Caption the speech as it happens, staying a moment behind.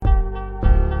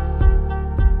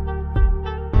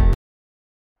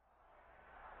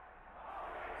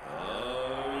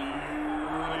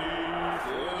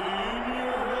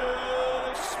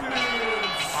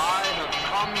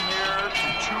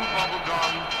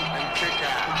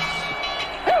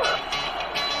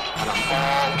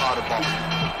part of both.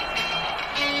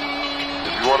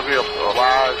 If you want to be a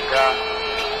wise guy,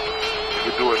 you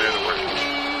can do it anywhere.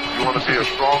 If you want to be a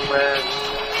strong man,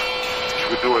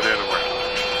 you can do it anywhere.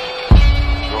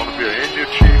 If you want to be an Indian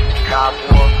chief,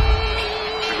 cowboy,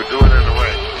 you can do it in the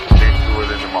ring. You can't do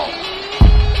it in the mall.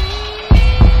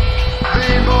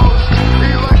 The most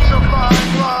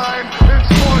electrifying line in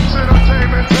sports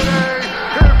entertainment today.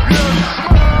 If you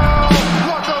smell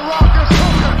what the Rock is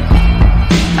cooking,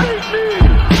 hate me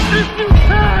if you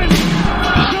can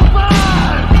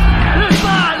survive if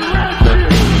I let you.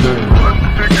 I'm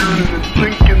figuring and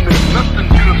thinking that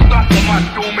nothing's gonna stop the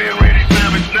Macho Man Randy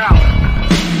Savage now.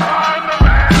 I'm the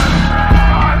man,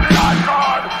 I'm the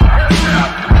icon, and yes,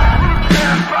 you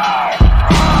can't bow.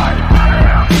 I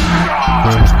am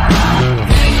God.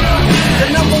 The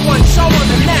number one show on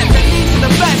the net that leads to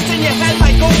the best in your head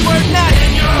like Goldberg Net.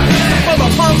 For the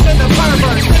punks and the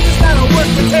perverts, this is how it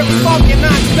works with Terry Funk and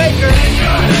Knox Baker.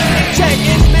 Check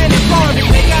X-Men and Barbie,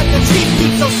 they got the cheap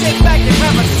heat, so sit back and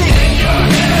have a seat.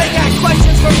 They got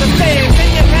questions from the fans, in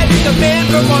your head is the man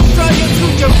from Australia to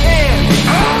Japan.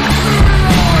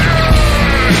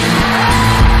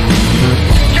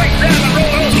 Check down the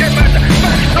road, don't care about the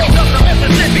first coast of the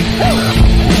Mississippi.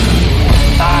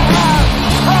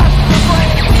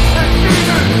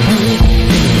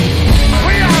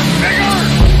 We are bigger,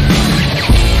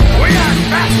 we are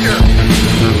faster,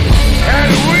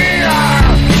 and we are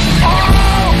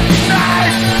all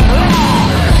night long.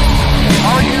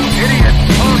 All you idiots,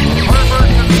 punks,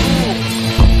 perverts, and fools,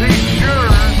 be sure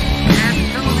and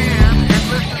tune in and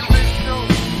listen to this show.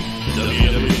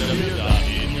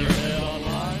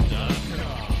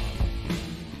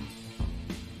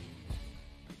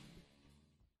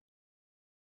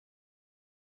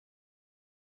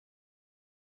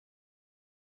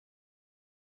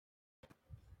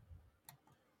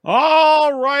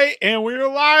 All right, and we're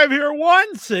live here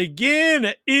once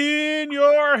again in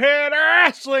your head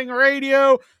wrestling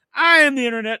radio. I am the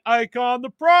internet icon,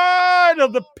 the pride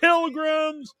of the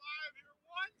pilgrims.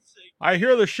 I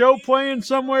hear the show playing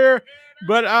somewhere,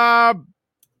 but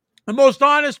the most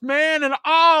honest man in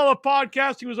all of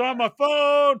podcasting was on my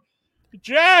phone.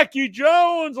 Jackie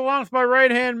Jones, along with my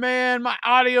right-hand man, my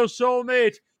audio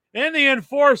soulmate, and the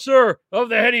enforcer of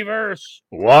the Headyverse.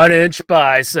 1 inch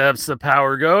biceps, the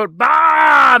power goat.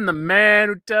 Bah! I'm the man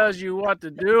who tells you what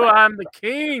to do. I'm the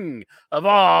king of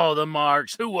all the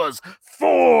marks who was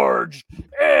forged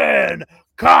in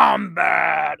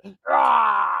combat.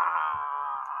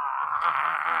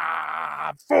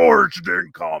 Forged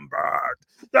in combat.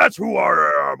 That's who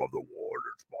I am of the 1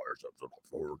 inch biceps of the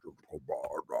forged in combat.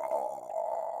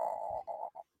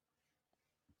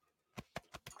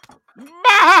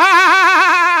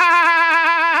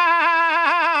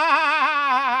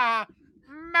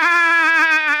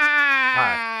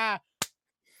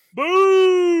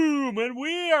 Boom! And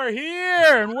we are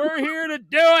here, and we're here to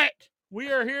do it. We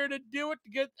are here to do it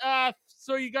to get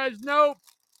so you guys know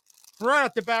right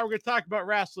off the bat, we're going to talk about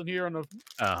wrestling here on a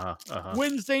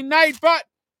Wednesday night. But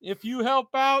if you help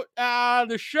out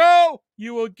the show,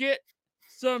 you will get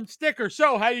some stickers.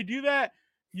 So how you do that?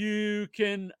 You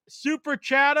can super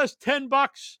chat us $10.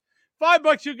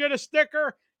 $5 you'll get a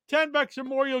sticker. $10 or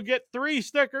more you'll get 3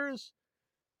 stickers.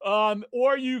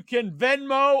 Or you can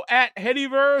Venmo at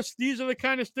Headyverse. These are the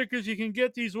kind of stickers you can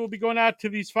get. These will be going out to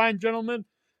these fine gentlemen.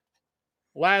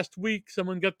 Last week,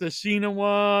 someone got the Cena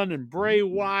one and Bray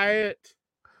Wyatt.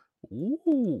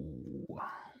 Ooh.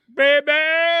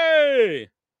 Baby!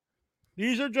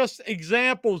 These are just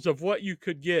examples of what you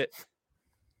could get.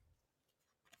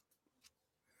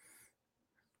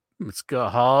 Let's go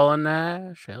Hall and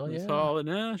Nash. Hell yeah. Hall and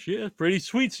Nash, yeah. Pretty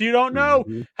sweet. So you don't know.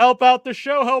 Help out the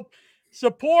show. Help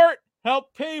support.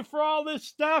 Help pay for all this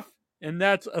stuff. And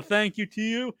that's a thank you to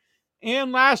you.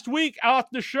 And last week,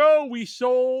 out the show, we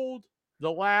sold the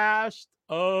last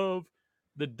of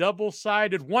the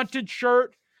double-sided wanted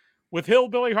shirt with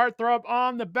Hillbilly Heartthrob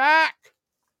on the back.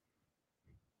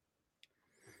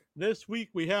 This week,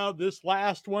 we have this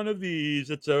last one of these.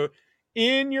 It's a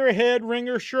In Your Head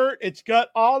Ringer shirt. It's got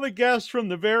all the guests from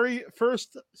the very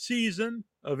first season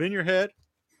of In Your Head.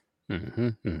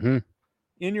 In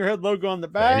Your Head logo on the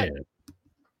back.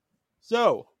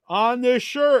 So, on this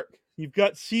shirt, you've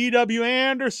got C.W.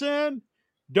 Anderson,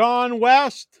 Don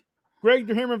West, Greg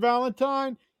the Hammer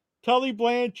Valentine, Tully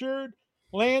Blanchard,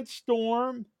 Lance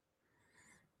Storm,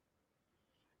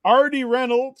 Artie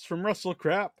Reynolds from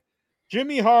WrestleCrap,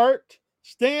 Jimmy Hart,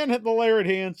 Stan the Laird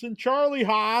Hansen, Charlie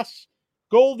Haas,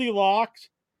 Goldilocks,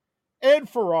 Ed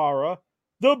Ferrara,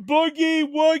 the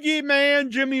Boogie Woogie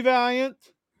Man, Jimmy Valiant,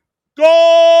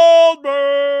 Goldberg,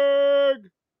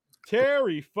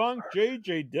 Terry Funk,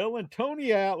 J.J. Dillon,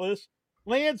 Tony Atlas,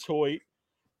 Lance Hoyt,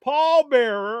 Paul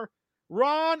Bearer,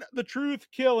 Ron the Truth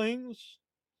Killings,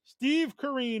 Steve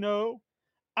Carino,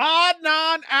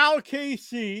 Adnan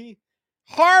Al-KC,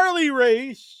 Harley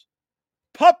Race,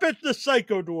 Puppet the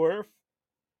Psycho Dwarf,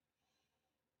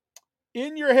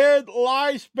 In Your Head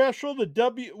Live Special,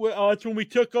 it's when we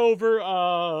took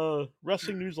over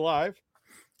Wrestling News Live.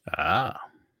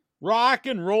 Rock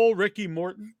and Roll Ricky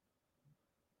Morton,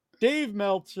 Dave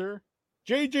Meltzer,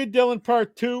 J.J. Dillon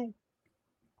Part 2,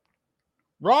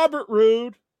 Robert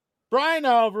Roode, Brian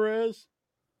Alvarez,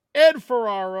 Ed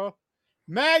Ferrara,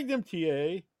 Magnum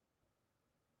TA,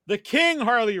 The King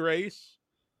Harley Race.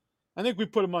 I think we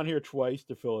put him on here twice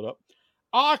to fill it up.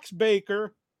 Ox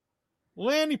Baker,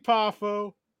 Lanny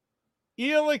Poffo,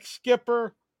 Elix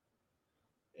Skipper,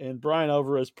 and Brian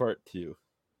Alvarez Part 2.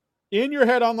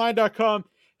 InYourHeadOnline.com.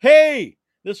 Hey,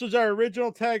 this was our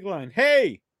original tagline.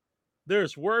 Hey,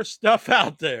 there's worse stuff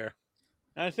out there.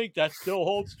 And I think that still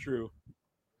holds true.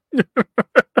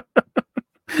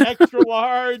 Extra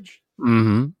large.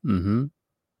 Bam.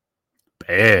 What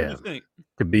do you think?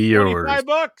 Could be yours.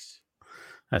 $25.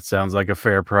 That sounds like a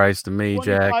fair price to me,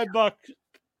 Jack. $25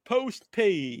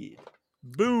 post-paid.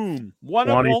 Boom.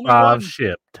 25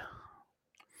 shipped.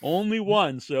 Only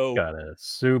one. So got a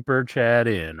super chat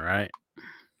in, right?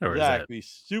 Or exactly.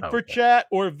 Super chat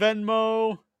or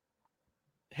Venmo.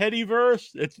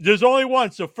 Headyverse. There's only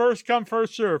one. So first come,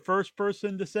 first serve. First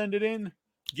person to send it in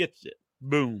gets it.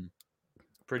 Boom.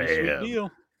 Pretty sweet deal.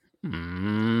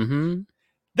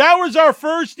 That was our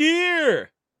first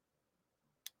year.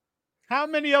 How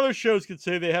many other shows could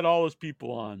say they had all those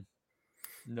people on?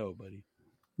 Nobody.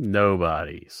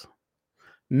 Nobody.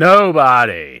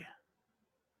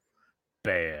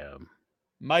 Bam.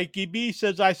 Mikey B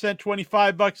says I sent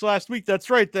 $25 last week. That's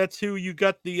right. That's who you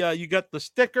got the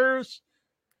stickers.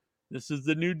 This is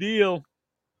the new deal.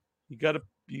 You got to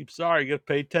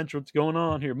pay attention to what's going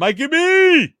on here. Mikey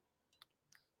B.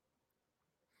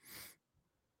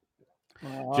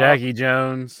 Jackie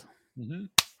Jones.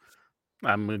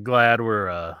 I'm glad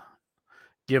we're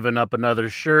giving up another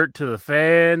shirt to the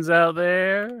fans out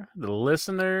there, the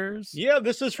listeners. Yeah,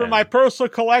 this is for my personal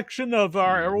collection of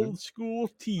our old school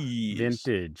tees.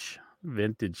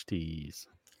 Vintage tees.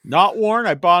 Not worn.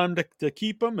 I bought them to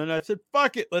keep them, and I said,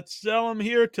 fuck it. Let's sell them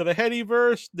here to the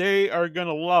Headyverse. They are going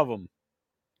to love them.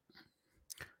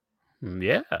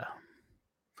 Yeah.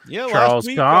 Yeah, Charles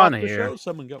Kahn here. Show,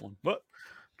 someone got one. But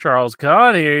Charles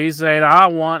Kahn here. He's saying, I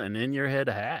want an In Your Head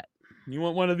hat. You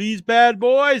want one of these bad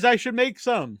boys? I should make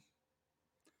some.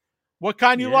 What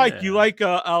kind you like? You like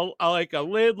a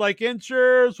lid like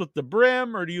Inchers with the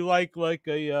brim, or do you like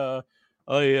a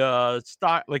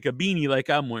stock like a beanie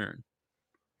like I'm wearing?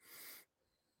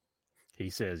 He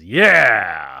says,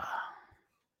 yeah.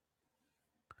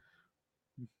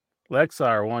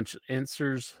 Lexar wants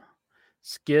Inchers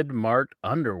skid marked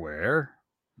underwear.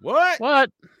 What?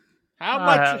 How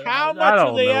much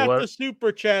do they have to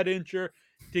super chat Incher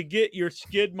to get your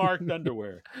skid marked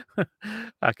underwear?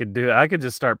 I could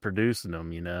just start producing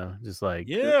them, just like,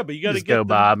 but you got to go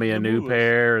buy me a new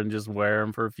pair and just wear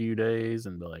them for a few days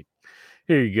and be like,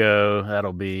 here you go.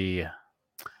 That'd be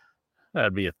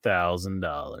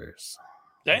 $1,000.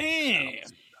 Damn.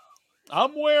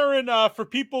 I'm wearing, for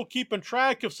people keeping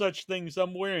track of such things,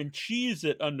 I'm wearing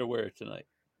Cheez-It underwear tonight.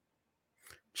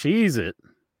 Cheez-It?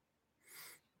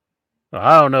 Well,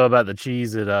 I don't know about the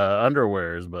Cheez-It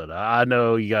underwears, but I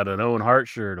know you got an Owen Hart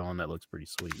shirt on that looks pretty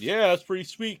sweet. Yeah, that's pretty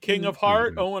sweet. King of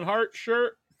Heart, Owen Hart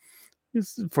shirt.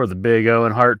 It's for the big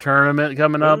Owen Hart tournament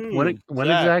coming up. When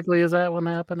exactly is that one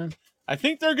happening? I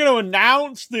think they're going to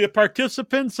announce the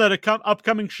participants at a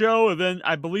upcoming show, and then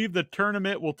I believe the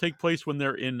tournament will take place when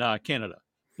they're in Canada,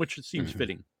 which seems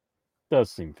fitting.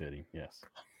 Does seem fitting, yes.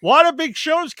 A lot of big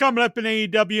shows coming up in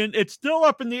AEW, and it's still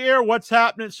up in the air what's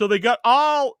happening. So they got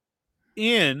All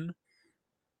In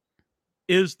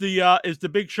is the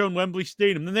big show in Wembley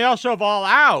Stadium. Then they also have All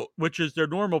Out, which is their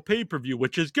normal pay-per-view,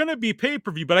 which is going to be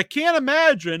pay-per-view, but I can't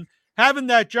imagine having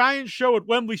that giant show at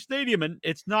Wembley Stadium and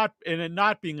it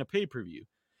not being a pay-per-view.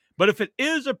 But if it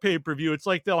is a pay-per-view, it's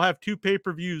like they'll have two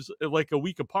pay-per-views like a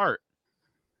week apart.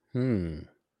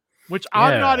 Which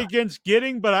I'm not against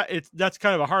getting, but that's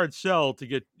kind of a hard sell to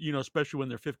get, especially when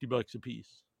they're $50 a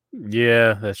piece.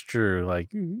 Yeah, that's true. Like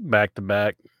back to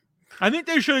back. I think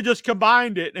they should have just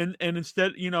combined it and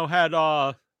instead, had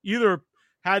either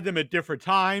had them at different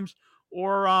times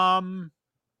or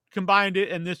combined it,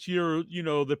 and this year,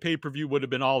 the pay-per-view would have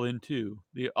been All In too.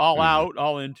 The All Out,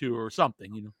 All In or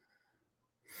something,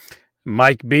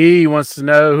 Mike B wants to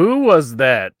know, who was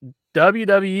that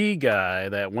WWE guy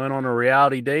that went on a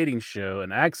reality dating show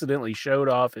and accidentally showed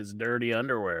off his dirty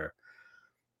underwear.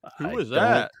 Who was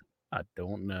that? I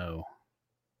don't know.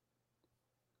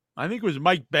 I think it was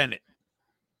Mike Bennett.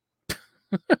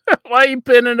 Why are you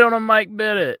pinning it on a Mike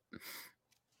Bennett?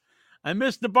 I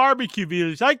miss the barbecue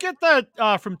videos. I get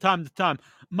that from time to time.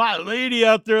 My lady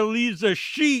out there leaves the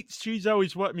sheets. She's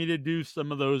always wanting me to do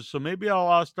some of those. So maybe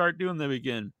I'll start doing them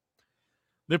again.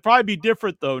 They'll probably be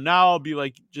different though. Now it'll be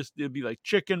like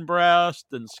chicken breast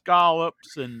and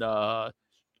scallops and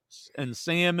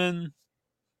salmon.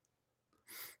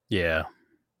 Yeah.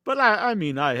 But I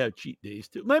mean, I have cheat days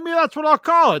too. Maybe that's what I'll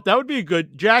call it. That would be a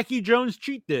good Jackie Jones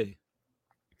cheat day.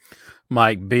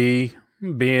 Mike B,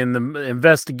 being the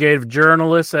investigative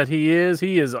journalist that he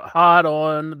is hot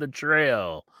on the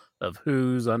trail of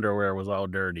whose underwear was all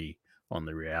dirty on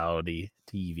the reality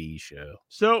TV show.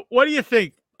 So what do you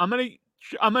think? I'm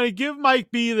gonna give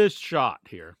Mike B this shot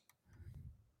here.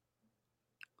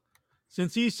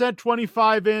 Since he sent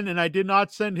 25 in and I did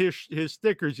not send his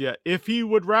stickers yet, if he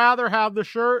would rather have the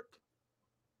shirt,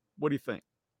 what do you think?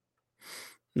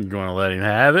 You want to let him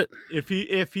have it? If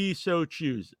he so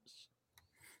chooses.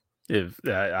 If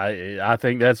I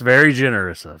think that's very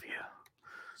generous of you.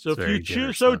 So if you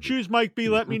choose Mike B,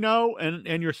 let me know,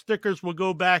 and your stickers will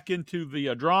go back into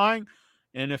the drawing.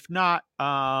 And if not,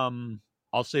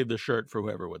 I'll save the shirt for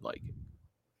whoever would like it.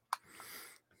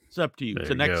 It's up to you. It's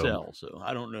an XL, so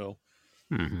I don't know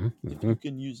if you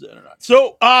can use that or not.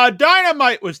 So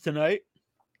Dynamite was tonight.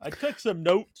 I took some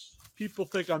notes. People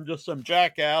think I'm just some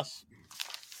jackass.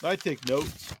 I take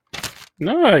notes.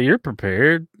 No, you're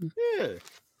prepared. Yeah.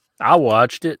 I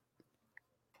watched it.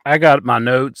 I got my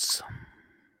notes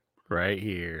right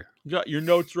here. You got your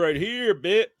notes right here,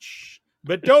 bitch.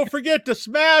 But don't forget to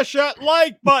smash that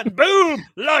like button. Boom!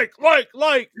 Like,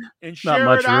 and share it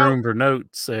out. Not much room for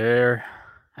notes there.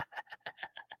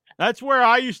 That's where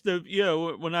I used to,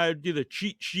 when I would do the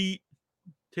cheat sheet,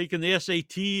 taking the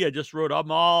SAT, I just wrote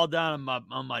them all down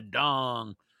on my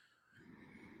dong.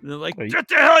 And they're like, what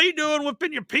the hell are you doing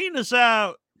whipping your penis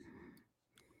out?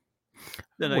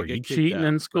 Then Were you cheating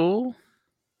in school?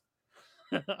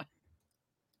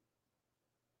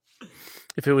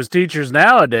 If it was teachers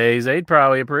nowadays, they'd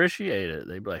probably appreciate it.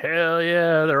 They'd be like, hell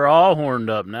yeah, they're all horned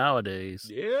up nowadays.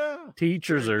 Yeah.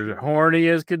 Teachers are horny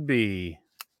as could be.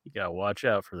 You got to watch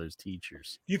out for those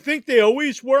teachers. You think they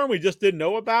always were and we just didn't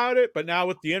know about it? But now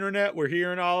with the internet, we're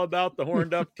hearing all about the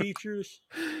horned up teachers?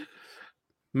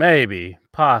 Maybe,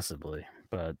 possibly,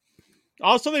 but...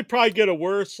 Also, they probably get a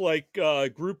worse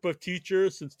group of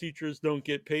teachers since teachers don't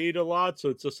get paid a lot. So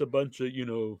it's just a bunch of,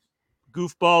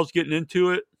 goofballs getting into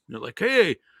it. They're like, hey,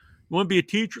 you want to be a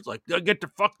teacher? It's like, I get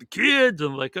to fuck the kids.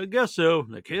 I'm like, I guess so.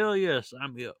 I'm like, hell yes,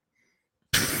 I'm up.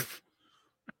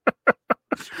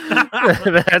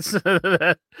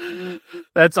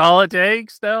 That's all it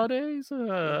takes nowadays.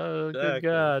 Exactly. Good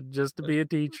God, just to be a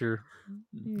teacher.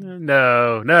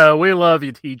 No, we love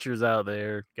you, teachers out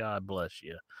there. God bless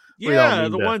you. Yeah,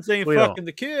 the ones ain't fucking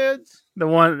the kids. The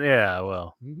one, yeah,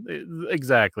 well,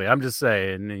 exactly. I'm just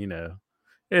saying,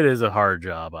 it is a hard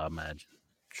job, I imagine.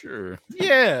 Sure.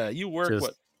 Yeah, you work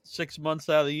 6 months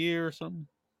out of the year or something?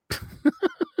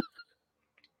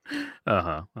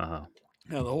 Yeah,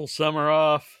 the whole summer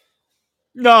off.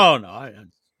 No,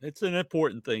 it's an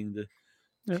important thing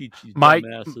to teach these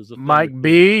dumbasses. Mike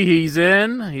B, he's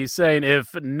in. He's saying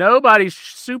if nobody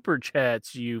super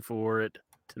chats you for it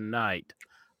tonight,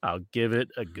 I'll give it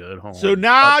a good home. So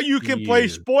now you can play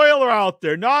spoiler out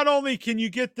there. Not only can you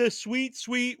get this sweet,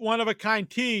 sweet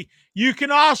one-of-a-kind tea, you can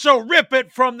also rip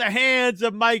it from the hands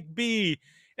of Mike B.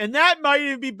 And that might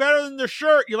even be better than the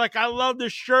shirt. You're like, I love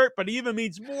this shirt, but it even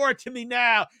means more to me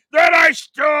now that I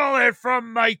stole it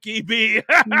from Mikey B.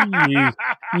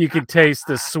 you can taste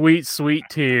the sweet, sweet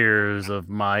tears of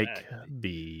Mike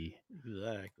B.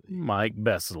 Exactly. Mike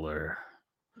Bessler.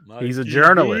 He's a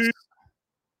journalist.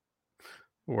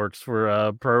 Works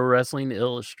for Pro Wrestling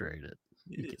Illustrated.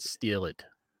 You can steal it.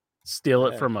 Steal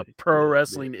it from a Pro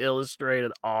Wrestling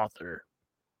Illustrated author.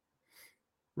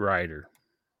 Writer.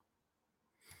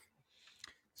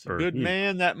 It's a good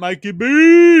man, that Mikey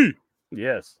B.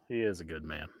 Yes, he is a good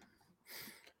man.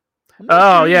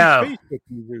 Oh, yeah. Facebook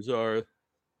users are.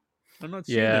 I'm not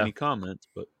seeing any comments,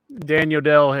 but Daniel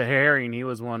Del Herring, he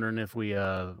was wondering if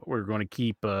we're going to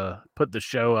keep put the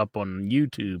show up on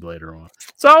YouTube later on.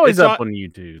 It's always up on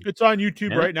YouTube. It's on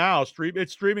YouTube right now.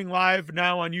 It's streaming live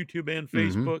now on YouTube and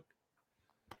Facebook.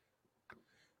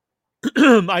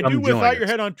 I do Without Your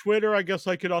Head on Twitter. I guess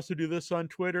I could also do this on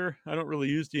Twitter. I don't really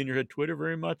use the In Your Head Twitter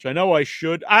very much. I know I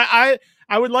should. I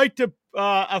would like to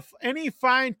any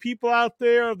fine people out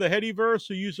there of the Headyverse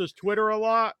who uses Twitter a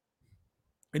lot.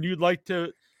 and you'd like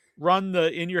to run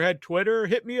the In Your Head Twitter,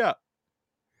 hit me up.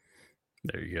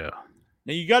 There you go.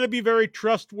 Now you got to be very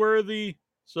trustworthy,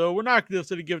 so we're not just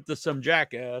going to give it to some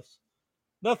jackass.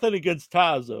 Nothing against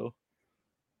Tazo,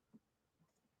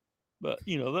 but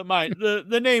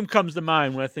the name comes to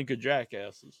mind when I think of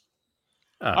jackasses.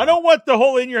 I don't want the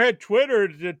whole In Your Head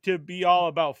Twitter to be all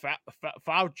about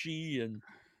Fauci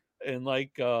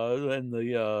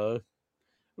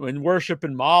and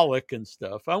worshiping Moloch and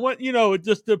stuff. I want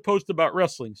just to post about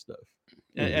wrestling stuff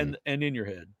and In Your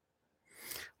Head.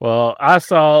 Well, I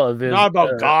saw a video. Not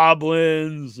about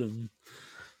goblins and.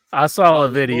 I saw a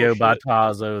video by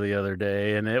Tazo the other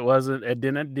day, and it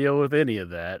didn't deal with any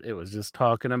of that. It was just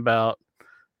talking about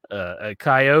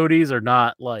coyotes are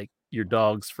not like your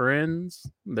dog's friends.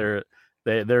 They're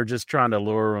just trying to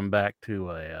lure them back to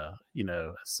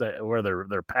where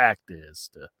their pact is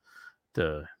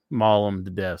to maul them to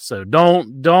death. So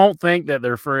don't think that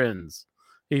they're friends.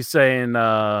 He's saying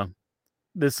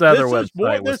this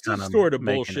website was kind of sort of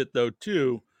bullshit though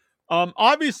too.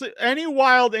 Obviously, any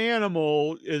wild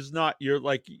animal is not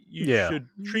should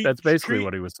treat. That's basically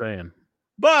what he was saying.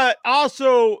 But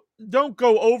also, don't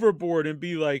go overboard and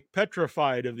be like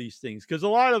petrified of these things, because a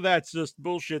lot of that's just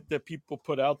bullshit that people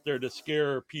put out there to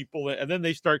scare people, and then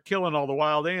they start killing all the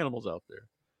wild animals out there.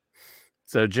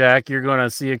 So, Jack, you're going to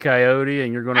see a coyote,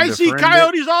 and you're going to. I see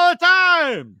coyotes all the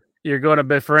time. You're going to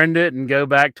befriend it and go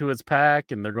back to its pack,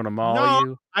 and they're going to maul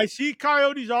you. I see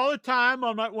coyotes all the time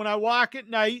when I walk at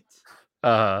night.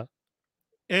 And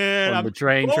I'm the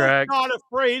train track. Not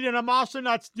afraid, and I'm also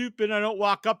not stupid. I don't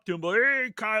walk up to him, but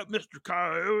hey, Mr.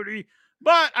 Coyote.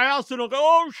 But I also don't go,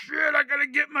 oh shit, I gotta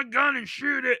get my gun and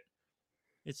shoot it.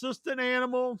 It's just an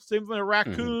animal, same thing, a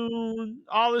raccoon,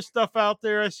 all this stuff out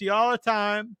there I see all the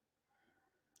time.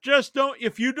 Just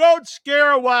if you don't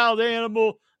scare a wild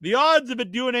animal, the odds of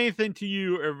it doing anything to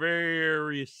you are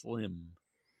very slim.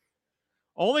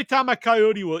 Only time a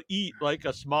coyote will eat like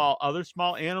a other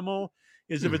small animal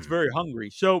is if it's very hungry.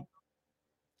 So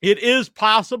it is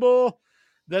possible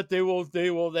that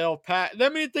they'll pack. I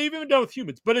mean, they've even done with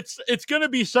humans, but it's going to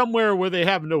be somewhere where they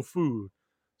have no food.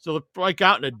 So like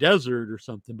out in a desert or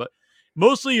something. But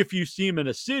mostly if you see them in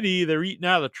a city, they're eating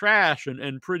out of the trash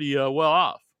and pretty well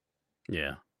off.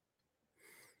 Yeah.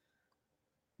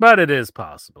 But it is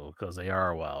possible because they are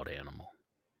a wild animal.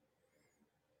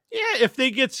 Yeah, if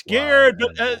they get scared,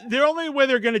 but the only way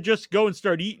they're going to just go and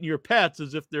start eating your pets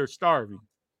is if they're starving.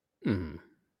 Mm-hmm.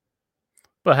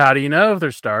 But how do you know if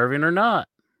they're starving or not?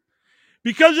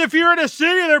 Because if you're in a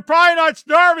city, they're probably not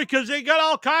starving because they got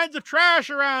all kinds of trash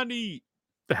around to eat.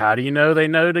 How do you know they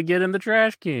know to get in the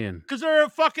trash can? Because they're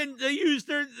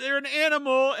an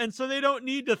animal, and so they don't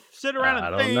need to sit around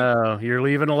and think. I don't know. You're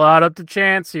leaving a lot up to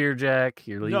chance here, Jack.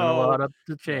 You're leaving a lot up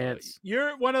to chance.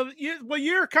 You're kind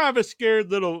of a scared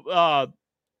little. I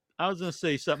was going to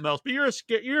say something else, but you're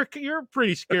a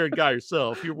pretty scared guy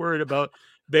yourself. You're worried about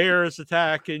bears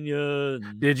attacking you.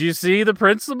 Did you see the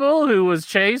principal who was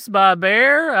chased by a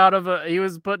bear he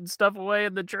was putting stuff away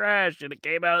in the trash, and it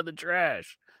came out of the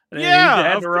trash. And yeah, he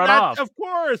had to run off. Of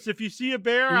course, if you see a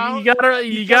bear out, you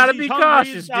gotta be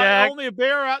cautious, Jack. Only a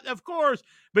bear out, of course,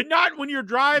 but not when you're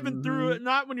driving through it.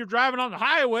 Not when you're driving on the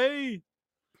highway.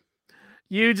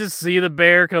 You just see the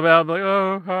bear come out and be like,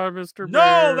 oh, hi, Mr. Bear.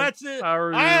 No, that's it.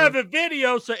 I have a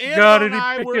video. So Anna and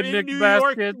I were in New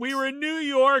York. We were in New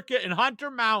York in Hunter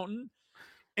Mountain,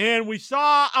 and we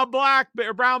saw a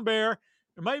brown bear.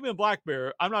 It might have been a black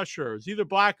bear. I'm not sure. It was either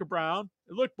black or brown.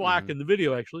 It looked black in the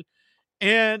video, actually.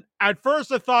 And at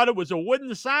first I thought it was a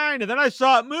wooden sign, and then I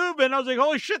saw it moving. I was like,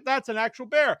 holy shit, that's an actual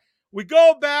bear. We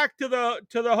go back to the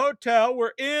hotel.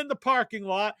 We're in the parking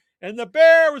lot, and the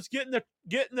bear was getting the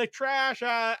trash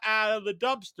out of the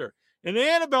dumpster. And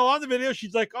Annabelle on the video,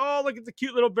 she's like, oh, look at the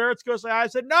cute little bear. It's going to say hi. I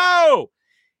said, no,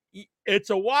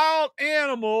 it's a wild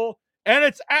animal, and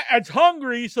it's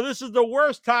hungry, so this is the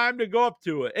worst time to go up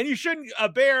to it. And you shouldn't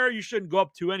go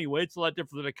up to anyway. It's a lot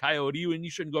different than a coyote, and you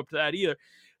shouldn't go up to that either.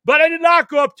 But I did not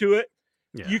go up to it.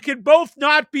 Yeah. You can both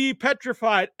not be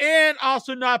petrified and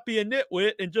also not be a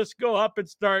nitwit and just go up and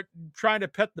start trying to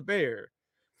pet the bear.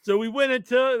 So we went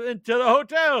into the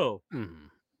hotel. Mm-hmm.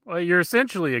 Well, you're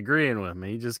essentially agreeing with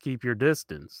me. Just keep your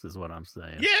distance, is what I'm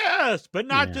saying. Yes, but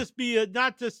not just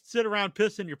sit around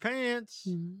pissing your pants.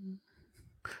 Mm-hmm.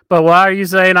 But why are you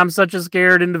saying I'm such a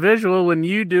scared individual when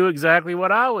you do exactly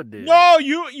what I would do? No,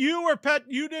 you were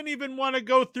you didn't even want to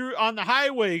go through on the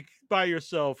highway by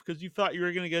yourself because you thought you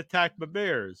were going to get attacked by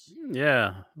bears.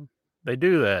 Yeah, they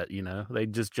do that. They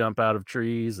just jump out of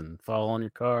trees and fall on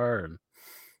your car, and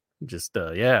Just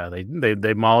yeah,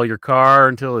 they maul your car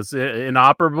until it's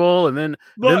inoperable, and then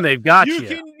Look, they've got you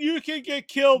you. can get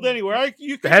killed anywhere.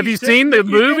 You can Have be you sitting- seen the you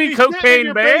can movie be sitting in Cocaine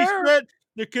your Bear? basement,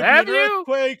 there could Have be an you?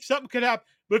 earthquake. Something could happen.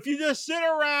 But if you just sit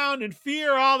around in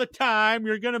fear all the time,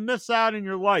 you're going to miss out in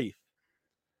your life.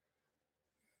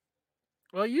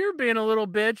 Well, you're being a little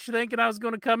bitch thinking I was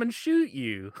going to come and shoot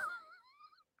you.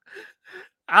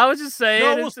 I was just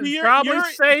saying it's probably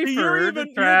safer to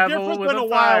travel different with than a a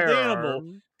wild animal.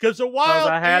 firearm. Because a wild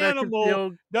I had to animal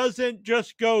conceal- doesn't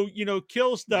just go,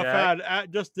 kill stuff Jack.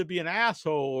 out just to be an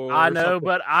asshole. I or know, something.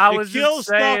 but I It was kills just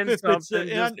saying stuff something.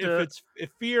 if it's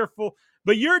fearful.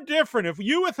 But you're different. If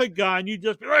you with a gun, you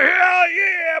just be like, hell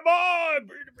yeah, boy.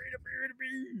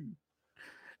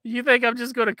 You think I'm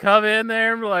just going to come in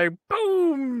there and be like,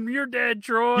 boom, you're dead,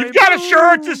 Troy. You've got a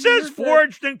shirt that Boom, says you're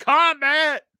 "Forged in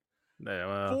Combat." dead.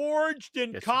 Well, Forged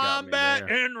in guess you got me combat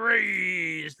there. and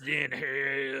raised in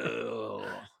hell.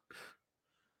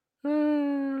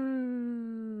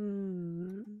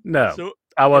 no, So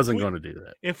I wasn't we- going to do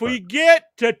that. if we get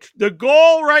to the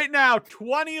goal right now,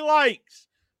 20 likes.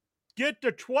 Get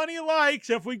to 20 likes.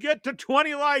 If we get to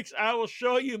 20 likes, I will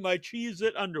show you my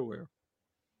Cheez-It underwear.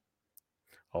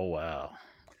 Oh, wow.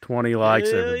 20 likes,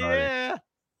 everybody. Yeah.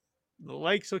 The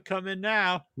likes will come in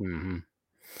now. Mm-hmm.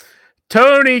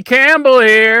 Tony Campbell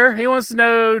here. He wants to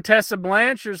know Tessa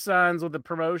Blanchard signs with a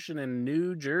promotion in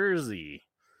New Jersey.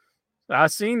 I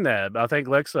seen that. I think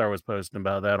Lexar was posting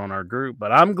about that on our group,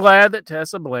 but I'm glad that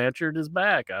Tessa Blanchard is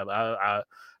back.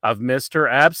 I've missed her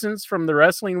absence from the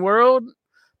wrestling world,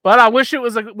 but I wish it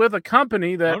was with a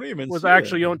company that was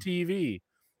actually on TV.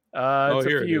 It's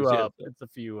a few up. It's a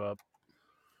few up.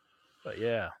 But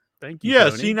yeah, thank you. Yeah,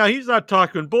 Tony. see, now he's not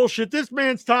talking bullshit. This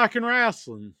man's talking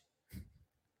wrestling.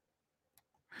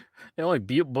 The only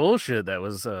bullshit that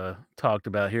was talked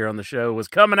about here on the show was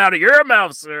coming out of your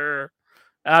mouth, sir.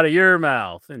 Out of your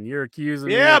mouth. And you're accusing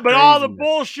me. Yeah, of but all the craziness.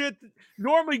 bullshit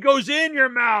normally goes in your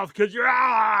mouth because you're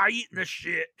eating the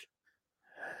shit.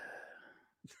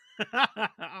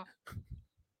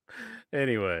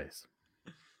 Anyways.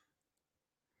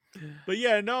 But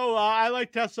yeah, no, I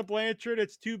like Tessa Blanchard.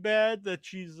 It's too bad that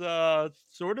she's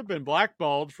sort of been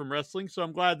blackballed from wrestling, so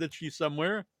I'm glad that she's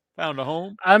somewhere, found a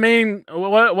home. I mean,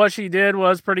 what she did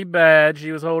was pretty bad.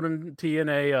 She was holding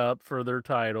TNA up for their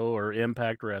title, or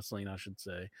Impact Wrestling, I should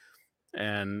say.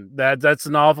 And that's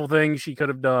an awful thing she could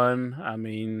have done. I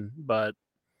mean, but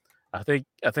I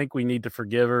think we need to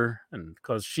forgive her, and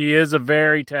because she is a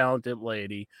very talented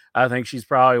lady. I think she's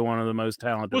probably one of the most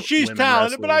talented. Well, she's women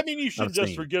talented, but I wrestlers mean, you should I've just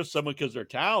seen. forgive someone because they're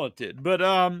talented. But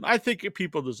I think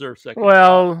people deserve second.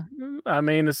 Well, I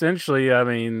mean, essentially, I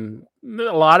mean,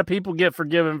 a lot of people get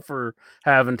forgiven for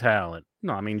having talent.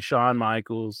 No, I mean, Shawn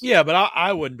Michaels. Yeah, but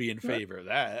I wouldn't be in favor of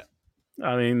that.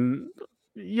 I mean,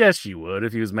 yes, you would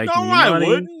if he was making No, you I money.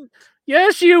 wouldn't.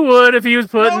 Yes, you would if he was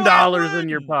putting No, I dollars in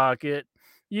your wouldn't. pocket.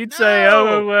 You'd say,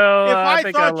 "Oh No. well." If I I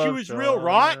think thought I she love was real Shawn."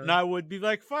 rotten, I would be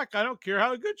like, "Fuck, I don't care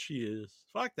how good she is.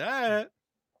 Fuck that."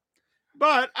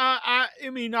 But I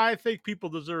mean, I think people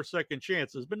deserve second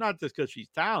chances, but not just because she's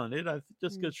talented.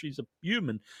 Just because she's a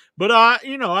human. But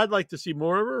I'd like to see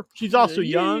more of her. She's also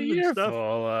young and You're stuff.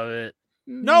 full of it.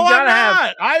 No, You I'm gotta have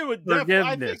not. I would definitely. I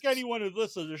forgiveness. think anyone who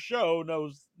listens to the show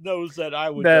knows that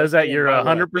I would. That is that stand you're by what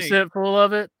I think. 100% full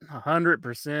of it.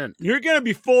 100%. You're gonna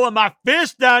be full of my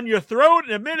fist down your throat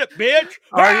in a minute, bitch.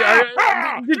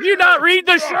 Did you not read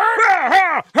the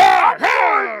shirt?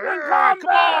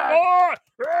 Come on, boy.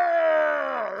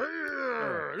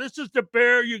 This is the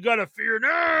bear you gotta fear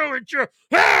now. It's your.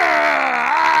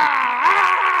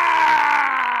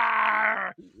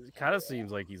 It kind of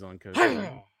seems like he's on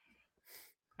cocaine.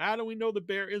 How do we know the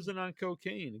bear isn't on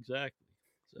cocaine? Exactly.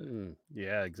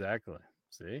 Yeah, exactly.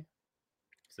 See,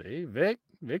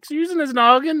 Vic's using his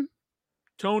noggin.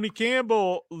 Tony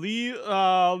Campbell,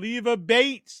 Leva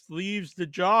Bates leaves the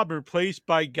job replaced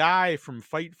by Guy from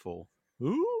Fightful.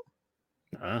 Who?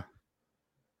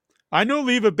 I know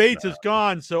Leva Bates is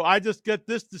gone, so I just get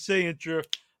this to say, intro.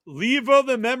 Leave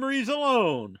the memories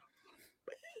alone.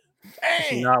 Is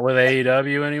she not with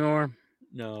AEW anymore?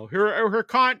 No,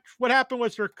 what happened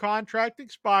was her contract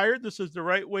expired. This is the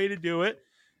right way to do it,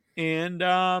 and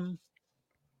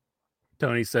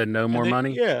Tony said no more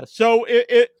money. Yeah, so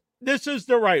this is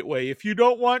the right way. If you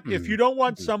don't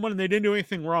want someone and they didn't do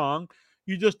anything wrong,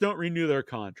 you just don't renew their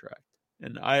contract,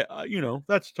 and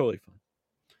that's totally fine.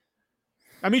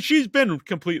 I mean, she's been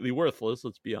completely worthless.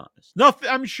 Let's be honest. Nothing.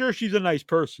 I'm sure she's a nice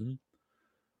person.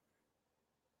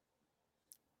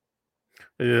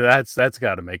 That's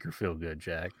got to make her feel good,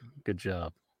 Jack. Good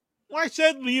job. Well, I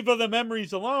said leave the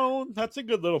memories alone. That's a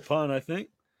good little pun, I think.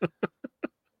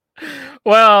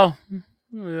 Well,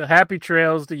 Happy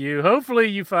trails to you. Hopefully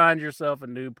you find yourself a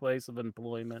new place of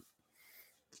employment.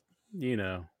 You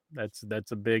know, that's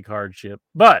a big hardship.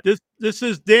 But This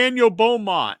is Daniel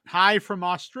Beaumont. Hi from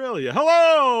Australia.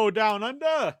 Hello, down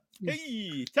under.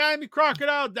 Hey, Tommy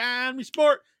Crocodile down, me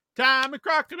sport. Tommy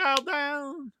Crocodile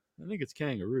down. I think it's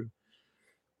kangaroo.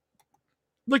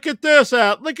 Look at this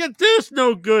out. Look at this.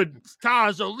 No good.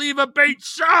 Tazo, leave a bait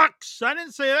sucks. I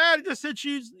didn't say that. I just said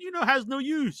she's, has no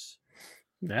use.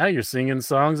 now you're singing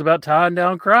songs about tying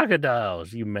down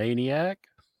crocodiles, you maniac.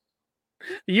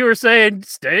 You were saying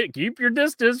keep your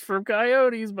distance from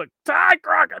coyotes, but tie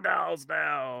crocodiles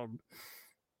down.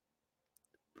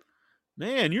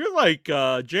 Man, you're like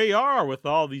JR with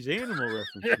all these animal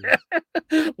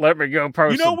references. Let me go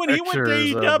post some when he went to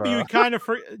pictures AEW, of, kind of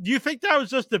do you think that was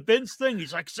just a Vince thing?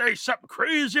 He's like, say something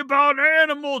crazy about an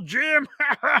animal, Jim.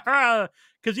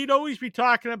 Because he'd always be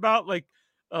talking about like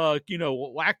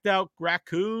whacked out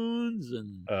raccoons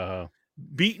and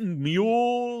beaten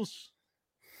mules.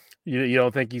 You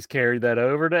don't think he's carried that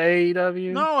over to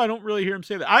AEW? No, I don't really hear him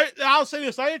say that. I'll say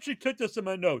this. I actually took this in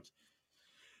my notes.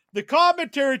 The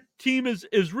commentary team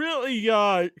is really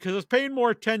because it's paying more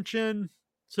attention,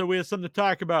 so we have something to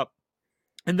talk about.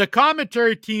 And the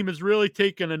commentary team is really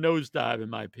taking a nosedive, in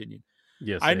my opinion.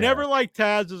 Yes, I never liked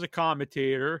Taz as a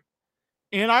commentator,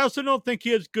 and I also don't think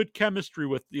he has good chemistry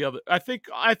with the other. I think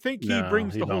he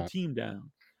brings the whole team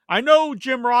down. I know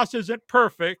Jim Ross isn't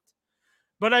perfect,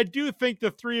 but I do think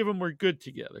the three of them were good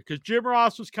together because Jim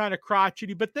Ross was kind of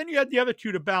crotchety, but then you had the other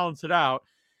two to balance it out.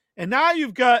 And now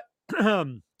you've got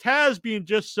Taz being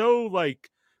just so like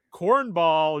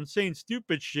cornball and saying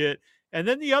stupid shit. And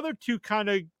then the other two kind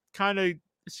of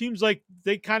seems like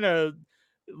they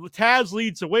Taz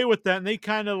leads away with that and they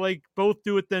kind of like both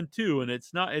do it then too. And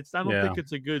I don't think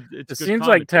it's a good, it seems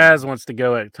like Taz wants to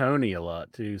go at Tony a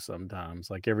lot too sometimes.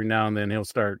 Like every now and then he'll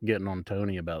start getting on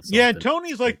Tony about something. Yeah,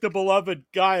 Tony's like the beloved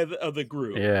guy of the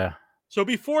group. Yeah. So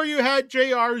before you had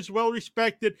JR, who's well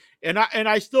respected, and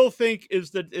I still think is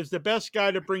the best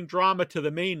guy to bring drama to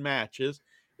the main matches,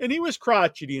 and he was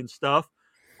crotchety and stuff.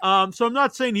 So I'm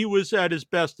not saying he was at his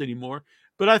best anymore,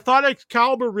 but I thought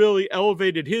Excalibur really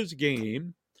elevated his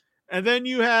game. And then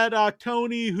you had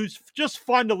Tony, who's just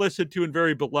fun to listen to and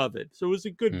very beloved. So it was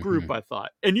a good group, I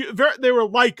thought, and they were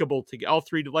likable together. All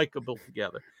three likable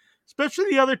together. Especially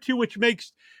the other two, which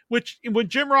when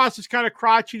Jim Ross is kind of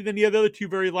crotchety, then the other two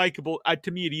very likable.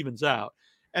 To me, it evens out.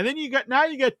 And then you got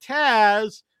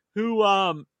Taz, who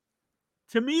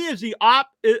to me is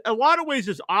a lot of ways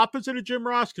is opposite of Jim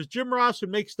Ross because Jim Ross would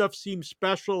make stuff seem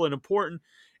special and important,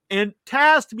 and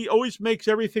Taz to me always makes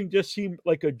everything just seem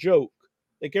like a joke.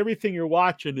 Like everything you're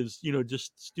watching is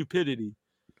just stupidity.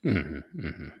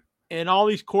 And all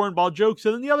these cornball jokes.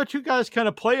 And then the other two guys kind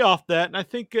of play off that. And I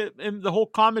think and the whole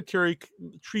commentary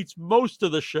treats most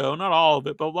of the show, not all of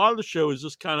it, but a lot of the show is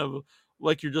just kind of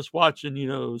like you're just watching,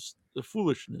 the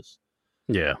foolishness.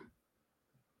 Yeah.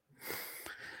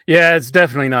 Yeah, it's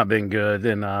definitely not been good.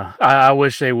 And I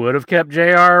wish they would have kept JR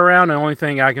around. The only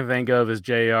thing I can think of is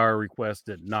JR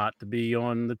requested not to be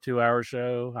on the 2-hour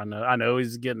show. I know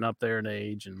he's getting up there in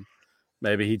age and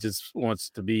maybe he just wants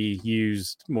to be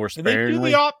used more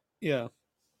sparingly. Yeah.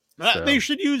 So. They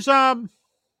should use I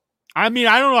mean,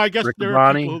 I don't know, I guess there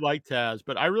are people who like Taz,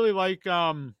 but I really like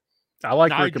I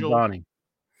like Riccaboni.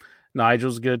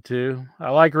 Nigel's good too. I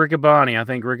like Riccaboni. I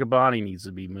think Riccaboni needs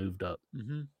to be moved up.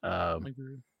 I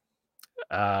agree.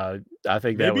 I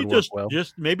think that would work well.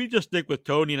 Maybe just stick with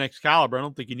Tony and Excalibur. I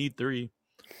don't think you need three.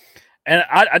 And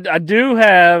I do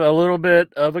have a little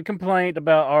bit of a complaint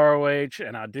about ROH,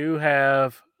 and I do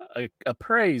have a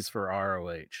praise for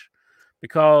ROH.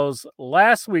 Because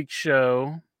last week's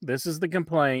show, this is the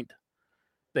complaint,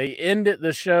 they ended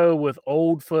the show with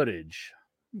old footage,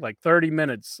 like 30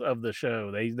 minutes of the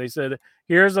show. They said,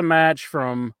 here's a match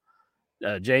from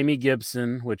Jamie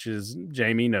Gibson, which is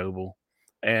Jamie Noble,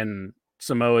 and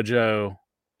Samoa Joe.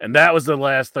 And that was the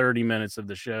last 30 minutes of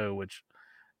the show, which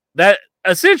that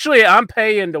essentially I'm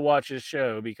paying to watch this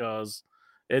show because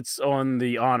it's on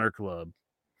the Honor Club.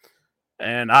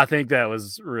 And I think that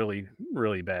was really,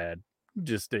 really bad.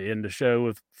 Just to end the show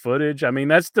with footage. I mean,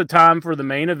 that's the time for the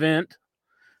main event.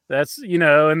 That's,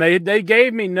 and they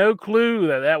gave me no clue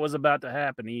that was about to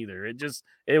happen either.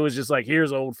 It was just like,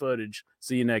 here's old footage.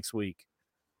 See you next week.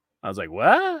 I was like,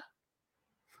 what?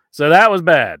 So that was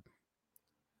bad.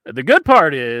 The good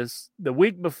part is the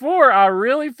week before, I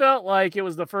really felt like it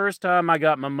was the first time I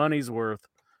got my money's worth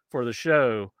for the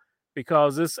show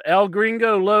because this El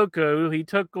Gringo Loco, he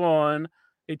took on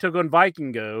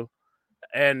Vikingo,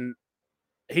 and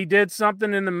he did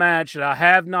something in the match that I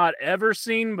have not ever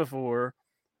seen before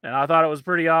and I thought it was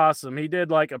pretty awesome. He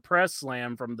did like a press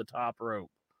slam from the top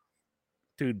rope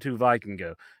to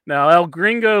Vikingo. Now El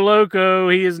Gringo Loco,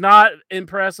 he is not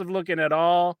impressive looking at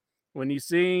all. When you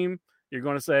see him, you're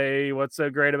going to say, "What's so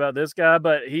great about this guy?"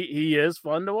 But he is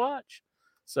fun to watch.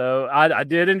 So I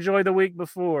did enjoy the week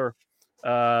before.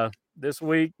 This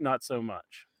week, not so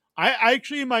much. I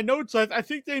actually, in my notes, I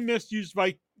think they misused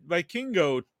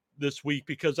Vikingo this week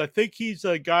because I think he's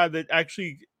a guy that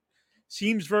actually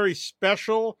seems very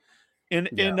special.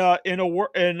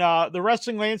 The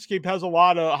wrestling landscape has a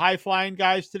lot of high flying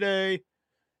guys today,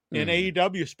 in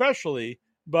AEW especially.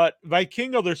 But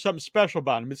Vikingo, there's something special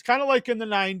about him. It's kind of like in the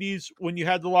 '90s when you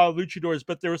had a lot of luchadors,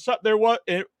 but there was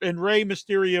in Rey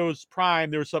Mysterio's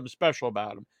prime. There was something special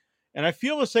about him, and I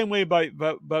feel the same way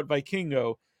about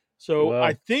Vikingo. So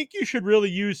I think you should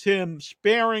really use him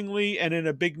sparingly and in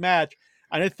a big match.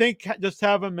 And I think just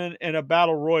have him in a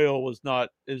battle royal is not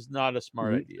a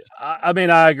smart idea. I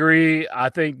mean, I agree. I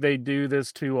think they do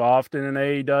this too often in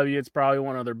AEW. It's probably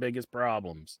one of their biggest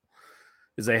problems.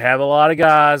 Is they have a lot of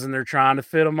guys and they're trying to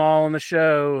fit them all in the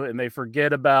show and they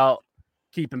forget about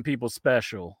keeping people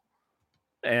special.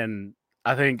 And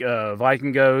I think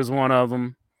Vikingo is one of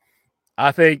them.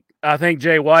 I think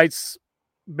Jay White's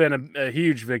been a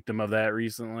huge victim of that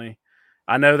recently.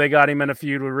 I know they got him in a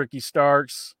feud with Ricky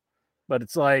Starks, but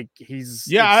it's like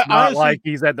it's not honestly, like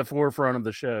he's at the forefront of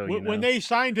the show. When they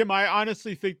signed him, I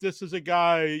honestly think this is a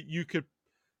guy you could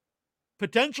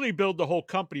potentially build the whole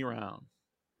company around.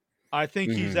 I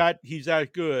think he's that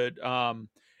good.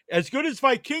 As good as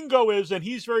Vikingo is, and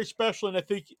he's very special, and I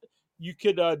think you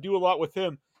could do a lot with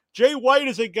him. Jay White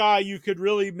is a guy you could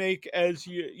really make as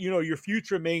your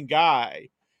future main guy,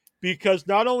 because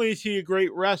not only is he a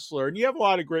great wrestler, and you have a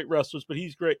lot of great wrestlers, but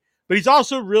he's great, but he's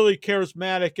also really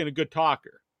charismatic and a good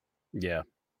talker. Yeah.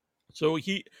 So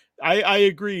I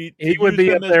agree. He would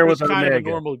be up there with kind Omega. of a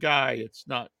normal guy. It's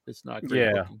not great.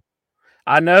 Yeah. Looking.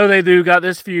 I know they do got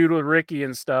this feud with Ricky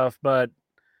and stuff, but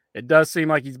it does seem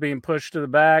like he's being pushed to the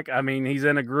back. I mean, he's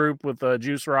in a group with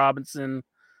Juice Robinson,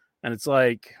 and it's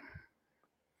like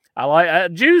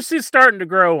Juice is starting to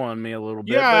grow on me a little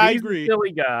bit. Yeah, but I he's agree. A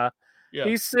silly guy. Yeah.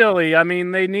 He's silly. I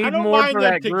mean, they need more for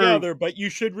that group. Together, but you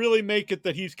should really make it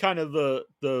that he's kind of the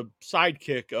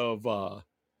sidekick of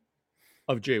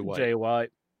Jay White. Jay White,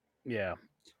 yeah,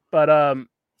 but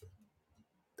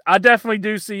I definitely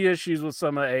do see issues with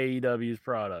some of AEW's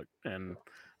product, and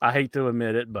I hate to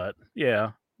admit it, but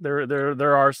yeah,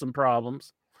 there are some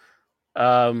problems.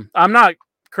 I'm not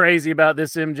crazy about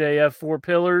this MJF 4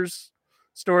 Pillars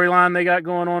storyline they got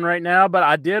going on right now, but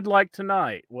I did like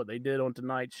tonight, what they did on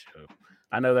tonight's show.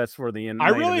 I know that's for the end. I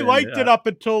really liked it up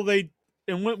until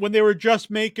when they were just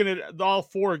making it all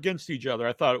 4 against each other.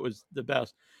 I thought it was the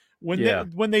best. When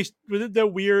they did the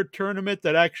weird tournament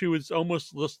that actually was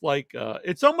almost just like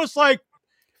it's almost like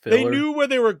filler. They knew where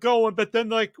they were going, but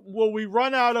then we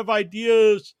run out of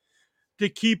ideas to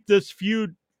keep this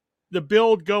feud, the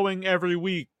build going every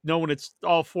week, knowing it's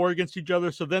all 4 against each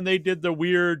other. So then they did the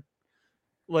weird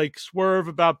swerve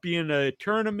about being a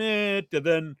tournament, and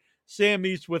then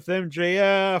Sammy's with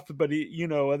MJF, but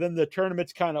and then the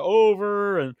tournament's kind of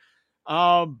over, and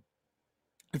I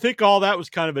think all that was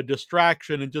kind of a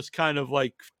distraction and just kind of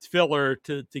like filler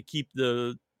to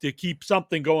keep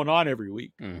something going on every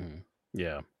week. Mm-hmm.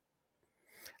 Yeah,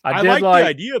 I like the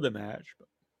idea of the match. But.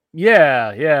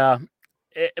 Yeah,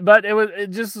 but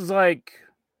it just was like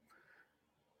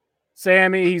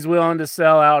Sammy. He's willing to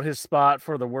sell out his spot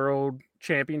for the world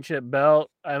championship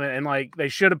belt. I mean, and they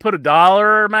should have put a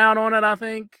dollar amount on it. I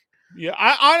think. Yeah,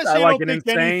 I honestly don't think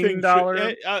anything dollar.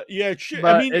 It should.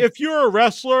 I mean, if you're a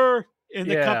wrestler in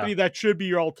the company, that should be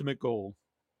your ultimate goal.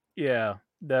 Yeah,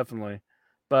 definitely.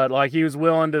 But he was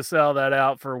willing to sell that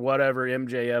out for whatever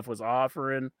MJF was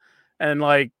offering, and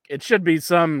it should be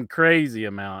some crazy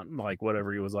amount,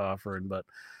 whatever he was offering. But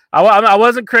I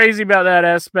wasn't crazy about that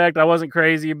aspect. I wasn't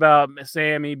crazy about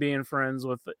Sammy being friends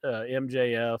with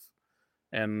MJF,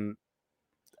 and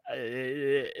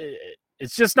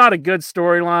it's just not a good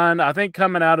storyline. I think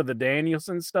coming out of the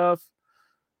Danielson stuff,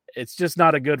 it's just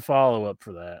not a good follow-up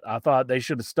for that. I thought they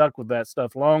should have stuck with that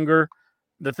stuff longer.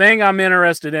 The thing I'm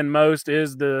interested in most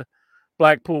is the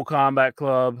Blackpool Combat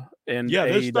Club and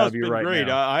this stuff's AEW been right great.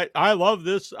 now. I love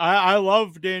this. I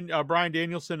love Bryan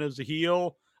Danielson as a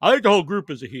heel. I like the whole group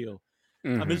as a heel.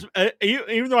 Mm-hmm.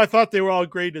 Even though I thought they were all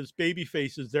great as baby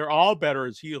faces, they're all better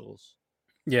as heels.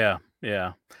 Yeah.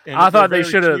 And I thought they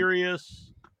should have.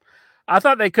 I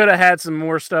thought they could have had some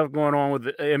more stuff going on with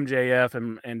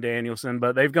MJF and Danielson,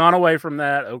 but they've gone away from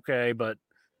that. Okay, but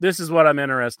this is what I'm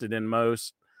interested in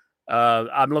most.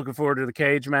 I'm looking forward to the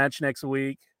cage match next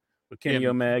week with Kenny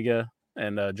Omega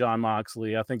and John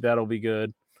Moxley. I think that'll be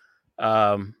good.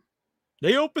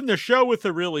 They opened the show with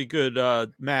a really good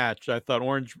match. I thought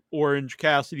Orange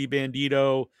Cassidy,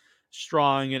 Bandito,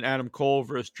 Strong, and Adam Cole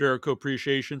versus Jericho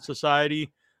Appreciation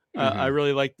Society. I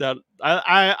really like that.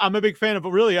 I'm a big fan of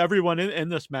really everyone in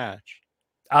this match.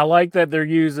 I like that they're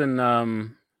using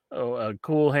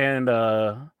Cool Hand.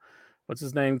 What's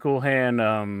his name? Cool Hand.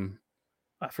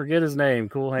 I forget his name.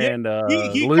 Cool Hand.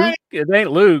 Luke. It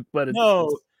ain't Luke, but it's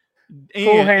no.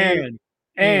 Cool Hand.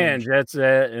 And that's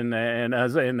it. And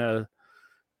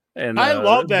I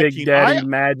love that Big team. Daddy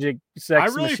Magic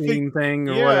Sex really Machine thing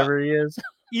or whatever he is.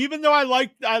 Even though I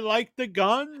like the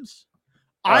Guns,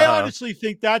 I honestly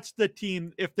think that's the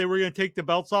team. If they were going to take the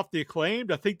belts off the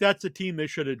Acclaimed, I think that's the team they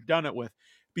should have done it with,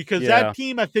 because that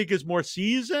team I think is more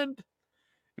seasoned,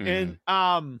 and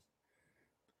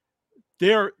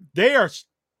they are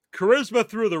charisma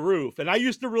through the roof. And I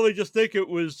used to really just think it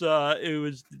was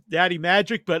Daddy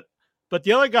Magic, but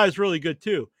the other guy's really good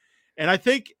too. And I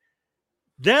think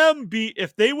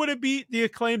if they would have beat the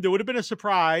Acclaimed, it would have been a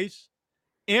surprise,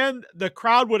 and the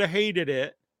crowd would have hated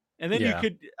it. And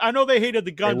then I know they hated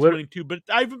the Guns winning too, but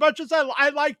as much as I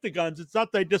like the Guns, it's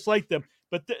not that I dislike them,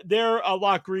 but they're a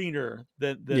lot greener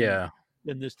than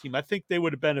this team. I think they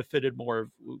would have benefited more of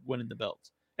winning the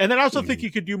belts. And then I also think you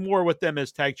could do more with them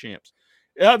as tag champs.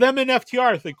 Them and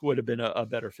FTR, I think, would have been a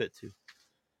better fit too.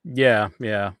 Yeah.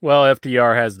 Well,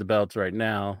 FTR has the belts right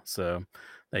now, so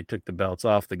they took the belts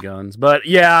off the Guns. But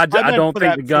I don't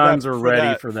think the Guns are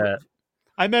ready for that.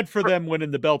 I meant for them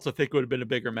winning the belts, I think it would have been a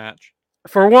bigger match.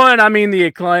 For one, I mean, the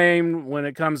Acclaimed, when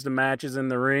it comes to matches in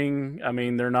the ring, I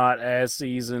mean, they're not as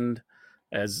seasoned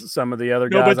as some of the other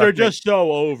guys. No, but they're just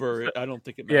so over. I don't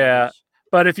think it matters. Yeah,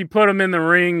 but if you put them in the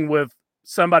ring with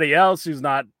somebody else who's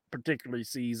not particularly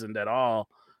seasoned at all,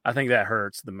 I think that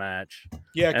hurts the match.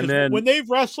 Yeah, because when they've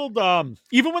wrestled,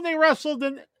 even when they wrestled,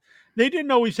 and they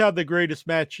didn't always have the greatest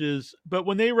matches, but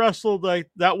when they wrestled, like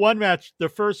that one match, the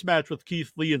first match with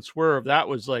Keith Lee and Swerve, that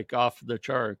was like off the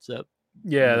charts. That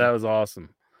was awesome.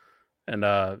 And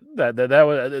that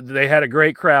was, they had a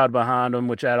great crowd behind them,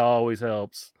 which that always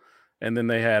helps. And then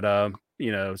they had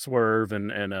Swerve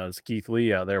and Keith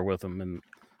Lee out there with them. And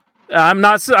I'm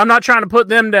not trying to put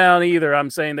them down either. I'm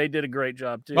saying they did a great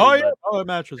job too. Oh yeah, the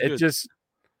match was good. It just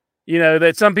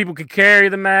that some people could carry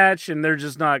the match, and they're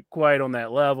just not quite on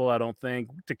that level. I don't think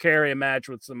to carry a match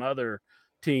with some other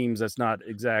teams that's not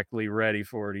exactly ready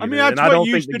for it either. I mean, and I don't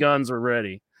think the Guns are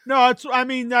ready. No,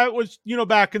 that was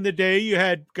back in the day. You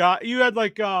had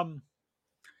like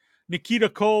Nikita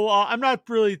Cole. I'm not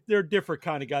really, they're different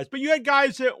kind of guys, but you had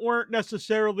guys that weren't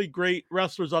necessarily great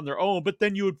wrestlers on their own, but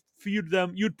then you would feud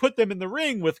them, you'd put them in the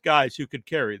ring with guys who could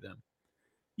carry them,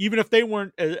 even if they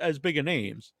weren't as big of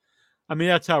names. I mean,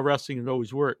 that's how wrestling has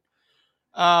always worked.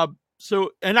 And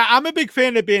I'm a big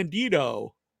fan of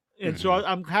Bandito, and so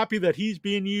I'm happy that he's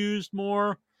being used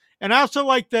more. And I also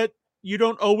like that you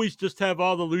don't always just have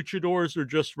all the luchadors are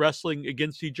just wrestling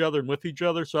against each other and with each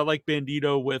other. So I like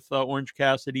Bandito with Orange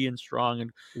Cassidy and Strong.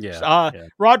 And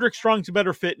Roderick Strong's a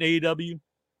better fit in AEW.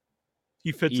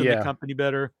 He fits in the company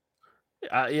better.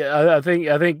 I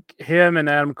think him and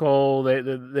Adam Cole,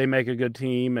 they make a good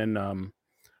team. And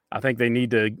I think they need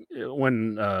to,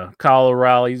 when Kyle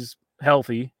O'Reilly's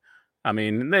healthy, I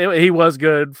mean, he was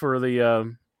good for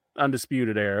the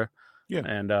Undisputed Era. Yeah.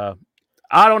 And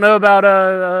I don't know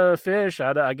about Fish.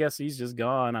 I guess he's just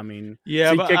gone. I mean,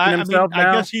 but I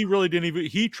guess he really didn't even.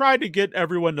 He tried to get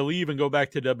everyone to leave and go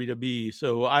back to WWE.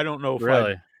 So I don't know if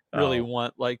I really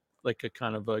want like a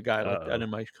kind of a guy like that in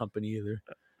my company either.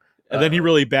 And then he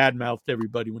really badmouthed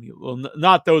everybody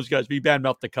not those guys, but he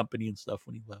badmouthed the company and stuff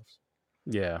when he left.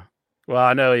 Yeah. Well,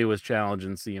 I know he was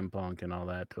challenging CM Punk and all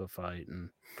that to a fight and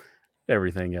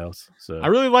everything else. So I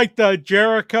really like the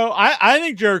Jericho. I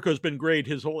think Jericho's been great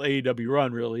his whole AEW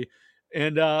run, really.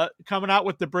 And coming out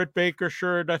with the Britt Baker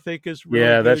shirt, I think is really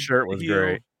good. That shirt was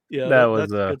great. Yeah,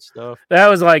 that's good stuff. That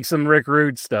was like some Rick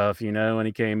Rude stuff, when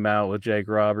he came out with Jake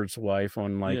Roberts' wife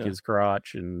on his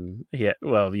crotch, and the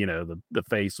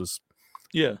face was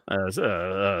what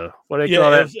do they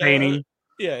call that painting?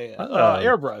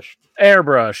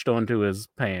 Airbrushed onto his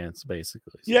pants,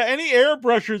 basically. So. Yeah, any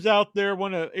airbrushers out there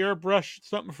want to airbrush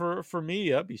something for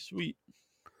me? That'd be sweet.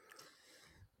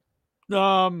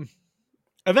 And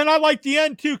then I like the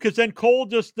end too, because then Cole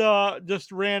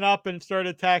just ran up and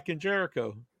started attacking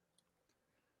Jericho,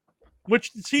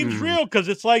 which seems real because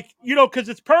it's like because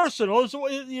it's personal. So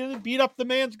beat up the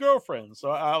man's girlfriend.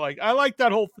 So I like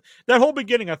that whole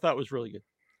beginning. I thought was really good.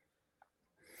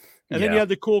 And then you had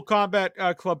the cool Combat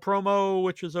Club promo,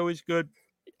 which is always good.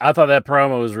 I thought that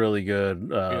promo was really good.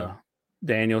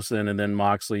 Danielson and then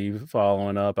Moxley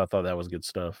following up. I thought that was good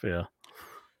stuff. Yeah.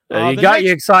 The Got next-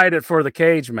 you excited for the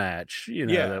cage match,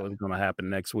 Yeah. that was going to happen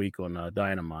next week on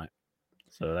Dynamite.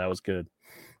 So that was good.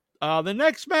 The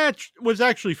next match was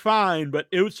actually fine, but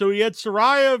so he had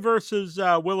Saraya versus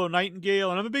Willow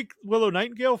Nightingale, and I'm a big Willow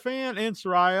Nightingale fan and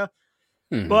Saraya,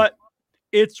 Mhm. but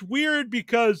it's weird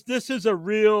because this is a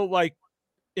real like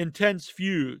intense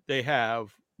feud they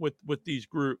have with these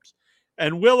groups,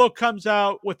 and Willow comes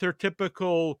out with her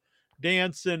typical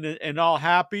dance and all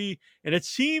happy, and it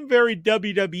seemed very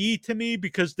WWE to me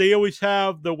because they always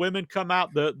have the women come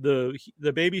out, the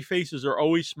baby faces are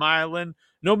always smiling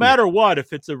no matter what,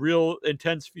 if it's a real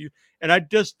intense feud, and I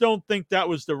just don't think that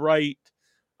was the right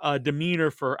demeanor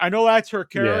for. I know that's her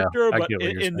character, I but get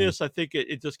what you're in saying. this, I think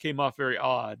it just came off very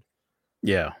odd.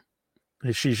 Yeah.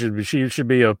 She should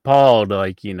be appalled,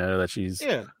 like, that she's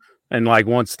Yeah, and like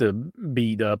wants to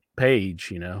beat up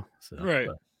Paige, So, right.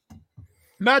 but-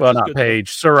 Match well, was not good, though. Paige,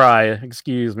 Saraya.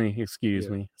 Excuse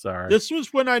me. Sorry. This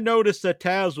was when I noticed that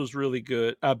Taz was really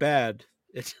good, bad.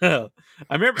 It's, I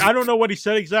remember, I don't know what he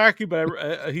said exactly,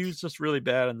 but he was just really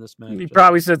bad in this match. He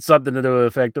probably said something to the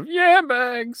effect of "Yeah,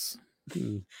 bags."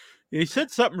 He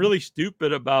said something really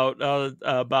stupid about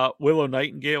Willow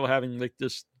Nightingale having like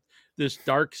this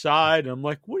dark side. And I'm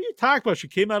like, what are you talking about? She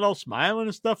came out all smiling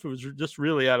and stuff. It was just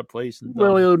really out of place. And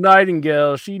dumb. Willow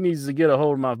Nightingale. She needs to get a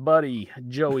hold of my buddy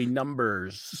Joey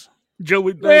Numbers.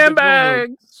 Joey Damn Bag of Donuts.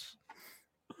 bags.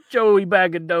 Joey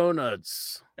Bag of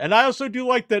Donuts. And I also do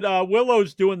like that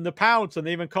Willow's doing the pounce, and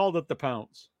they even called it the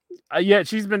pounce. Yeah,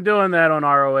 she's been doing that on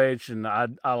ROH, and I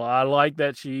like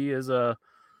that she is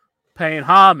paying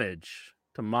homage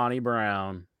to Monty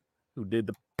Brown, who did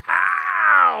the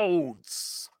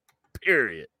pounce.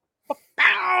 Period.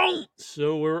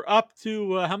 So we're up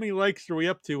to how many likes are we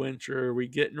up to, Inch? Are we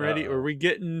getting ready? Are we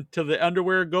getting to the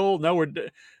underwear goal? No,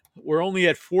 we're only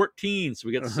at 14, so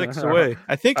we got 6 away.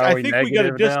 I think we got a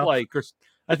negative now? dislike, or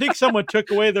I think someone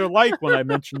took away their like when I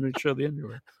mentioned the show the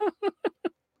underwear.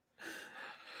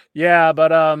 Yeah,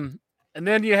 but and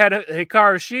then you had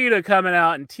Hikaru Shida coming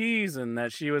out and teasing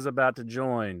that she was about to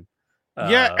join.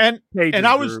 Yeah, and Paige's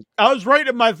I was group. right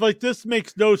in my like, this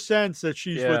makes no sense that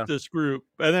she's Yeah. with this group,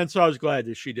 and then so I was glad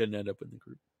that she didn't end up in the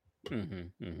group.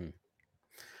 And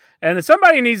then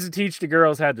somebody needs to teach the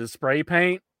girls how to spray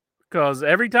paint, because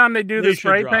every time they do They the should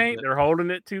spray drop paint, it. they're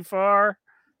holding it too far,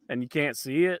 and you can't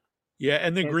see it. Yeah,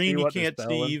 and the Can't green see you what they're can't see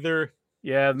spelling. either.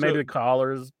 Yeah, maybe So- the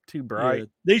collar's too bright. Yeah,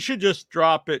 they should just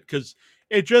drop it because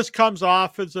it just comes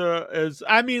off as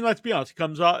I mean, let's be honest, it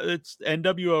comes off, it's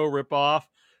NWO ripoff,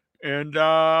 and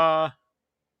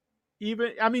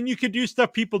even, I mean, you could do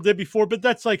stuff people did before, but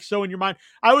that's like so in your mind.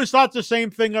 I always thought the same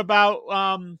thing about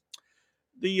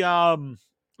the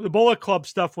Bullet Club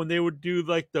stuff when they would do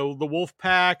like the Wolf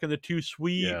Pack and the Too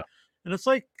Sweet, Yeah. and it's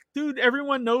like, dude,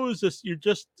 everyone knows this. You're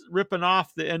just ripping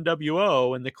off the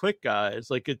NWO and the Click guys.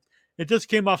 Like it just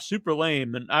came off super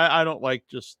lame, and I don't like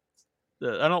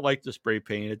I don't like the spray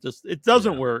paint. It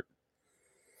doesn't work.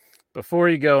 Before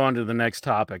you go on to the next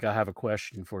topic, I have a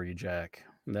question for you, Jack.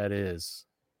 And that is,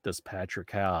 does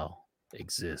Patrick Howell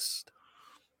exist?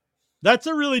 That's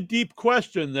a really deep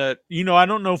question that, I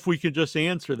don't know if we could just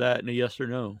answer that in a yes or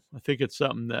no. I think it's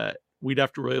something that we'd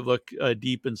have to really look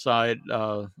deep inside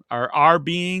our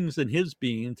beings and his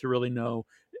being to really know.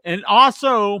 And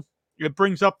also, it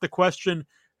brings up the question,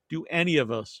 do any of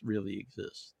us really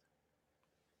exist?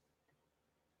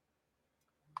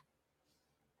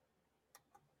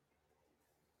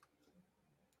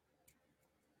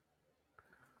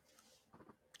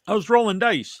 I was rolling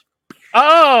dice.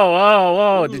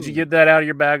 Oh, did you Ooh. get that out of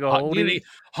your bag of holding?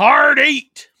 Hard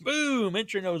 8. Boom.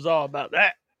 Intro knows all about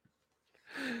that.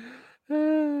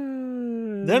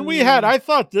 Then we had, I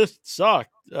thought this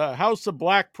sucked, House of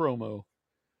Black promo.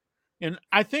 And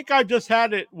I think I just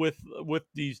had it with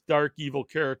these dark evil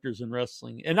characters in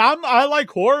wrestling. And I like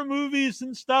horror movies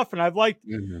and stuff, and I've liked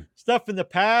stuff in the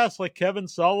past like Kevin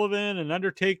Sullivan and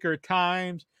Undertaker at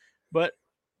times, but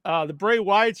the Bray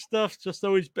Wyatt stuff's just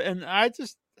always been, I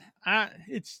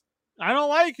don't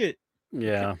like it.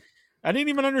 Yeah. I didn't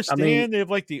even understand they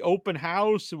have like the open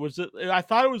house. I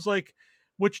thought it was like,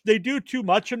 which they do too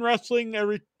much in wrestling.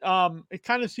 It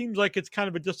kind of seems like it's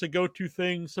kind of just a go-to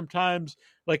thing sometimes.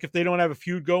 Like if they don't have a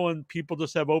feud going, people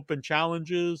just have open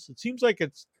challenges. It seems like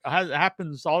it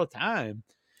happens all the time.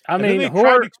 And then they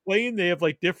tried to explain they have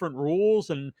like different rules,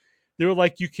 and they were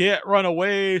like, you can't run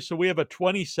away, so we have a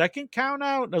 20-second count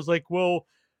out. And I was like, well,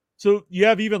 so you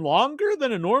have even longer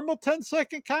than a normal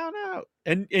 10-second count out,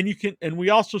 and you can, and we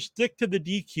also stick to the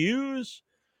DQs.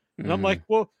 And I'm like,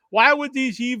 well, why would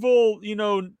these evil,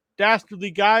 dastardly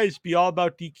guys be all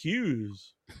about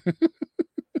DQs?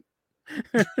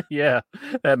 Yeah,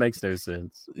 that makes no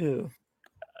sense. Yeah.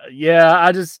 Yeah,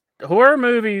 I just horror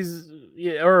movies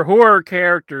or horror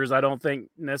characters. I don't think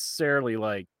necessarily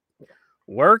like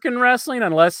work in wrestling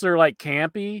unless they're like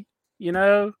campy. You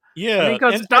know, I mean, Yeah,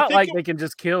 because and it's I not think like they can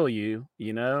just kill you.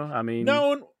 You know, I mean,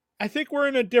 no, I think we're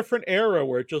in a different era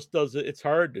where it just does it. It's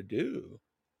hard to do.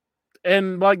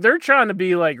 and like they're trying to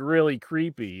be like really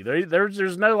creepy.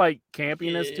 There's no like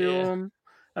campiness to Yeah. them.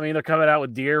 I mean, they're coming out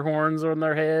with deer horns on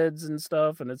their heads and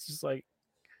stuff, and it's just like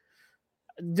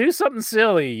do something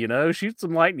silly, you know, shoot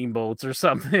some lightning bolts or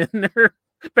something, or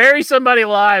bury somebody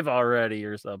alive already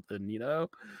or something, you know.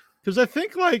 Because I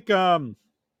think like in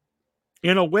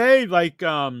a way like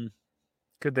Could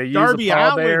they use Darby a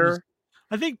Allin's. pallbearer?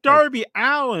 I think Like, Darby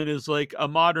Allin is like a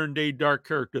modern day dark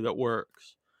character that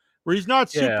works, where he's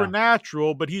not yeah,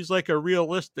 supernatural, but he's like a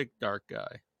realistic dark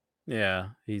guy. yeah,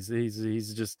 he's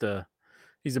just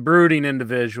he's a brooding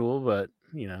individual, but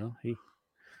you know he's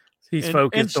And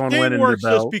focused on Sting winning the works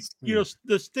just belts.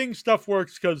 the Sting stuff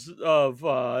works because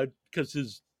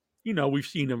his we've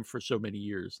seen him for so many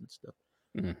years and stuff.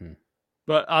 Mm-hmm.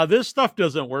 But this stuff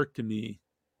doesn't work to me.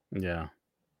 Yeah,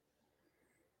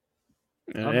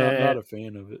 I'm not a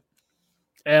fan of it.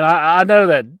 and I know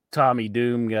that Tommy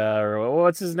Doom guy, or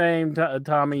what's his name,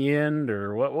 Tommy End,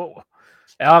 or what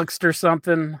Alexter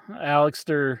something,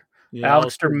 Alexter. Yeah,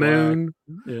 Alexter Aleister Moon,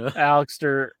 Black. Yeah.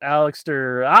 Alexter.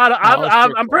 Aleister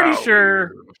I'm pretty Crowley.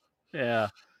 sure. Yeah,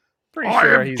 pretty I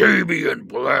sure am he's. Damian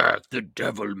Black, the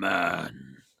Devil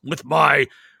Man, with my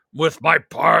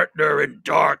partner in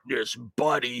darkness,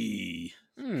 Buddy.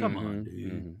 Come on,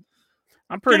 dude. Mm-hmm.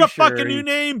 I'm pretty Get a sure fucking new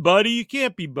name, Buddy. You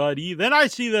can't be Buddy. Then I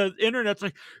see the internet's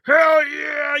like, hell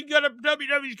yeah,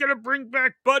 WWE's gonna bring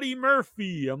back Buddy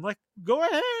Murphy. I'm like, go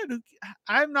ahead.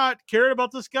 I'm not caring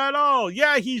about this guy at all.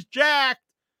 Yeah, he's jacked.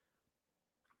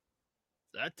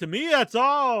 To me, that's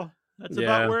all. That's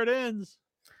about where it ends.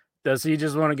 Does he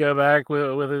just want to go back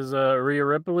with his Rhea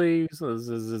Ripley? Is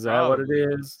that what it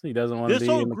is? He doesn't want to This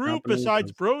be whole in the group, company?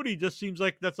 besides Brody, just seems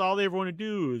like that's all they ever want to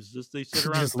do is just they sit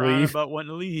around Just crying leave. about wanting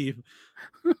to leave.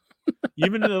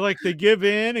 Even though, like, they give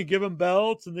in and give them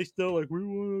belts, and they still like, we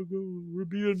want to go. We're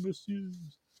being misused.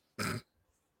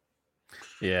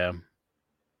 Yeah.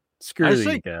 Screw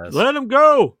these guys. Let them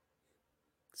go.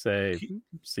 Say,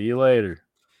 see you later.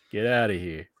 Get out of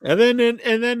here. And then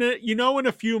in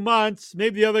a few months,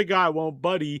 maybe the other guy won't,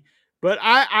 Buddy, but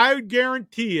I would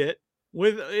guarantee it.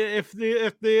 If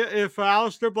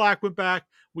Aleister Black went back,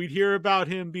 we'd hear about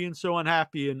him being so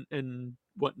unhappy and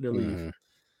wanting to leave.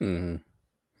 Mm-hmm. Mm-hmm.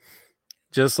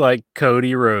 Just like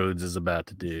Cody Rhodes is about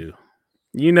to do.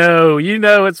 You know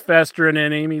it's festering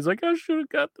in him. He's like, I should have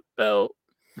got the belt.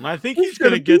 I think he's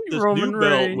going to get this new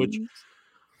belt, which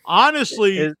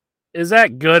honestly is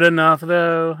that good enough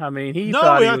though? I mean, he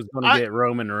thought he was going to get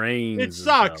Roman Reigns. It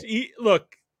sucks.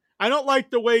 Look, I don't like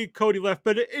the way Cody left,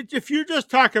 but if you just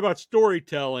talk about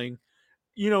storytelling,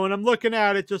 and I'm looking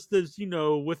at it just as,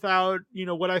 without,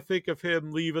 what I think of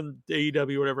him leaving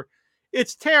AEW or whatever,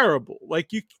 it's terrible. Like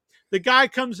the guy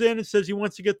comes in and says he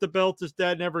wants to get the belt his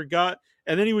dad never got,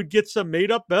 and then he would get some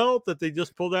made up belt that they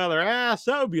just pulled out of their ass.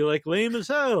 That would be like lame as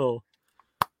hell.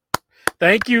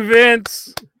 Thank you,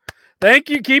 Vince.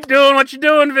 Thank you. Keep doing what you're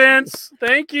doing, Vince.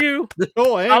 Thank you.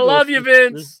 I love you,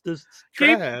 Vince.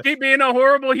 Keep being a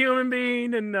horrible human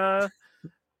being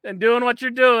and doing what you're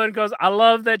doing, because I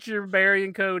love that you're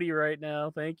burying Cody right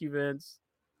now. Thank you, Vince.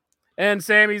 And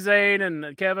Sami Zayn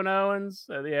and Kevin Owens.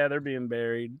 They're being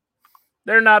buried.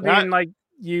 They're not being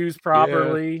used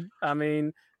properly. Yeah. I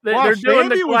mean, they're doing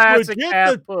the classic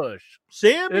half push.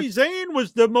 Sami Zayn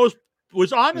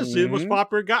was honestly the most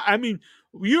popular guy. I mean,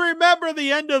 you remember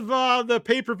the end of the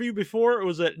pay-per-view before it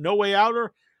was at No Way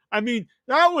Outer? I mean,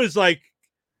 that was like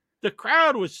the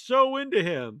crowd was so into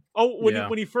him. Oh,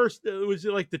 when he first, it was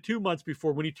like the 2 months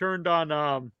before when he turned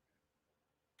on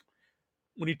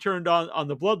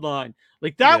the Bloodline.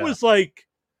 Like that was like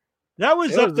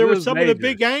up there with some major. Of the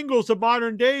big angles of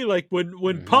modern day. Like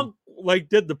when Punk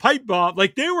did the pipe bomb,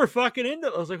 like they were fucking into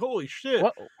it. I was like, holy shit.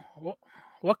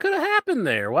 What could have happened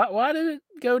there? Why did it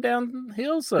go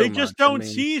downhill so much? They just don't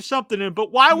see something in it.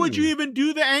 But why would you even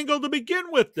do the angle to begin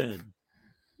with then?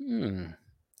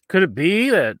 Could it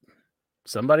be that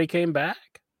somebody came back?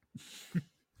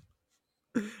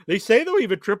 They say, though,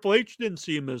 even Triple H didn't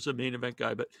see him as a main event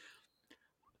guy. But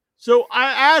so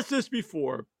I asked this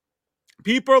before.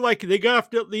 People are like,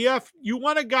 you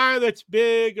want a guy that's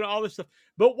big and all this stuff.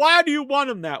 But why do you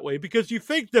want him that way? Because you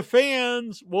think the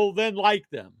fans will then like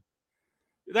them.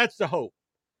 That's the hope.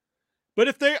 But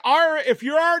if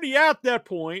you're already at that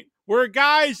point where a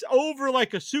guy's over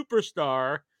like a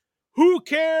superstar, Who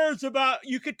cares about?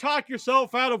 You could talk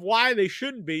yourself out of why they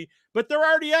shouldn't be, but they're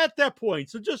already at that point,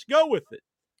 so just go with it.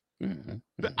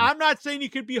 But I'm not saying you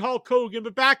could be Hulk Hogan,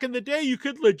 but back in the day, you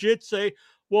could legit say,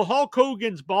 "Well, Hulk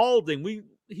Hogan's balding.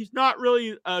 He's not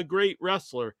really a great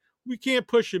wrestler. We can't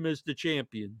push him as the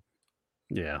champion."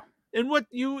 Yeah. And what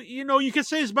you can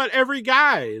say is about every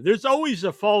guy. There's always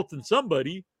a fault in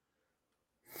somebody.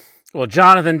 Well,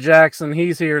 Jonathan Jackson,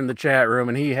 he's here in the chat room,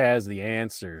 and he has the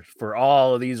answers for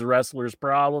all of these wrestlers'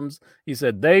 problems. He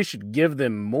said they should give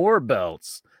them more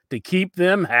belts to keep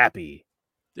them happy.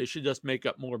 They should just make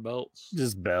up more belts.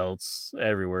 Just belts.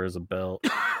 Everywhere is a belt.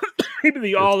 Maybe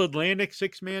the All-Atlantic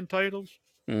 6-man titles.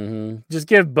 Just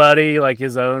give Buddy like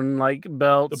his own like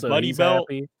belt. The so Buddy he's belt.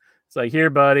 Happy. It's like, here,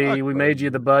 Buddy, Fuck we Buddy. made you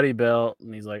the Buddy belt.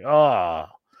 And he's like, oh.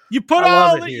 You put I love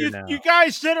all it the, here now. you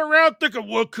guys sit around thinking,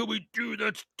 what could we do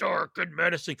that's dark and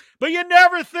menacing? But you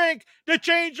never think to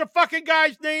change the fucking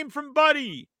guy's name from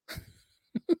Buddy.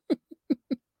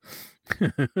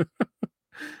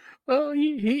 Well,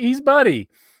 he's Buddy.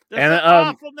 That's And, an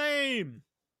awful name.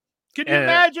 Can you and-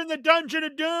 imagine the Dungeon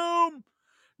of Doom?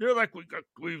 They're like,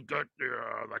 we've got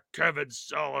the Kevin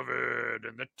Sullivan,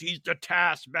 and he's the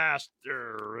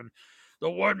Taskmaster, and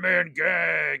the one-man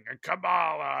gang, and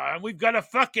Kamala, and we've got a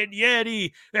fucking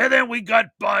Yeti, and then we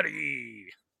got Buddy.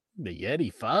 The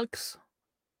Yeti fucks?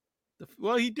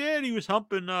 Well, he did. He was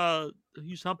humping Hogan.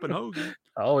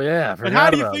 Oh, yeah. I But how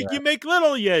forgot do you about think that. you make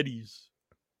little Yetis?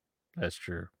 That's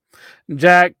true.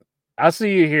 Jack, I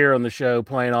see you here on the show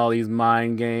playing all these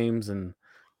mind games, and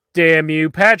damn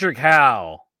you, Patrick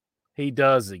Howe, he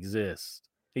does exist.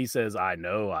 He says, I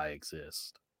know I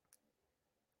exist.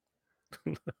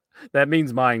 That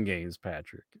means mind games,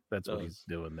 Patrick. That's what he's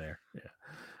doing there. Yeah.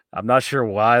 I'm not sure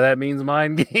why that means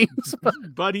mind games. But...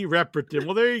 Buddy Repperton.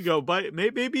 Well, there you go.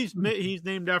 Maybe he's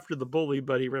named after the bully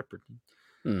Buddy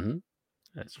Repperton.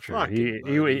 That's true. Fucking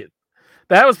He,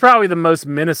 that was probably the most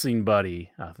menacing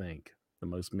Buddy, I think. The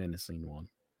most menacing one.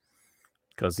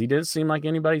 Because he didn't seem like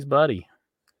anybody's buddy.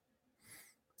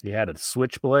 He had a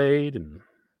switchblade and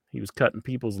he was cutting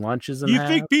people's lunches in You half.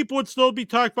 think people would still be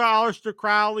talking about Aleister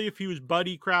Crowley if he was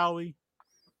Buddy Crowley?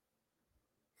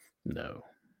 No.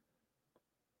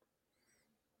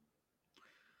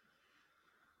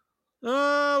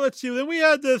 Let's see. Then we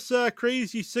had this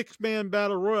crazy 6-man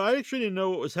battle royal. I actually didn't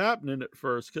know what was happening at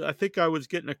first because I think I was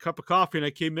getting a cup of coffee and I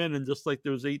came in and just like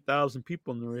there was 8,000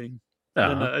 people in the ring.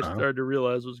 And then I started to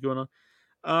realize what was going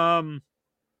on.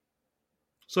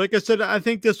 So like I said, I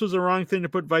think this was the wrong thing to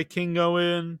put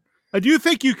Vikingo in. I do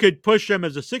think you could push them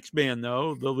as a 6-man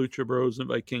though, the Lucha Bros and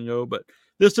Vikingo, but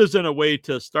this isn't a way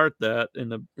to start that in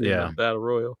the battle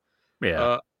royal.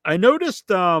 Yeah. I noticed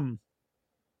the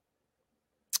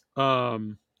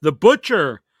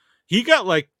Butcher, he got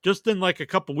like just in like a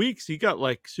couple weeks, he got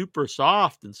like super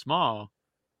soft and small.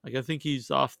 Like I think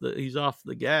he's off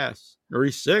the gas or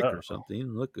he's sick or something. He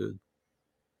didn't look good.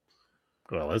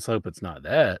 Well, let's hope it's not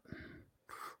that.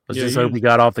 Let's Yeah, just hope he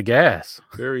got off the gas.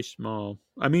 Very small.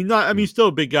 I mean, still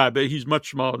a big guy, but he's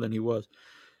much smaller than he was.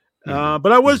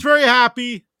 But I was very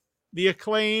happy. The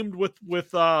Acclaimed with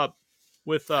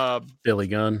Billy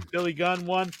Gunn. Billy Gunn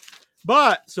won.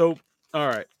 But so all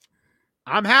right.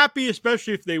 I'm happy,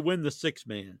 especially if they win the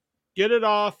 6-man. Get it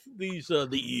off these the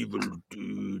evil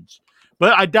dudes.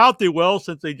 But I doubt they will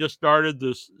since they just started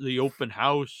the open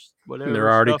house, whatever.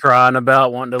 They're already crying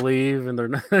about wanting to leave, and they're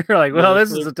like, well,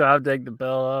 this is the time to take the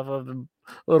belt off of them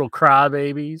little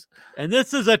crybabies. And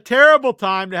this is a terrible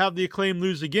time to have the Acclaim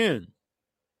lose again.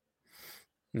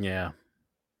 Yeah.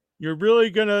 You're really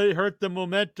going to hurt the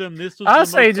momentum. I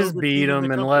say just beat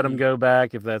them and let them go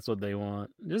back if that's what they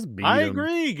want. Just beat them. I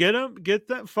agree. Get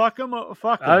that. Fuck them.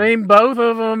 Fuck 'em. I mean, both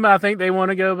of them, I think they want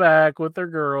to go back with their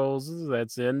girls.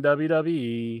 That's in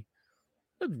WWE.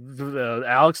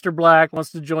 Aleister Black wants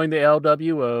to join the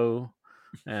LWO.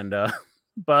 And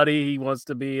Buddy, he wants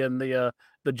to be in the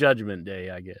Judgment Day,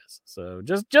 I guess. So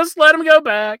just let them go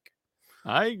back.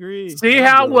 I agree. See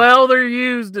how well they're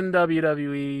used in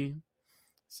WWE.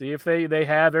 See if they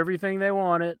have everything they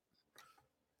wanted.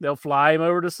 They'll fly him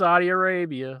over to Saudi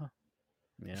Arabia.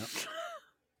 Yeah.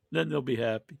 Then they'll be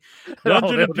happy.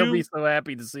 They'll be so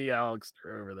happy to see Alex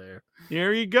over there.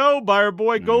 There you go, by our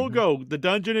boy Golgo. The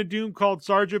Dungeon of Doom called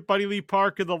Sergeant Buddy Lee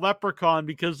Parker the Leprechaun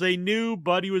because they knew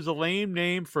Buddy was a lame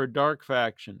name for a dark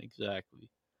faction. Exactly.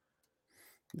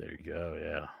 There you go.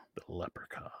 Yeah. The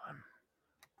Leprechaun.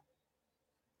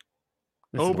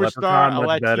 Overstar, a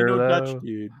Latino Dutch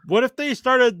dude. What if they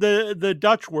started the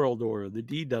Dutch World Order, the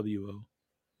DWO?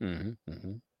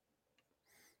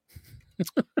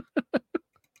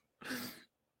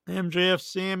 MJF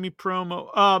Sammy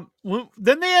promo.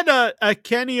 Then they had a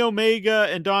Kenny Omega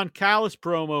and Don Callis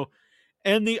promo,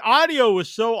 and the audio was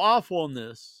so awful in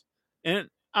this, and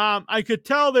I could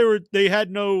tell they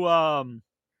had no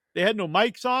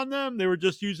mics on them. They were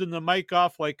just using the mic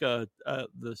off like the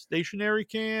stationary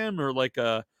cam or like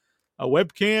a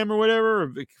webcam or whatever,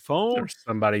 a phone. Or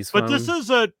somebody's phone. But this is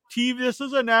a TV. This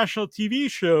is a national TV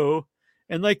show,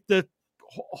 and like the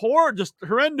just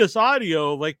horrendous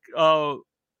audio. Like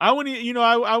I wouldn't,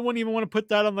 I wouldn't even want to put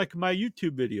that on like my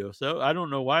YouTube video. So I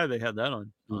don't know why they had that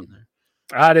on there.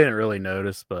 I didn't really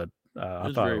notice, but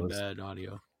I thought it was very bad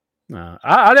audio.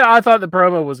 I thought the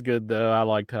promo was good though. I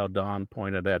liked how Don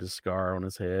pointed at his scar on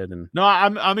his head, and no,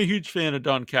 I'm a huge fan of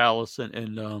Don Callis,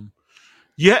 and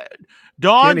yeah,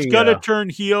 Don's gonna turn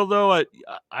heel though.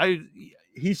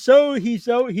 He's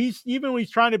even when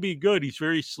he's trying to be good, he's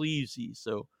very sleazy.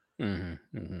 So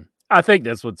I think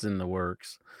that's what's in the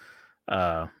works.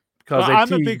 Because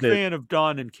I'm a big fan of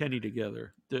Don and Kenny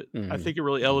together. I think it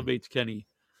really elevates Kenny.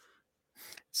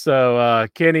 So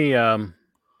Kenny,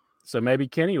 so maybe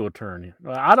Kenny will turn.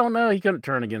 I don't know. He couldn't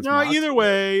turn against. No, either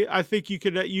way, I think you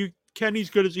could. Kenny's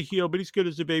good as a heel, but he's good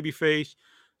as a baby face.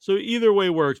 So either way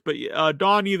works. But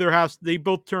Don they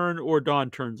both turn or Don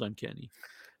turns on Kenny.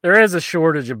 There is a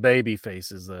shortage of baby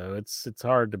faces, though. It's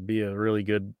hard to be a really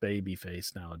good baby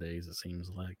face nowadays. It seems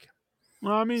like.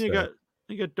 Well, I mean, you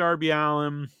got Darby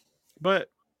Allin, but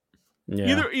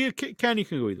Kenny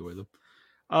can go either way though.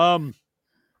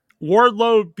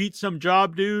 Wardlow beat some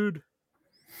job dude.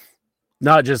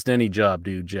 Not just any job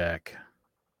dude, Jack.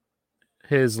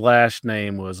 His last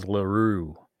name was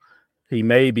LaRue. He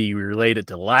may be related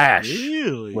to Lash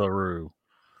LaRue.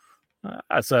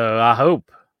 So I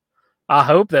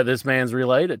hope that this man's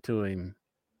related to him,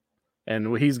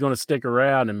 and he's going to stick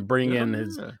around and bring in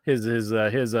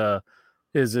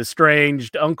his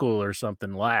estranged uncle or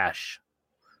something, Lash.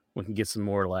 We can get some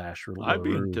more Lash. I'd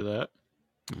be into that.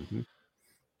 Mm-hmm.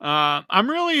 I'm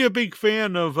really a big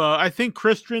fan of. I think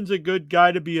Christian's a good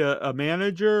guy to be a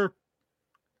manager.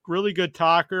 Really good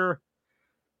talker,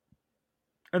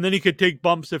 and then he could take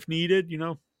bumps if needed.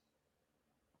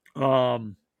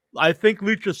 I think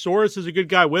Luchasaurus is a good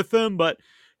guy with him, but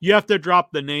you have to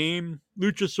drop the name.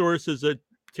 Luchasaurus is a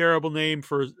terrible name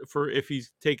for if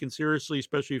he's taken seriously,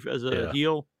 especially as a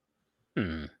heel.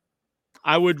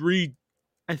 I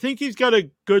think he's got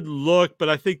a good look, but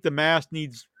I think the mask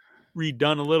needs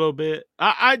redone a little bit.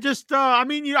 I'm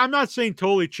not saying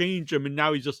totally change him and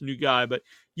now he's just a new guy, but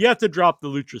you have to drop the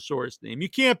Luchasaurus name. You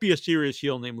can't be a serious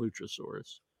heel named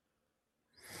Luchasaurus.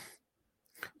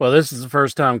 Well, this is the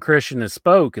first time Christian has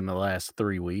spoke in the last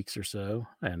 3 weeks or so,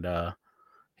 and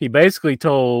he basically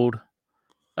told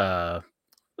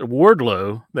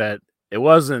Wardlow that it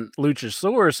wasn't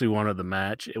Luchasaurus who wanted the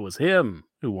match; it was him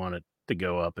who wanted to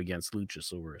go up against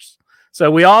Luchasaurus. So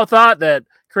we all thought that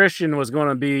Christian was going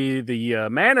to be the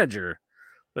manager,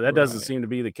 but that doesn't seem to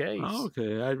be the case. Oh,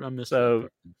 okay, I missed so. That.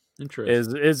 Interesting.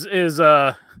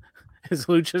 Is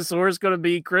Luchasaurus going to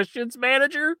be Christian's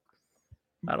manager?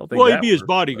 I don't think. Well, he'd be his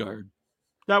bodyguard.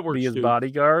 That works. Be his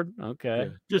bodyguard.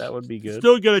 Okay, that would be good.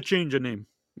 Still got to change the name.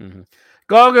 Mm-hmm.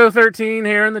 Golgo13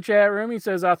 here in the chat room. He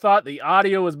says, "I thought the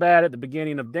audio was bad at the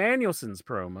beginning of Danielson's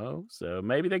promo, so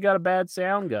maybe they got a bad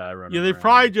sound guy running." Yeah, they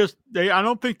probably I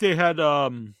don't think they had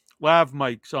lav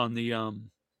mics on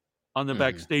the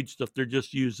backstage stuff. They're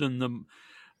just using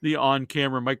the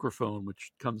on-camera microphone,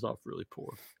 which comes off really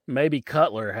poor. Maybe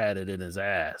Cutler had it in his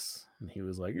ass, and he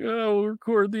was like, "Oh, we'll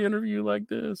record the interview like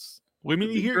this." Well, I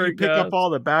mean, you pick up all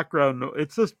the background.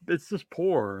 It's just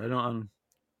poor.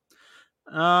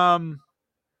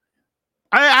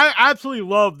 I absolutely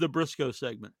love the Briscoe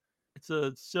segment. It's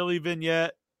a silly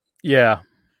vignette. Yeah,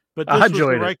 but this was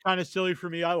the right kind of silly for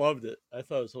me. I loved it. I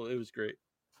thought it was great.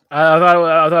 I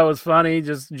thought it was funny.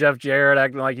 Just Jeff Jarrett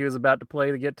acting like he was about to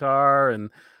play the guitar, and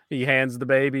he hands the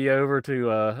baby over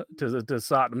to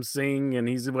Satnam Singh, and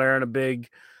he's wearing a big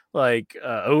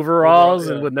overalls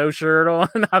and with no shirt on.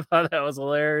 I thought that was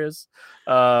hilarious.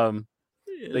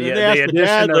 They asked the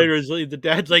dad later. The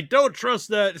dad's like, "Don't trust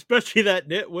that, especially that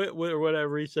nitwit or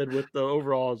whatever." He said with the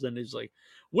overalls, and he's like,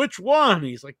 "Which one?"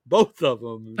 He's like, "Both of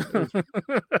them."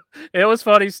 It was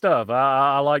funny stuff.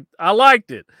 I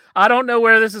liked it. I don't know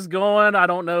where this is going. I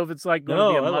don't know if it's like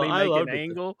going to be a money-making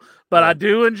angle, but I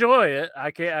do enjoy it.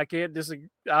 I can't disagree.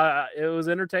 It was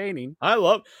entertaining.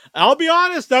 I'll be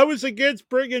honest. I was against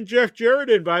bringing Jeff Jarrett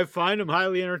in, but I find him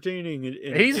highly entertaining.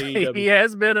 He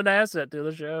has been an asset to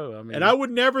the show. I mean, and I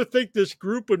would never think this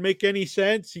group would make any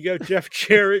sense. You got Jeff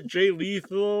Jarrett, Jay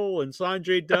Lethal, and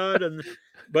Sanjay Dutt,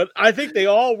 but I think they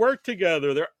all work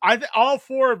together. All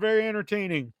four are very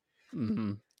entertaining.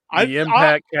 Mm-hmm. The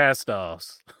Impact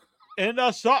Cast-Offs. And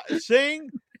Singh,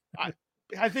 I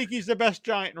think he's the best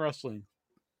giant in wrestling.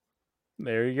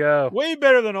 There you go. Way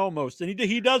better than Almost, and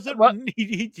he doesn't. But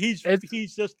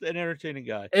He's just an entertaining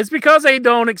guy. It's because they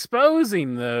don't expose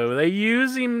him though. They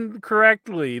use him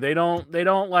correctly. They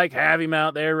don't like have him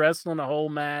out there wrestling a whole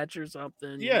match or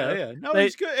something. Yeah. No,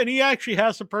 he's good, and he actually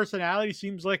has some personality.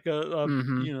 Seems like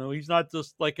he's not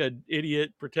just like an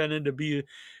idiot pretending to be.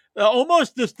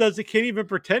 Almost just can't even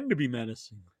pretend to be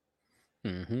menacing.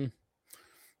 Mm-hmm.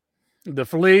 The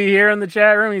Flea here in the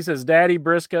chat room, he says Daddy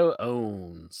Briscoe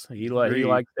owns. He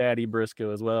likes Daddy Briscoe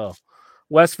as well.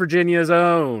 West Virginia's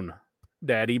own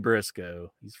Daddy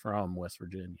Briscoe. He's from West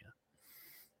Virginia.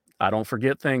 I don't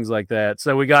forget things like that.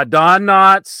 So we got Don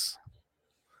Knotts.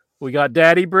 We got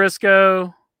Daddy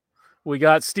Briscoe. We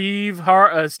got Steve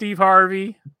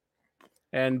Harvey.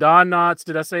 And Don Knotts.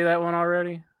 Did I say that one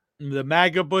already? The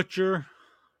MAGA Butcher.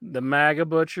 The MAGA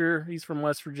Butcher. He's from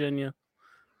West Virginia.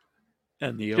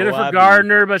 And the Jennifer OIB.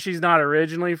 Gardner, but she's not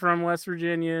originally from West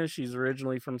Virginia. She's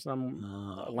originally from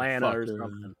some Atlanta or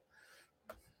something.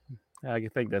 I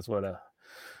think that's what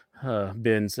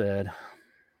Ben said.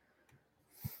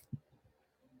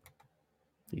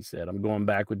 He said, I'm going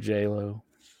back with J-Lo.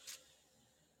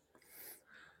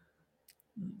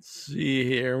 Let's see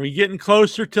here. Are we getting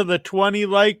closer to the 20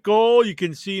 like goal? You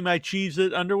can see my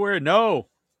Cheez-It underwear. No,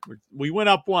 we went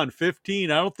up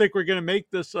 15. I don't think we're going to make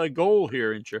this a goal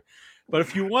here, Incher. But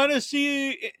if you want to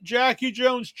see Jackie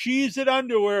Jones Cheez-It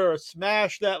underwear,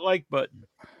 smash that like button.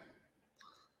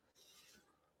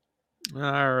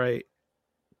 All right.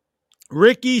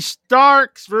 Ricky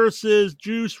Starks versus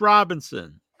Juice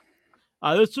Robinson.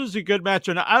 This was a good match,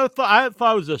 and I thought it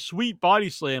was a sweet body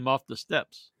slam off the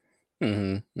steps.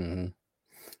 Mm-hmm.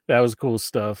 That was cool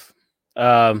stuff.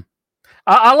 I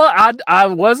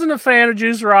wasn't a fan of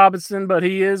Juice Robinson, but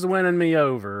he is winning me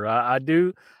over.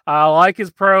 I like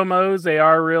his promos. They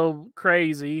are real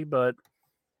crazy, but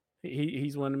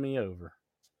he's winning me over.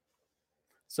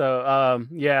 So,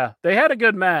 yeah, they had a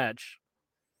good match.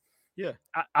 Yeah.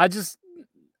 I don't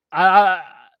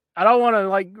want to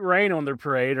like rain on their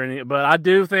parade or anything, but I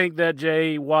do think that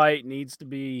Jay White needs to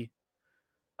be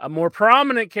a more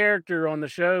prominent character on the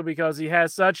show because he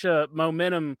has such a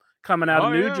momentum coming out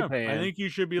of New Japan. I think you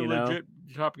should be a legit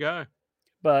top guy.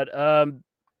 But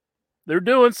they're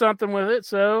doing something with it,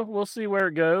 so we'll see where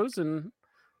it goes, and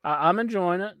I'm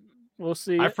enjoying it. We'll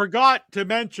see. I forgot to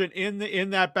mention in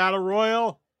that battle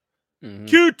royal,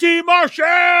 QT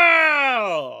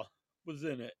Marshall was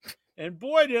in it, and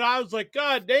boy, I was like,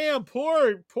 God damn,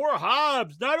 poor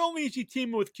Hobbs. Not only is he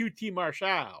teaming with QT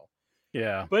Marshall,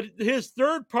 yeah, but his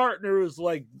third partner was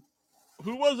like,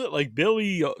 who was it? Like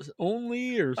Billy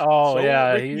Only or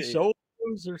Ricky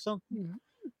Solos or something.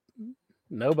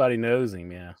 Nobody knows him,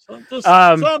 yeah. Some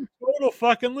total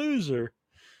fucking loser.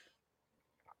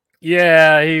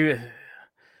 Yeah,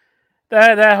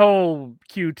 that whole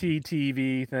QT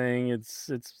TV thing,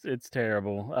 it's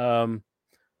terrible.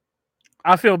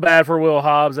 I feel bad for Will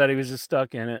Hobbs that he was just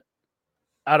stuck in it.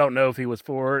 I don't know if he was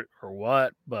for it or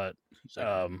what, but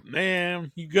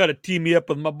man, you got to team me up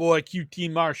with my boy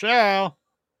QT Marshall.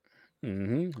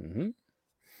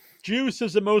 Juice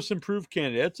is the most improved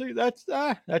candidate. That's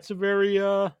a very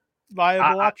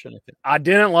viable option, I think. I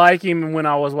didn't like him when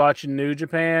I was watching New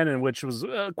Japan, and which was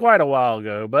quite a while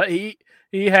ago, but he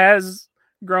has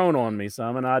grown on me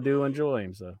some, and I do enjoy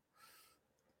him. So,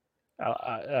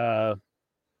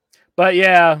 but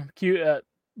yeah,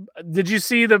 did you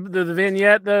see the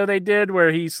vignette though they did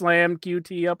where he slammed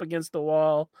QT up against the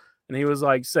wall, and he was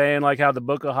like saying like how the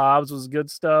Book of Hobbs was good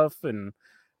stuff, and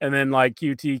then like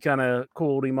QT kind of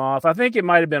cooled him off. I think it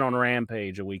might have been on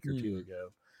Rampage a week or two ago.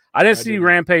 I didn't see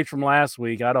Rampage from last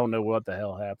week. I don't know what the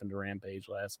hell happened to Rampage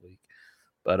last week,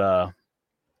 but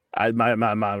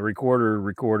my recorder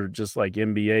recorded just like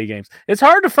NBA games. It's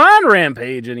hard to find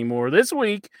Rampage anymore. This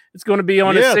week it's going to be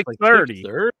on at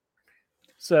 6:30.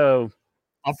 So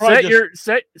I'll set your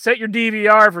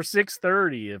DVR for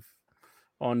 6:30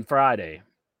 on Friday.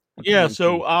 Yeah.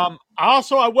 So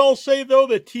I will say though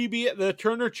that the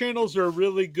Turner channels are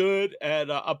really good at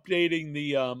updating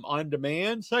the on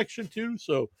demand section too.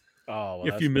 So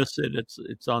if you miss it,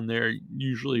 it's on there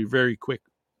usually very quick.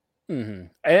 Mm-hmm.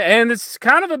 And it's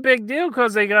kind of a big deal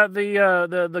because they got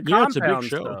the compound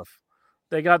stuff.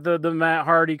 They got the Matt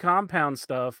Hardy compound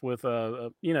stuff with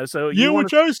so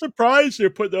which I was surprised they're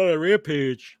putting that on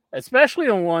Rampage, especially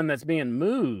on one that's being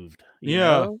moved. You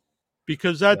know?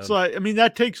 Because that's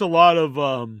that takes a lot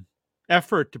of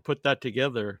effort to put that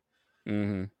together,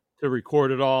 to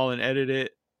record it all and edit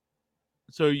it.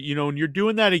 So when you're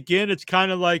doing that again, it's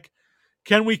kind of like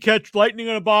Can we catch lightning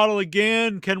in a bottle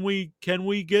again? Can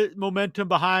we get momentum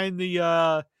behind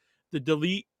the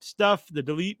delete stuff, the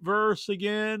delete verse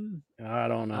again? I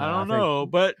don't know. I don't know,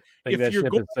 but think if that you're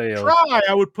ship going has to sailed. try,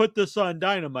 I would put this on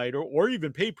Dynamite or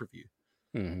even pay-per-view.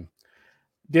 Mhm.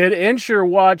 Did Insure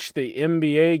watch the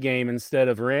NBA game instead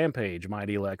of Rampage?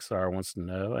 Mighty Lexar wants to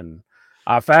know. And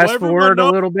I fast forward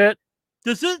a little bit.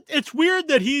 It's weird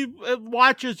that he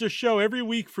watches the show every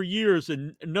week for years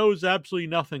and knows absolutely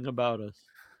nothing about us.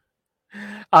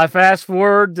 I fast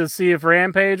forward to see if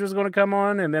Rampage was going to come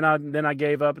on, and then I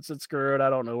gave up and said, screw it. I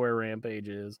don't know where Rampage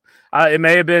is. It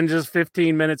may have been just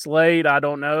 15 minutes late. I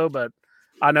don't know, but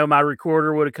I know my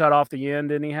recorder would have cut off the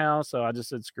end anyhow, so I just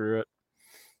said, screw it.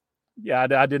 Yeah,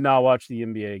 I did not watch the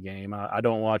NBA game. I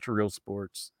don't watch real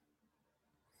sports.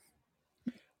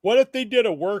 What if they did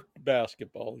a worked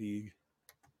basketball league?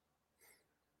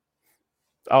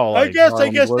 Oh, I like guess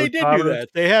Harlem they did do Globetrotters? that.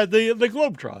 They had the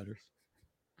Globetrotters.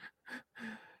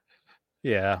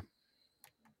 Yeah.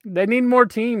 They need more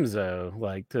teams though,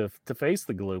 like to face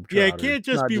the Globetrotters. Yeah, it can't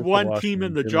just not be the one team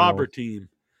in the jobber Generals. team.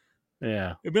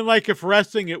 Yeah. It'd been like if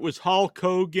wrestling, it was Hulk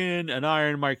Hogan and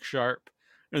Iron Mike Sharp,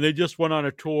 and they just went on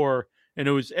a tour, and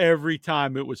it was every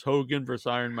time it was Hogan versus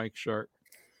Iron Mike Sharp.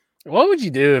 What would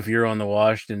you do if you're on the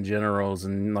Washington Generals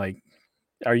and like,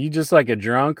 are you just like a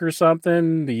drunk or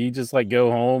something? Do you just like go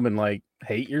home and like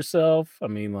hate yourself? I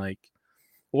mean, like,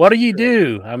 what do you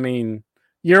do? I mean,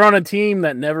 you're on a team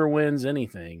that never wins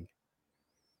anything.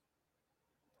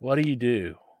 What do you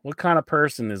do? What kind of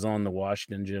person is on the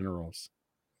Washington Generals?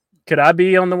 Could I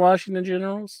be on the Washington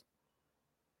Generals?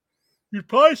 You'd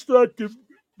probably still have to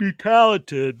be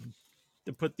talented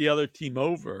to put the other team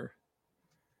over.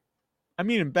 I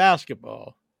mean, in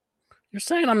basketball. You're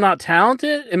saying I'm not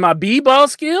talented in my b-ball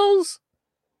skills?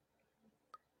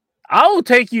 I will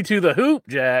take you to the hoop,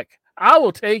 Jack. I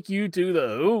will take you to the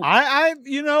hoop. I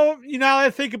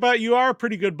think about it, you are a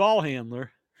pretty good ball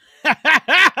handler.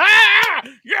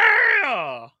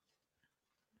 Yeah!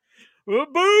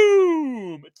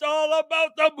 Boom! It's all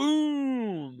about the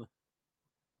boom.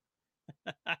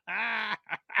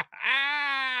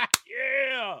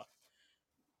 Yeah.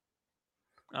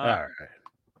 All right.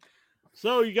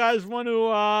 So you guys want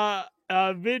to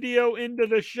video into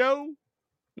the show?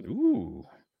 Ooh,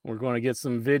 we're going to get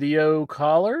some video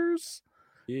callers.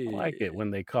 Yeah. I like it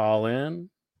when they call in.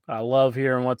 I love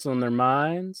hearing what's on their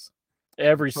minds.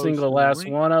 Every single last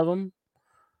one of them.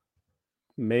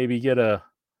 Maybe get a...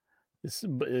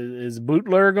 Is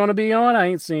Bootler going to be on? I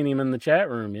ain't seen him in the chat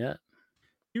room yet.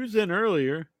 He was in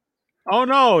earlier. Oh,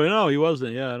 no, he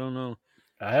wasn't. Yeah, I don't know.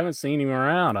 I haven't seen him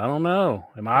around. I don't know.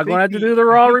 Am I going to have to do the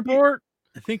Raw report?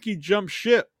 I think he jumped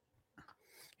ship.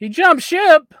 He jumped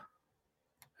ship?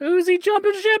 Who's he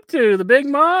jumping ship to? The Big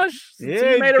Mosh?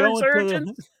 Yeah, he made a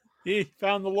resurgence? He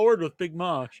found the Lord with Big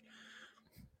Mosh.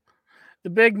 The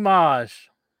Big Mosh.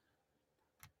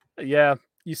 Yeah,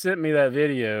 you sent me that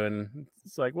video, and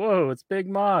it's like, whoa, it's Big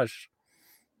Mosh.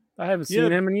 I haven't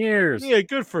seen him in years. Yeah,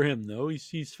 good for him, though.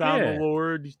 He's found the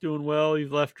Lord. He's doing well.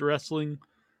 He's left wrestling.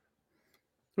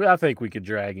 Well, I think we could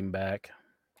drag him back.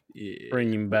 Yeah.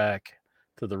 Bring him back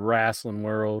to the wrestling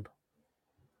world.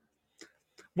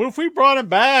 What if we brought him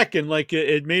back and like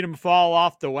it made him fall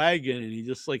off the wagon and he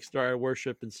just like started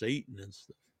worshiping Satan and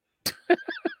stuff?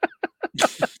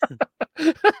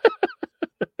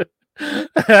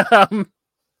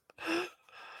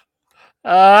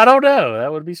 I don't know.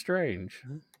 That would be strange.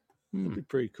 That'd be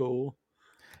pretty cool.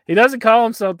 He doesn't call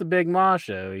himself the Big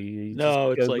Masho.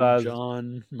 No, it's like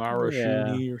John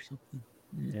Marashuni or something.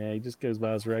 Yeah, he just goes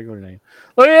by his regular name.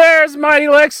 Look, there's Mighty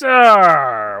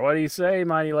Lexar. What do you say,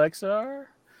 Mighty Lexar?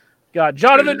 Got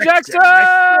Jonathan Jackson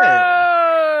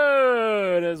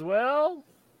as well.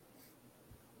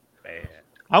 Man.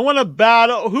 I want to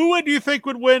battle. Who would you think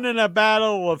would win in a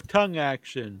battle of tongue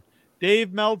action?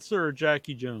 Dave Meltzer or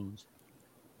Jackie Jones?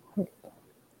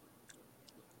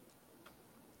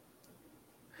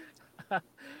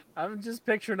 I'm just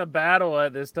picturing a battle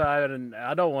at this time, and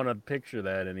I don't want to picture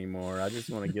that anymore. I just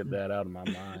want to get that out of my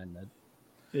mind.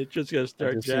 It's just going to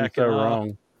start jacking so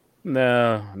wrong.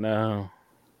 No.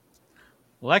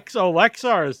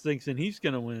 Lexar is thinking he's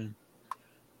going to win.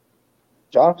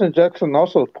 Jonathan Jackson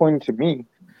also is pointing to me.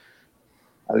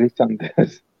 At least on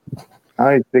this.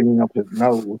 Now he's digging up his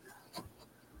nose.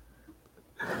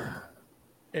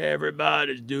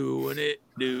 Everybody's doing it.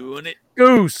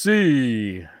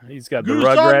 Goosey. He's got Goose the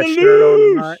Rugrats shirt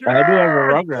on tonight. I do have a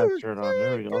Rugrats shirt on.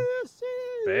 There we go.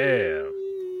 Bam.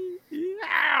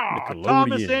 Yeah.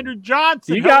 Thomas Andrew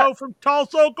Johnson. Hello from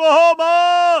Tulsa,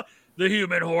 Oklahoma. The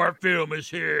Human Horror Film is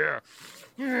here.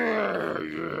 Yeah,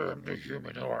 the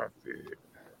Human Horror Film.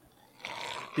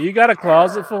 Do you got a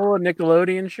closet full of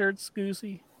Nickelodeon shirts,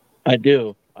 Goosey? I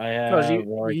do. I Because have.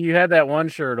 you had that one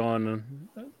shirt on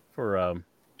for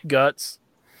Guts.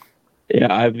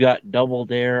 Yeah, I've got Double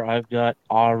Dare. I've got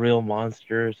All Real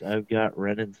Monsters. I've got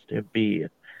Ren and Stimpy.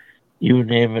 You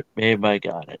name it, babe, I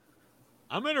got it.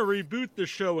 I'm going to reboot the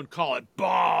show and call it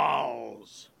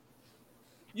Balls.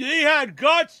 Ye had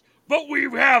guts, but we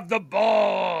have the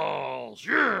balls.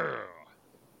 Yeah.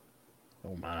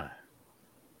 Oh, my.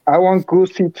 I want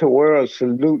Goosey to wear a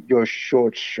salute your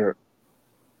short shirt.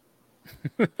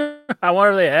 I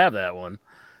wonder if they have that one.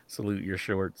 Salute your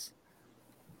shorts.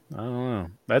 I don't know.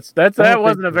 That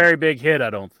wasn't a very big hit, I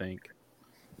don't think.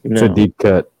 It's a deep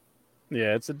cut.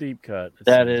 Yeah, it's a deep cut.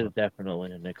 That is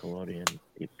definitely a Nickelodeon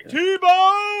deep cut.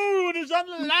 T-Bone is on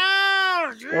the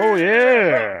lounge. Oh,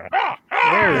 yeah.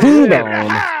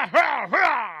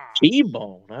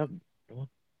 T-Bone.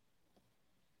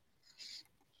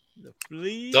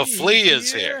 The flea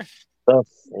is here. The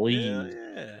Flea.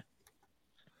 Yeah.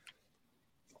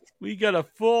 We got a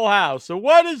full house. So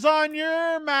what is on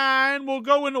your mind? We'll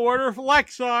go in order.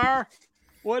 Lexar,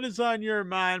 what is on your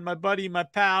mind? My buddy, my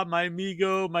pal, my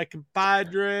amigo, my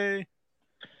compadre.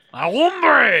 My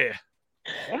hombre.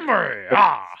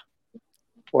 Ah.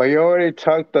 Well, you already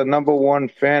talked the number one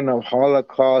fan of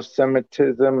Holocaust,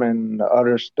 Semitism, and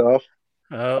other stuff.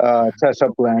 Tessa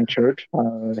Blanchard.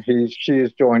 She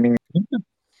is joining.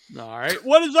 All right.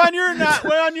 What is on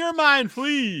your mind,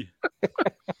 Flea?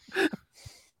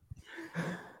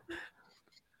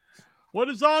 What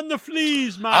is on the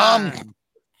Flea's mind?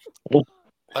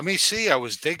 Let me see. I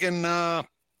was digging the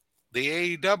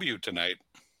AEW tonight.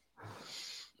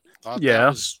 Thought that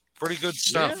was pretty good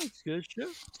stuff. Yeah, it's good shit.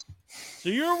 So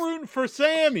you're rooting for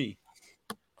Sammy.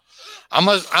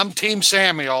 I'm Team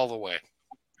Sammy all the way.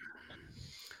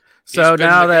 So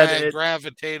now that it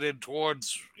gravitated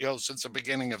towards, since the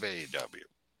beginning of AEW.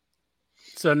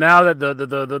 So now that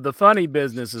the funny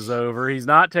business is over, he's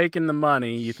not taking the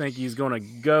money. You think he's going to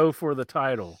go for the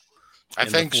title? I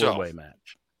think so.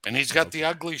 Match. And he's got the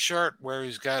ugly shirt where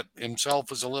he's got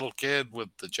himself as a little kid with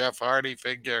the Jeff Hardy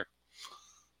figure,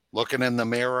 looking in the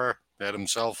mirror at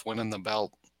himself winning the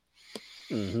belt.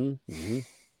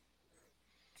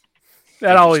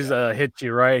 That always hits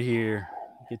you right here,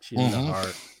 hits you in the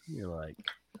heart. You're like,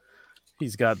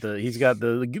 he's got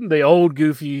the old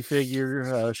Goofy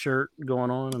figure shirt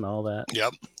going on and all that.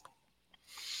 Yep.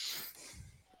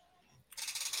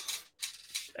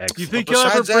 Excellent. Do you think you'll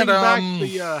ever bring back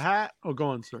the hat? Oh, go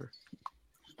on, sir.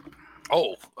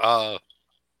 Oh, I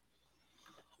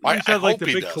had like the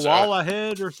big koala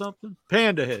head or something.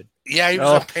 Panda head. Yeah, he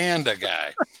was a panda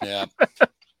guy. Yeah.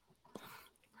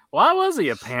 Why was he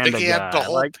a panda guy? I think he had the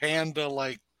whole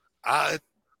panda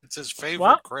it's his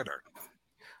favorite critter.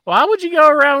 Why would you go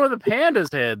around with a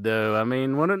panda's head, though? I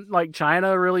mean, wouldn't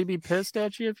China really be pissed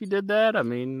at you if you did that? I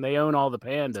mean, they own all the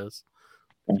pandas.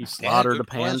 If you slaughtered a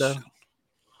panda. Question.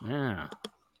 Yeah.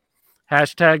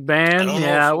 Hashtag ban.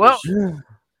 Yeah. Well,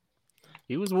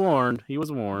 he was warned. He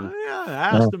was warned. Yeah, I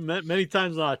asked him many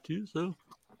times not to, so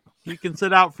he can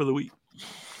sit out for the week.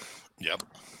 Yep.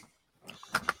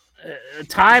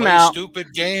 Timeout.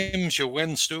 Stupid games, you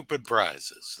win stupid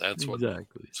prizes. That's what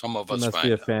some of us must find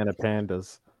be a out. fan of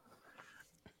pandas.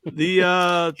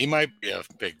 He might be a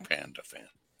big panda fan.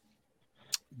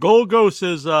 Golgo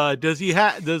says, does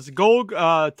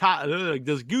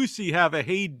Goosey have a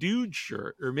Hey Dude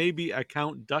shirt or maybe a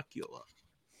Count Duckula?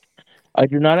 I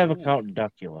do not have a Count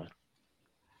Duckula.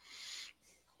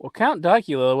 Well, Count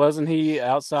Duckula, wasn't he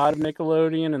outside of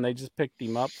Nickelodeon and they just picked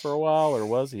him up for a while, or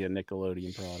was he a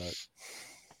Nickelodeon product?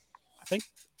 I think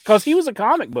because he was a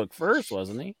comic book first,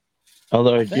 wasn't he?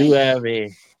 Although I do have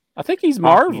I think he's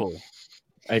Marvel.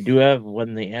 I do have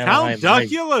when the Anaheim Count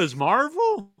Duckula is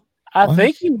Marvel? I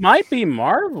think he might be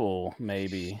Marvel,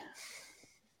 maybe.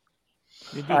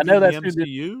 I know that's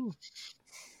MCU.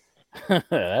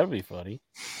 That would be funny.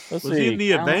 Was he in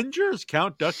the Avengers?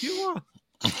 Count Duckula?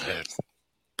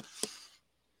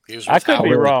 I could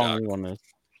be wrong on this.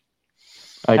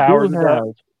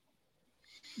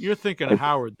 You're thinking of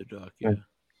Howard the Duck, yeah.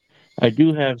 I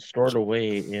do have stored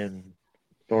away in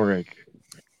storage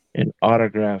and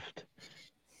autographed.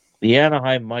 The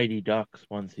Anaheim Mighty Ducks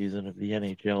one season of the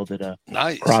NHL did a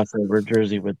crossover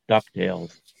jersey with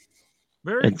DuckTales.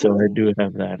 So I do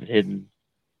have that hidden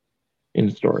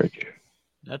in storage.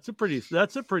 That's a pretty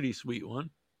sweet one.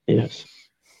 Yes.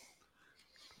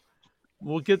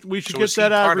 We should get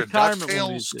that out of retirement.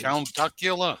 Count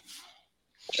Duckula.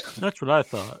 That's what I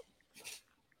thought.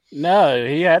 No,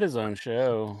 he had his own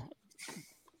show.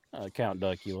 Count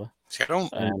Duckula. See,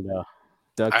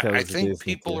 I think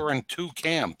people are in two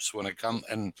camps when it comes,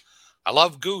 and I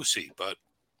love Goosey, but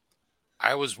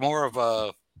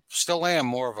still am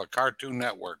more of a Cartoon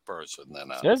Network person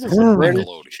than a This is a British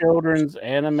Nickelodeon. children's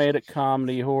animated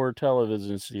comedy horror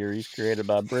television series created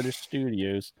by British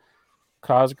Studios,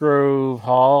 Cosgrove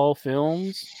Hall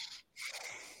Films.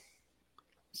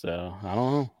 So I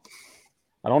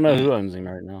don't know who owns him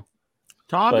right now.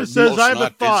 Thomas says, "I have a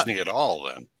thought. Disney at all,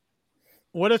 then.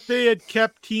 What if they had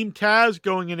kept Team Taz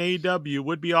going in AEW?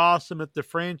 Would be awesome if the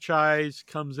franchise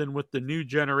comes in with the new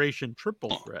generation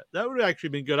triple threat. That would have actually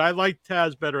been good. I like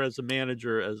Taz better as a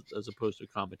manager as opposed to a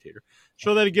commentator.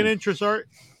 Show that again, interest art.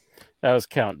 That was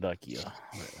Count Duckula.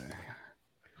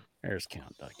 There's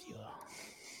Count Duckula.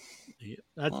 Yeah,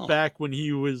 that's back when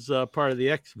he was part of the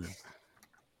X-Men.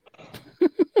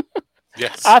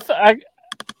 Yes.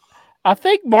 I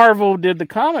think Marvel did the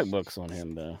comic books on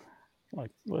him, though.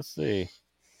 Like, let's see.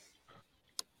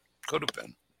 Could have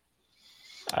been.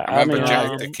 I remember mean,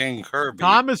 Jack the King Kirby.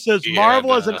 Thomas says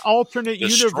Marvel is an alternate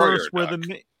Destroyer universe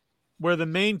where the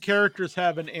main characters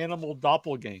have an animal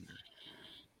doppelganger.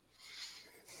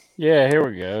 Yeah, here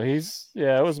we go.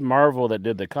 It was Marvel that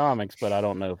did the comics, but I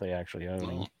don't know if they actually own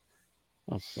him.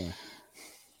 Let's see.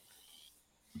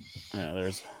 Yeah,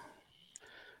 there's.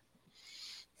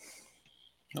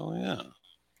 Oh yeah,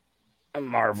 a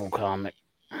Marvel comic.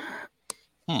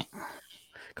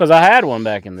 Because I had one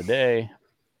back in the day.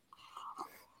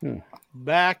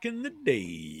 Back in the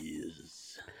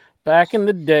days. Back in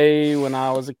the day when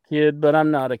I was a kid, but I'm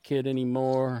not a kid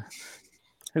anymore.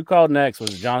 Who called next?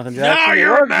 Was it Jonathan Jackson? Now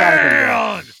you're a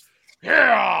man!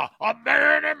 Yeah, a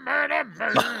man.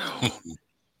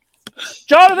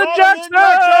 Jonathan Jackson!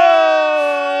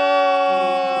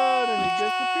 And he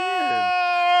disappeared.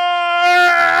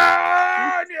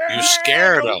 You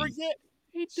scared him.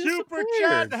 Super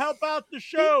chat to help out the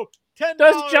show. $10.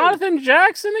 Does Jonathan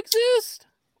Jackson exist?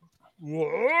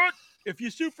 What? If you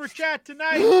super chat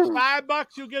tonight, $5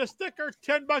 you'll get a sticker.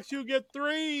 $10 you'll get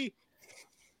 3.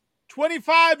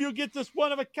 $25 you'll get this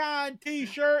one-of-a-kind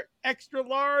T-shirt, extra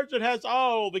large. It has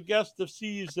all the guests of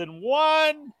season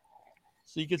 1.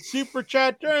 So you can super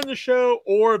chat during the show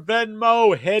or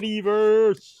Venmo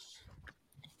Headyverse.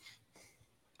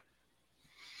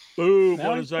 Boom.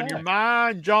 Now what is on your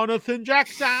mind? Jonathan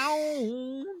Jackson.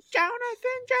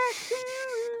 Jonathan Jackson.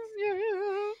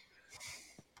 Yeah.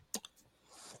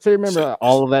 So you remember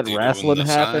all of that wrestling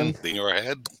happened? In your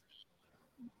head?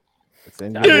 It's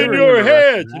in your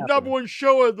head. The number one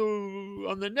show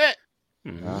on the net.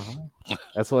 Uh-huh.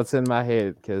 That's what's in my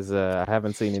head because I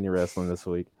haven't seen any wrestling this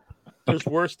week. There's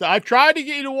worse. I tried to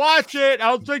get you to watch it.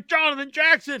 I was like, Jonathan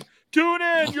Jackson, tune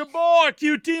in. Your boy,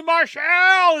 QT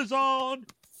Marshall, is on.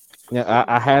 Yeah,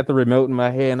 I had the remote in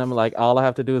my hand. And I'm like, all I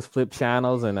have to do is flip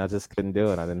channels, and I just couldn't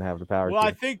do it. I didn't have the power. Well,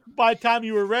 I think by the time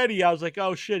you were ready, I was like,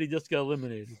 oh, shit, he just got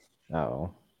eliminated.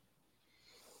 Oh.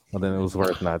 Well, then it was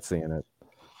worth not seeing it.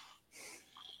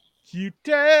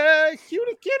 Cutie.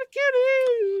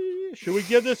 Should we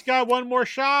give this guy one more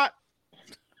shot?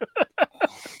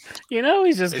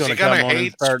 He's just going to come on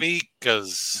and start.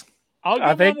 Because I'll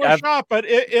give one more shot, but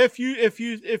if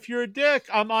you're a dick,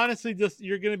 I'm honestly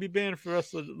you're going to be banned for the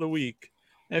rest of the week.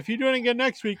 And if you do it again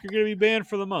next week, you're going to be banned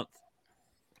for the month.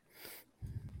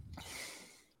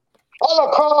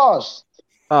 Holocaust.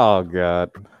 Oh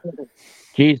God.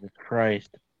 Jesus Christ.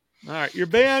 All right, you're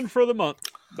banned for the month.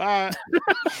 Bye.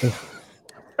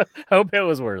 Hope it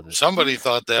was worth it. Somebody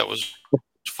thought that was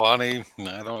funny.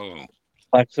 I don't know.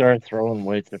 Flex are throwing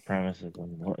white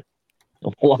supremacists.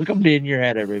 Welcome to In Your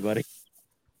Head, everybody.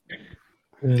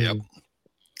 Yep.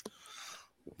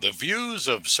 The views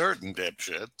of certain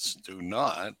dipshits do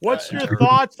not. What's your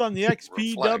thoughts on the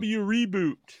XPW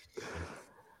reboot?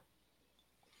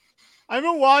 I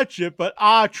haven't watched it, but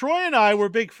Troy and I were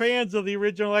big fans of the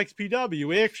original XPW.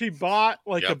 We actually bought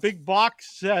a big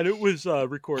box set. It was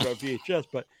recorded on VHS,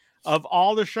 but of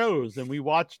all the shows, and we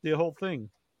watched the whole thing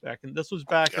in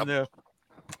the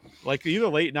either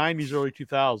late 90s, early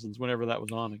 2000s, whenever that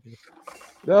was on again.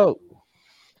 Go.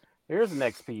 Here's an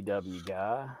XPW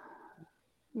guy.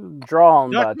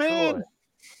 Drawn by Duckman? Troy.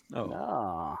 Oh.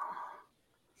 No.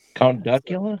 Count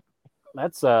Duckula?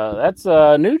 That's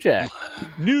New Jack.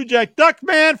 New Jack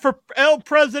Duckman for El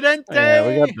Presidente.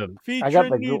 Yeah,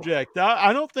 featuring New Jack.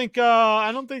 I don't think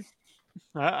I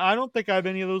have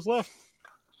any of those left.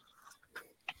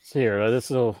 Here, this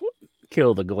will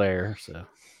kill the glare. So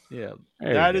yeah,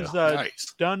 that is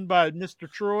nice. Done by Mr.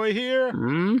 Troy here.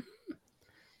 Mm-hmm.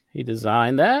 He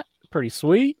designed that. Pretty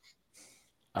sweet.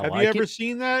 Have you ever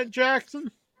seen that,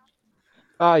 Jackson?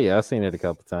 Oh yeah, I've seen it a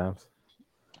couple times.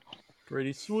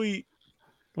 Pretty sweet.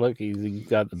 Look, he's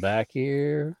got the back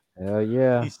here. Hell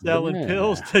yeah. He's selling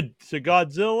pills to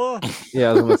Godzilla. Yeah,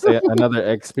 I was gonna say another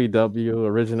XPW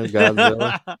original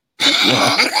Godzilla.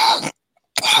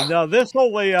 Now this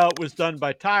whole layout was done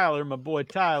by Tyler, my boy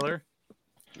Tyler.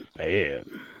 Man.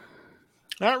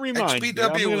 That reminds me.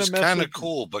 XPW was kind of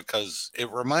cool because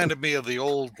it reminded me of the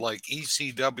old like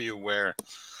ECW where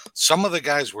some of the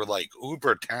guys were like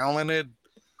uber talented,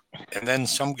 and then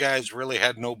some guys really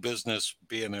had no business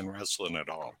being in wrestling at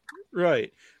all.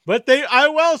 Right. But I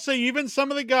will say, even some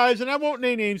of the guys, and I won't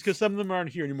name names because some of them aren't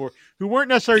here anymore, who weren't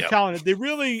necessarily talented, they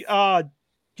really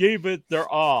gave it their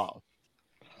all.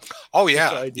 Oh,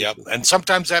 yeah. Yep. And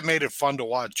sometimes that made it fun to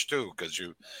watch, too, because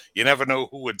you never know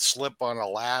who would slip on a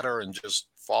ladder and just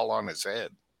fall on his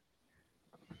head.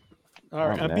 All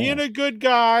right. I'm being a good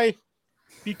guy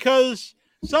because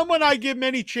someone I give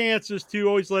many chances to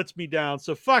always lets me down.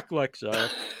 So fuck Lexar.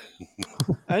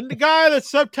 And the guy that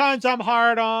sometimes I'm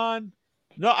hard on.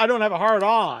 No, I don't have a hard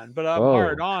on, but I'm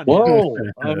hard on. Whoa.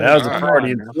 That was a party.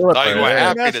 You were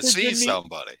happy to see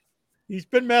somebody. He's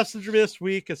been messaging me this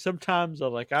week, and sometimes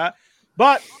I'm like,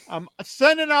 but I'm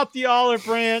sending out the olive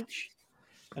branch,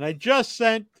 and I just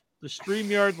sent the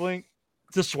StreamYard link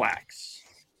to Swax.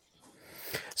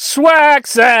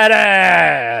 Swax that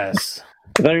ass.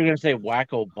 I thought you were gonna say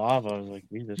Wacko Bob. I was like,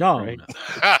 Jesus Christ.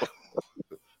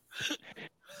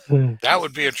 That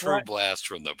would be a true blast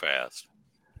from the past.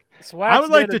 I would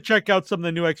like to check out some of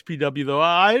the new XPW, though.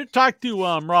 I talked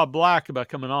to Rob Black about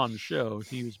coming on the show.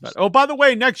 He was about. Oh, by the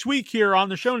way, next week here on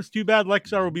the show, and it's too bad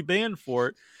Lexar will be banned for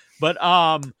it, but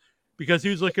because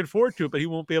he was looking forward to it, but he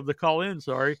won't be able to call in.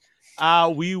 Sorry.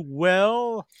 We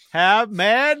will have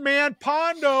Madman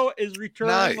Pondo is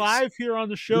returning live here on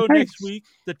the show next week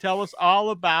to tell us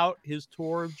all about his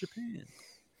tour of Japan.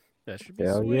 That should be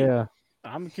sweet. Yeah.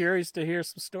 I'm curious to hear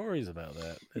some stories about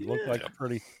that. It looked like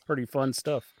pretty fun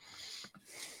stuff.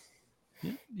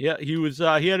 Yeah, he was.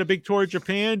 He had a big tour of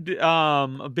Japan,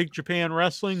 a big Japan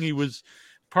wrestling. He was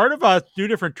part of 2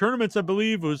 different tournaments, I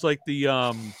believe. It was like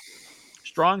the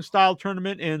Strong Style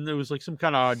tournament, and there was like some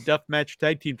kind of death match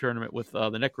tag team tournament with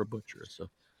the Necro Butcher. So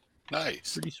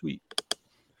nice, pretty sweet.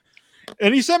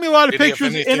 And he sent me a lot of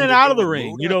pictures in and out of the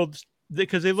ring. You know,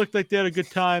 because they looked like they had a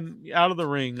good time out of the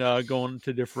ring, going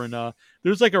to different. There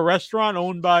was like a restaurant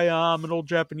owned by an old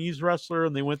Japanese wrestler,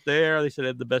 and they went there. They said they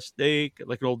had the best steak,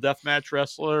 like an old deathmatch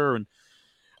wrestler, and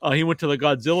he went to the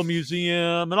Godzilla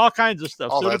Museum and all kinds of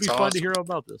stuff. So it'll be fun to hear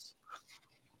about this.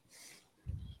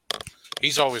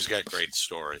 He's always got great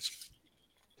stories.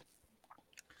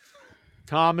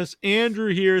 Thomas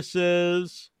Andrew here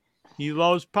says he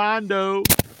loves Pondo.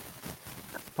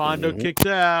 Pondo kicks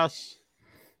ass.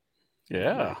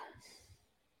 Yeah.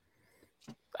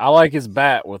 I like his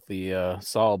bat with the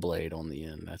saw blade on the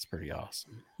end. That's pretty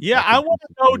awesome. Yeah, I want to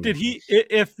know,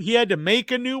 if he had to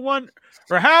make a new one,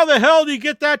 or how the hell did he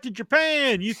get that to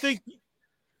Japan? You think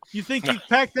you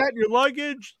packed that in your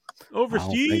luggage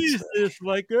overseas? It's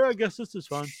like, I guess this is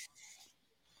fun.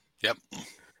 Yep.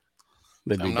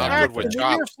 I'm not good with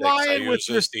chopsticks. I use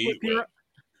this to eat with.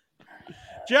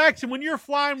 Jackson, when you're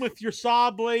flying with your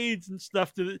saw blades and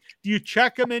stuff, do you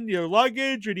check them in your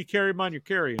luggage, or do you carry them on your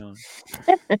carry-on?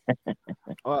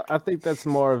 Well, I think that's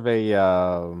more of a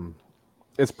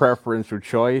it's preferential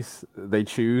choice. They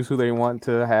choose who they want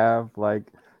to have like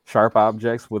sharp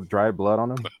objects with dry blood on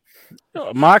them.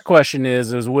 My question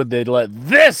is would they let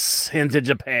this into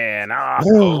Japan?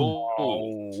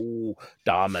 Oh,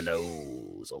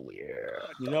 dominoes. Oh, yeah.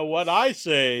 You know what I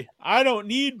say? I don't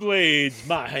need blades.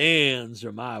 My hands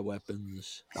are my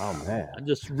weapons. Oh, man. I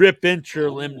just rip inch or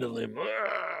limb to limb.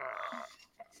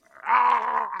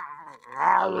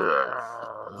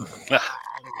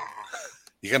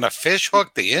 You gonna fish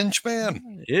hook the inch,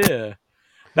 man? Yeah.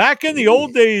 Back in the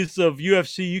old days of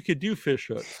UFC, you could do fish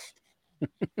hooks.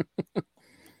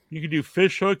 You could do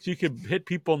fish hooks. You could hit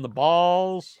people in the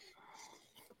balls.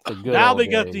 Now they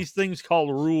got these things called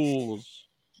rules.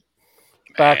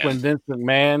 Back when Vince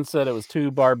McMahon said it was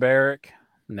too barbaric,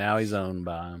 now he's owned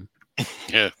by him.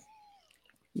 Yeah.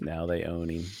 Now they own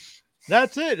him.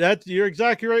 That's it. You're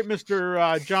exactly right,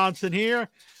 Mr. Johnson here.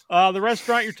 The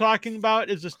restaurant you're talking about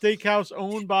is a steakhouse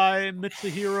owned by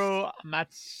Mitsuhiro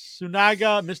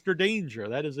Matsunaga, Mr. Danger.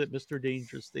 That is it, Mr.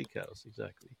 Danger Steakhouse.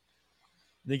 Exactly.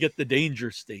 They get the Danger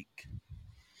steak.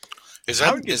 Is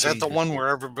that the one where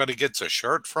everybody gets a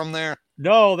shirt from there?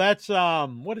 No, that's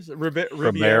what is it?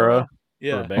 Ribeira.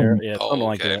 Yeah. Ribeira. Yeah, something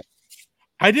like that.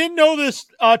 I didn't know this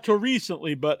till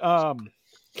recently, but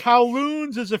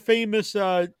Kowloon's is a famous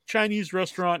Chinese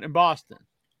restaurant in Boston.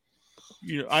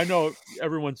 You know, I know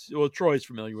Troy's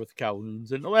familiar with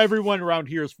Kowloon's, and everyone around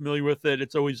here is familiar with it.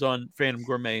 It's always on Phantom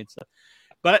Gourmet and stuff.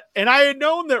 And I had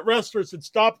known that wrestlers had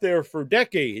stopped there for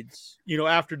decades,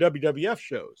 after WWF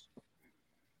shows.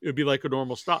 It would be like a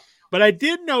normal stop. But I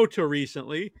did know till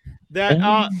recently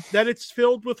that that it's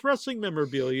filled with wrestling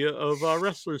memorabilia of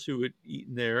wrestlers who had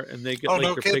eaten there, and they get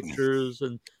their pictures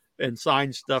and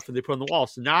signed stuff, and they put on the wall.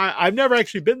 So now I've never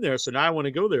actually been there, so now I want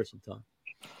to go there sometime.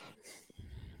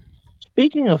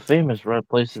 Speaking of famous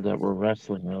places that were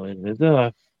wrestling related,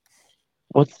 he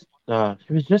was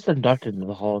just inducted into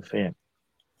the Hall of Fame.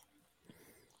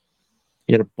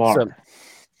 He had a bar.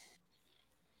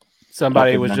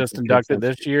 Somebody was just inducted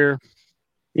this year.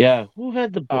 Yeah, who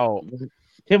had the?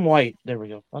 Tim White. There we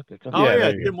go. Okay,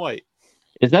 Tim White.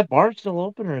 Is that bar still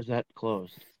open or is that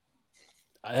closed?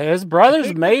 His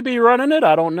brothers may be running it.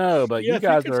 I don't know, but you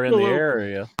guys are in the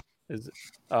area. Is it?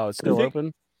 Oh, it's still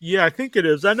open. Yeah, I think it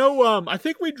is. I know. I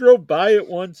think we drove by it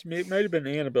once. It might have been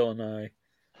Annabelle and I.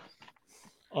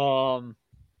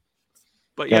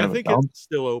 But yeah, I think it's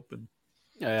still open.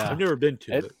 Yeah, I've never been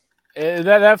to it.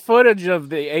 That footage of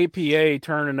the APA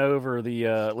turning over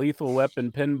the Lethal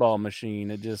Weapon pinball machine,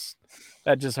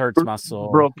 that just hurts my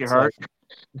soul. Broke your heart.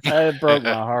 It broke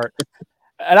my heart.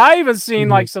 And I even seen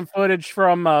like some footage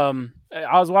from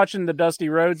I was watching the Dusty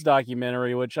Rhodes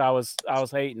documentary, which I was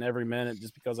hating every minute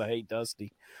just because I hate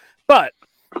Dusty. But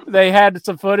they had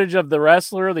some footage of The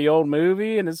Wrestler, the old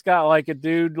movie, and it's got like a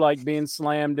dude like being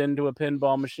slammed into a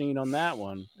pinball machine on that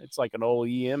one. It's like an old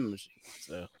EM machine.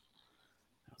 So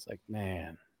I was like,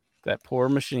 man, that poor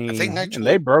machine. I think actually, and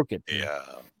they broke it. Yeah.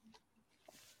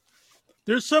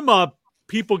 There's some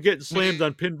people getting slammed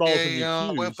on pinballs in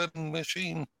the weapon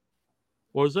machine.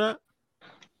 What was that?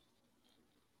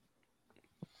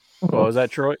 What was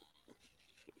that, Troy?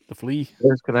 The Flea?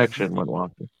 There's connection with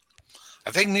Walker. I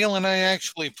think Neil and I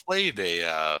actually played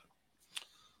a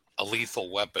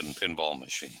Lethal Weapon pinball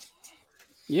machine.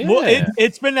 Yeah, well,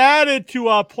 it's been added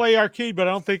to Play Arcade, but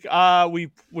I don't think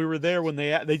we were there when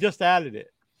they just added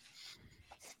it.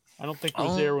 I don't think it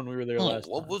was there when we were there last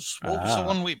time. What was the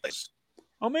one we played?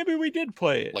 Oh, maybe we did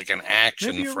play it. Like an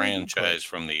action franchise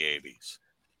from the 80s.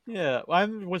 Yeah,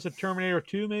 was it Terminator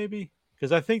 2 maybe?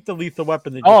 Because I think the Lethal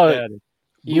Weapon they just added.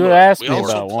 You asked me about one.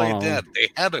 We also played that. They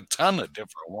had a ton of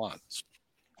different ones.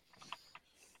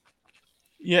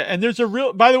 Yeah, and there's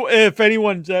by the way, if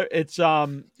anyone's, it's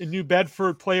in New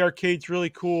Bedford, Play Arcade's really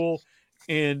cool.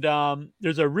 And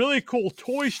there's a really cool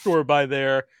toy store by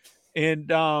there.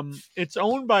 And it's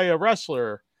owned by a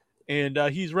wrestler. And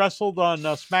he's wrestled on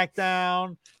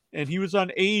SmackDown. And he was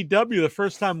on AEW. The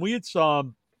first time we had saw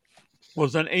him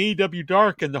was on AEW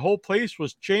Dark. And the whole place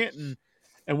was chanting.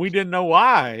 And we didn't know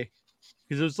why.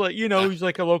 Because it was like, he's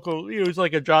like a local, he was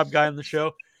like a job guy on the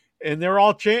show. And they're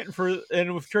all chanting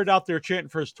and it turned out they're chanting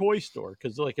for his toy store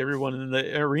because like everyone in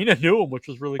the arena knew him, which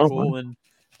was really cool. And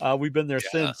we've been there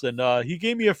since. And he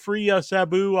gave me a free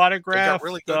Sabu autograph. They got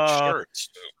really good shirts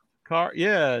too.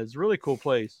 Yeah, it's a really cool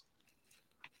place.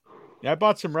 Yeah, I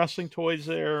bought some wrestling toys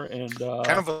there, and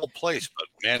kind of a little place, but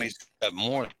man, he's got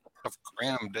more stuff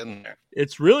crammed in there.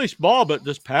 It's really small, but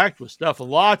just packed with stuff.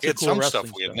 And lots of cool some wrestling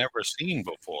stuff we had never seen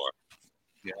before.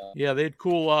 Yeah, they had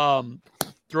cool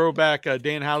throwback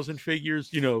Danhausen figures.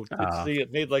 They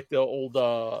made like the old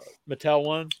Mattel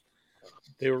ones.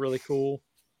 They were really cool.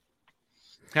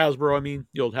 Hasbro, I mean,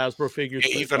 the old Hasbro figures.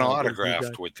 Yeah, even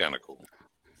autographed were kind of cool.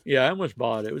 Yeah, I almost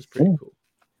bought it. It was pretty cool.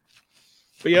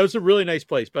 But yeah, it was a really nice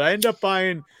place. But I ended up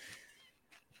buying.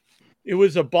 It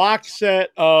was a box set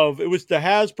it was the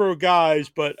Hasbro guys,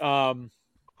 but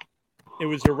it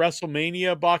was a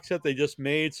WrestleMania box set they just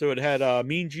made. So it had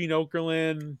Mean Gene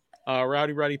Okerlund,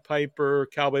 Roddy Piper,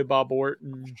 Cowboy Bob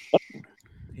Orton,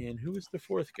 and who was the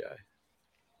fourth guy?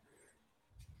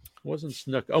 It wasn't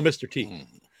Snook. Oh, Mr. T.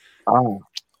 Oh,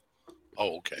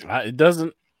 okay. It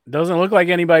doesn't look like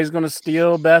anybody's going to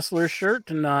steal Bessler's shirt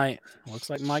tonight. Looks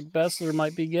like Mike Bessler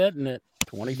might be getting it.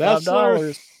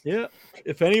 $25. Yeah.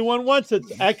 If anyone wants it,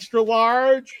 extra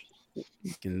large.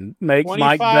 You can make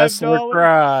Mike Bessler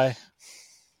cry.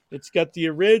 It's got the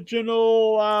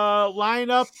original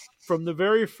lineup from the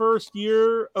very first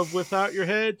year of Without Your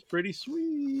Head. It's pretty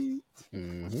sweet.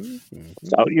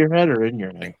 Without your head or in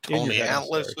your head? Tony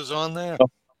Atlas is on there. Oh.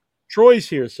 Troy's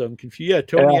here, so I'm confused. Yeah,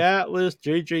 Tony Atlas,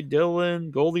 J.J. Dillon,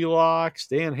 Goldilocks,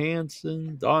 Stan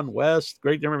Hansen, Don West,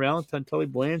 Greg Demer Valentine, Tully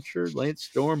Blanchard, Lance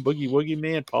Storm, Boogie Woogie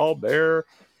Man, Paul Bearer,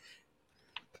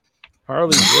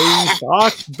 Harley Race,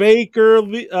 Ox Baker,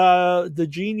 the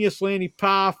genius Lanny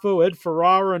Poffo, Ed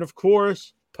Ferrara, and of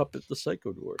course, Puppet the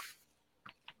Psycho Dwarf.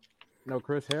 No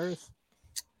Chris Harris?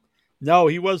 No,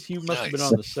 he must have been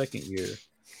on the second year.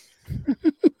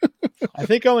 I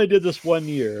think I only did this 1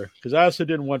 year because I also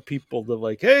didn't want people to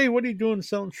like, hey, what are you doing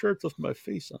selling shirts with my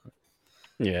face on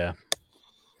it? Yeah.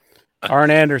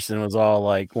 Arn Anderson was all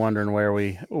like wondering where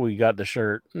we got the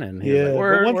shirt, and he was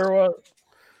like, where was?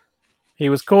 He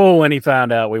was cool when he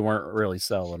found out we weren't really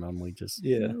selling them. We just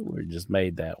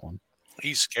made that one.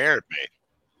 He scared me.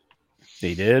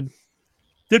 He did.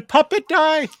 Did Puppet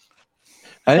die?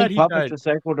 I think Puppet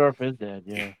Sequadorf is dead.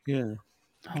 Yeah. Yeah.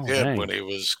 Oh, Yeah, dang. when he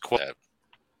was quiet.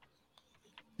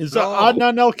 Is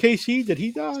Adnan El-KC? Did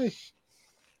he die?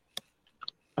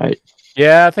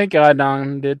 Yeah, I think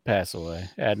Adnan did pass away.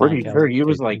 Pretty sure he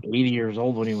was like 80 years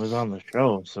old when he was on the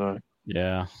show. So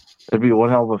yeah, it'd be one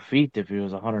hell of a feat if he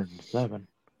was 107.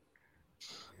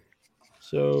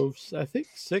 So I think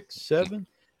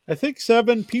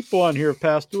 7 people on here have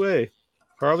passed away.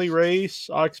 Harley Race,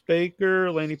 Ox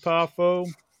Baker, Lanny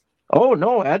Poffo. Oh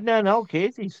no, Adnan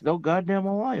El-KC's still goddamn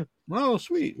alive. Oh,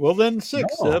 sweet. Well, then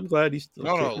 6. No. I'm glad he's still.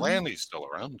 No, Lanny's still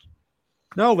around.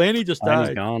 No, Lanny just died.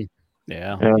 Lanny's gone.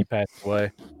 Yeah, he passed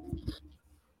away.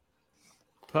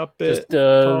 Puppet. Just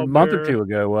a month or two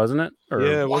ago, wasn't it? Or,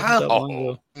 yeah, it wasn't that long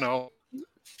ago. No.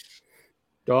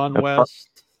 Don West.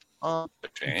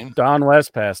 Don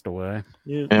West passed away.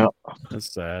 Yeah.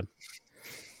 That's sad.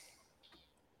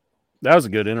 That was a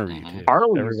good interview, too.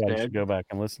 Everybody should go back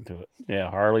and listen to it. Yeah,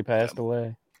 Harley passed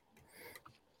away.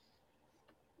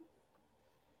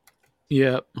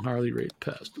 Yeah, Harley Race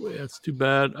passed away. That's too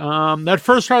bad. That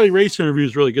first Harley Race interview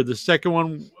was really good. The second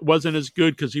one wasn't as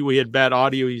good because we had bad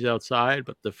audio. He's outside,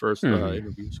 but the first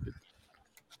interview was good.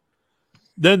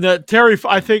 Then the Terry,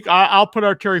 I think I'll put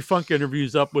our Terry Funk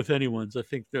interviews up with anyone's. I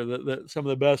think they're some of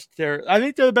the best. I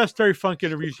think they're the best Terry Funk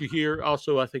interviews you hear.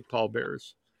 Also, I think Paul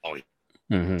Bear's. Oh, yeah.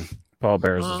 Mm-hmm. Paul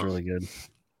Bear's is really good.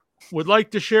 Would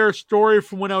like to share a story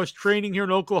from when I was training here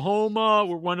in Oklahoma,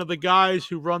 where one of the guys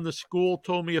who run the school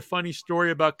told me a funny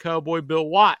story about Cowboy Bill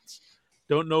Watts.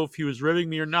 Don't know if he was ribbing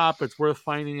me or not, but it's worth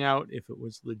finding out if it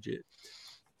was legit.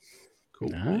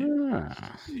 Cool.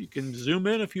 You can zoom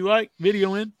in if you like,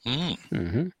 video in.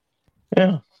 Mm-hmm.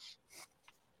 Yeah.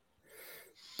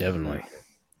 Definitely.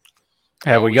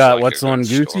 Have we got what's on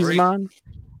Goosey's mind?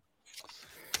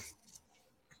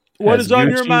 What is on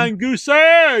your mind,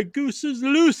 Goosey? Goose is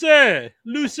Lucy.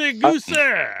 Lucy Goosey.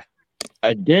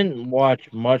 I didn't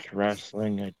watch much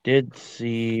wrestling. I did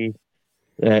see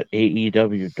that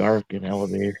AEW Dark and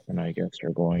Elevation, I guess, are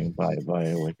going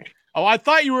bye-bye. Oh, I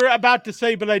thought you were about to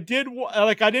say, but I did.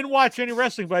 I didn't watch any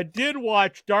wrestling, but I did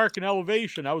watch Dark and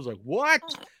Elevation. I was like, what?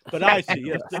 But I see.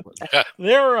 Yes,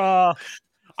 they're. I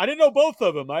didn't know both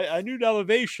of them. I knew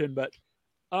Elevation, but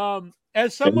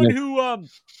as someone who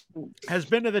has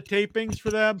been to the tapings for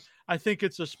them, I think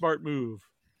it's a smart move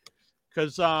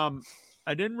because I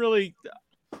didn't really.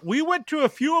 We went to a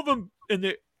few of them in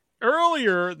the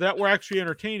earlier that were actually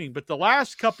entertaining, but the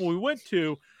last couple we went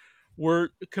to were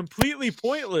completely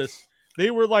pointless.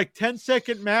 They were like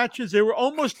 10-second matches. They were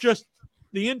almost just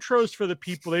the intros for the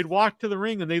people. They'd walk to the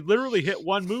ring and they'd literally hit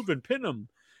one move and pin them.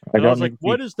 And I was like,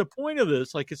 what is the point of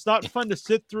this? Like, it's not fun to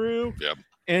sit through. Yep.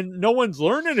 And no one's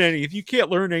learning anything. You can't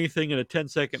learn anything in a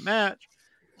 10-second match.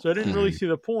 So I didn't really see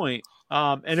the point.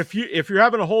 And if you're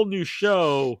having a whole new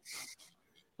show,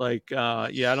 like, I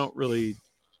don't really.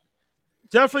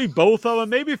 Definitely both of them.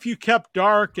 Maybe if you kept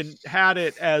Dark and had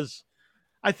it as,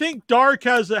 I think Dark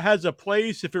has a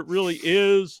place if it really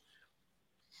is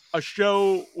a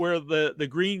show where the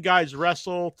green guys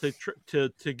wrestle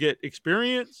to get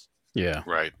experience. Yeah,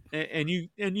 right. And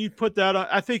you put that on.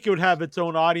 I think it would have its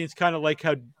own audience, kind of like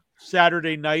how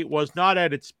Saturday Night was, not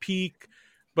at its peak,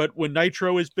 but when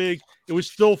Nitro was big, it was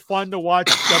still fun to watch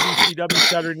WCW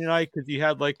Saturday Night because you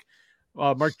had like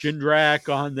Mark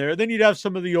Jindrak on there. Then you'd have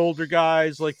some of the older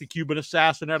guys like the Cuban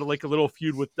Assassin had like a little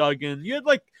feud with Duggan. You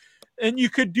had and you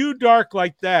could do Dark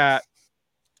like that,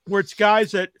 where it's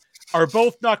guys that are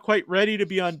both not quite ready to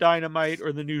be on Dynamite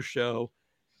or the new show,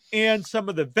 and some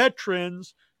of the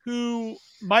veterans who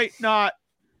might not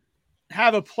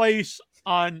have a place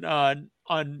on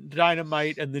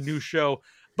Dynamite and the new show,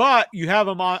 but you have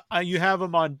them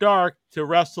on Dark to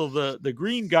wrestle the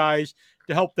green guys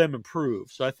to help them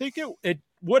improve. So I think it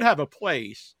would have a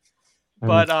place,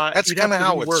 but that's kind of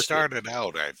how it started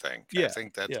out. I think. Yeah, I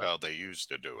think that's how they used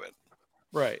to do it.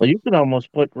 Right. Well, you could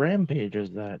almost put Rampage as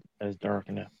Dark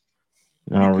now.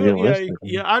 No, realistically.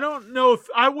 Yeah. I don't know if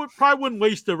I wouldn't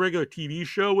waste a regular TV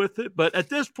show with it, but at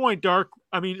this point,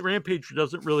 Rampage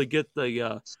doesn't really get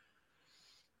the.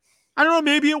 I don't know.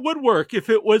 Maybe it would work if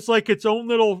it was like its own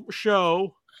little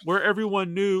show where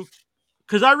everyone knew.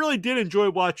 Because I really did enjoy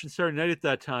watching Saturday Night at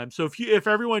that time. So if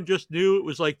everyone just knew it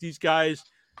was like these guys,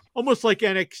 almost like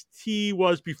NXT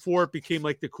was before it became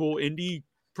like the cool indie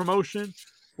promotion,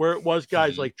 where it was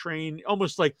guys like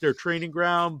almost like their training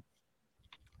ground.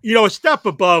 a step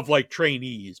above like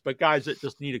trainees, but guys that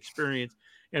just need experience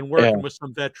and working with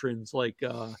some veterans like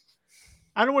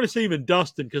I don't want to say even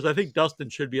Dustin, because I think Dustin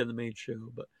should be on the main show,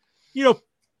 but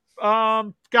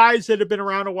guys that have been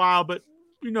around a while, but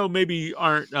maybe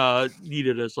aren't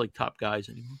needed as like top guys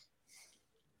anymore,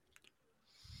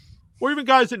 or even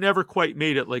guys that never quite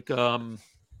made it, like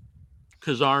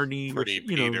Kazarni,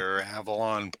 Peter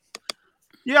Avalon.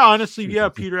 Yeah, honestly,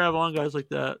 Peter Avalon, guys like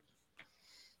that.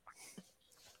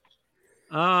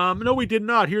 No, we did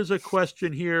not. Here's a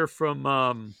question here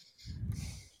from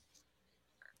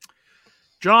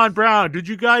John Brown. Did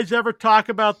you guys ever talk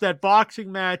about that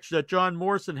boxing match that John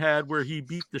Morrison had where he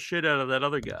beat the shit out of that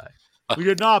other guy? We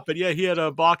did not, but he had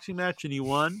a boxing match and he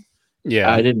won.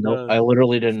 Yeah, I didn't know. I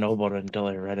literally didn't know about it until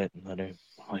I read it. And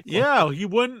he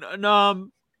wouldn't.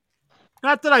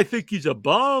 Not that I think he's a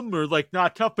bum or like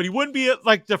not tough, but he wouldn't be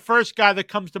like the first guy that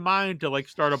comes to mind to like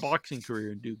start a boxing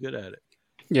career and do good at it.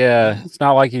 Yeah, it's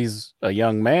not like he's a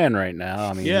young man right now.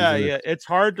 I mean, it's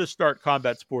hard to start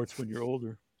combat sports when you're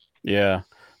older. Yeah,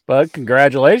 but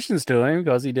congratulations to him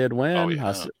because he did win. Oh,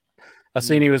 yeah. I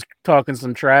seen he was talking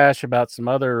some trash about some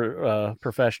other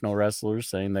professional wrestlers,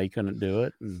 saying they couldn't do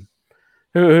it. And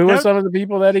who were some of the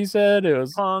people that he said? It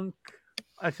was Punk.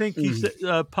 I think he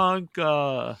said Punk,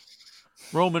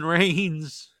 Roman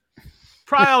Reigns.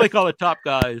 Probably like all the top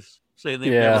guys saying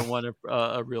they've never won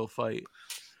a real fight.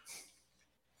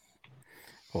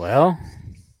 Well,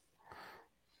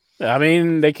 I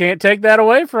mean, they can't take that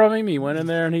away from him. He went in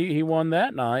there and he won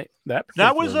that night. That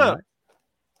was night.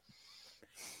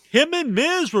 Him and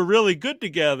Miz were really good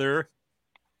together,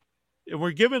 and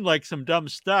we're given like some dumb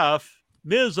stuff.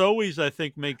 Miz always, I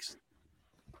think, makes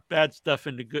bad stuff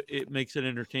into good. It makes it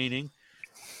entertaining,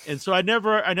 and so I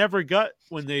never got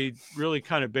when they really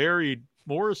kind of buried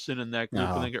Morrison in that group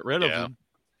and they got rid of him.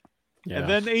 Yeah. And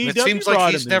then AEW it seems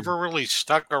like he's never really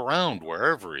stuck around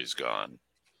wherever he's gone.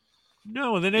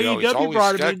 No, and then AEW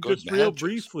brought him in just real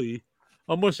briefly,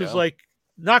 almost as like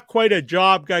not quite a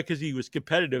job guy because he was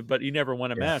competitive, but he never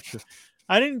won a match.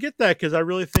 I didn't get that because I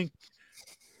really think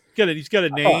he's got a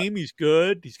name, he's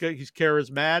good, he's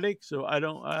charismatic. So I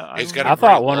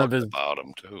thought one of his about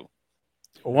him too.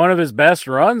 One of his best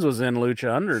runs was in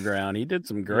Lucha Underground. He did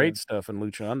some great stuff in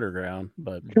Lucha Underground,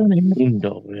 but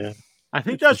I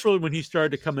think that's really when he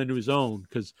started to come into his own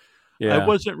because I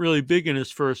wasn't really big in his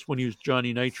first when he was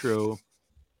Johnny Nitro.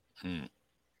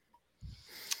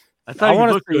 I thought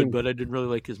he looked good, but I didn't really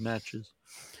like his matches.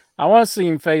 I want to see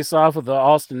him face off with the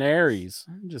Austin Aries,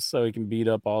 just so he can beat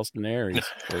up Austin Aries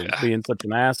for being such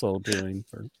an asshole to him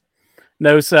for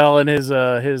no selling his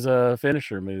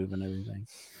finisher move and everything.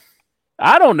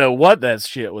 I don't know what that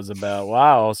shit was about. Why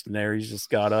Austin Aries just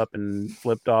got up and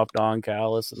flipped off Don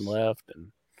Callis and left,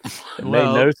 and it made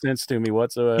no sense to me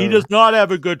whatsoever. He does not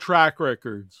have a good track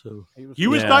record. So he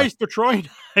was nice to Troy.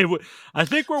 I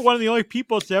think we're one of the only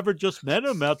people that's ever just met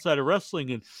him outside of wrestling,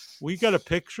 and we got a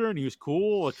picture, and he was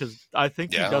cool because I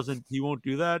think he won't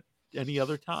do that any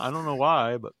other time. I don't know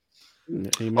why, but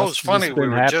it's funny. We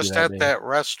were just at that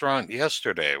restaurant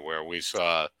yesterday where we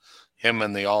saw him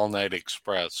and the All Night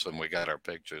Express, and we got our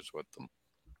pictures with them.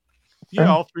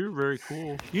 Yeah, all three were very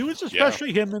cool. He was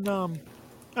especially him and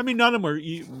I mean, none of them were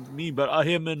me, but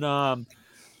him and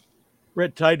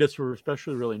Red Titus were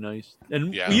especially really nice.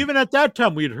 And even at that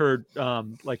time, we'd heard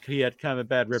like he had kind of a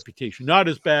bad reputation. Not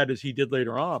as bad as he did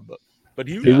later on, but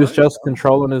he was just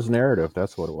controlling his narrative.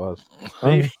 That's what it was.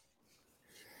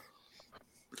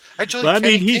 Actually, I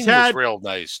mean, King was real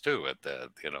nice too at that.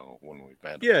 When we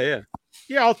met him.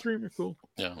 Yeah. All three were cool.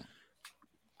 Yeah,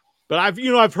 but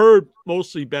I've heard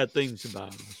mostly bad things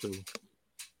about him. So.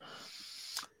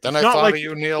 Then I thought of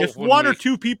you, Neil. If one or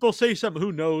two people say something,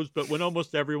 who knows? But when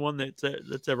almost everyone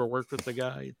that's ever worked with the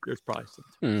guy, there's probably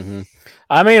something. Mm-hmm.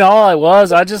 I mean,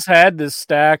 I just had this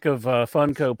stack of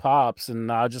Funko Pops,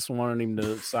 and I just wanted him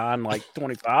to sign like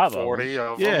 25 40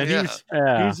 of them. Yeah,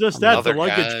 he's just at the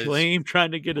luggage claim trying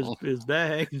to get his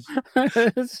bags.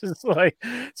 It's just like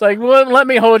well, let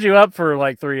me hold you up for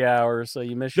like 3 hours, so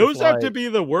you miss your flight. Those have to be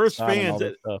the worst fans,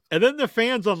 and then the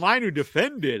fans online who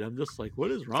defend it. I'm just like,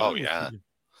 what is wrong? With you?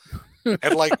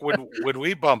 And like when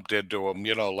we bumped into them,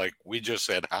 like we just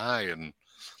said hi, and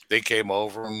they came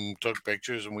over and took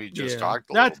pictures, and we just talked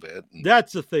a little bit.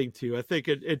 That's the thing too. I think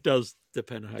it does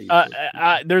depend on how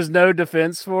you. There's no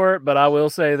defense for it, but I will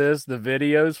say this: the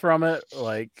videos from it,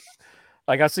 like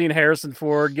I've seen Harrison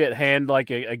Ford get hand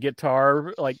like a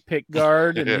guitar like pick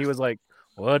guard, and he was like,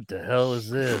 "What the hell is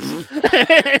this?"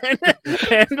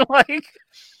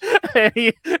 and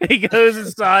he goes and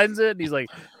signs it, and he's like,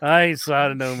 "I ain't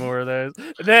signing no more of those."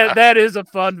 That is a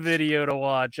fun video to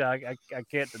watch. I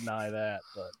can't deny that.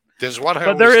 But There's one,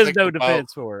 but there is no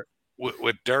defense for it.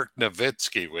 With Dirk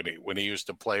Nowitzki when he used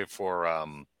to play for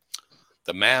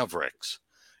the Mavericks,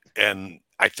 and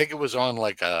I think it was on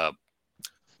like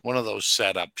one of those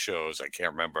setup shows. I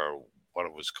can't remember what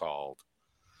it was called,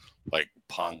 like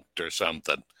Punked or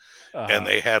something. And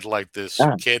they had like this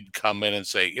kid come in and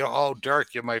say, oh,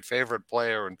 Dirk, you're my favorite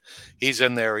player. And he's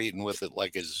in there eating with it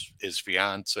like his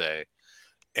fiance.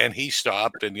 And he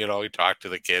stopped and, he talked to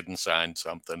the kid and signed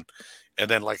something. And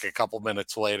then like a couple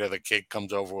minutes later, the kid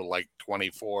comes over with like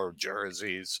 24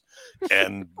 jerseys.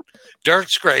 And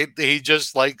Dirk's great. He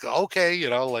just like, okay,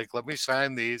 like, let me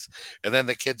sign these. And then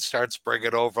the kid starts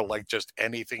bringing over like just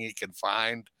anything he can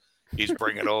find. He's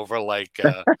bringing over like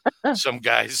some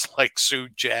guy's like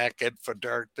suit jacket for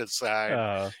Dirk to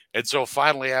sign. And so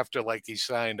finally, after like he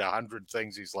signed 100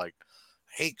 things, he's like,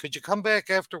 hey, could you come back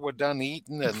after we're done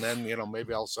eating? And then,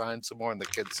 maybe I'll sign some more. And the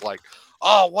kid's like,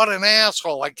 oh, what an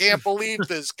asshole. I can't believe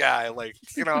this guy. Like,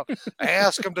 I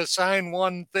asked him to sign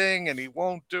one thing and he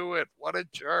won't do it. What a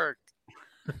jerk.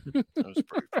 That was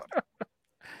pretty funny.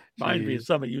 Reminds me of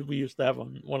somebody we used to have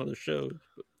on one of the shows.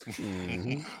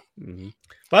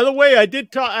 By the way,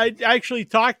 I actually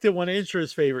talked to one of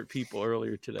Intra's favorite people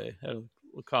earlier today. Had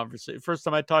a conversation. First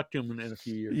time I talked to him in a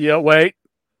few years. Yeah, wait.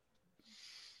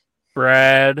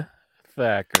 Brad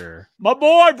Thacker. My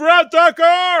boy, Brad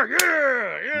Thacker!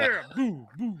 Yeah! Boo,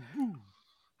 boo, boo.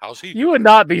 How's he? You would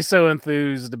not be so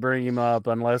enthused to bring him up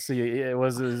unless it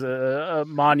was a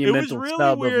monumental really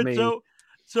snub weird. of me.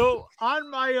 So on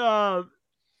my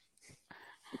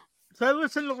so I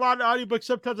listen to a lot of audiobooks.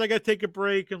 Sometimes I got to take a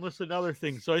break and listen to other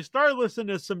things. So I started listening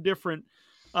to some different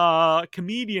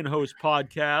comedian host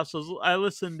podcasts. I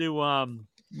listened to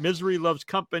Misery Loves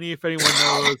Company, if anyone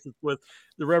knows. It's with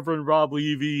the Reverend Rob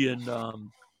Levy and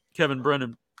Kevin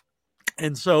Brennan.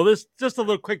 And so this, just a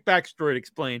little quick backstory to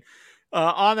explain.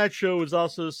 On that show was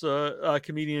also this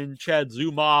comedian Chad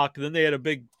Zumach. Then they had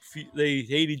they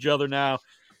hate each other now.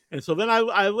 And so then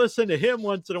I listen to him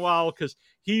once in a while because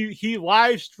he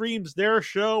live streams their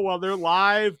show while they're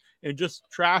live and just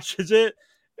trashes it.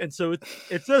 And so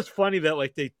it's just funny that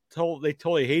like they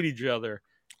totally hate each other.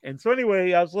 And so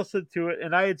anyway, I was listening to it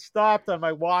and I had stopped on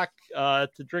my walk to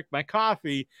drink my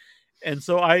coffee. And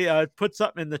so I put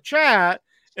something in the chat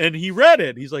and he read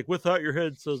it. He's like, without your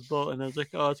head says Bo. And I was like,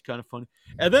 oh, that's kind of funny.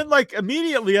 And then like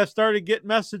immediately I started getting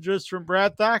messages from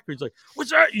Brad Thacker. He's like, was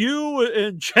that you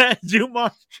in Chad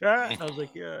Zumach's chat? And I was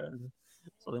like, yeah.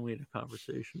 So then we had a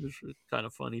conversation. This was kind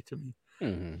of funny to me.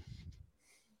 Mm-hmm.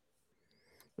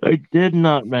 I did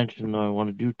not mention, though, I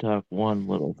want to talk one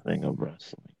little thing of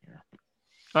wrestling here.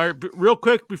 All right, real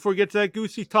quick before we get to that,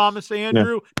 Goosey, Thomas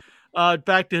Andrew,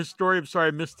 back to his story. I'm sorry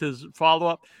I missed his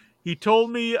follow-up. He told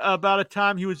me about a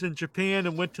time he was in Japan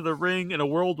and went to the ring in a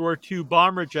World War II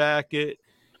bomber jacket.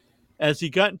 As he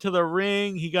got into the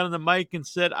ring, he got on the mic and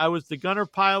said, I was the gunner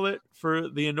pilot for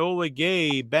the Enola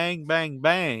Gay, bang, bang,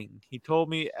 bang. He told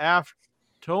me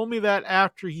that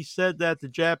after he said that, the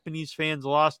Japanese fans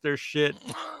lost their shit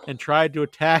and tried to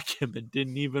attack him and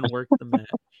didn't even work the match.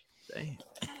 Dang.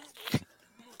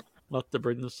 I'll have to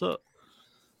bring this up.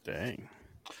 Dang.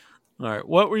 All right.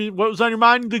 What was on your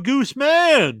mind, the Goose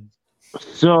Man?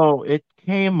 So it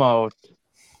came out,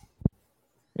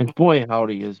 and boy,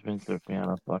 howdy, is Vince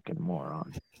McMahon a fucking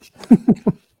moron.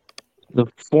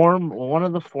 One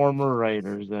of the former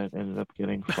writers that ended up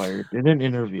getting fired did an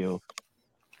interview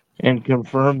and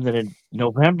confirmed that in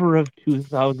November of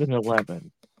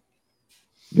 2011,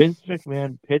 Vince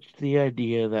McMahon pitched the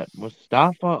idea that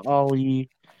Mustafa Ali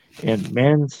and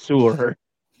Mansoor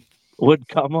would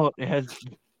come out as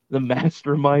the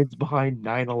masterminds behind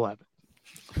 9/11.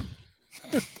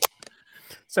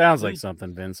 Sounds like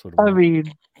something Vince would want. I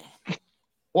mean,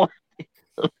 what?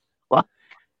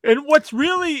 And what's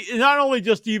really not only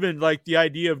just even like the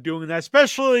idea of doing that,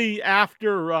 especially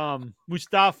after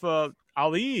Mustafa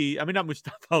Ali. I mean, not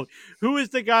Mustafa Ali. Who is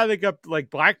the guy that got like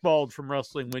blackballed from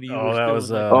wrestling when he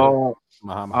was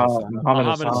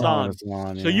Muhammad Hassan.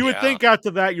 So you would think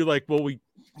after that, you're like, well,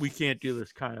 we can't do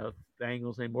this kind of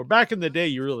angles anymore. Back in the day,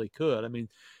 you really could. I mean,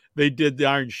 they did the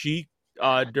Iron Sheik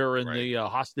during the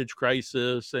hostage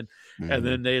crisis, and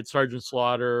then they had Sergeant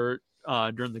Slaughter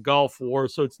during the Gulf War.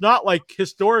 So it's not like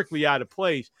historically out of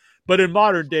place, but in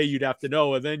modern day, you'd have to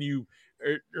know. And then you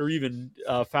or even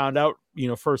found out,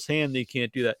 firsthand they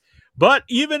can't do that. But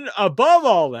even above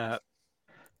all that,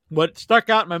 what stuck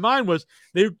out in my mind was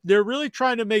they're really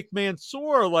trying to make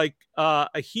Mansoor like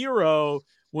a hero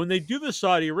when they do the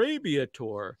Saudi Arabia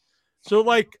tour. So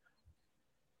like,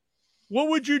 what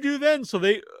would you do then? So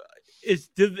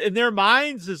in their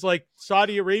minds is like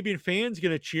Saudi Arabian fans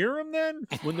going to cheer him then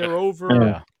when they're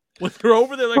over? When they're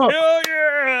over, they're like, oh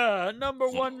yeah, Yeah, number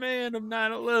one man of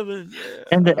 9/11. Yeah.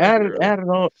 And to add it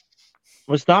all,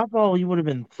 Mustafa, you would have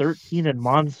been 13, and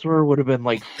Mansoor would have been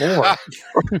like 4.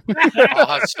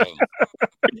 Awesome.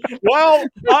 Well,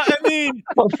 I mean,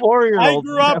 A 4-year-old. I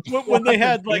grew up when they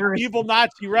had like evil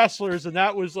Nazi wrestlers, and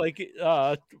that was like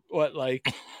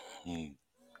like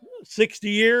 60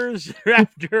 years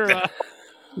after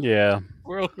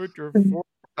World War IV.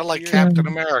 Like Captain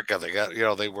America, they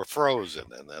got they were frozen,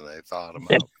 and then they thawed them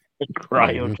out.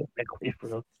 Cryogenically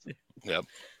frozen. Yep.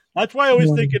 That's why I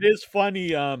always think it is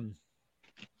funny.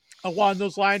 Along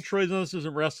those lines, Troy, this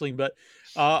isn't wrestling, but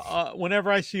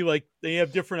whenever I see like they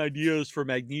have different ideas for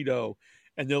Magneto,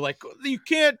 and they're like, you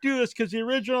can't do this because the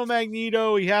original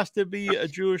Magneto, he has to be a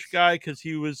Jewish guy because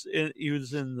he was in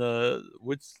the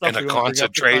in a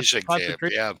concentration camp.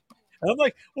 Yeah. And I'm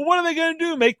like, well, what are they going to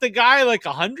do? Make the guy like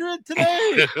 100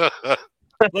 today?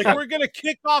 Like we're going to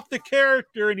kick off the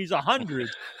character and he's 100.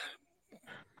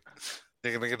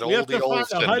 They're going to get we have to find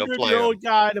a 100-year-old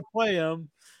guy to play him.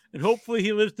 And hopefully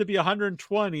he lives to be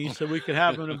 120 so we can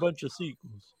have him in a bunch of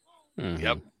sequels. Mm-hmm.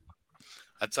 Yep.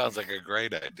 That sounds like a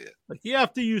great idea. Like you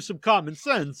have to use some common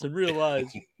sense and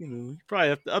realize, you probably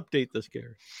have to update this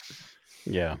character.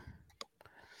 Yeah.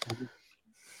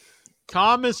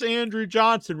 Thomas Andrew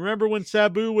Johnson. Remember when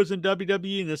Sabu was in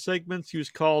WWE in the segments? He was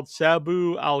called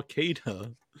Sabu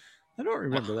Al-Qaeda. I don't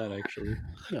remember that actually.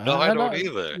 No, I don't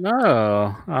either.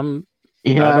 No, I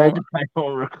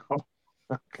don't recall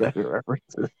that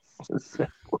references.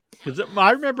 Because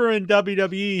I remember in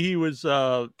WWE he was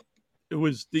it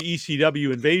was the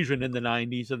ECW invasion in the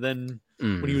 90s, and then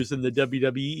when he was in the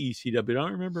WWE ECW, I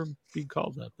don't remember him being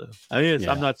called that though. I mean,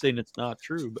 I'm not saying it's not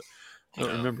true, but I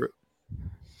don't remember it.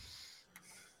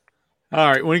 All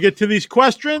right, want to get to these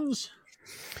questions?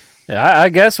 Yeah, I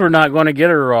guess we're not going to get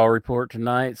a Raw report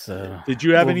tonight. So, did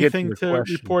you have anything to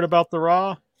report about the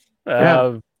Raw?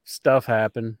 Stuff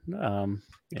happened.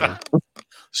 Yeah.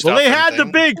 Well, they had the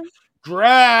big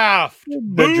draft.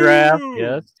 The draft,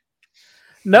 yes.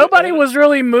 Nobody was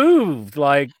really moved,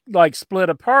 like split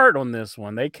apart on this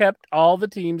one. They kept all the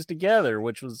teams together,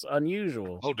 which was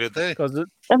unusual. Oh, did they?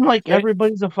 And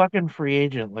everybody's a fucking free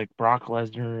agent, like Brock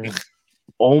Lesnar and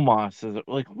Omos. Is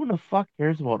like, who the fuck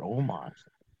cares about Omos?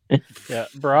 Yeah,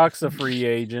 Brock's a free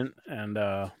agent, and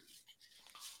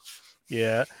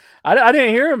yeah. I didn't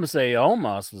hear him say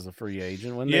Omos was a free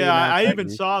agent. I even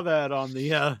saw that on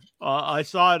the. I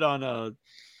saw it on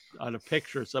a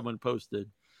picture someone posted.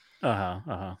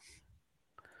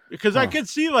 Because I could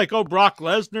see Brock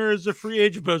Lesnar is a free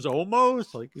agent, but it's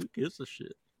Omos. Like, who gives a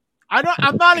shit?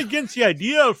 I'm not against the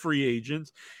idea of free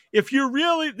agents. If you're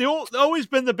really, always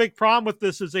been the big problem with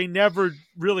this is they never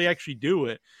really actually do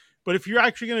it. But if you're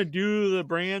actually going to do the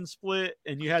brand split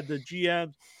and you had the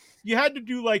GMs, you had to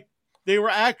do they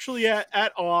were actually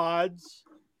at odds.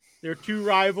 They're two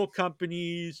rival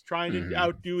companies trying to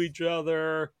outdo each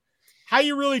other. How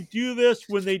you really do this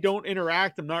when they don't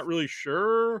interact, I'm not really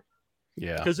sure.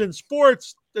 Yeah. Because in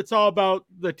sports, it's all about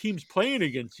the teams playing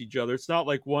against each other. It's not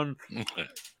like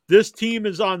this team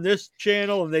is on this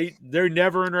channel and they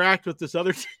never interact with this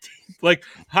other team. Like,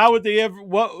 how would they ever?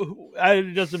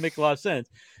 It doesn't make a lot of sense.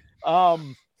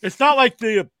 It's not like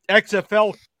the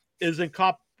XFL is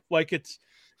it's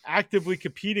actively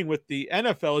competing with the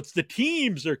NFL. It's the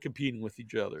teams are competing with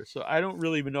each other. So I don't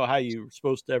really even know how you're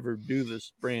supposed to ever do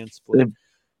this brand split.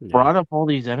 They brought up all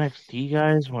these NXT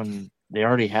guys when they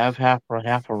already have half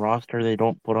a roster they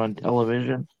don't put on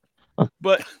television.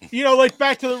 But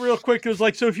back to the real quick, it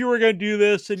was so if you were going to do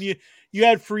this and you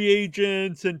had free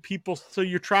agents and people, so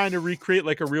you're trying to recreate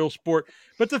a real sport.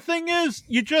 But the thing is,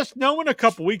 you just know in a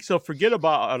couple weeks they'll forget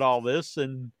about all this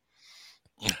and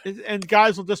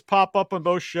guys will just pop up on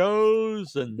both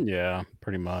shows and yeah,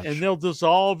 pretty much. And they'll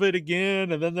dissolve it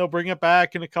again and then they'll bring it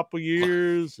back in a couple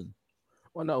years. And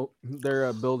well, no,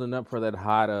 they're building up for that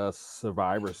hot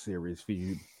Survivor Series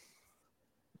feud.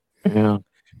 Yeah.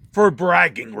 For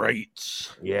bragging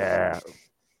rights. Yeah.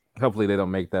 Hopefully they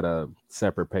don't make that a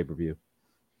separate pay-per-view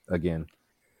again.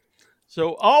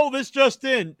 So, this just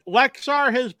in.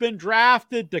 Lexar has been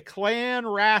drafted to Clan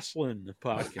Wrestling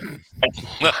podcast.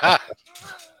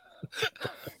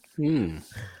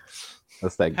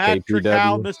 That's that Patrick KPW.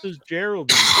 Al, Mrs.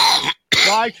 Geraldine.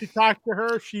 I should talk to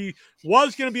her. She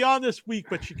was going to be on this week,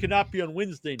 but she could not be on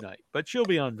Wednesday night. But she'll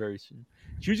be on very soon.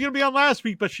 She was going to be on last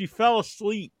week, but she fell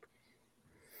asleep.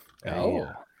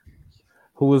 Oh.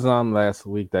 Who was on last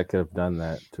week that could have done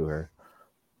that to her?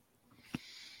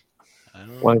 I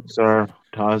don't know. Lexar,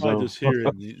 Tazo. I just hear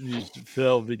these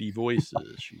velvety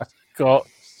voices.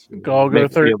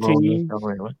 Golgo 13.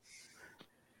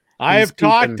 I have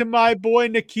talked to my boy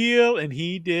Nikhil, and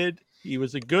he did He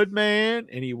was a good man,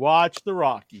 and he watched the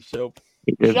Rocky. So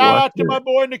did shout watch out to it. my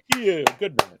boy Nikhil.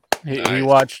 Good man. He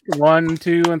watched 1,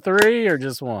 2, and 3, or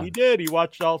just one? He did. He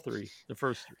watched all three, the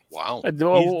first three. Wow. He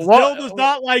still does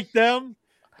not like them.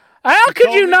 How could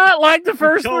told you me- not like the He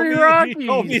first told 3 me- Rockies? He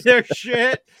told me they're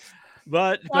shit,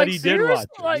 but Like, he did watch seriously?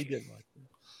 them. Like- He did watch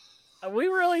them. We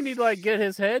really need to like get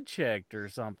his head checked or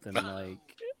something. Like,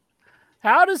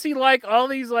 how does he like all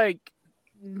these like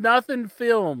nothing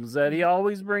films that he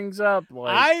always brings up?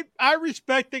 Like, I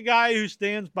respect the guy who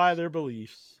stands by their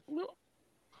beliefs.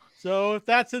 So if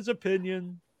that's his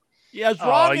opinion, as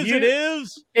wrong as it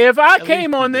is, if I at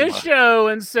came least on he this did. show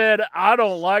and said I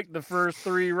don't like the first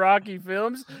 3 Rocky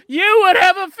films, you would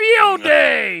have a field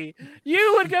day.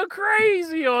 You would go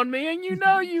crazy on me, and you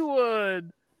know you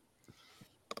would.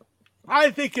 I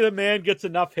think the man gets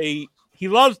enough hate. He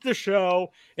loves the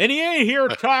show, and he ain't here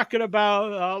talking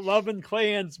about loving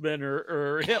Klansmen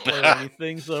or Hitler or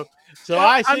anything. So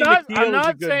I say I'm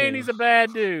not saying he's a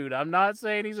bad dude. I'm not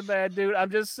saying he's a bad dude.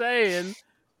 I'm just saying,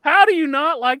 how do you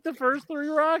not like the first 3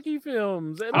 Rocky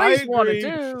films? At least 1 and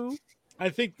 2. I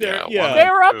think they're They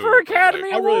were up for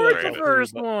Academy I really Awards. like The all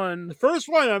first three, but one. The first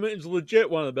one, I mean, is legit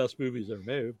one of the best movies ever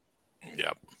made.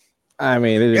 Yep. I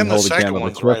mean, they didn't And the hold a second candle to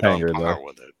one's right on cliffhanger par though.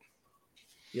 with it.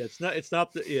 Yeah, it's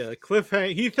not the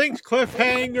Cliffhanger. He thinks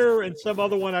Cliffhanger and some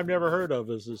other one I've never heard of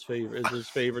is his favorite. Is his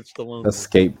favorite Stallone?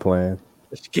 Escape Plan.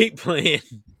 Escape Plan.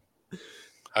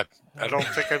 I don't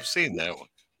think I've seen that one.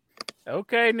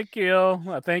 Okay, Nikhil.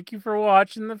 I thank you for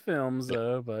watching the films,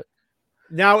 though. But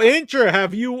Now, Intra,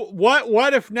 have you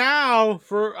what if now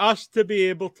for us to be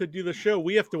able to do the show,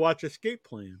 we have to watch Escape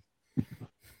Plan?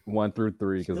 1 through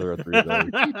 3 because there are 3 of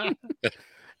those.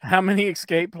 how many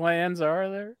escape plans are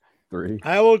there? 3.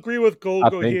 I will agree with I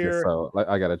Golgo think here. so.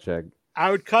 I gotta check.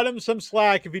 I would cut him some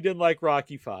slack if he didn't like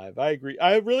Rocky 5. I agree.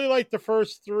 I really like the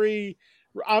first 3.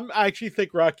 I actually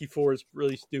think Rocky 4 is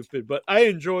really stupid, but I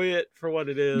enjoy it for what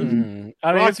it is. I mean,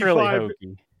 Rocky it's really 5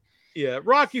 hokey. Yeah,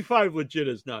 Rocky 5 legit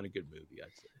is not a good movie, I'd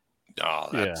say. No,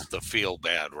 that's the feel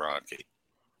bad Rocky.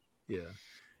 Yeah.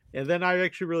 And then I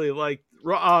actually really liked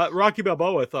Rocky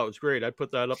Balboa. I thought was great. I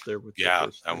put that up there with the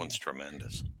first that 3. one's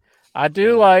tremendous. I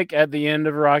do like at the end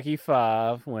of Rocky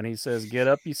 5 when he says, "Get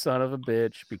up, you son of a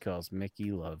bitch, because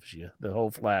Mickey loves you." The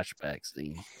whole flashback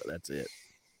scene. That's it.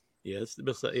 Yes,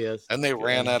 yes. And they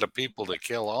ran out of people to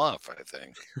kill off, I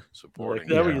think, supporting.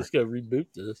 Now we just gotta reboot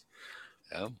this.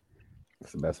 Yeah.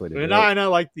 That's the best way to do And it. I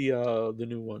like the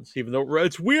new ones, even though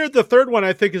it's weird. The third one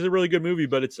I think is a really good movie,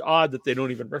 but it's odd that they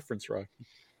don't even reference Rocky.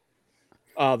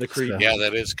 The Creed. Yeah,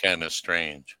 that is kind of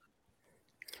strange.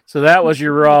 So that was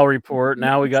your Raw report.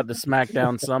 Now we got the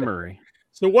SmackDown summary.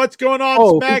 So what's going on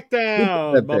Oh, who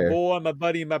SmackDown? put that My there? boy, my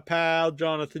buddy, my pal,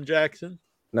 Jonathan Jackson.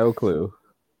 No clue.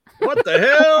 What the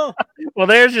hell? Well,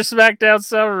 there's your SmackDown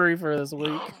summary for this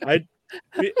week.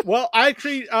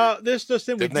 Actually, this just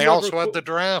in. Didn't they also have the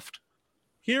draft?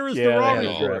 Here is Yeah, the they Raw had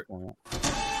a report.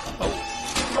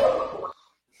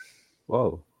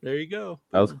 Whoa, There you go.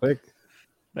 that was quick.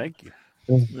 Thank you.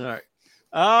 All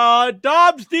right.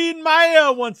 Dobbs Dean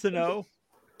Maya wants to know,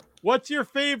 what's your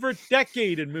favorite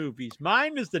decade in movies?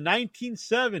 Mine is the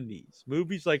 1970s.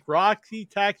 Movies like Rocky,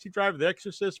 Taxi Driver, The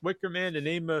Exorcist, Wicker Man, to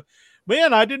name a...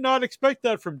 Man, I did not expect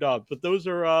that from Dobbs, but those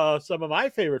are some of my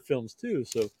favorite films too.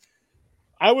 So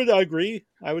I would agree.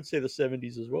 I would say the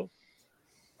 70s as well.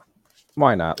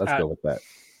 Why not? Let's go with that.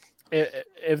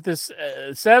 If this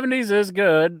 70s is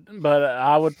good, but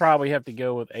I would probably have to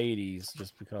go with 80s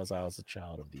just because I was a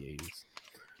child of the 80s.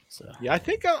 So Yeah, I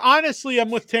think honestly,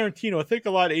 I'm with Tarantino. I think a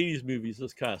lot of 80s movies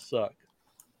just kind of suck.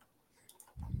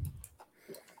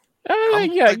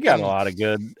 you got a lot of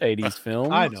good 80s films.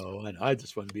 I know. I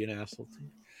just want to be an asshole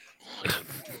to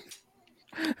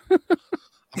you.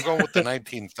 I'm going with the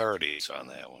 1930s on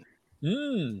that one.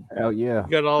 Hell yeah. You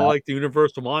got all like the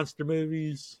Universal monster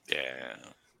movies. Yeah.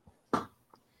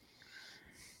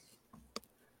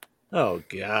 Oh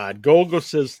God, Golgo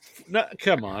says, no,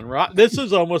 "Come on, this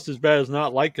is almost as bad as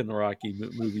not liking the Rocky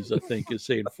movies." I think is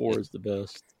saying 4 is the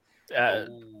best.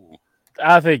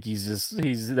 I think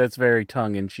that's very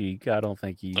tongue in cheek. I don't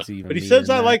think he's even. But he says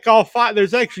I that. like all 5.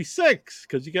 There's actually 6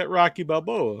 because you got Rocky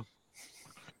Balboa.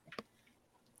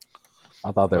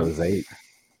 I thought there was 8.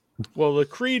 Well, the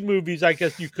Creed movies, I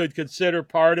guess you could consider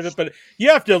part of it, but you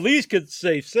have to at least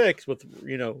say 6 with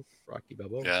Rocky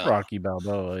Balboa. Yeah. Rocky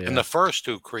Balboa. Yeah. And the first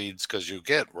 2 Creeds, because you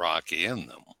get Rocky in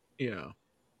them. Yeah.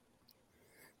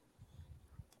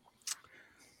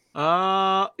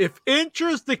 If Inch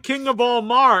is the king of all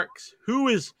marks, who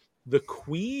is the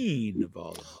queen of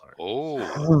all marks?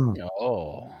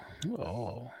 Oh.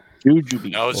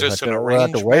 Jujubee. Now, is this an we'll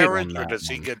have to arranged wait on marriage, or that does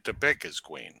he one. get to pick his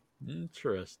queen?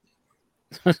 Interesting.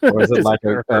 Or is it like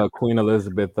a Queen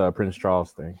Elizabeth, Prince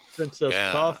Charles thing? Princess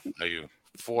Puff. Are you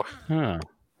for?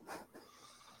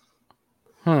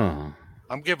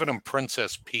 I'm giving him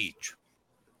Princess Peach.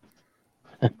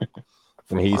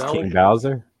 And he's King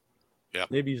Bowser? Yeah.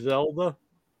 Maybe Zelda.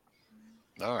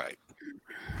 All right.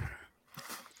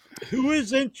 Who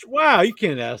is wow, you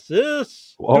can't ask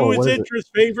this. Whoa, Who is Intra's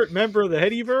favorite member of the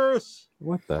Headyverse?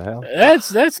 What the hell?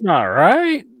 That's not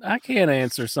right. I can't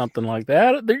answer something like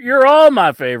that. You're all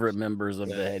my favorite members of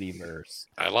the Headyverse.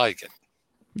 I like it.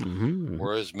 Mm-hmm.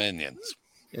 We're his minions.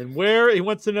 And where he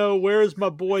wants to know, where is my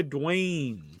boy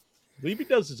Dwayne? I believe he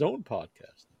does his own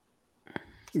podcast.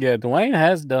 Yeah, Dwayne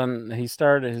has done. He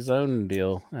started his own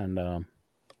deal, and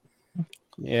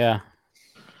yeah,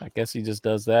 I guess he just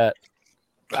does that.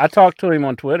 I talk to him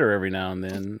on Twitter every now and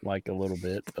then, like a little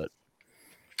bit, but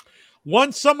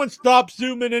once someone stops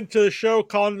zooming into the show,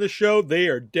 calling the show, they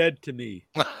are dead to me.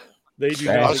 They do.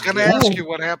 I was going to ask you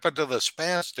what happened to the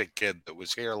spastic kid that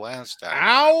was here last time.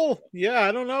 Ow! Yeah,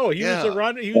 I don't know. He was a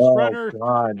runner. He was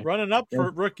running up for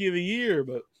Rookie of the Year,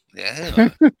 but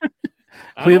yeah.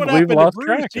 I don't know what happened to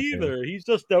Bruce either. He's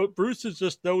just Bruce is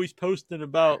just always posting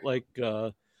about like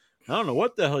I don't know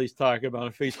what the hell he's talking about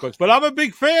on Facebook, but I'm a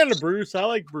big fan of Bruce. I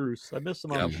like Bruce. I miss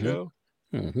him on the show.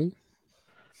 Mm-hmm.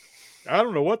 I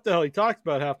don't know what the hell he talks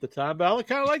about half the time, but I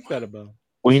kind of like that about him.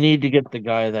 We need to get the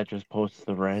guy that just posts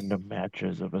the random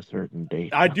matches of a certain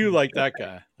date. I do like that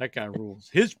guy. That guy rules.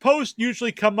 His posts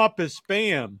usually come up as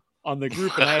spam on the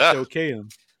group, and I have to okay him.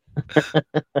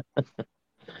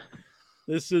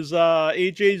 This is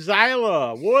AJ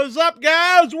Zyla. What's up,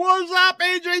 guys? What's up,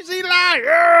 AJ Zyla?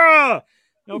 Yeah.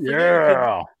 Don't forget, you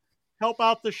can help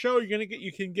out the show.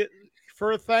 You can get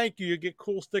for a thank you. You get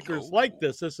cool stickers like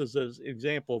this. This is an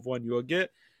example of one you will get.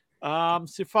 So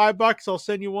 $5, I'll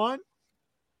send you one.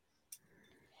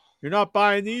 You're not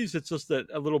buying these. It's just a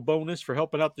little bonus for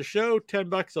helping out the show.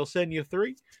 $10, I'll send you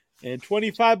 3. And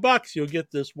 $25, you'll get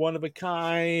this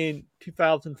one-of-a-kind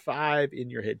 2005 In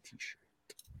Your Head t-shirt.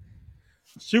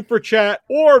 Super Chat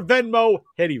or Venmo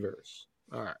Headyverse.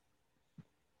 All right.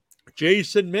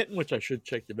 Jason Minton, which I should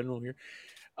check the Venmo here.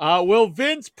 Will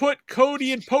Vince put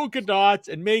Cody in polka dots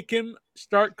and make him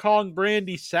start calling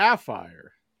Brandy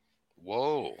Sapphire?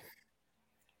 Whoa.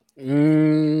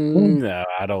 No,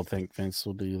 I don't think Vince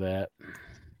will do that.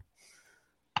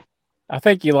 I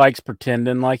think he likes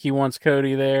pretending like he wants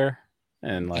Cody there,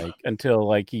 and like until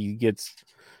like he gets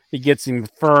him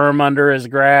firm under his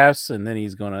grasp, and then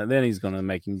he's gonna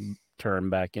make him turn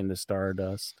back into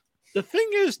Stardust. The thing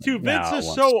is, too, Vince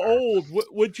is so old.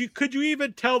 Could you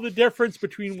even tell the difference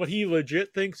between what he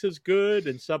legit thinks is good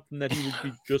and something that he would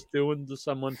be just doing to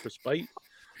someone for spite?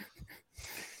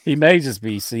 He may just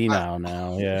be senile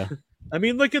now. Yeah. I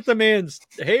mean, look at the man's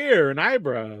hair and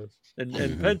eyebrows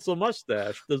and pencil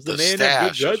mustache. Does the man have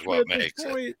good judgment at this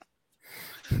point?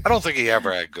 I don't think he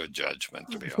ever had good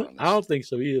judgment, to be honest. I don't think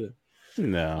so either.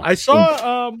 No. I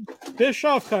saw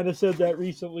Bischoff kind of said that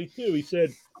recently, too. He said,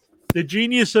 the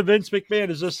genius of Vince McMahon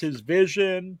is just his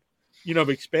vision, of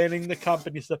expanding the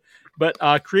company stuff. But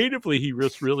creatively, he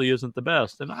just really isn't the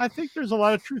best. And I think there's a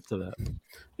lot of truth to that.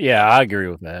 Yeah, I agree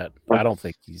with that. I don't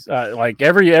think he's like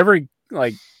every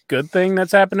like good thing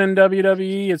that's happened in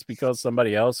WWE. It's because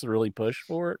somebody else really pushed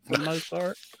for it for the most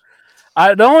part.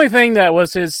 The only thing that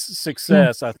was his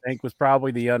success, I think, was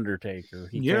probably The Undertaker.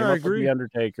 He came up with The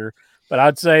Undertaker. But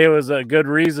I'd say it was a good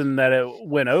reason that it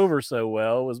went over so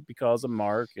well was because of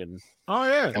Mark and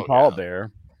Paul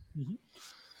Bear.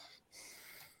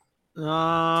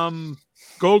 Mm-hmm.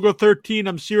 Gogo 13,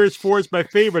 I'm serious 4 is my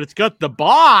favorite. It's got the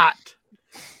bot.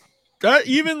 That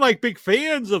even like big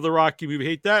fans of the Rocky movie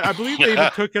hate that. I believe they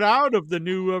even took it out of the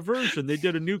new version. They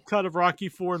did a new cut of Rocky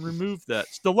 4 and removed that.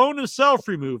 Stallone himself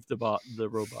removed the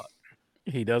robot.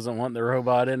 He doesn't want the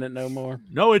robot in it no more.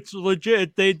 No, it's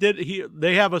legit. They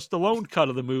have a Stallone cut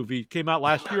of the movie. It came out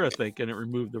last year, I think, and it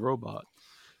removed the robot.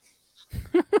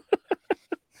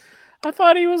 I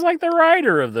thought he was like the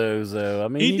writer of those, though. I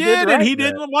mean, he did, and he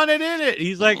didn't want it in it.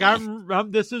 He's like,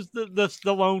 this is the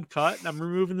Stallone cut, and I'm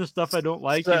removing the stuff I don't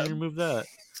like, and remove that.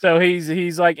 So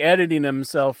he's like editing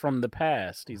himself from the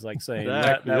past. He's like saying,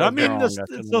 exactly. I mean,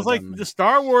 it's like the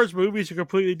Star Wars movies are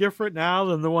completely different now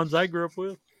than the ones I grew up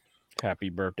with. Happy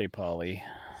birthday, Polly.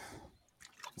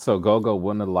 So Gogo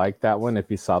wouldn't have liked that one if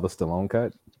he saw the Stallone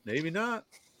cut? Maybe not.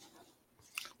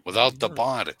 Without the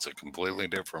bot, it's a completely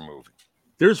different movie.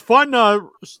 There's fun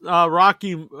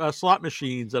Rocky slot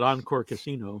machines at Encore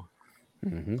Casino.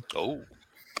 Mm-hmm. Oh.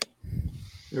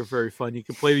 They're very fun. You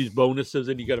can play these bonuses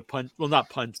and you got to punch. Well, not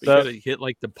punch, but you got to hit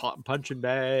like the punching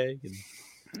bag.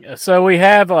 So we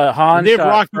have a Han they have shot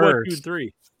Rocky first. 1, 2,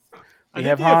 3. I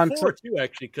think they have 4 too,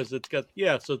 actually, because it's got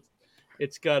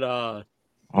it's got the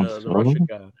Russian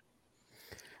guy.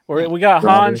 We got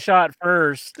Han shot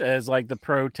first as like the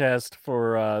protest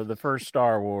for the first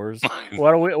Star Wars.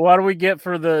 What do we get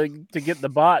to get the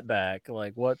bot back?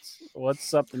 Like what's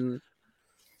something?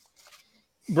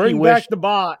 Bring back the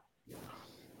bot.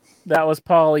 That was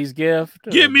Paulie's gift.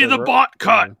 Give me the bot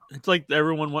cut. It's like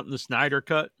everyone wanting the Snyder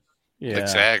cut. Yeah,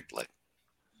 exactly.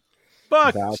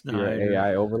 Fuck Snyder.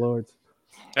 AI overlords.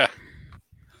 Yeah.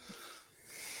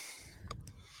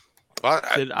 Well,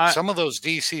 some of those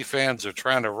DC fans are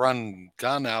trying to run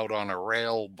Gunn out on a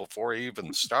rail before he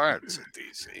even starts at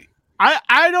DC.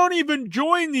 I don't even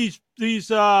join these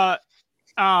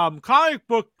comic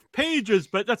book pages,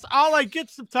 but that's all I get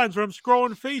sometimes when I'm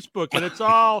scrolling Facebook, and it's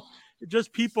all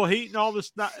just people hating all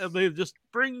this. They just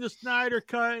bring the Snyder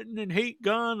cut and then hate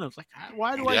Gunn. I was like,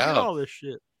 why do I get all this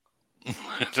shit?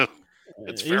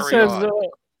 It's very odd.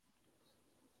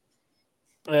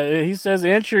 He says,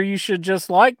 "Ensure you should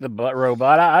just like the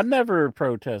robot." I never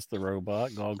protest the robot.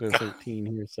 Golgo 13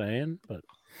 here saying, but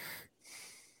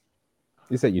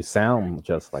you said you sound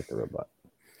just like the robot.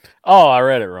 Oh, I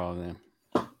read it wrong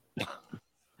then.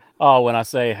 Oh, when I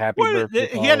say happy birthday,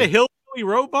 he had a hillbilly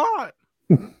robot.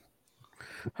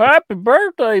 Happy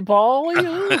birthday, Paulie!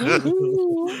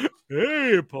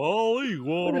 Hey, Paulie!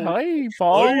 Hey,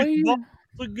 Paulie!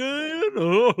 Again?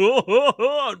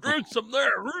 Drink some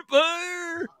there, root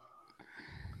beer.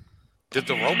 Did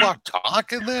the robot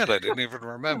talk in that? I didn't even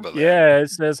remember that. Yeah, it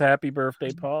says happy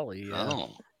birthday, Paulie. Yeah.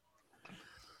 Oh.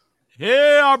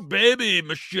 Hey, our baby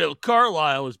Michelle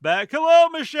Carlisle is back. Hello,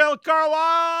 Michelle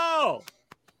Carlisle.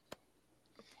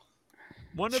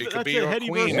 She could be your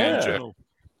queen, Ninja.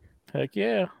 Heck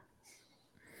yeah.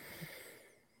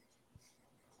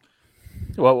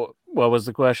 What was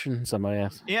the question? Somebody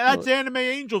asked. Yeah, that's Anime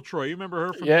Angel Troy. You remember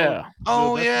her from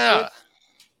Oh, yeah.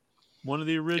 One of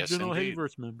the original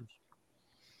Hayverse members.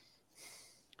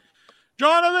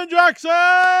 Jonathan Jackson!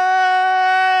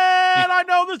 I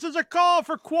know this is a call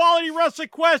for quality wrestling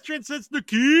questions since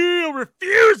Nikhil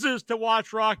refuses to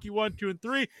watch Rocky 1, 2, and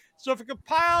 3. So if we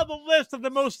compile the list of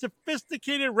the most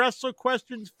sophisticated wrestling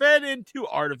questions fed into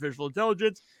artificial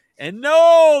intelligence, and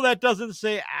no, that doesn't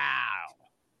say ow.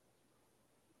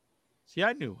 See,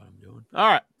 I knew what I'm doing. All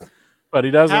right. But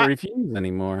he doesn't refuse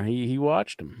anymore. He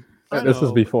watched him. This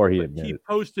is before he admitted. He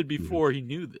posted before he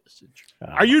knew this.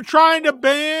 Are you trying to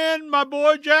ban my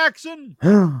boy Jackson?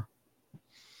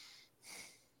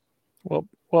 Well,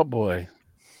 what boy?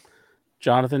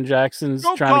 Jonathan Jackson's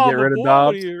trying to get rid of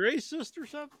Dobbs. Are you racist or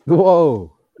something?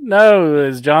 Whoa. No,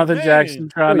 is Jonathan Jackson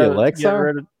trying to get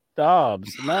rid of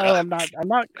Dobbs? No, I'm not.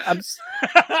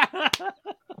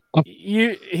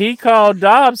 He called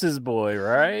Dobbs his boy,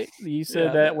 right? You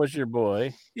said that was your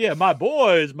boy. Yeah, my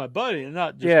boy is my buddy, and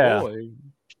not just boy.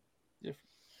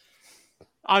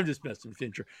 I'm just messing with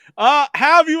intro.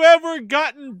 Have you ever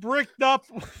gotten bricked up?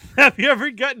 Have you ever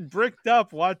gotten bricked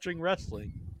up watching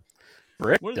wrestling?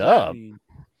 Bricked what does up?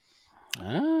 That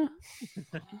mean?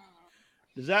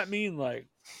 Does that mean like?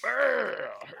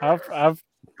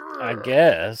 I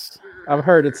guess I've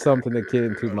heard it's something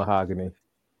akin to mahogany.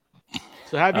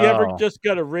 So have you ever just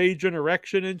got a rage and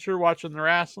erection intro watching the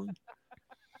wrestling?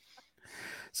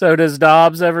 So does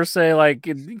Dobbs ever say like,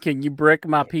 "Can you brick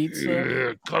my pizza"?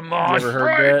 Yeah, come on, you ever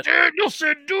heard that?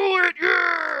 Danielson, do it,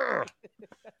 yeah.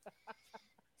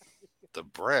 The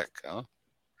brick, huh?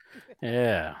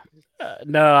 Yeah.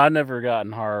 No, I never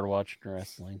gotten hard watching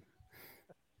wrestling.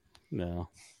 No.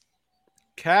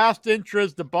 Cast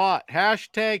intros the bot.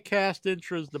 Hashtag cast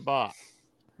intros the bot.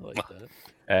 I like that.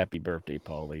 Happy birthday,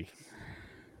 Paulie.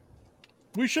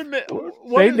 We should.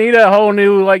 They need a whole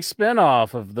new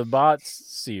spinoff of the Bots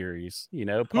series. You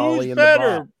know, Paulie and better,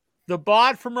 the Bot. The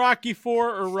Bot from Rocky IV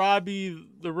or Robbie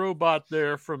the Robot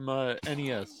there from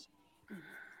NES?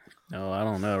 Oh, I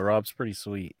don't know. Rob's pretty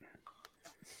sweet.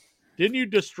 Didn't you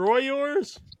destroy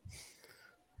yours?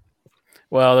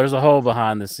 Well, there's a whole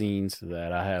behind the scenes to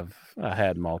that. I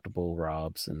had multiple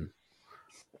Robs, and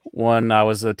one I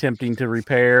was attempting to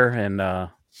repair, and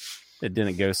it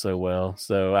didn't go so well.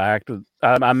 So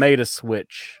I made a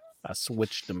switch. I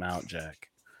switched them out, Jack.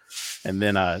 And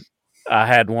then I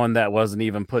had one that wasn't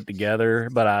even put together,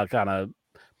 but I kind of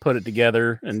put it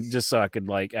together and just so I could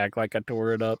act like I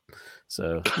tore it up.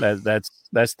 So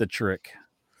that's the trick.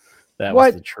 That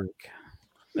was the trick.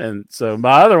 And so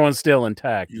my other one's still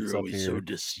intact. You're always so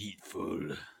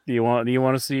deceitful. Do you want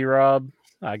to see Rob?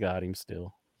 I got him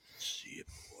still.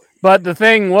 But the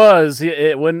thing was,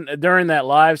 when during that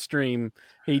live stream,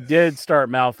 he did start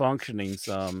malfunctioning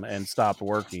some and stopped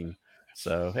working.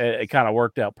 So it kind of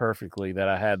worked out perfectly that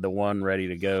I had the one ready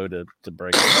to go to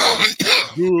break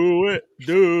it. Do it.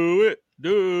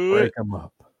 Break him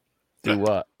up. Do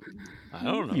what? I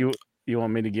don't know. You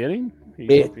want me to get him?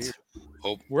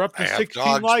 We're up to I have 16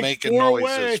 dogs likes, making 4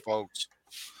 noises, away. folks.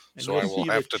 And So you'll I will see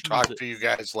have the to talk cheese to you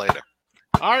guys later.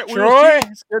 All right, Troy,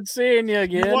 it's good seeing you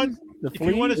again. If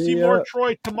you want to see more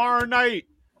Troy tomorrow night,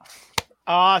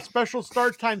 special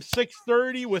start time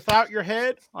 6:30 Without Your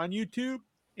Head on YouTube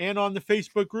and on the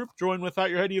Facebook group. Join Without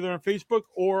Your Head either on Facebook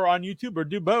or on YouTube, or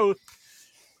do both.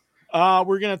 We're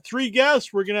going to have 3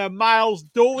 guests. We're going to have Miles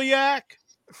Doliak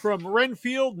from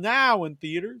Renfield, now in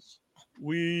theaters.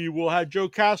 We will have Joe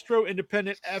Castro,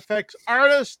 independent FX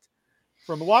artist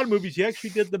from a lot of movies. He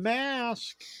actually did The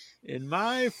Mask in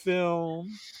my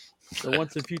film, the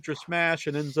Once and Future Smash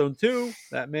and End Zone 2.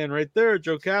 That man right there,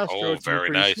 Joe Castro. Oh, it's very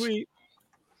pretty nice. Sweet.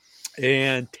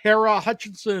 And Tara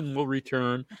Hutchinson will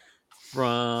return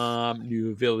from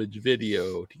New Village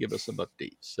Video to give us some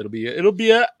updates. It'll be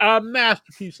a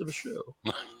masterpiece of a show.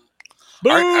 Boom!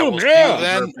 All right, I will see you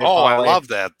then. Oh, I love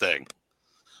that thing.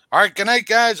 All right, good night,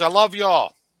 guys. I love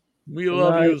y'all. We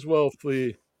love you as well,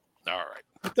 Flea. All right.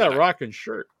 Look at that rocking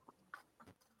shirt.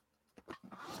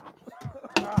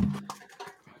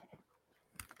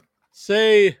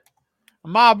 Say,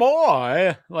 my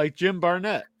boy, like Jim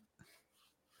Barnett.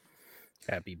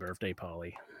 Happy birthday,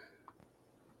 Polly.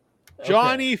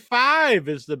 Johnny 5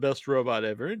 is the best robot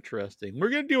ever. Interesting. We're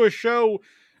going to do a show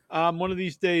one of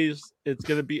these days. It's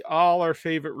going to be all our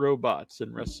favorite robots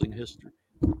in wrestling history.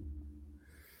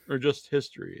 Or just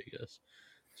history, I guess.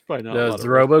 It's probably not. Does the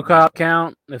RoboCop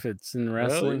count if it's in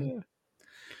wrestling? Well, yeah.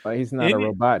 But he's not a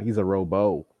robot. He's a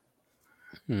robo.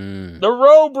 The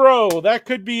Robro. That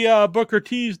could be Booker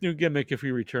T's new gimmick if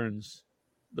he returns.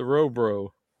 The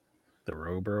Robro. The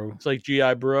Robro. It's like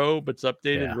G.I. Bro, but it's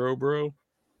updated Yeah. Robro.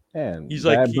 And he's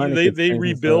like they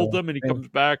rebuild him and he comes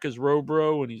back as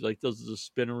Robro and he's like does the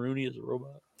spinneroonie as a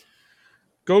robot.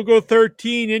 Go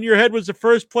 13 in your head was the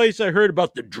first place I heard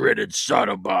about the dreaded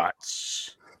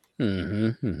Sotobots.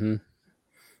 That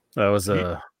was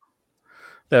a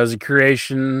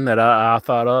creation that I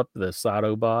thought up, the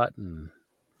Sotobot, and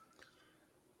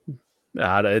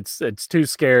it's too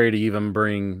scary to even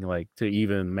bring to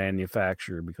even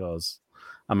manufacture because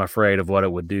I'm afraid of what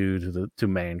it would do to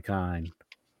mankind.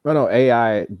 Well, no,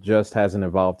 AI just hasn't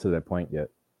evolved to that point yet.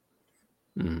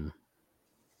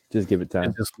 Just give it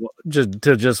time.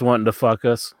 Just wanting to fuck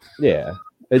us. Yeah,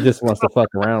 it just wants to fuck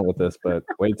around with us, but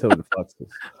wait till it fucks us.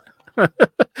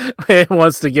 It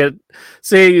wants to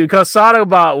because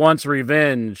Sotobot wants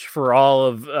revenge for all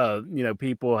of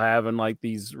people having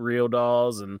these real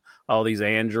dolls and all these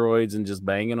androids and just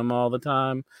banging them all the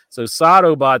time. So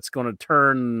Sotobot's going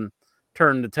to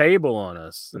turn the table on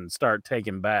us and start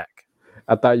taking back.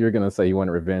 I thought you were going to say you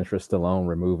wanted revenge for Stallone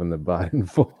removing the bot in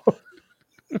 4.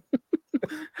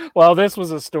 Well, this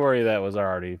was a story that was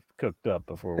already cooked up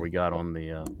before we got on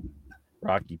the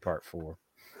Rocky Part 4.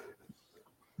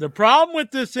 The problem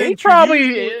with this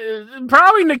probably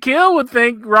Nikhil would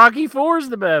think Rocky 4 is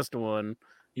the best one.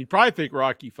 He'd probably think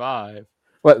Rocky 5.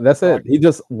 But that's it. He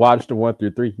just watched the 1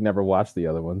 through 3. He never watched the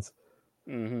other ones.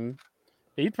 Mm-hmm.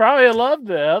 He'd probably have loved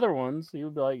the other ones. He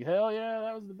would be like, hell yeah,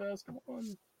 that was the best one.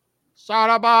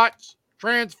 Sotobots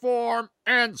transform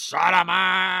and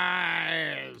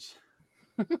sodomize.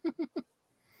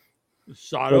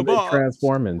 Sotobots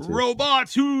transform into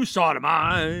robots who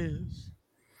sodomize.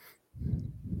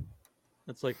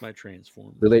 That's like my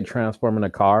transform. Do they transform into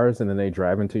cars and then they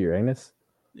drive into your anus?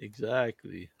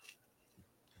 Exactly.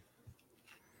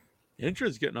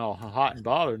 Intra's getting all hot and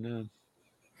bothered now.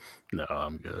 No,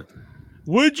 I'm good.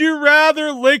 Would you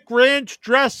rather lick ranch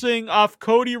dressing off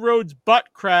Cody Rhodes' butt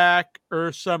crack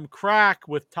or some crack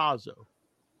with Tazo?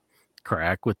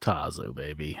 Crack with Tazo,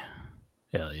 baby.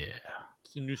 Hell yeah.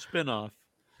 It's a new spinoff.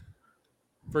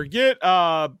 Forget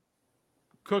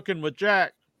cooking with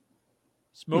Jack.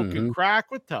 Smoking crack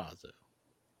with Tazo.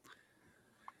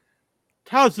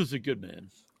 Tazo's a good man.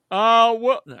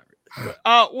 Well, not really.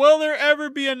 Will there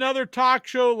ever be another talk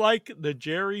show like the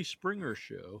Jerry Springer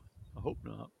Show? I hope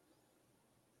not.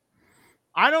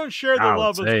 I don't share the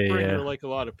love of Springer like a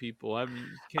lot of people. I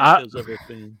can't say ever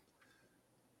fan.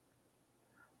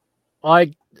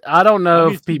 I don't know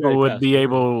if people would be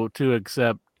able to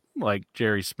accept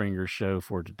Jerry Springer's show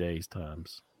for today's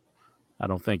times. I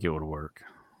don't think it would work.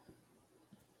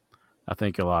 I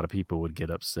think a lot of people would get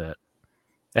upset.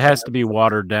 It has to be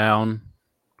watered down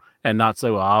and not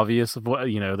so obvious of what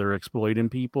they're exploiting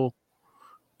people.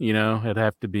 It'd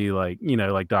have to be like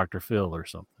Dr. Phil or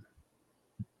something.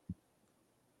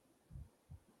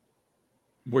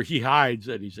 where he hides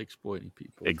that he's exploiting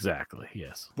people. Exactly.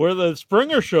 Yes. Where the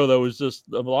Springer show, though, was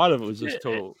just a lot of it was just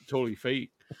totally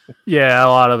fake. Yeah, a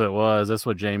lot of it was. That's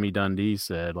what Jamie Dundee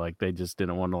said. Like they just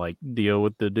didn't want to like deal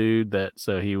with the dude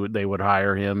so they would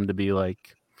hire him to be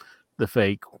like the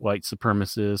fake white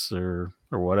supremacist or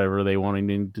whatever they wanted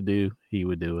him to do. He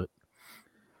would do it.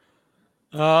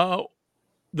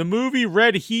 The movie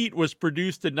Red Heat was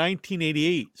produced in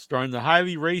 1988, starring the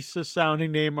highly racist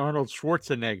sounding name Arnold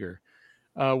Schwarzenegger.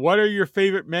 What are your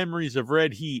favorite memories of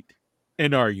Red Heat,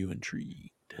 and are you intrigued?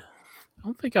 I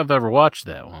don't think I've ever watched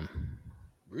that one.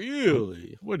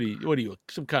 Really? What are you,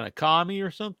 some kind of commie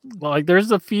or something? Well, like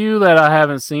there's a few that I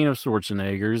haven't seen of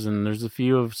Schwarzenegger's, and there's a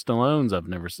few of Stallone's I've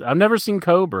never seen. I've never seen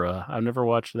Cobra. I've never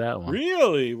watched that one.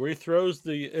 Really? Where he throws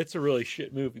it's a really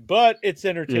shit movie, but it's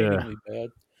entertainingly bad.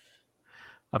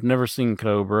 I've never seen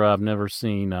Cobra. I've never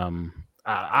seen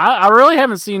I really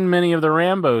haven't seen many of the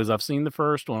Rambos. I've seen the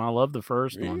first one. I love the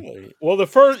first one. Well,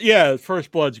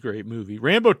 First Blood's a great movie.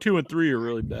 Rambo 2 and 3 are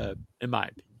really bad, in my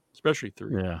opinion. Especially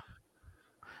 3. Yeah.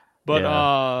 But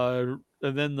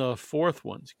and then the fourth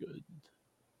one's good.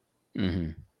 Mm-hmm.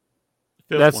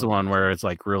 That's the one where it's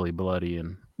like really bloody,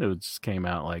 and it just came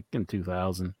out like in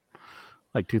 2000,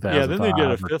 like 2005. Yeah, then they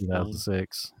did a fifth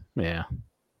 2006. One. Yeah,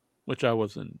 which I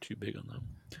wasn't too big on them.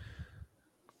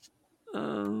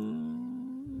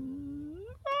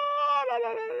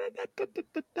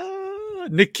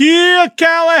 Nikhil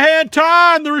Callahan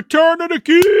time, the return of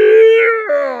Nikhil.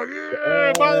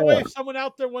 Yeah. By the way, if someone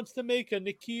out there wants to make a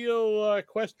Nikhil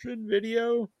question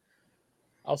video,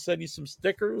 I'll send you some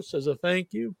stickers as a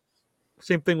thank you.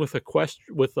 Same thing with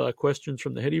questions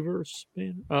from the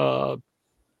Headyverse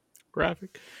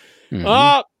graphic.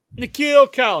 Nikhil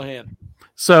Callahan.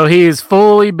 So he's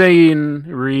fully been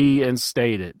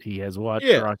reinstated. He has watched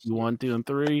Rocky 1, 2, and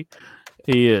 3.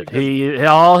 He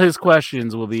all his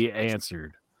questions will be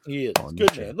answered. He is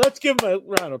good man. Let's give him a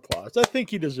round of applause. I think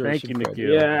he deserves some credit.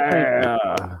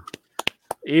 Yeah.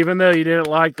 Even though you didn't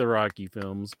like the Rocky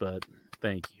films, but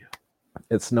thank you.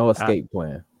 It's no escape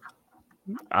plan.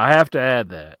 I have to add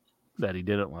that he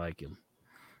didn't like him,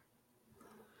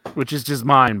 which is just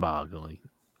mind-boggling.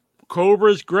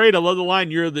 Cobra's great. I love the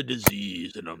line, "You're the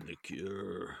disease and I'm the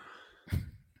cure."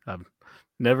 I've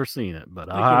never seen it, but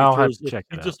I'll have to check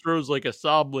it out. He just throws like a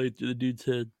saw blade through the dude's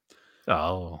head.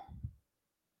 Oh.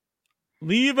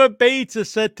 Leva Bates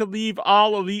is set to leave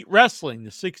All Elite Wrestling.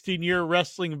 The 16-year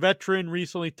wrestling veteran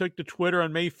recently took to Twitter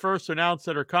on May 1st to announce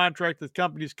that her contract with the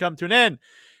company has come to an end.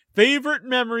 Favorite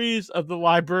memories of the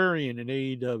librarian in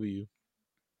AEW?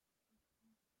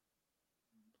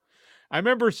 I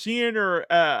remember seeing her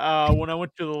when I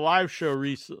went to the live show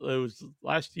recently. It was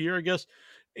last year, I guess.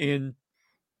 And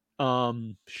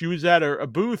she was at a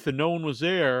booth and no one was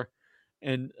there.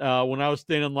 And when I was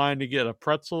standing in line to get a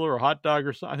pretzel or a hot dog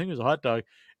or something, I think it was a hot dog.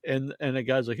 And the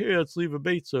guy's like, "Hey, let's leave a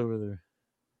Bates over there."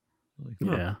 Like,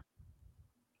 huh. Yeah.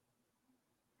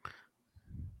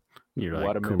 You're like,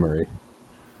 what a memory.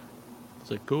 It's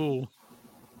like, cool.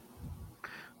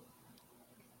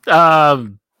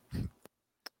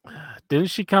 Didn't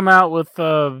she come out with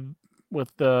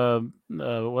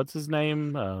what's his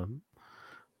name?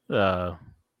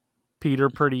 Peter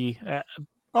Pretty.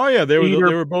 Oh yeah, they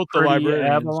were both the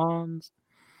librarians. Avalons,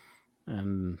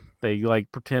 and they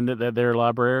like pretended that they're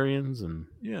librarians, and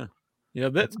yeah.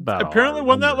 That's apparently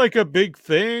wasn't that like a big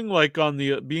thing, like on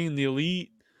the being the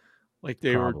elite, like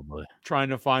they were trying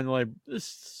to find like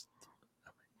this.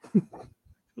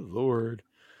 Lord,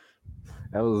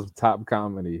 that was top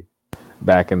comedy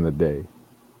back in the day.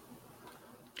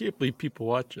 Can't believe people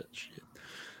watch that shit.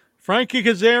 Frankie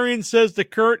Kazarian says the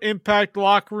Kurt Impact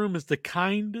locker room is the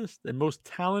kindest and most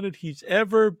talented he's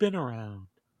ever been around.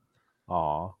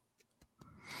 Aw.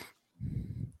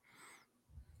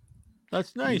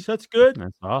 That's nice. That's good.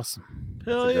 That's awesome.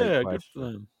 Hell yeah. Good for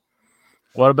them.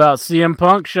 What about CM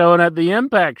Punk showing at the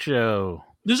Impact show?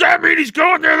 Does that mean he's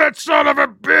going there, that son of a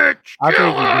bitch? I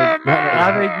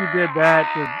think he did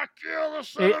that.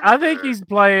 I think he's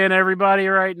playing everybody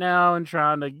right now and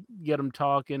trying to get them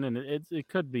talking, and it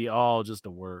could be all just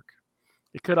a work.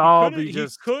 It could be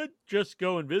just. He could just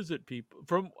go and visit people.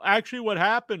 From actually, what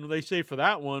happened, they say for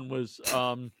that one was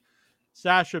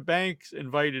Sasha Banks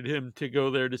invited him to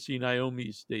go there to see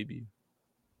Naomi's debut.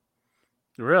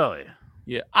 Really?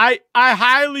 Yeah, I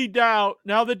highly doubt.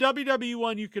 Now the WWE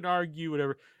one, you can argue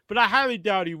whatever, but I highly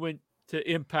doubt he went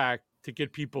to Impact to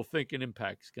get people thinking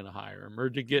Impact's going to hire him,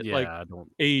 or to get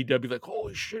AEW like,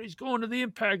 holy shit, he's going to the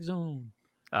Impact Zone.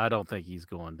 I don't think he's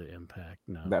going to Impact.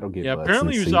 No, that'll get. Yeah,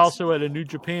 apparently he was also at a New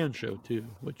Japan show too,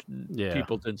 which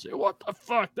people didn't say. What the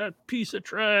fuck, that piece of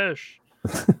trash.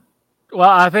 Well,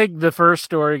 I think the first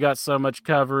story got so much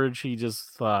coverage, he just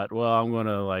thought, "Well, I'm going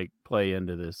to like play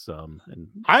into this." And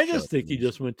I just think he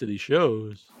just went to these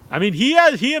shows. I mean, he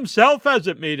himself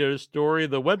hasn't made it a story.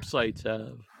 The websites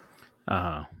have.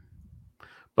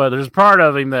 But there's part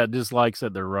of him that dislikes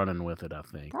that they're running with it. I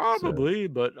think probably,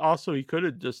 but also he could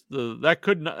have just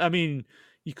I mean,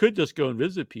 you could just go and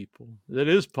visit people. That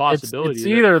is possibility. It's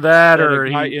either that or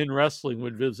a guy in wrestling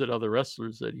would visit other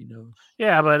wrestlers that he knows.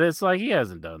 Yeah, but it's like he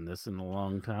hasn't done this in a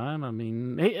long time. I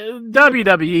mean,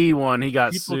 WWE one, he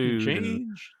got people sued. Can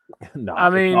change. No, I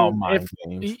mean, if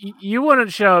you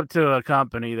wouldn't show up to a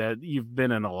company that you've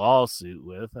been in a lawsuit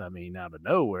with, I mean, out of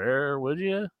nowhere, would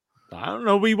you? I don't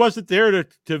know. He wasn't there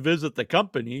to visit the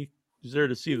company. He was there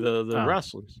to see the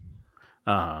wrestlers.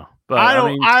 But I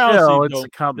honestly it's a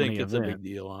company think it's event. A big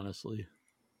deal, honestly.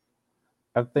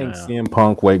 I think CM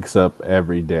Punk wakes up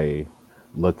every day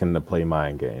looking to play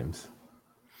mind games.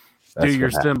 Do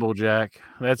your symbol, Jack.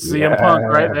 That's CM Punk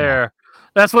right there.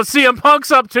 That's what CM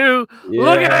Punk's up to. Yeah.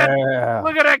 Look at it.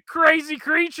 Look at that crazy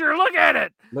creature. Look at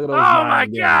it. Look at oh my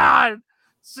God.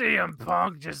 CM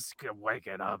Punk just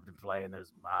waking up and playing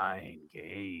those mind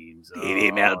games. Davey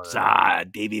Meltzer.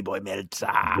 Davey Boy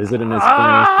Meltzer. Visiting his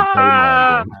friends to play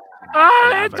mind games.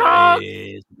 It talks.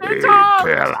 It talks.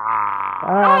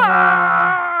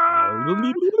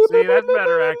 See, that's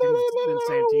better acting than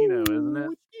Santino, isn't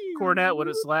it? Cornette would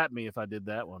have slapped me if I did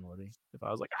that one, would he? If I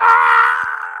was like,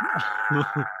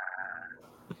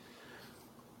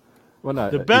 Well,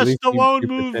 not, the best Stallone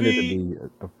movie. To be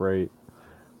afraid.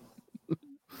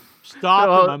 Stop,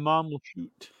 or my mom will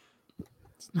shoot.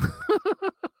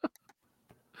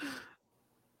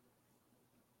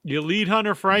 You lead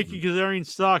Hunter Frankie Kazarian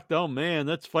sucked. Oh man,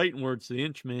 that's fighting words to the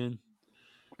inch, man.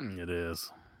 It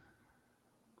is.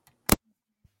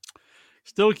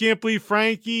 Still can't believe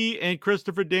Frankie and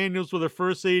Christopher Daniels were the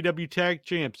first AEW tag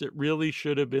champs. It really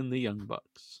should have been the Young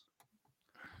Bucks.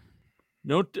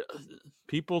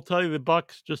 People tell you the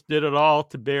Bucks just did it all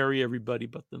to bury everybody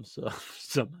but themselves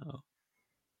somehow.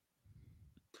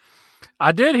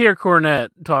 I did hear Cornette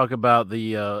talk about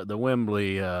the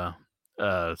Wembley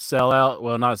sellout.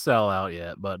 Well, not sellout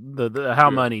yet, but the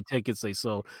how many tickets they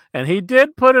sold, and he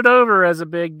did put it over as a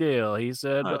big deal. He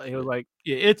said he was like,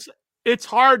 it's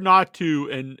hard not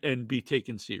to and be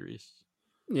taken serious.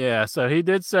 Yeah, so he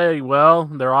did say, well,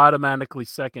 they're automatically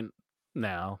second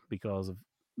now because of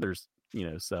there's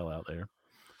sellout there.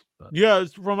 But. Yeah,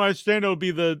 from my understanding,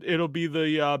 it'll be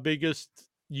the biggest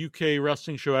UK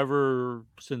wrestling show ever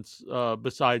since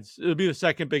besides it'll be the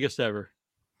second biggest ever,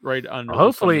 right? Under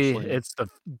hopefully it's the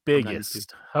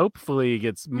biggest. Hopefully it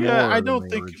gets more. Yeah, I don't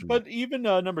think, but even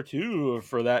number 2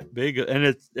 for that big, and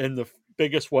it's the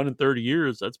biggest one in 30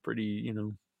 years. That's pretty,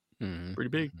 pretty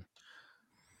big.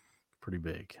 Pretty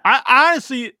big. I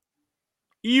honestly,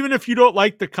 even if you don't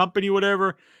like the company,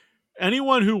 whatever,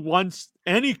 anyone who wants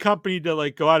any company to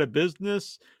like go out of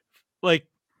business, like.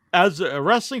 As a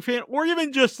wrestling fan, or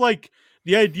even just like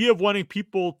the idea of wanting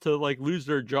people to like lose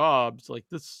their jobs, like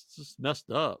this is just messed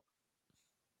up.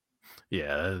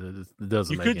 Yeah, it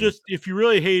doesn't. You could just, if you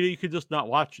really hate it, you could just not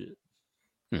watch it.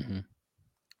 Mm-hmm.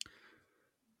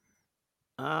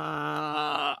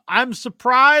 I'm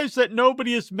surprised that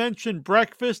nobody has mentioned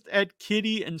Breakfast at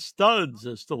Kitty and Studs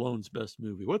as Stallone's best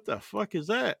movie. What the fuck is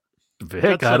that?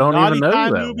 Vic, I don't even know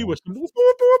that movie with some.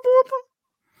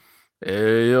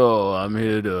 Hey yo, I'm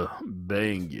here to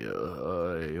bang you.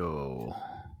 Hey yo.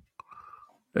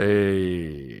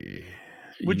 Hey.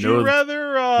 Would you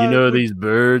rather? These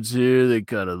birds here? They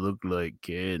kind of look like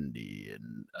candy,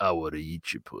 and I want to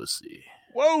eat your pussy.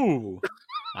 Whoa!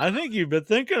 I think you've been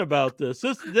thinking about this.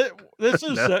 This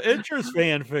is interest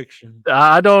fan fiction.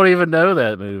 I don't even know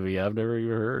that movie. I've never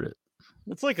even heard it.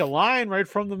 It's like a line right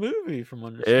from the movie, from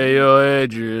understanding. Hey, yo,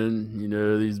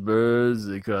 Adrian, these birds,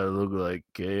 they kind of look like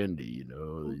candy,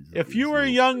 If you were a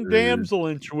young damsel,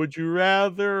 would you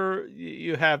rather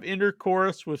you have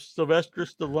intercourse with Sylvester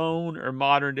Stallone or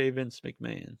modern-day Vince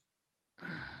McMahon?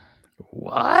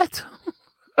 What?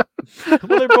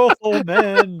 Well, they're both old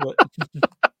men,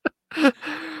 but...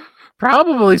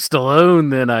 Probably Stallone,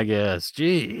 then, I guess.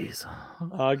 Jeez.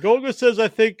 Golga says, I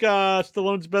think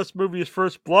Stallone's best movie is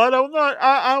First Blood.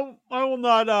 I will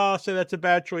not say that's a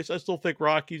bad choice. I still think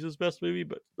Rocky's his best movie,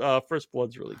 but First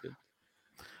Blood's really good.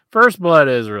 First Blood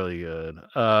is really good.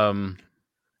 And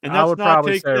that's I would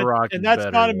probably say Rocky's and that's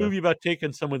better, not a movie about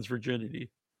taking someone's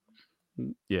virginity.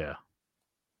 Yeah.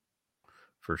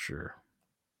 For sure.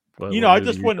 I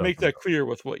just want to make that clear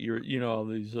with what you're, all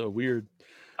these weird...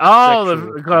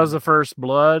 because of First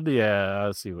Blood? Yeah,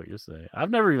 I see what you're saying. I've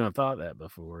never even thought that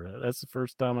before. That's the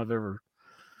first time I've ever...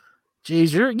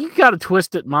 Jeez, you got a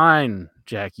twisted mind,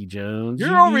 Jackie Jones.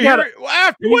 You're over here.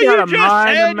 After what you just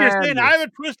said, you're saying I have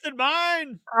a twisted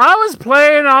mind. I was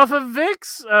playing off of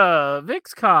Vic's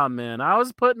comment. I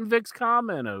was putting Vic's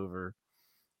comment over.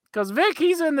 Because Vic,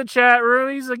 he's in the chat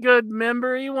room. He's a good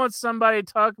member. He wants somebody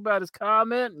to talk about his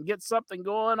comment and get something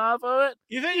going off of it.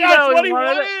 You think that's what he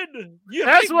wanted?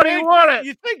 That's what he wanted.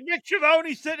 You think Vic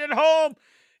Schiavone's sitting at home?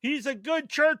 He's a good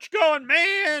church-going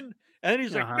man. And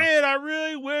he's like, man, I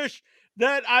really wish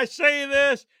that I say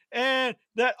this and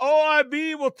that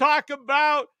OIB will talk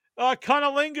about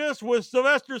cunnilingus with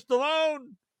Sylvester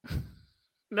Stallone.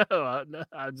 No,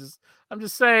 I'm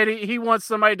just saying he wants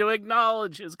somebody to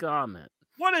acknowledge his comment.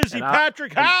 What is he,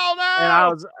 Patrick Howell now? And I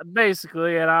was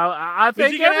basically, and I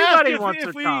think everybody wants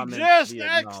their comments to be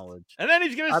acknowledged. And then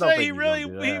he's going to say he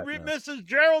misses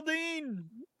Geraldine.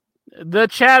 The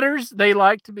chatters, they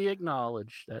like to be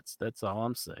acknowledged. That's all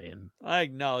I'm saying. I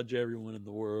acknowledge everyone in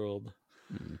the world.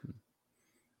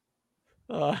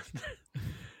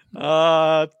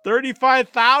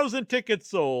 35,000 tickets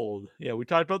sold. Yeah, we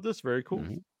talked about this. Very cool.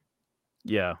 Mm-hmm.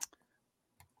 Yeah.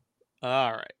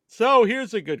 All right. So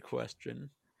here's a good question.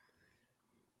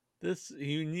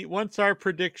 Wants our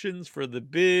predictions for the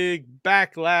big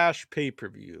Backlash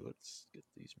pay-per-view. Let's get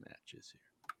these matches here.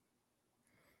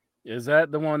 Is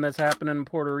that the one that's happening in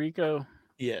Puerto Rico?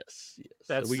 Yes.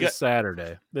 That's this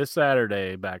Saturday. This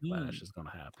Saturday, Backlash is going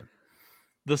to happen.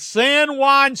 The San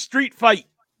Juan Street Fight.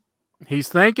 He's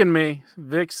thanking me.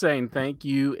 Vic's saying thank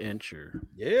you, Incher.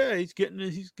 Yeah, he's getting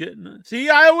it. See,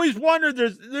 I always wondered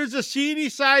there's a seedy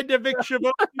side to Vic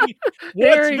Schiavone.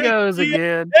 There he goes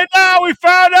again. And now we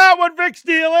found out what Vic's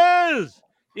deal is.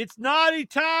 It's Naughty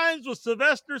Times with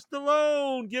Sylvester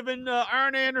Stallone giving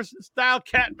Arn Anderson style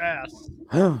cat bass.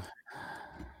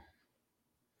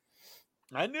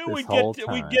 I knew we'd get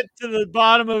to the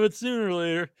bottom of it sooner or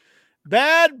later.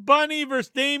 Bad Bunny versus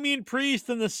Damian Priest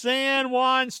in the San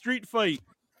Juan Street Fight.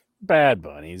 Bad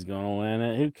Bunny's going to win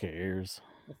it. Who cares?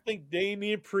 I think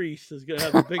Damian Priest is going to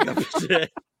have a big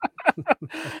upset.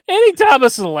 Anytime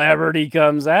a celebrity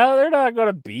comes out, they're not going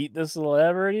to beat the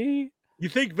celebrity. You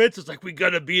think Vince is like, we got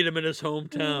to beat him in his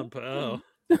hometown, pal?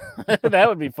 That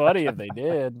would be funny if they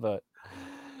did, but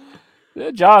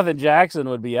Jonathan Jackson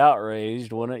would be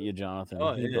outraged, wouldn't you, Jonathan?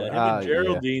 Oh, yeah. Him and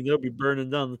Geraldine, they'll be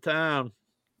burning down the town.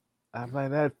 I'm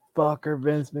like, that fucker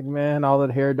Vince McMahon, all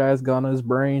that hair dye's gone in his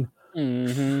brain.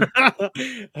 Mm-hmm.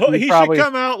 He should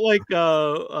come out like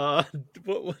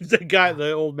what was the guy,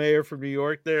 the old mayor from New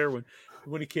York there when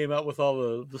he came out with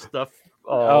all the stuff.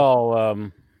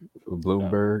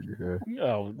 Bloomberg.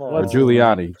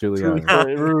 Giuliani.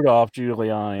 Rudolph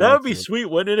Giuliani. That would be sweet,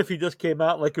 wouldn't it, if he just came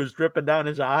out like it was dripping down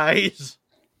his eyes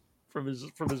from his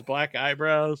black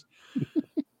eyebrows.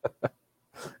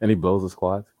 And he blows his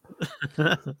quads.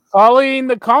 Colleen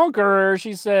the Conqueror,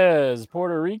 she says,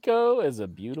 Puerto Rico is a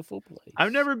beautiful place.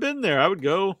 I've never been there. I would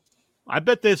go. I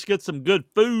bet they get some good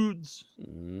foods.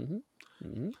 Mm-hmm.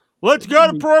 Mm-hmm. Let's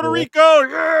go to Puerto Rico.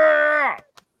 Yeah!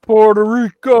 Puerto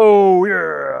Rico,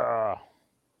 yeah.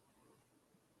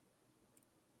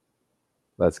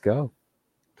 Let's go.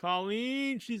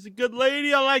 Colleen, she's a good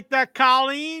lady. I like that,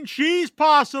 Colleen. She's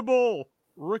possible.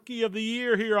 Rookie of the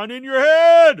year here on In Your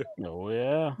Head. Oh,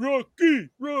 yeah. Rookie.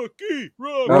 Of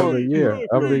the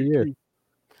year.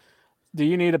 Do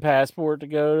you need a passport to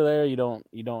go there? You don't,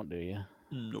 do you?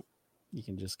 Nope. You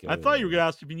can just go. I thought you were going to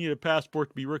ask if you need a passport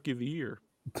to be Rookie of the Year.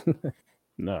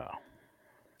 No.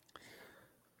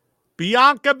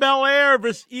 Bianca Belair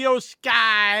versus Io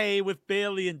Sky with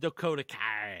Bayley and Dakota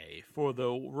Kai for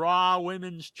the Raw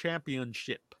Women's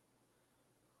Championship.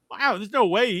 Wow, there's no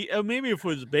way. Maybe if it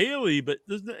was Bayley, but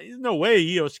there's no way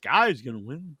Io Sky is going to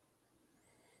win.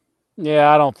 Yeah,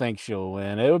 I don't think she'll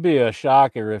win. It would be a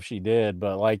shocker if she did,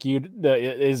 but like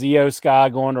is Io Sky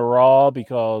going to Raw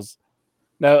because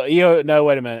wait a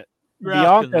minute.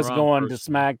 Bianca's going to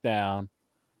SmackDown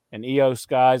and Io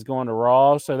Sky's going to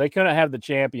Raw, so they couldn't have the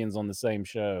champions on the same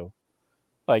show.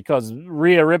 Like, because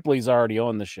Rhea Ripley's already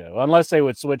on the show, unless they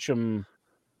would switch them.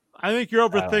 I think you're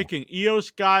overthinking. Io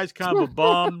Sky's kind of a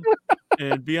bum,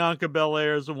 and Bianca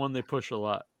Belair is the one they push a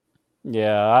lot.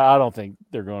 Yeah, I don't think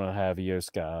they're going to have Io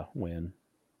Sky win.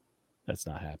 That's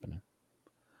not happening.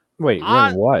 Wait,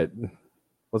 win what?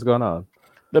 What's going on?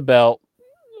 The belt.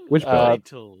 Which belt?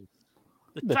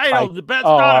 The title. The belt's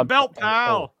not a belt,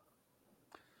 pal.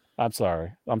 I'm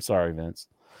sorry, Vince.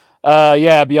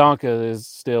 Yeah, Bianca is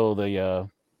still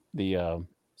the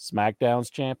SmackDown's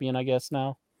champion, I guess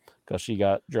now, because she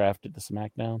got drafted to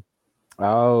SmackDown.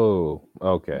 Oh,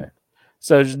 okay.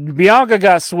 So Bianca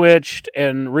got switched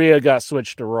and Rhea got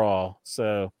switched to Raw.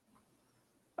 So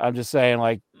I'm just saying,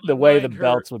 like, the way the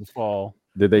belts would fall.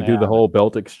 Did they do the whole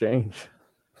belt exchange?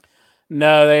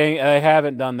 No, they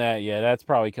haven't done that yet. That's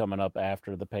probably coming up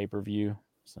after the pay-per-view.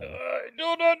 So. I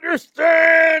don't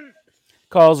understand.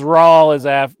 Because Raw is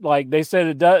after, like they said,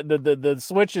 it does, the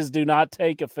switches do not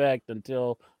take effect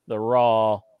until the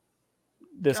Raw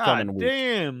this coming week.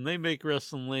 Damn, they make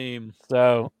wrestling lame.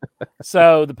 So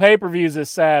the pay-per-view is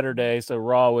this Saturday, so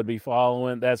Raw would be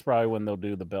following. That's probably when they'll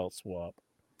do the belt swap.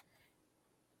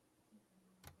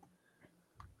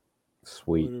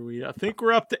 Sweet. I think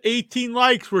we're up to 18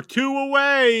 likes. We're 2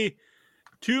 away.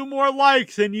 2 more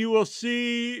likes, and you will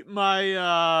see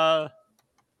my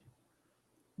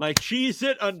my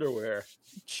Cheez-It underwear.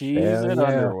 Cheez-It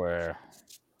underwear.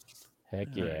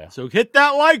 Heck yeah. Right, so hit that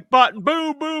like button.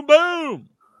 Boom, boom, boom.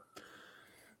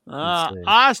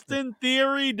 Austin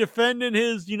Theory defending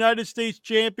his United States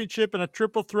Championship in a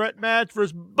triple threat match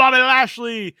versus Bobby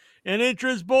Lashley and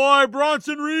Intra's boy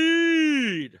Bronson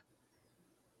Reed.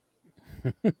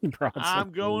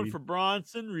 I'm going for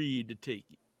Bronson Reed to take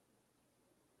it.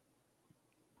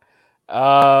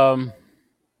 I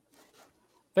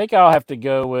think I'll have to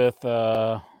go with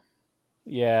I'm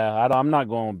not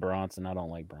going with Bronson. I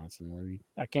don't like Bronson Reed.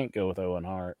 I can't go with Owen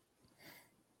Hart.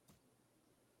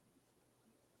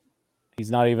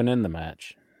 He's not even in the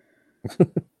match. I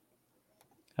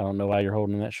don't know why you're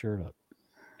holding that shirt up.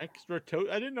 Extra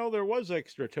toast. I didn't know there was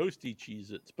extra toasty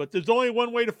Cheez-Its, but there's only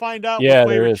one way to find out what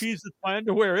flavor Cheez-Its my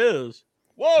underwear is.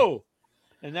 Whoa!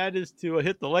 And that is to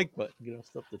hit the like button.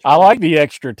 I like the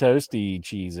extra toasty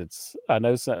Cheez-Its. I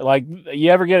know some, like you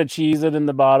ever get a Cheez-It in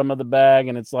the bottom of the bag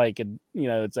and it's like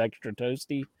it's extra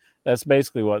toasty. That's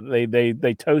basically what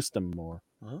they toast them more.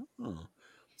 Oh.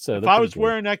 So if I was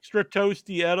wearing extra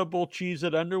toasty edible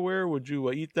Cheez-It underwear, would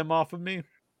you eat them off of me?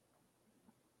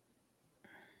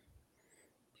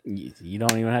 You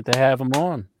don't even have to have them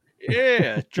on.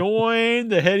 Yeah, join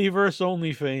the Headyverse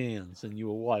OnlyFans, and you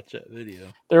will watch that video.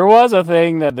 There was a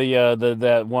thing that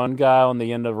that one guy on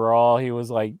the end of Raw, he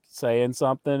was like saying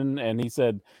something, and he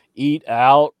said "eat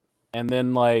out," and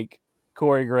then like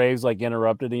Corey Graves like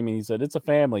interrupted him, and he said it's a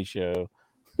family show.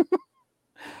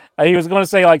 He was going to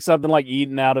say like something like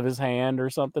 "eating out of his hand"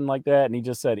 or something like that, and he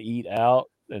just said "eat out,"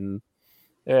 and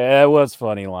it was a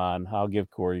funny line. I'll give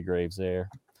Corey Graves there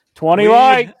 20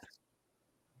 likes.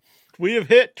 We have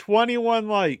hit 21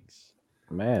 likes.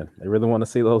 Man, they really want to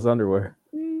see those underwear.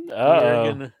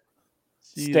 Stand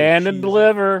and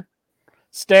deliver.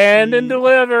 Stand and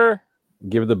deliver.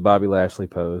 Give the Bobby Lashley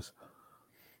pose.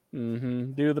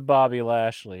 Mm-hmm. Do the Bobby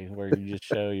Lashley where you just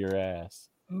show your ass.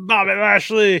 Bobby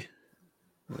Lashley.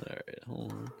 All right,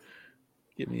 hold on.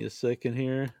 Give me a second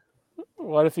here.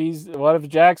 What if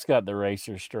Jack's got the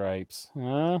racer stripes?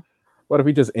 Huh? What if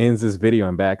he just ends this video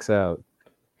and backs out?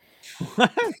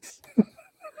 What?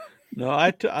 No,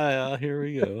 here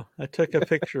we go. I took a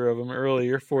picture of him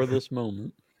earlier for this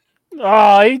moment.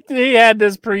 Oh, he had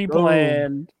this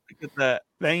pre-planned. Oh, look at that.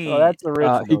 Bang. Oh, that's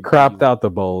original. He cropped out the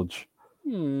bulge.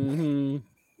 Mm-hmm.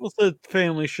 It's a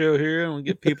family show here, and we'll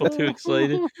get people too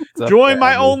excited. Join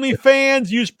my OnlyFans.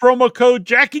 Use promo code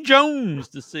Jackie Jones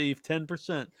to save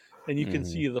 10%, and you can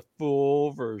see the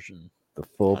full version. The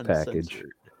full package.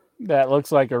 That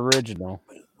looks like original.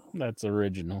 That's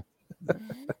original.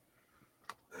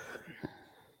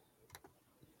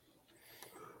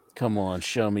 Come on,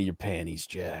 show me your panties,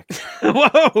 Jack.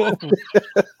 Whoa!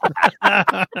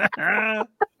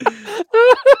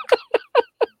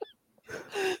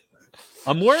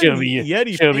 I'm wearing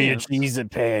Yeti Show me your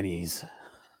Cheez-It panties.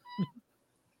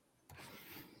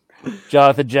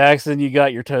 Jonathan Jackson, you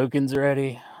got your tokens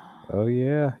ready? Oh,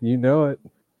 yeah. You know it.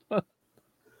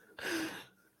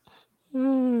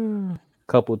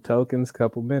 Couple tokens,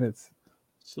 couple minutes.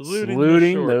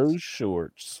 Saluting those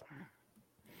shorts.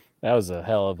 That was a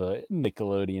hell of a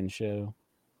Nickelodeon show.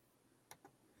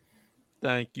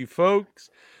 Thank you,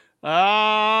 folks.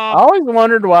 I always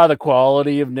wondered why the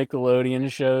quality of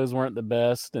Nickelodeon shows weren't the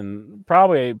best, and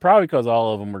probably because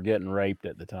all of them were getting raped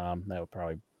at the time. That would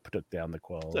probably took down the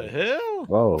quality. What the hell?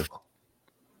 Whoa.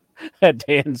 That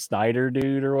Dan Snyder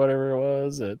dude or whatever it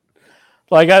was.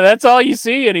 That's all you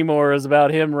see anymore is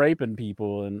about him raping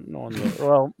people. And on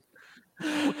the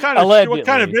what kind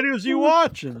of videos are you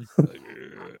watching?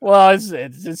 Well,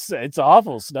 it's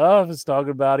awful stuff. It's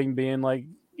talking about him being like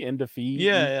in defeat.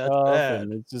 Yeah,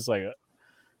 and it's just like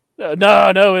no,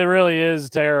 it really is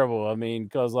terrible. I mean,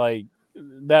 because like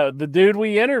the dude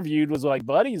we interviewed was like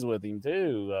buddies with him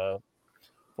too.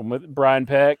 From Brian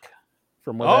Peck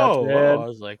from Without Your Head. I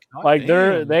was like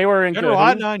they were in General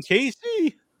Adnan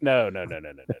Casey. No, not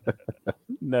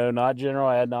General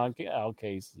Adnan Al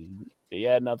Casey. He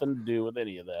had nothing to do with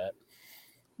any of that.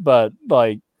 But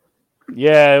like,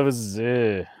 yeah, it was.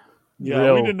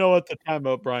 Yeah, we didn't know at the time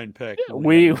about Brian Peck.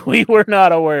 We were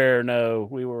not aware. No,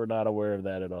 we were not aware of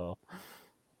that at all.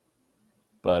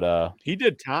 But he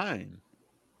did time.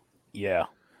 Yeah.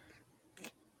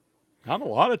 Not a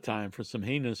lot of time for some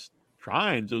heinous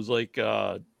crimes. It was like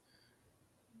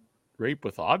rape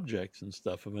with objects and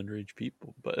stuff of underage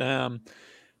people. But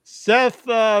Seth,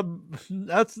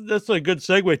 that's a good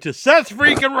segue to Seth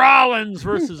freaking Rollins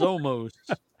versus Omos.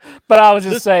 But I was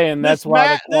just saying that's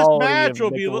why this match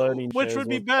will be, which would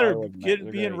be better,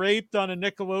 being raped on a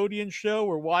Nickelodeon show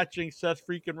or watching Seth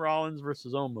freaking Rollins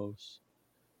versus Omos.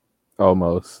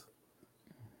 Almost.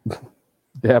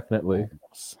 Definitely.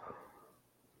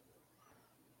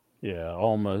 Yeah,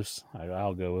 almost.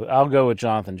 I'll go with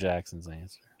Jonathan Jackson's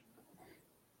answer.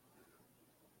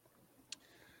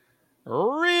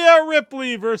 Rhea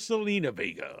Ripley versus Zelina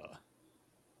Vega.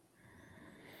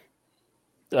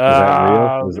 Is that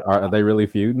real? Are they really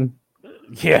feuding?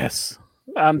 Yes.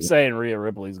 I'm saying Rhea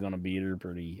Ripley's going to beat her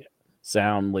pretty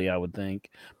soundly, I would think.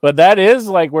 But that is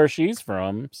like where she's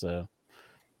from, so.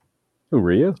 Who,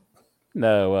 Rhea?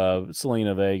 No,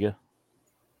 Zelina Vega.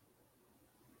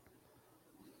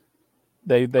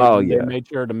 They made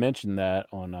sure to mention that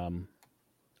on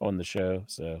the show,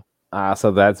 so.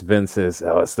 So that's Vince's.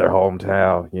 Oh, it's their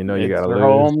hometown. You know, you got to lose.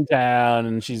 It's their hometown,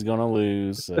 and she's going to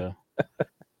lose. So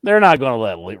they're not going to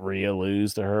let Rhea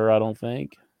lose to her, I don't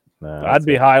think. No, I'd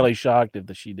be highly shocked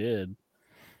if she did.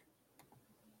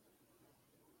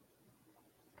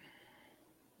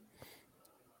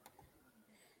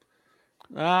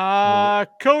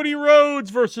 Cody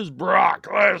Rhodes versus Brock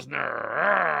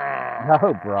Lesnar. I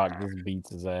hope Brock just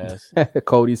beats his ass.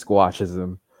 Cody squashes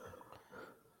him.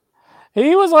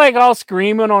 He was like all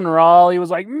screaming on Raw. He was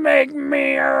like, "Make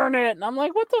me earn it." And I'm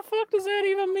like, what the fuck does that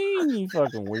even mean, you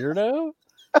fucking weirdo?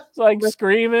 It's like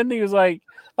screaming. He was like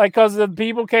because the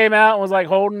people came out and was like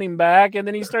holding him back. And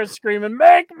then he starts screaming,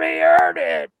 "Make me earn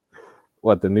it."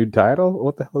 What, the new title?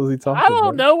 What the hell is he talking about? I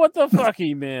don't know what the fuck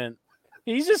he meant.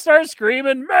 He just started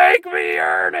screaming, "Make me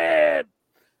earn it."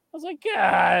 I was like,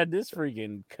 God, this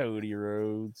freaking Cody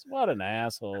Rhodes. What an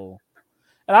asshole.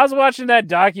 And I was watching that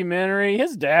documentary.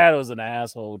 His dad was an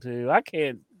asshole too. I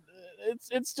can't.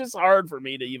 It's just hard for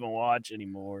me to even watch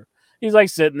anymore. He's like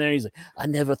sitting there. He's like, I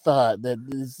never thought that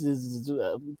this is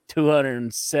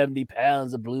 270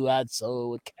 pounds of blue-eyed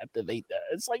soul would captivate that.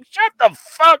 It's like, shut the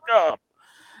fuck up.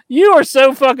 You are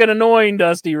so fucking annoying,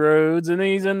 Dusty Rhodes. And then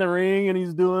he's in the ring and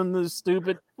he's doing the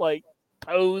stupid like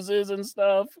poses and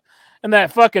stuff. And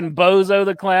that fucking Bozo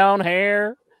the Clown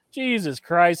hair. Jesus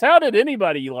Christ. How did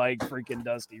anybody like freaking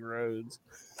Dusty Rhodes?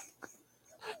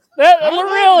 That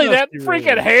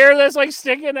freaking hair that's like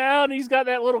sticking out, and he's got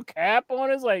that little cap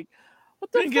on. It's like, what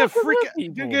the fuck?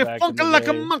 You get funky like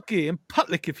a monkey and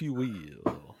putlick, if you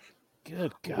will.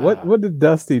 Good God. What did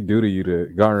Dusty do to you to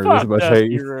garner this much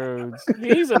Dusty hate? Rhodes.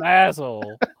 He's an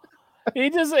asshole.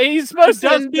 He's supposed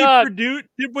to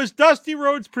Was Dusty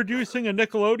Rhodes producing a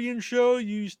Nickelodeon show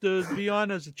you used to be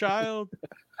on as a child?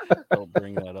 Don't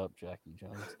bring that up, Jackie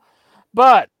Jones.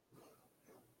 But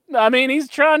I mean, he's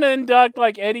trying to induct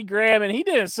like Eddie Graham, and he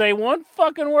didn't say one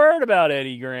fucking word about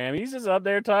Eddie Graham. He's just up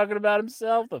there talking about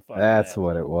himself. That's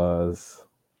what it was.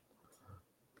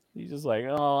 He's just like,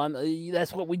 oh,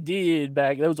 that's what we did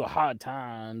back. Those were hard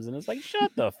times, and it's like,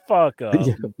 shut the fuck up.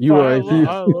 You are a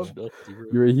huge.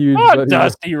 You're a huge. Fuck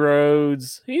Dusty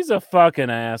Rhodes. He's a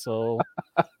fucking asshole.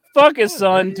 Fuck his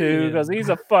son too, because he's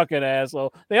a fucking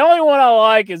asshole. The only one I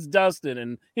like is Dustin,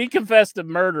 and he confessed to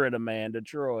murdering a man to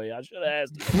Troy. I should have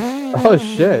asked him. Oh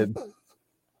shit.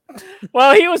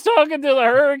 Well, he was talking to the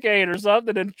Hurricane or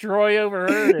something, and Troy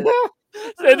overheard it.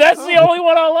 So that's the only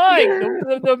one I like.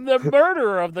 The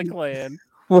murderer of the clan.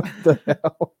 What the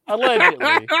hell?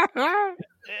 Allegedly.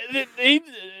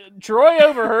 Troy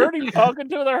overheard him talking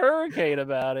to the Hurricane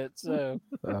about it. So.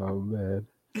 Oh man.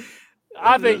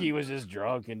 I think he was just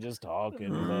drunk and just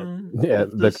talking. But... Yeah,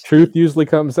 the truth usually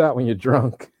comes out when you're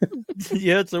drunk.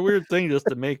 Yeah, it's a weird thing just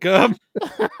to make up.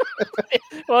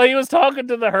 Well, he was talking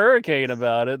to the Hurricane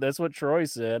about it. That's what Troy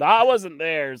said. I wasn't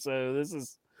there, so this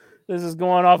is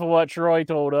going off of what Troy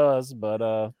told us.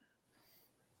 But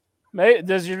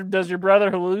does your brother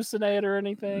hallucinate or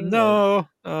anything? No.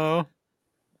 But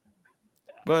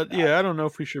yeah, I don't know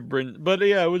if we should bring. But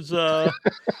yeah, it was.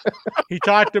 He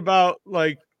talked about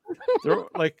like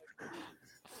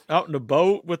out in the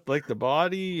boat with like the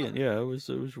body, and yeah, it was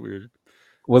weird.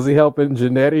 Was he helping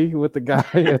Jannetty with the guy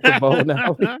at the bowling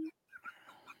alley?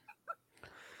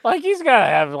 Like, he's got to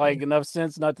have like enough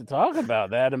sense not to talk about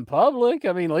that in public.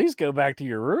 I mean, at least go back to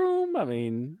your room. I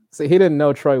mean, see, he didn't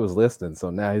know Troy was listening, so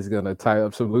now he's gonna tie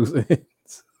up some loose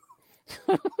ends.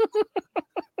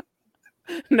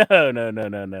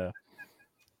 No.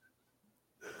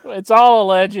 It's all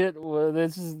alleged. Well,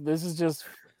 this is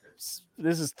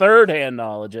third-hand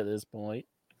knowledge at this point.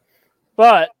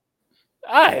 But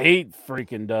I hate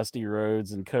freaking Dusty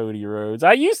Rhodes and Cody Rhodes.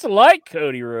 I used to like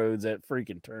Cody Rhodes at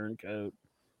freaking Turncoat.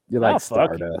 You like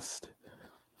Stardust.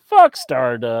 Fuck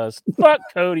Stardust. Fuck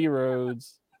Cody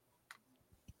Rhodes.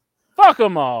 Fuck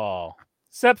them all.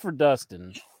 Except for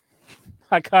Dustin.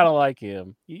 I kind of like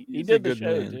him. He did the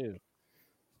show, too.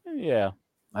 Yeah.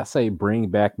 I say bring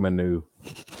back Manu.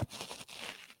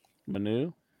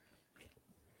 Manu?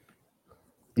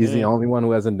 He's the only one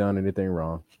who hasn't done anything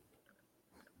wrong.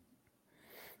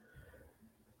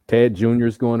 Ted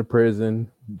Jr.'s going to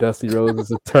prison. Dusty Rhodes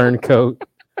is a turncoat.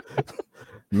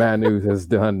 Manu has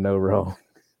done no wrong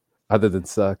other than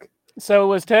suck. So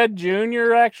was Ted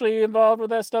Jr. actually involved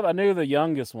with that stuff? I knew the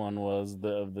youngest one was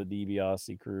of the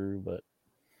DiBiase crew, but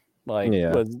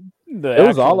was it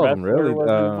was all of them really.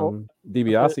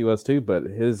 DiBiase was too, but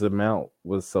his amount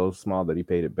was so small that he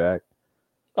paid it back.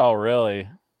 Oh, really?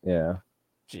 Yeah.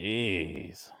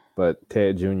 Jeez. But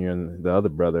Ted Jr. and the other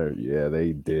brother,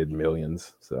 they did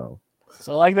millions. So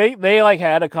like they like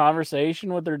had a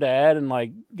conversation with their dad and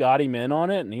like got him in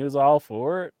on it, and he was all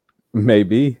for it.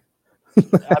 Maybe.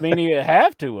 I mean, you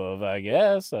have to have, I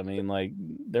guess. I mean, like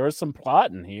there was some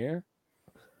plotting here.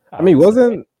 I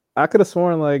could have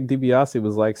sworn like DiBiase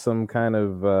was like some kind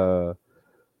of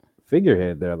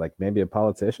figurehead there, like maybe a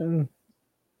politician,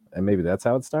 and maybe that's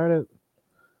how it started.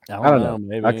 I don't know.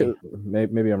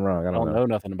 Maybe I'm wrong. I don't know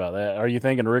nothing about that. Are you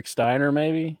thinking Rick Steiner?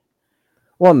 Maybe.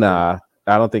 Well, nah.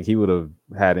 I don't think he would have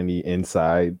had any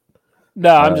inside.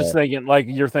 No, I'm just thinking like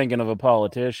you're thinking of a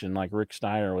politician. Like Rick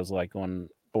Steiner was like on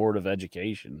Board of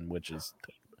Education, which is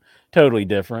totally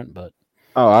different. But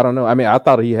I don't know. I mean, I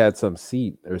thought he had some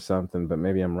seat or something, but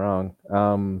maybe I'm wrong.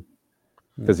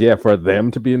 Because for them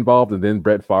to be involved and then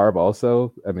Brett Favre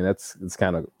also, I mean, it's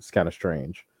kind of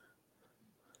strange.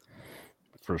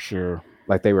 For sure.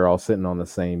 Like they were all sitting on the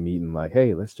same meeting, like,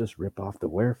 hey, let's just rip off the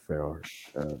welfare.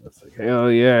 It's like,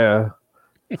 hell yeah.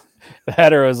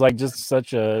 That was like just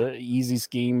such a easy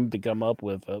scheme to come up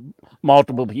with.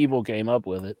 Multiple people came up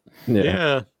with it.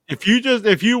 Yeah.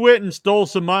 If you went and stole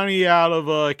some money out of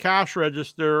a cash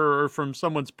register or from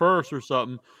someone's purse or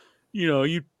something,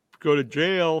 you'd go to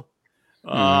jail.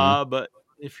 But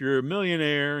if you're a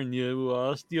millionaire and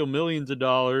you steal millions of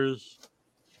dollars,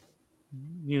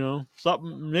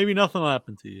 maybe nothing will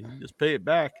happen to you. Just pay it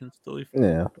back and still leave.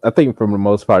 Yeah, I think for the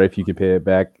most part, if you can pay it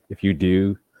back, if you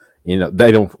do,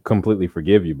 they don't completely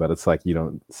forgive you, but it's like you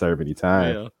don't serve any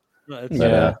time. I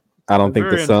don't think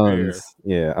the Sons.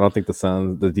 Yeah, I don't think the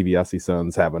DiBiase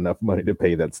Sons have enough money to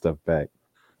pay that stuff back.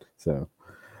 So,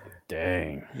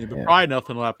 dang. Probably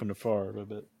nothing will happen to Favre,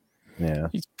 but. Yeah,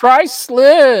 he's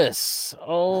priceless.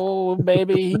 Oh,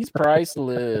 baby, he's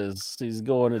priceless. He's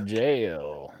going to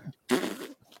jail.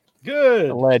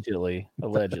 Good. Allegedly,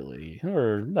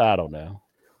 or I don't know.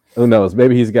 Who knows?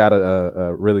 Maybe he's got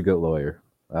a really good lawyer.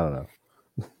 I don't know.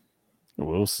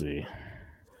 We'll see.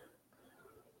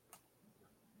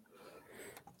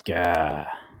 God,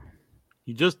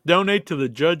 you just donate to the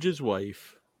judge's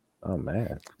wife. Oh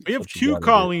man, we have two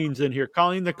Colleens in here: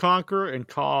 Colleen the Conqueror and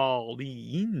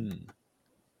Colleen.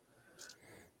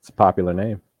 It's a popular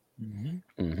name. Mm-hmm.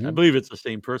 Mm-hmm. I believe it's the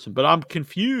same person, but I'm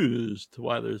confused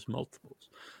why there's multiples.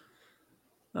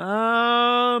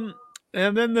 And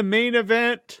then the main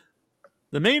event.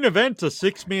 The main event's a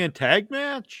 6-man tag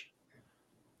match.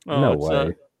 No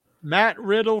way. Matt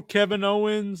Riddle, Kevin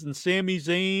Owens, and Sami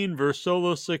Zayn versus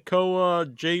Solo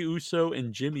Sikoa, Jey Uso,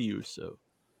 and Jimmy Uso.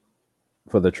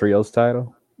 For the trios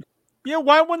title? Yeah,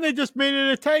 why wouldn't they just made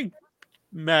it a tag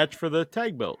match for the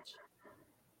tag belts?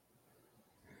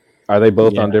 Are they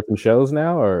both on different shows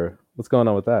now, or what's going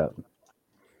on with that?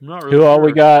 I'm not really Who all sure.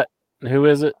 we got? Who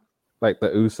is it? Like the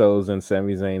Usos and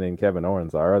Sami Zayn and Kevin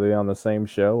Owens. Are they on the same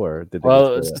show, or did they?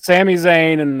 Well, Sami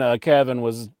Zayn and Kevin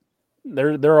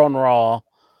they're on Raw,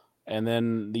 and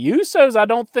then the Usos. I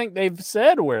don't think they've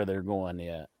said where they're going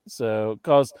yet. So,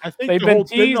 because I think they've been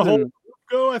teasing. The whole group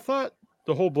go, I thought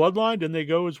the whole bloodline. Didn't they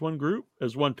go as one group,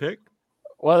 as one pick?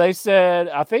 Well, they said.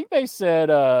 I think they said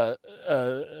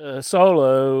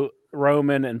Solo,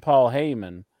 Roman, and Paul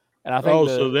Heyman, and I think.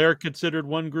 So they're considered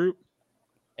one group.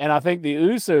 And I think the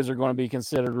Usos are going to be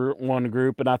considered one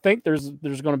group, and I think there's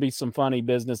going to be some funny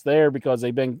business there because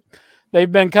they've been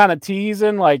kind of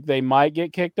teasing like they might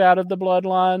get kicked out of the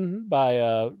bloodline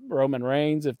by Roman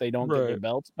Reigns if they don't get their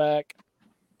belts back.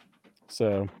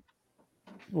 So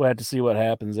we'll have to see what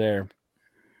happens there.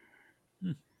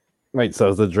 Wait, so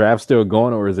is the draft still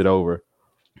going or is it over?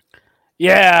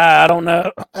 Yeah, I don't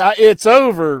know. It's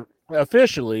over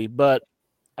officially, but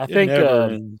I think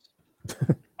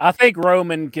I think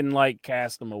Roman can like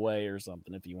cast him away or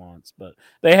something if he wants, but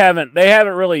they haven't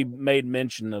really made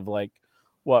mention of like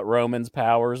what Roman's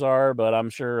powers are, but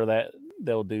I'm sure that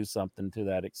they'll do something to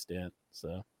that extent.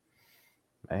 So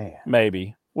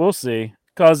maybe we'll see,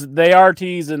 because they are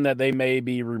teasing that they may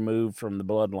be removed from the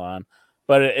bloodline,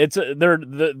 but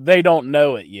they don't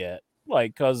know it yet,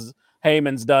 like because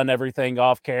Heyman's done everything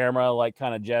off camera, like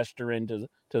kind of gesturing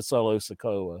to Solo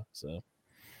Sikoa. So.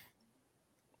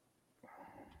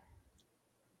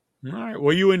 All right.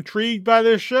 Were you intrigued by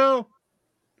this show?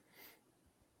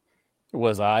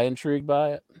 Was I intrigued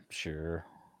by it? Sure.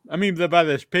 I mean, by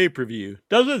this pay-per-view.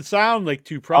 Doesn't sound like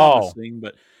too promising,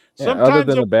 but sometimes other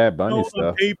than the Bad Bunny stuff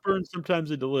on paper, and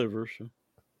sometimes it delivers.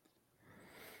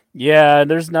 Yeah,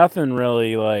 there's nothing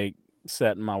really like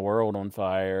setting my world on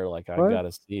fire. Like I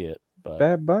gotta see it. But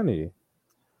Bad Bunny.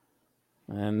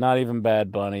 And not even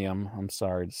Bad Bunny, I'm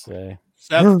sorry to say.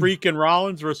 Seth freaking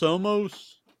Rollins versus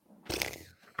Omos.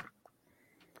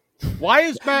 Why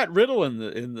is Matt Riddle in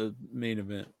the main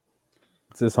event?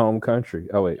 It's his home country.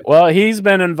 Oh wait. Well, he's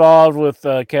been involved with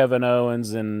Kevin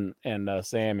Owens and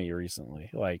Sammy recently.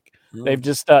 Like they've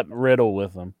just upped Riddle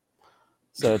with him,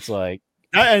 so it's like,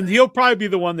 and he'll probably be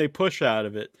the one they push out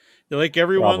of it. They're like,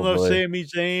 everyone loves Sami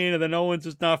Zayn, and then Owens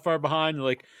is not far behind. They're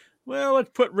like, well, let's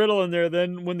put Riddle in there.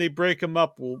 Then when they break him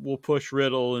up, we'll push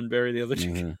Riddle and bury the other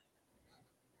two.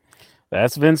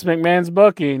 That's Vince McMahon's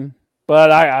booking, but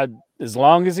I as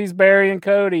long as he's burying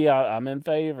Cody, I'm in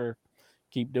favor.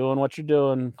 Keep doing what you're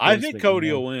doing. I think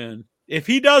Cody will win. If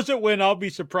he doesn't win, I'll be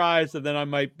surprised, and then I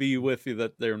might be with you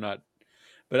that they're not.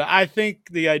 But I think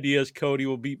the idea is Cody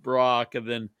will beat Brock, and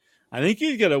then I think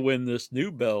he's going to win this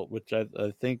new belt, which I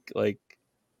think like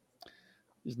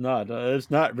is not. It's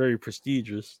not very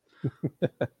prestigious.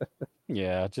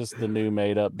 Yeah, just the new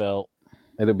made-up belt.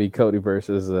 It'll be Cody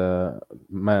versus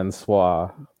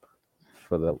Mansoor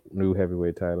for the new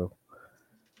heavyweight title.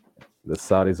 The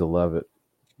Saudis will love it.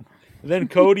 Then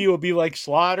Cody will be like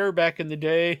Slaughter back in the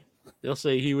day. They'll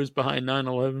say he was behind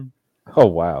 9/11. Oh,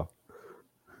 wow.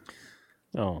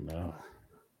 Oh, no.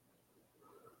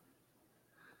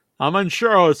 I'm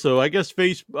unsure also. I guess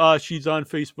she's on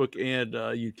Facebook and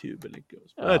YouTube, and it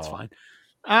goes. That's fine.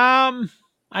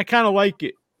 I kind of like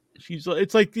it.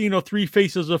 It's like, three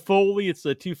faces of Foley. It's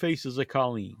the two faces of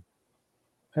Colleen.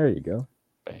 There you go.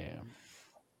 Bam.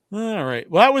 All right.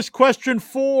 Well, that was question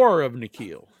 4 of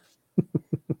Nikhil.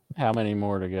 How many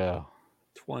more to go?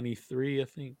 23, I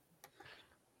think.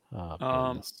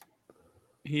 Oh,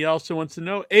 he also wants to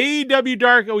know AEW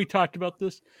Dark. Oh, we talked about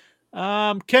this.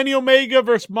 Kenny Omega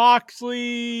versus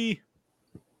Moxley.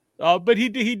 But he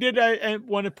did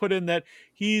want to put in that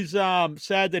he's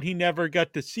sad that he never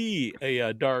got to see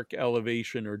a Dark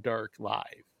Elevation or Dark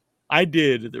live. I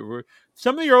did. There were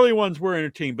some of the early ones were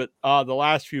entertaining, but the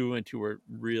last few we went to were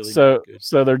really not good.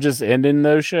 So they're just ending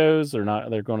those shows, or not?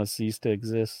 They're going to cease to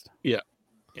exist. Yeah.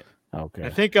 Okay. I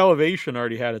think Elevation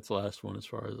already had its last one, as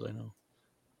far as I know.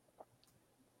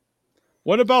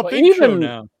 What about Big Show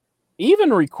now?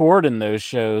 Even recording those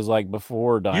shows like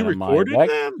before Dynamite. You recorded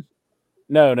them?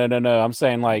 No. I'm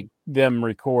saying like them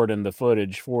recording the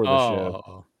footage for the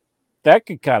show. That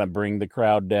could kind of bring the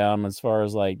crowd down as far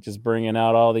as like just bringing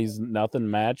out all these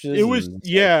nothing matches. It was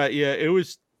it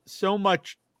was so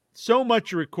much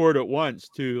to record at once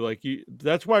too. Like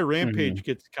that's why Rampage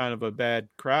gets kind of a bad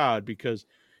crowd, because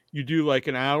you do like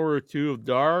an hour or two of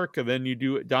Dark, and then you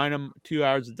do 2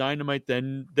 hours of Dynamite,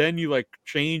 then you like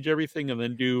change everything and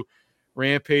then do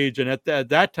Rampage, and at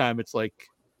that time it's like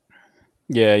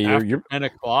you're 10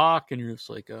 o'clock, and you're just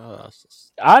like,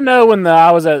 I know when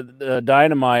I was at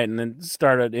Dynamite and then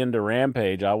started into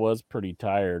Rampage, I was pretty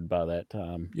tired by that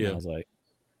time. Yeah, I was like,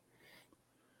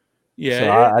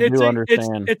 so I do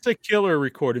understand. It's a killer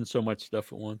recording so much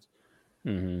stuff at once.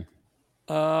 Mm-hmm.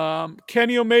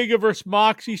 Kenny Omega versus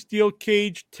Moxie, Steel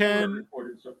Cage 10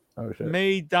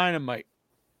 May Dynamite.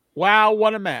 Wow,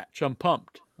 what a match! I'm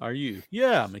pumped. Are you?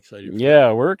 Yeah, I'm excited.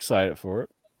 We're excited for it.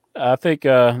 I think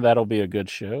that'll be a good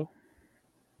show.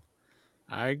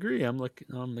 I agree. I'm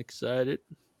excited.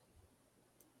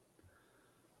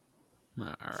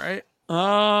 All right.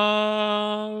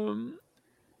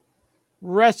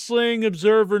 Wrestling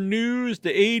Observer News.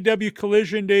 The AEW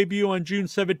Collision debut on June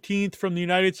 17th from the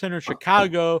United Center in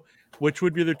Chicago, which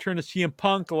would be the return of CM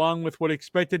Punk, along with what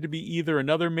expected to be either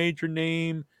another major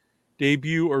name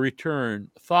debut or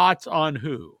return. Thoughts on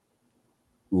who?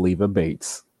 Leva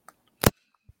Bates.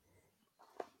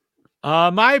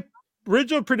 My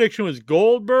original prediction was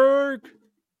Goldberg,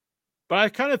 but I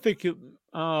kind of think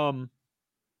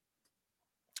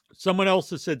someone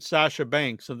else has said Sasha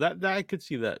Banks, so that I could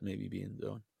see that maybe being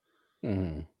done.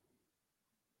 Mm-hmm.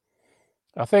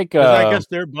 I think. I guess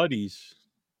they're buddies.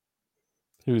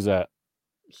 Who's that?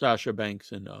 Sasha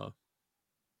Banks and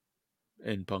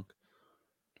Punk.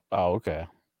 Oh, okay.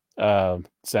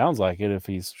 Sounds like it if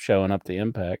he's showing up to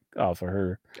Impact off of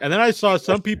her. And then I saw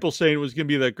some people saying it was going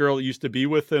to be that girl that used to be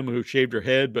with him who shaved her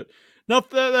head, but no,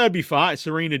 that'd be fine.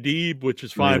 Serena Deeb, which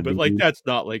is fine, but like that's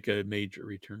not like a major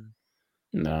return.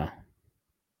 No.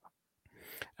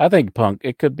 I think Punk.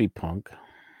 It could be Punk.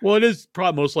 Well, it is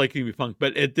probably most likely to be Punk,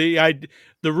 but the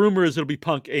rumor is it'll be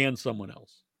Punk and someone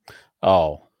else.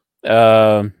 Oh.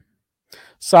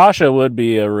 Sasha would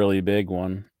be a really big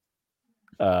one.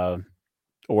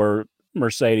 Or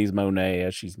Mercedes Moné,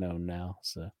 as she's known now.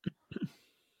 So,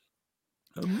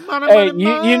 money.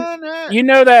 You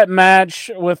know that match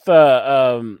with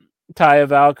Taya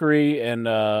Valkyrie and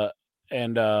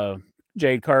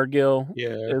Jade Cargill?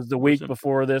 Yeah, is the week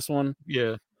before this one.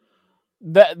 Yeah,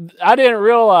 that I didn't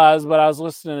realize, but I was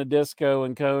listening to Disco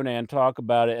and Conan talk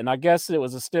about it, and I guess it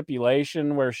was a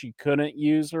stipulation where she couldn't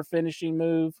use her finishing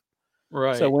move.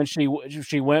 Right. So when she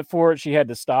went for it, she had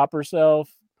to stop herself.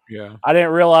 Yeah. I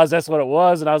didn't realize that's what it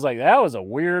was, and I was like, that was a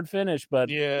weird finish,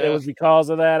 but it was because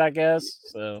of that, I guess.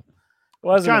 So it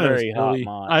wasn't a very hot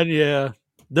mod.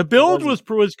 The build was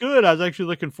good. I was actually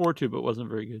looking forward to it, but it wasn't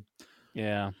very good.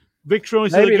 Yeah. Vic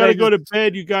Strowman said, I gotta go to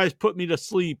bed. You guys put me to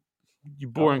sleep, you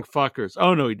boring fuckers.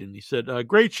 Oh, no, he didn't. He said,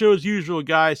 great show as usual,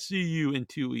 guys. See you in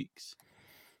 2 weeks.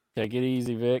 Take it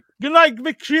easy, Vic. Good night,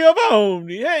 Vic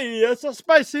Giovanni. Hey, that's a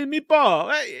spicy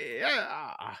meatball. Hey,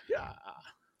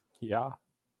 yeah.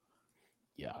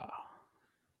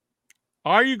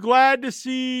 Are you glad to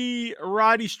see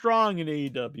Roddy Strong in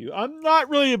AEW? I'm not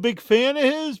really a big fan of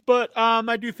his, but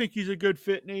I do think he's a good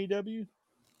fit in AEW.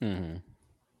 Mm-hmm.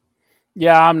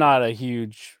 Yeah, I'm not a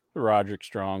huge Roderick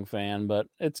Strong fan, but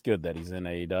it's good that he's in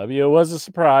AEW. It was a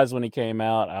surprise when he came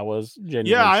out. I was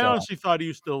genuinely shocked. I honestly thought he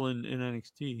was still in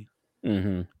NXT.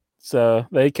 Mm-hmm. So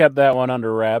they kept that one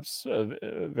under wraps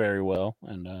very well,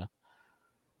 and I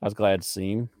was glad to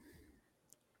see him.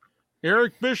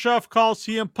 Eric Bischoff calls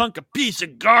CM Punk a piece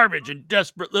of garbage and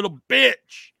desperate little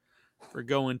bitch for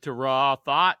going to Raw.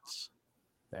 Thoughts?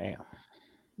 Damn.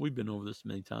 We've been over this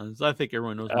many times. I think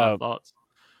everyone knows my thoughts.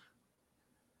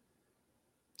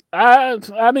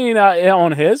 I mean,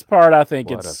 on his part, I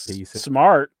think it's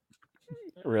smart,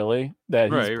 really,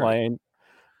 that he's playing.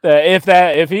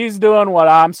 That if he's doing what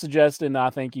I'm suggesting, I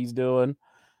think he's doing,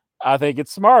 I think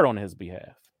it's smart on his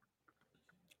behalf.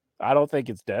 I don't think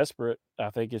it's desperate.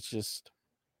 I think it's just.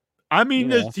 I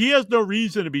mean, he has no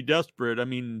reason to be desperate. I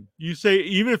mean, you say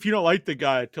even if you don't like the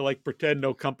guy, to like pretend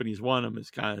no companies want him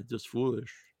is kind of just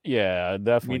foolish. Yeah,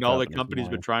 definitely. I mean, all the companies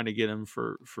been trying to get him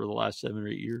for the last 7 or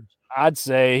 8 years. I'd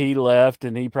say he left,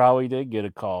 and he probably did get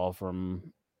a call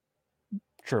from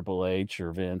Triple H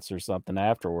or Vince or something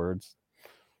afterwards.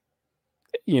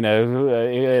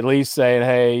 At least saying,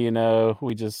 "Hey,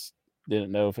 we just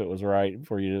didn't know if it was right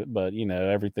for you, but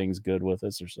everything's good with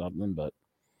us or something." But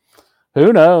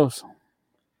who knows?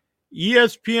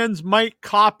 ESPN's Mike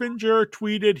Coppinger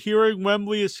tweeted, "Hearing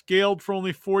Wembley is scaled for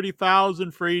only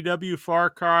 40,000 for AEW. Far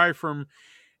cry from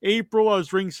April. I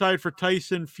was ringside for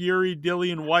Tyson Fury,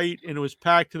 Dillian White, and it was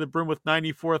packed to the brim with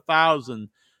 94,000.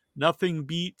 Nothing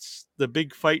beats the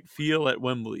big fight feel at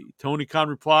Wembley." Tony Khan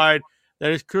replied,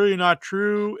 "That is clearly not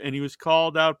true," and he was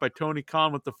called out by Tony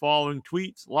Khan with the following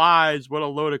tweets: "Lies, what a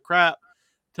load of crap.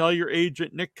 Tell your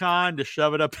agent Nick Khan to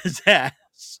shove it up his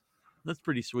ass." That's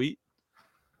pretty sweet.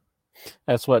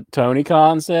 That's what Tony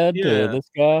Khan said to this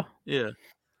guy? Yeah.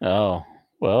 Oh,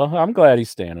 well, I'm glad he's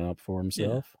standing up for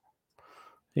himself. Yeah.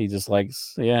 He just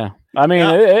likes, I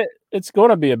mean, it's going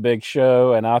to be a big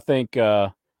show, and I think...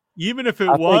 even if it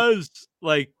was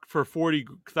like for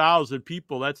 40,000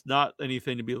 people, that's not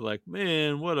anything to be like,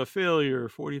 man, what a failure,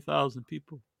 40,000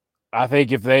 people. I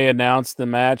think if they announce the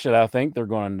match that I think they're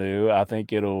going to do, I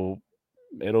think it'll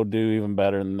do even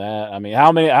better than that. I mean,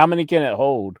 how many can it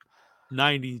hold?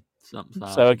 90 something.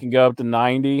 So it can go up to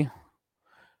 90.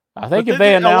 I think if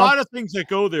they announce a lot of things that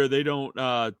go there, they don't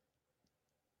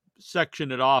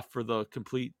section it off for the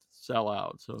complete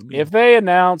sellout. So if they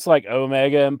announce like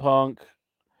Omega and Punk,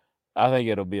 I think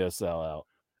it'll be a sellout.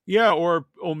 Yeah, or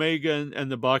Omega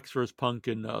and the Bucks versus Punk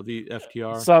and the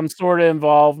FTR. Some sort of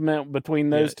involvement between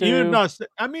those two. Even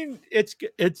I mean,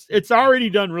 it's already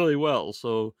done really well.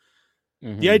 So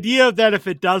the idea of that if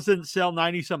it doesn't sell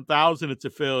 90-some thousand, it's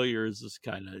a failure is just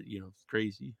kind of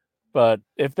crazy. But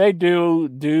if they do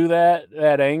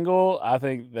that angle, I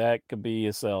think that could be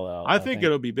a sellout. I think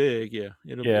it'll be big. Yeah,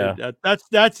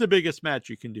 that's the biggest match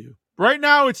you can do. Right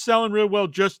now, it's selling real well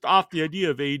just off the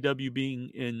idea of AEW being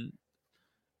in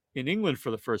in England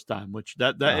for the first time, which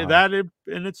that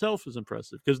in itself is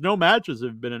impressive because no matches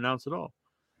have been announced at all.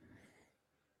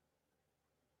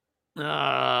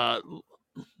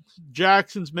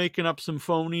 Jackson's making up some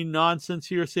phony nonsense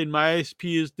here, saying my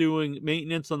ISP is doing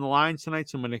maintenance on the lines tonight,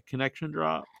 so when a connection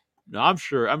drop. No, I'm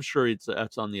sure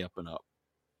that's on the up and up.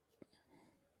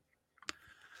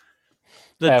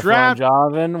 The draft,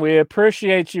 Jonathan. We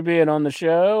appreciate you being on the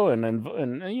show and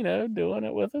you know, doing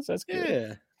it with us. That's good.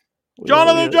 Yeah.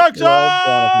 Jonathan Jackson!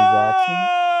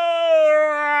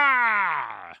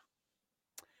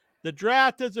 The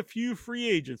draft has a few free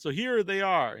agents. So here they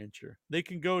are, Incher. They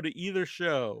can go to either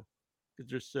show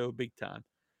because they're so big time.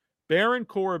 Baron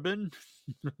Corbin.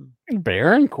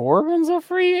 Baron Corbin's a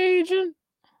free agent?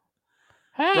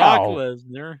 How? Brock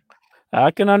Lesnar. I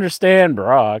can understand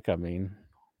Brock. I mean,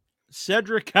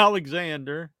 Cedric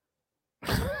Alexander.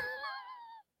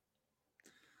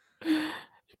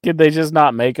 Could they just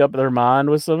not make up their mind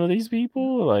with some of these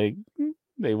people? Like,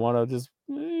 they want to just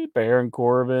Baron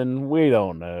Corbin. We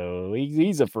don't know.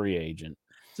 He's a free agent.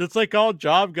 So it's like all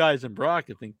job guys in Brock,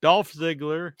 I think. Dolph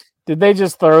Ziggler. Did they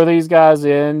just throw these guys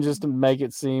in just to make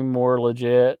it seem more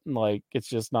legit? Like, it's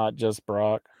just not just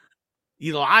Brock.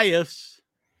 Elias.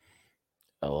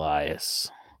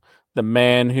 The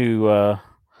man who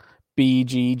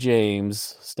BG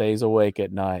James stays awake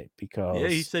at night because... Yeah,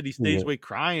 he said he stays awake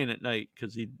crying at night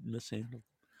because he mishandled.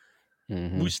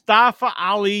 Mustafa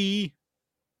Ali.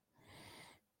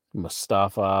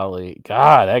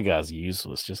 God, that guy's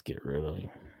useless. Just get rid of him.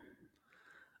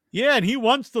 Yeah, and he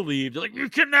wants to leave. They're like, you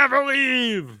can never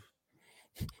leave.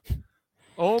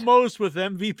 Almost with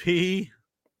MVP.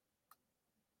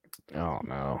 Oh,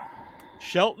 no.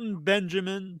 Shelton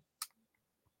Benjamin.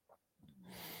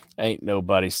 Ain't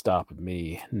nobody stopping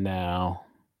me now.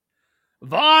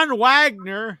 Von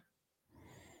Wagner.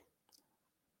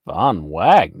 Von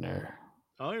Wagner?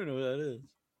 I don't even know who that is.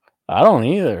 I don't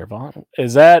either.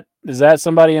 Is that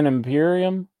somebody in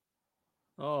Imperium?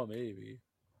 Oh, maybe.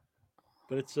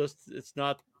 But it's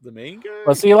not the main guy?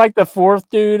 Was he like the fourth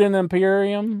dude in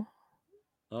Imperium?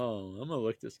 Oh, I'm going to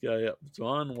look this guy up. It's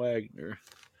Von Wagner.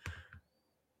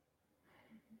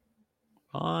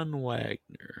 Von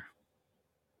Wagner.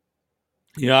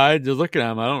 Yeah, I just looking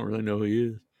at him. I don't really know who he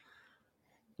is.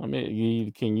 I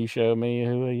mean, can you show me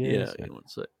who he is? Yeah, one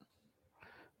sec.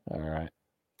 All right.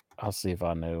 I'll see if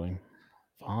I know him.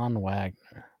 Von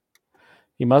Wagner.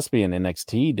 He must be an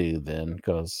NXT dude then,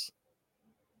 because...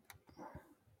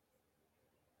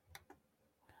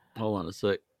 Hold on a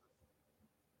sec.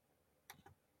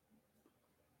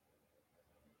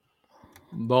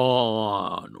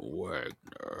 Von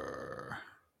Wagner.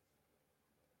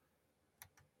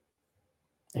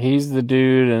 He's the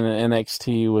dude in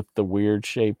NXT with the weird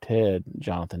shaped head,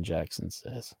 Jonathan Jackson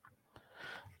says.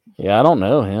 Yeah, I don't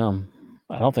know him.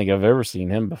 I don't think I've ever seen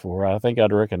him before. I think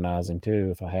I'd recognize him too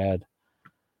if I had.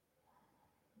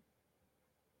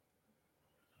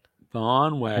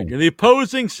 Von Wagner. The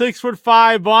opposing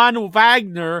 6'5" Von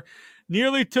Wagner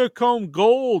nearly took home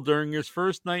gold during his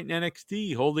first night in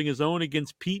NXT, holding his own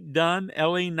against Pete Dunne,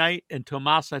 LA Knight, and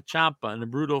Tommaso Ciampa in a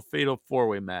brutal fatal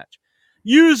four-way match.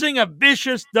 Using a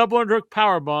vicious double underhook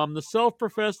powerbomb, the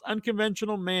self-professed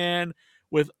unconventional man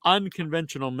with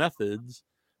unconventional methods,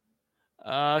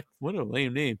 what a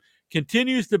lame name,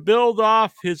 continues to build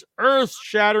off his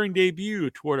earth-shattering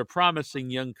debut toward a promising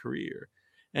young career.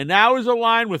 And now is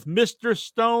aligned with Mr.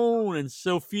 Stone and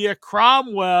Sophia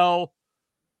Cromwell.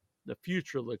 The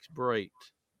future looks bright.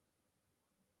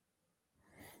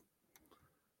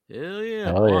 Hell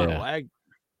yeah. Oh, yeah.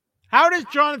 How does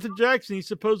Jonathan Jackson, he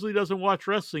supposedly doesn't watch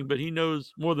wrestling, but he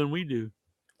knows more than we do?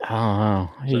 I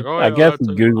don't know. I guess he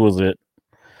Googles it.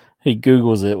 He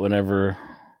Googles it whenever.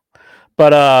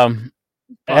 But I'm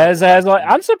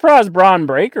surprised Braun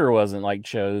Breaker wasn't like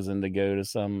chosen to go to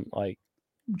some like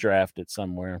drafted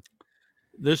somewhere.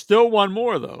 There's still one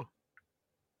more though.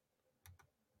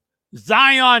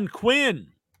 Zion Quinn.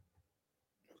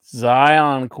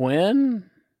 Zion Quinn?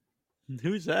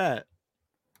 Who's that?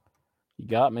 You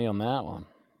got me on that one.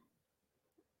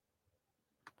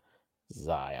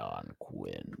 Zion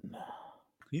Quinn.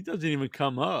 He doesn't even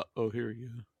come up. Oh, here we go.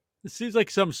 This seems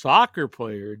like some soccer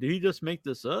player. Did he just make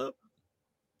this up?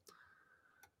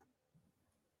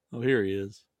 Oh, here he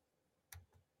is.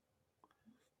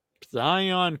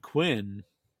 Zion Quinn.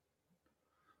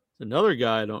 Another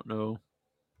guy I don't know.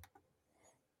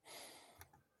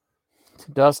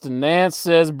 Dustin Nance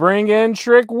says, bring in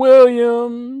Trick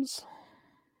Williams.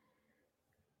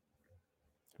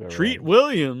 Treat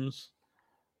Williams?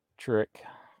 Trick.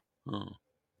 Oh.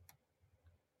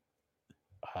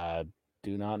 I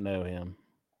do not know him.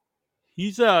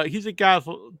 He's a guy.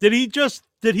 Did he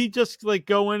just like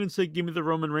go in and say, "Give me the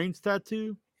Roman Reigns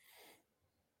tattoo"?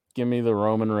 Give me the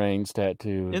Roman Reigns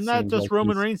tattoo. Isn't that just like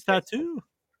Roman Reigns tattoo?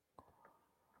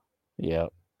 Yeah.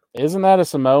 Isn't that a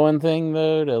Samoan thing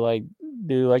though, to like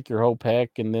do like your whole pec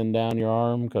and then down your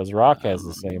arm? Because Rock has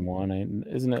the same one.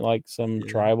 Isn't it like some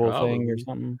tribal thing or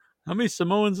something? How many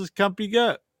Samoans this company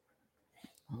got?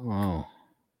 Oh.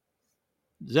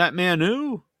 Is that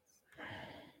Manu?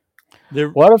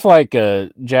 What if like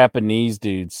a Japanese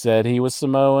dude said he was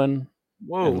Samoan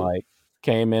and like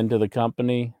came into the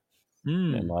company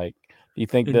and like, do you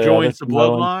think the joins the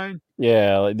bloodline?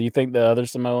 Yeah, like, do you think the other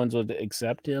Samoans would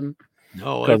accept him?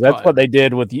 No, because that's what they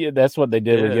did with you. That's what they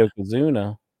did with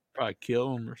Yokozuna. Probably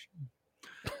kill him or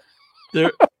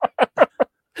something.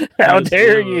 How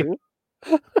dare you?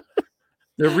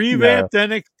 The revamped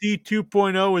NXT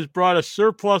 2.0 has brought a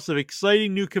surplus of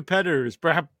exciting new competitors,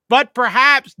 but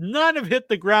perhaps none have hit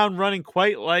the ground running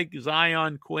quite like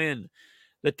Zion Quinn.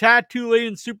 The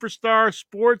tattoo-laden superstar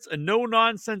sports a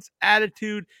no-nonsense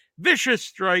attitude, vicious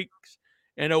strikes,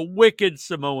 and a wicked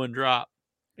Samoan drop.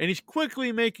 And he's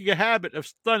quickly making a habit of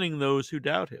stunning those who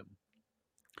doubt him.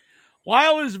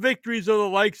 While his victories are the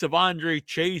likes of Andre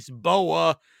Chase,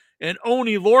 Boa, and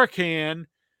Oni Lorcan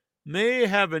may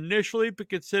have initially been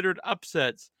considered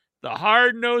upsets, the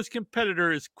hard-nosed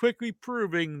competitor is quickly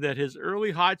proving that his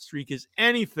early hot streak is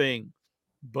anything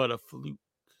but a fluke.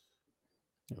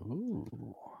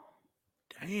 Ooh.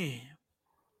 Damn.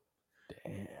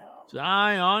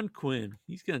 Zion Quinn.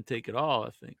 He's going to take it all, I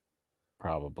think.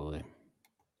 Probably.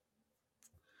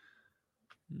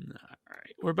 All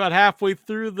right. We're about halfway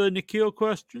through the Nikhil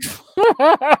question.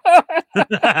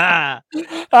 I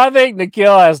think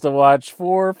Nikhil has to watch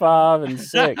 4, 5, and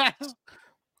 6.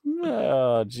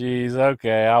 Oh, geez.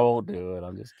 Okay, I won't do it.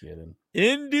 I'm just kidding.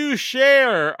 Indus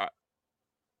Sher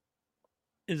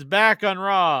is back on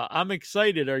Raw. I'm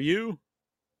excited. Are you?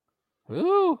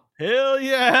 Ooh. Hell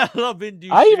yeah. I love Indus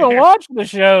Sher. I even watched the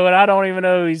show, and I don't even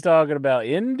know who he's talking about.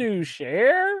 Indus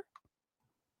Sher?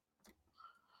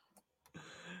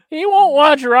 He won't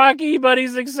watch Rocky, but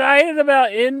he's excited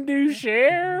about Indus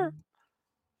Sher?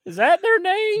 Is that their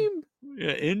name?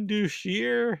 Yeah, Indus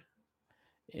Sher.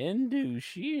 Indus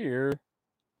Sher.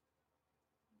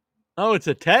 Oh, it's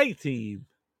a tag team.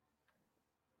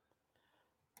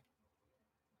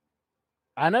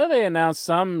 I know they announced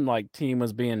some like team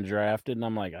was being drafted, and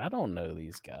I'm like, I don't know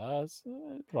these guys.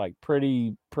 Like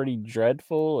pretty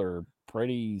dreadful or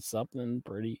pretty something,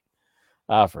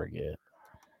 I forget.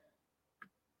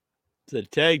 It's a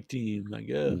tag team, I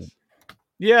guess.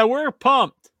 Yeah, we're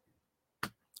pumped.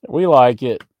 We like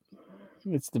it.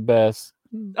 It's the best.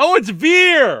 Oh, it's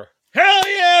Veer. Hell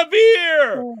yeah,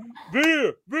 Veer.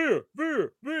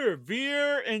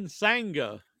 Veer and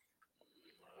Sangha.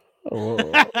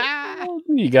 Oh,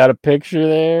 you got a picture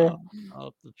there? I'll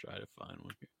have to try to find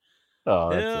one here.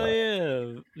 Oh, hell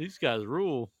yeah. These guys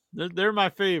rule. They're my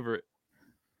favorite.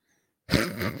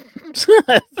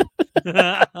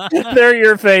 They're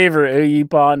your favorite who you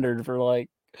pondered for like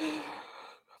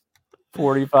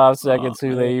 45 seconds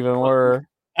who they even were.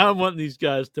 I want these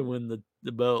guys to win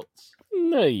the belts.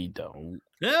 No, you don't.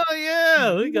 Hell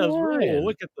yeah. These guys rule.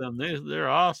 Look at them. They're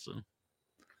awesome.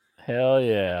 Hell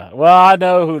yeah. Well, I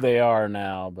know who they are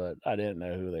now, but I didn't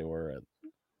know who they were.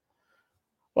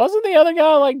 Wasn't the other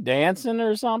guy like dancing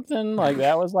or something? Like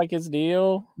that was like his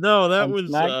deal? No, that was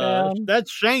SmackDown.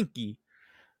 That's Shanky.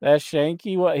 That's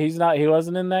Shanky. What? He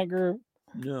wasn't in that group?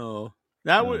 No.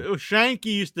 That was Shanky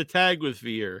used to tag with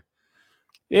Veer.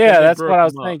 Yeah, that's what I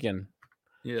was thinking.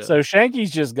 Yeah. So Shanky's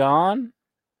just gone?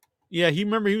 Yeah, he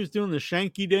was doing the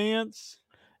Shanky dance.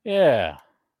 Yeah.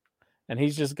 And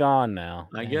he's just gone now.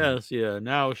 I guess, yeah.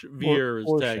 Now Veer is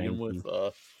tagging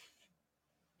Shanky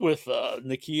with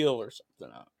Nikhil or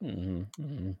something.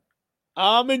 Mm-hmm.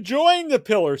 I'm enjoying the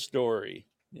Pillar story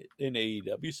in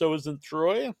AEW. So isn't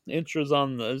Troy. Intra's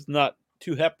is not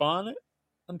too hep on it.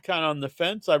 I'm kind of on the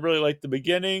fence. I really like the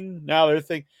beginning. Now I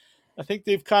think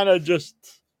they've kind of just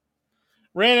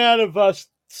ran out of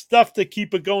stuff to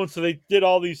keep it going, so they did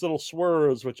all these little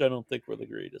swerves, which I don't think were the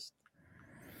greatest.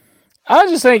 I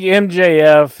just think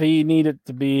MJF, he needed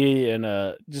to be in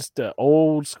just an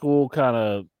old school kind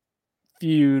of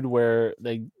feud where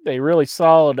they really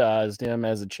solidized him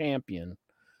as a champion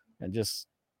and just,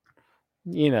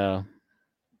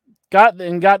 got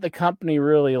the company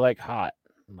really like hot,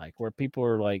 like where people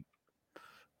are like,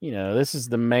 this is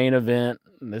the main event.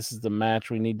 And this is the match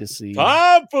we need to see.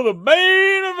 Time for the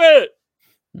main event.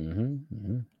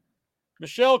 Mm-hmm.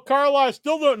 Michelle Carlisle,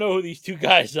 still don't know who these two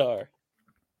guys are.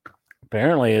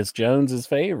 Apparently, it's Jones's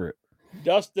favorite.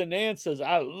 Dustin Nance says,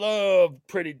 I love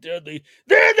Pretty Deadly.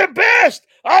 They're the best.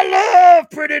 I love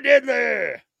Pretty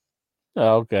Deadly.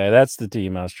 Okay, that's the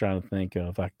team I was trying to think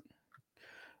of.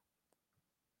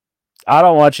 I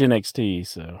don't watch NXT,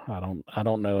 so I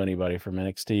don't know anybody from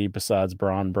NXT besides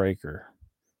Braun Breaker.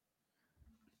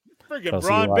 Freaking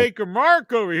Braun Baker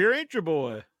Mark over here, ain't your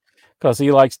boy? Because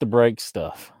he likes to break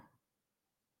stuff.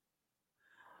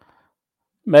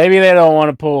 Maybe they don't want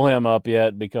to pull him up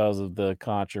yet because of the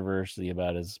controversy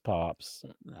about his pops. I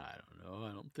don't know.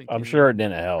 I don't think. I'm sure it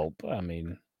didn't help. I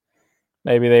mean,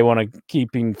 maybe they want to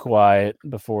keep him quiet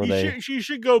before She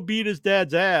should go beat his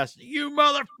dad's ass. You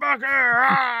motherfucker!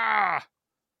 Ah!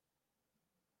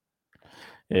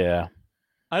 Yeah.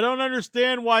 I don't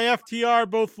understand why FTR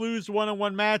both lose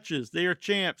one-on-one matches. They are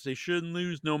champs. They shouldn't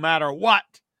lose no matter what.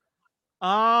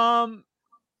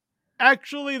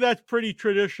 Actually, that's pretty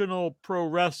traditional pro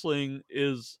wrestling.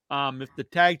 Is if the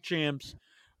tag champs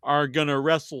are gonna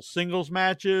wrestle singles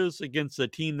matches against a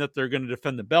team that they're gonna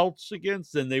defend the belts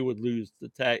against, then they would lose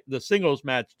the singles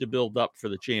match to build up for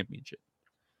the championship.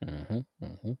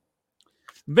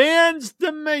 Vans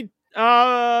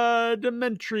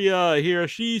Demetria here.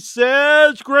 She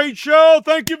says, "Great show,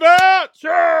 thank you, Vance.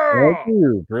 Thank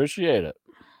you, appreciate it."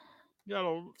 We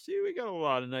got a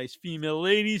lot of nice female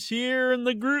ladies here in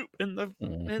the group in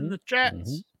the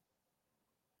chats.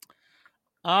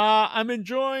 I'm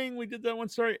enjoying. We did that one.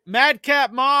 Sorry,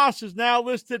 Madcap Moss is now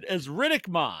listed as Riddick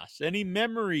Moss. Any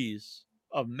memories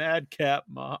of Madcap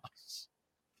Moss?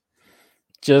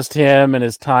 Just him and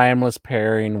his timeless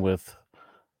pairing with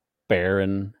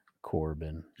Baron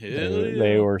Corbin.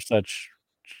 They were such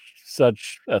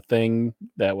a thing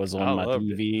that was on my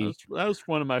TV. That was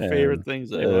one of my favorite things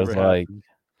that ever happened.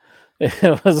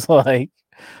 It was like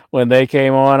when they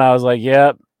came on, I was like,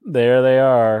 "Yep, there they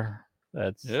are.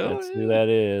 That's who that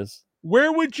is."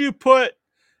 Where would you put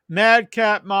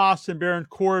Madcap Moss and Baron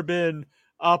Corbin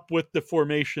up with the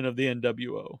formation of the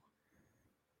NWO?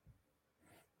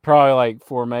 Probably like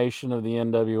formation of the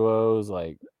NWO is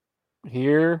like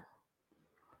here,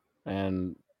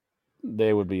 and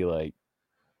they would be like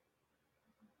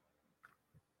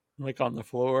on the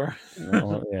floor.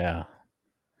 Yeah.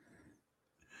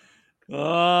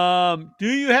 Do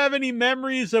you have any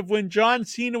memories of when John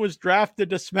Cena was drafted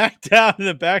to SmackDown and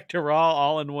then back to Raw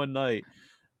all in one night?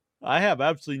 I have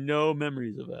absolutely no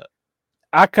memories of that.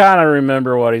 I kind of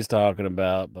remember what he's talking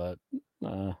about, but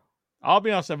I'll be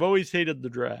honest, I've always hated the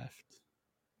draft.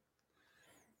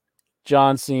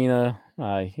 John Cena,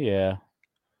 I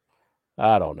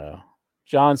don't know.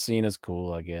 John Cena's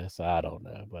cool, I guess. I don't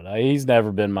know, but he's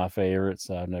never been my favorite,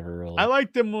 so I've never really. I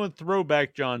liked him with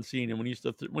throwback John Cena when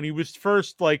he was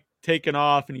first like taken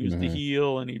off and he was the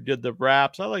heel and he did the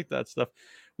raps. I like that stuff.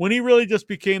 When he really just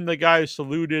became the guy who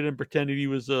saluted and pretended he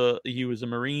was a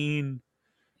Marine.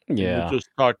 Yeah, he just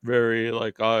talked very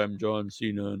like, I am John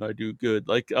Cena and I do good.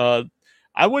 Like, I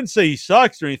wouldn't say he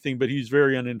sucks or anything, but he's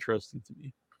very uninteresting to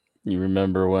me. You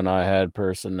remember when I had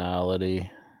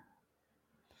personality?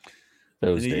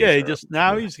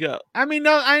 He's got. I mean,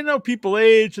 I know people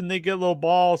age and they get a little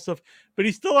ball stuff, but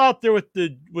he's still out there with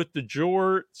the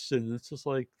jorts, and it's just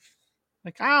like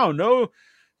I don't know,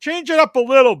 change it up a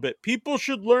little bit. People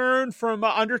should learn from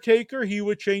Undertaker. He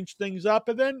would change things up,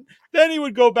 and then he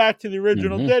would go back to the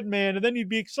original Dead Man, and then you'd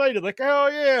be excited, like, oh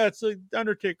yeah, it's the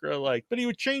Undertaker I like. But he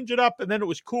would change it up, and then it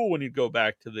was cool when he'd go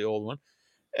back to the old one.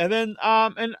 And then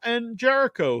and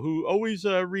Jericho, who always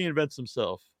reinvents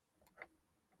himself.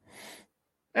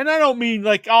 And I don't mean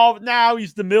like, oh, now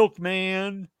he's the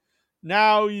milkman.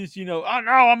 Now he's, oh, no,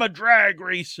 I'm a drag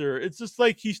racer. It's just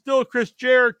like he's still Chris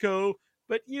Jericho,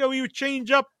 but, he would change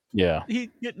up. Yeah.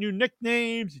 He'd get new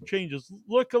nicknames. He'd change his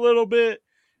look a little bit.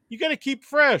 You got to keep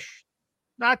fresh,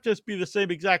 not just be the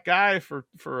same exact guy for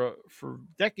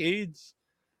decades.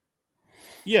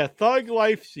 Yeah, Thug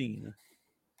Life scene.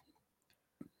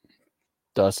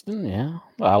 Dustin, yeah.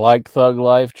 I like Thug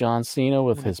Life, John Cena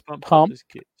with his pump.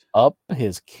 Up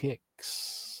his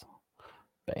kicks.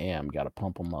 Bam, gotta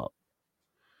pump them up.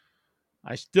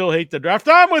 I still hate the draft.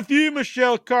 I'm with you,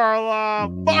 Michelle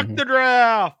Carlisle. Fuck the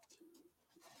draft.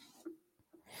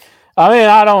 I mean,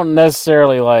 I don't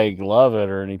necessarily love it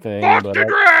or anything. Fuck the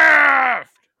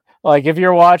draft. Like if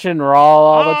you're watching Raw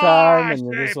all the time and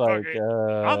you're just like,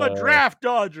 I'm a draft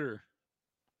dodger.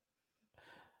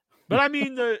 But I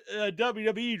mean the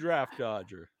WWE draft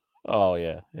dodger. Oh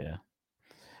yeah.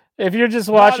 If you're just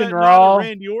watching Raw,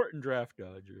 Randy Orton draft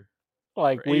dodger,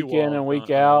 like week in and week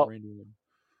out,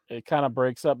 it kind of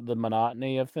breaks up the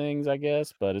monotony of things, I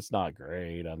guess. But it's not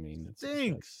great. I mean,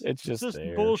 it's just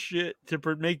bullshit to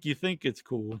make you think it's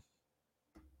cool.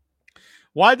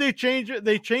 Why'd they change it?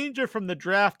 They changed it from the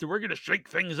draft to we're going to shake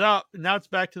things up. And now it's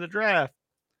back to the draft.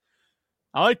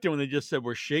 I liked it when they just said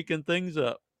we're shaking things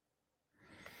up.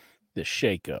 The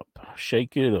shake up.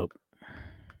 Shake it up.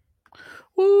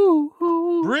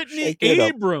 Woo! Brittany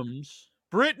Abrams.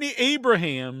 Brittany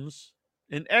Abrahams,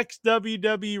 an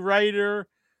ex-WWE writer,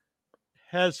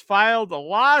 has filed a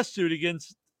lawsuit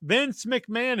against Vince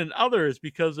McMahon and others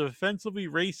because of offensively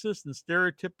racist and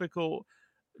stereotypical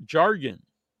jargon.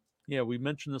 Yeah, we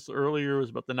mentioned this earlier. It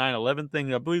was about the 9/11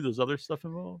 thing. I believe there's other stuff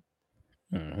involved.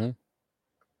 Mm-hmm.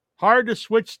 Hard to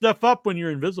switch stuff up when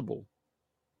you're invisible.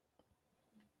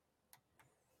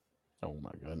 Oh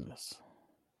my goodness.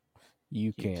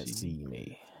 You can't see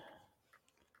me.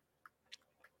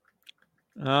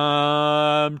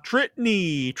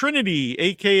 Trinity,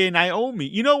 aka Naomi.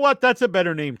 You know what? That's a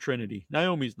better name, Trinity.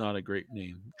 Naomi's not a great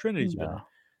name. Trinity's better.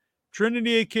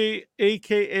 Trinity,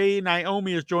 aka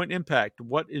Naomi, has joined Impact.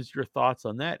 What is your thoughts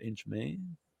on that,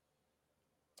 Inchman?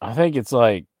 I think it's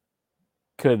like,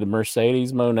 could the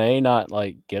Mercedes Moné not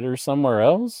like get her somewhere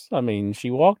else? I mean,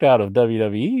 she walked out of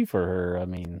WWE for her. I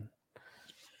mean,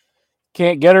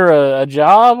 can't get her a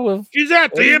job with. She's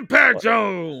at the Impact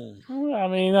Zone. I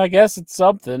mean, I guess it's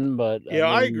something, but yeah,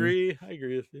 I agree. I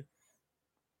agree with you.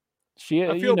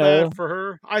 I feel bad for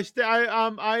her. I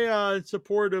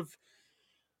support of.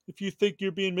 If you think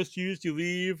you're being misused, you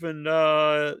leave, and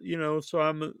so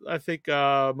I think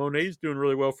Monet's doing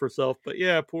really well for herself, but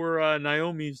yeah, poor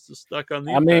Naomi's just stuck on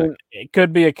the. I mean, it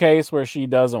could be a case where she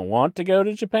doesn't want to go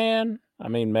to Japan. I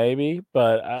mean, maybe,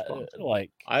 but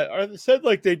I said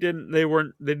like they didn't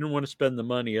want to spend the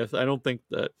money. I don't think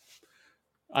that.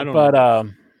 I don't. But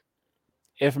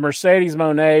if Mercedes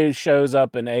Moné shows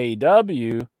up in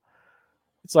AEW,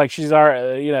 it's like she's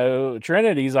already,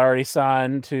 Trinity's already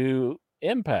signed to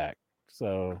Impact,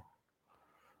 so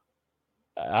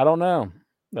I don't know.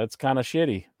 That's kind of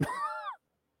shitty.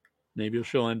 Maybe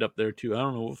she'll end up there too. I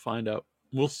don't know. We'll find out.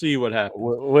 We'll see what happens.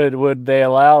 Would they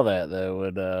allow that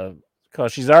though?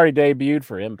 Because she's already debuted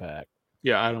for Impact.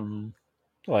 Yeah, I don't know.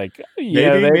 Like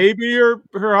maybe her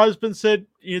husband said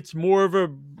it's more of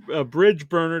a bridge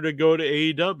burner to go to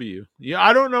AEW. Yeah,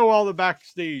 I don't know all the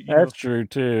backstage. That's true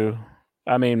too.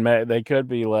 I mean, they could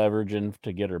be leveraging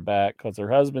to get her back because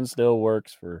her husband still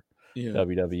works for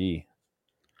WWE.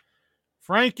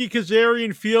 Frankie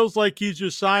Kazarian feels like he's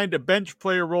just signed a bench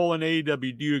player role in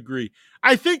AEW. Do you agree?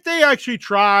 I think they actually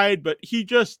tried, but he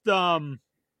just doesn't.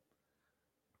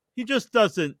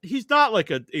 He's not like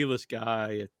a A-list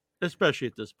guy, especially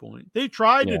at this point. They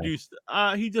tried to do.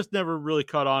 He just never really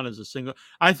caught on as a single.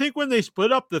 I think when they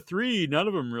split up the three, none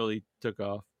of them really took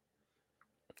off.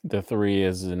 The three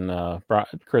is in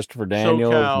Christopher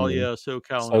Daniels.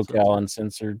 SoCal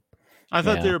Uncensored. I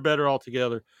thought they were better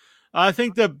altogether. I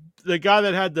think the guy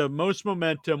that had the most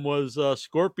momentum was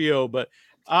Scorpio, but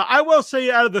I will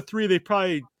say out of the three, they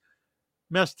probably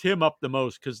messed him up the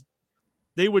most because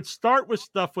they would start with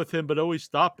stuff with him, but always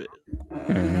stop it.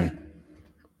 Mm-hmm.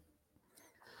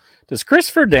 Does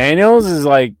Christopher Daniels is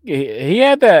like he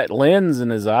had that lens in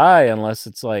his eye? Unless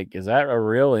it's like, is that a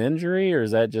real injury or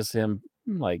is that just him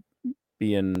like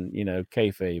being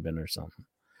kayfabing or something?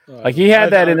 Like he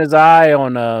had that in his eye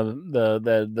on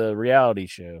the reality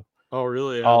show. Oh,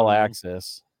 really? All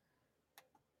Access.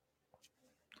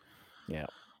 Yeah,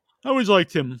 I always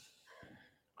liked him.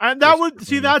 And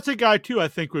that's a guy too. I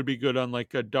think would be good on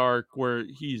like a dark where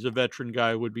he's a veteran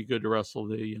guy would be good to wrestle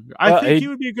the younger. I think he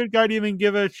would be a good guy to even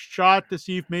give a shot to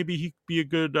see if maybe he'd be a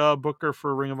good booker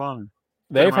for Ring of Honor.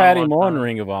 They've had him on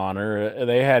Ring of Honor.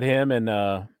 They had him and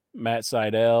Matt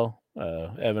Sydal,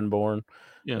 Evan Bourne.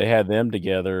 Yeah. They had them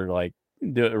together, like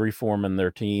reforming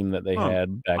their team that they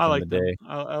had back in the day.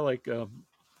 I like.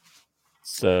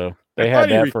 So they had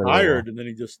that for a while. Retired, and then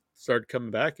he just started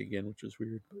coming back again, which is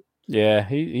weird. But. Yeah,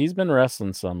 he's been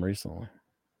wrestling some recently.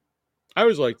 I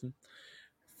always liked him.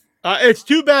 It's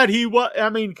too bad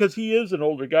because he is an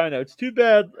older guy now. It's too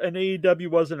bad an AEW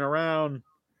wasn't around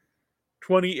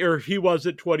 20, or he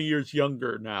wasn't 20 years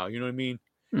younger now. You know what I mean?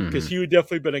 Because he would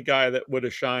definitely been a guy that would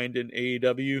have shined in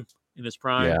AEW in his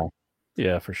prime.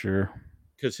 Yeah, for sure.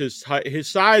 Because his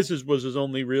size was his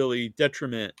only really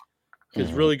detriment.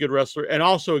 He's really good wrestler and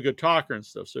also a good talker and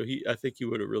stuff. So I think he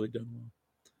would have really done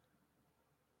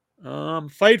well.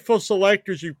 Fightful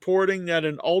Selectors reporting that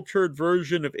an altered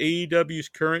version of AEW's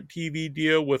current TV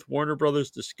deal with Warner Brothers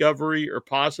Discovery, or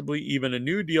possibly even a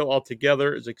new deal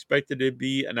altogether, is expected to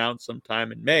be announced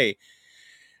sometime in May.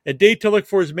 A date to look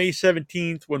for is May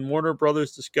 17th, when Warner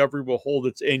Brothers Discovery will hold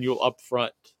its annual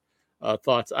upfront.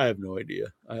 Thoughts? I have no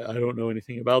idea. I don't know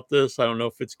anything about this. I don't know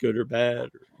if it's good or bad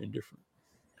or indifferent.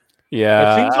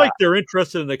 Yeah, it seems like they're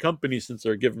interested in the company since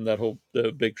they're giving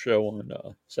the big show on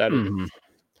Saturday. Mm-hmm.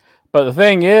 But the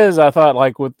thing is, I thought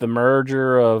like with the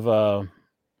merger of,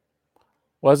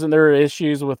 wasn't there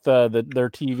issues with their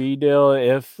TV deal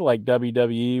if like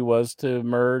WWE was to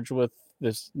merge with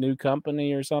this new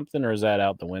company or something, or is that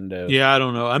out the window? Yeah, I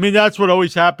don't know. I mean, that's what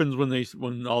always happens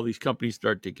when all these companies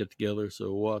start to get together.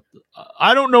 So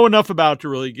I don't know enough about it to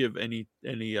really give any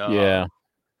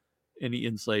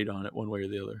insight on it one way or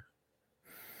the other.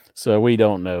 So we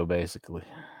don't know basically.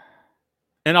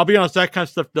 And I'll be honest, that kind of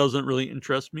stuff doesn't really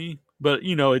interest me. But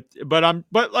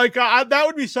that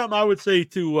would be something I would say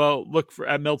to look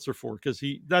at Meltzer for, because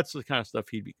that's the kind of stuff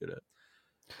he'd be good at.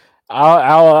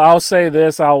 I'll say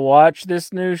this: I'll watch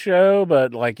this new show,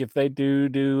 but like if they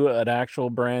do an actual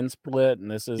brand split,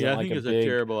 and this isn't like a big,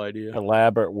 terrible idea,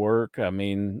 elaborate work, I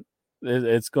mean,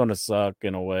 it's going to suck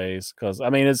in a ways because I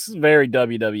mean it's very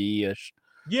WWE-ish.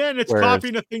 Yeah, and it's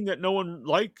copying a thing that no one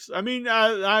likes. I mean,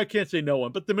 I can't say no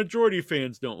one, but the majority of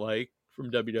fans don't like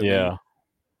from WWE.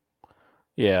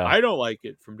 Yeah, I don't like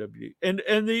it from WWE,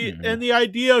 and the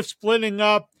idea of splitting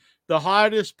up the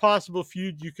hottest possible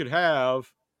feud you could have,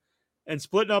 and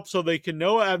splitting up so they can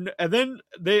know, and then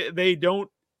they don't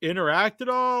interact at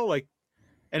all. Like,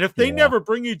 and if they never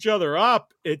bring each other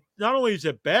up, it not only is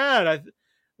it bad,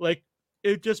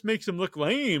 it just makes them look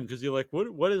lame because you're like,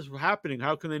 what is happening?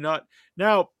 How can they not?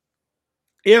 Now,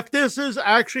 if this is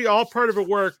actually all part of a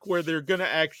work where they're going to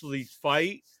actually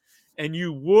fight, and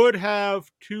you would have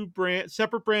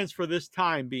separate brands for this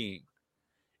time being,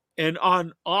 and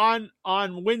on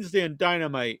Wednesday and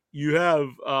Dynamite, you have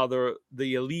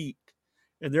the Elite,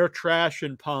 and they're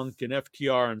trashing Punk and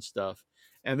FTR and stuff,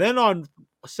 and then on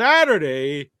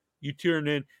Saturday you tune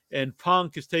in, and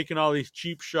Punk is taking all these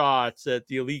cheap shots at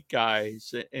the Elite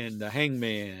guys and the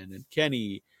Hangman and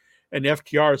Kenny, and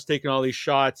FTR is taking all these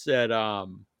shots at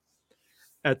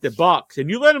the Bucks, and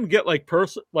you let them get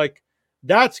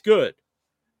that's good.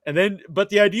 And then, but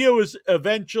the idea was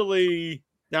eventually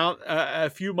down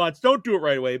a few months, don't do it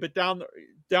right away, but down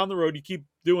the road, you keep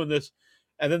doing this,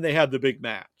 and then they have the big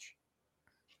match.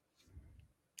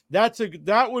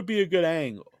 That would be a good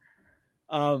angle.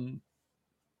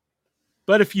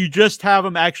 But if you just have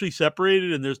them actually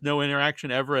separated and there's no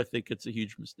interaction ever, I think it's a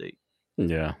huge mistake.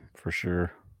 Yeah, for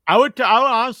sure. I would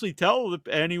honestly tell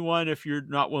anyone, if you're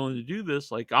not willing to do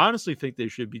this, like, honestly think they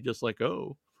should be just like,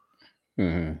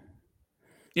 Mm-hmm.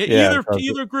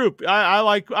 Either group. I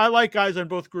like guys on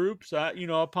both groups.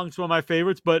 Punk's one of my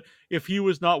favorites, but if he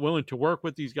was not willing to work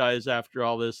with these guys after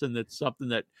all this, and it's something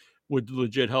that would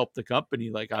legit help the company,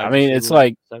 like, I mean, it's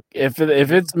like if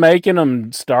it's making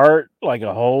them start like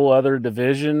a whole other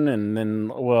division, and then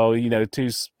two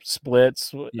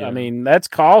splits. Yeah. I mean, that's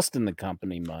costing the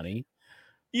company money.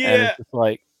 Yeah, it's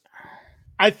like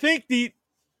I think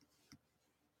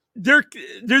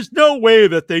there's no way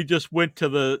that they just went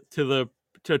to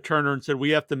Turner and said,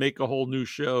 we have to make a whole new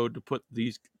show to put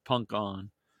these Punk on.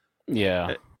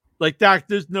 Yeah. Like that,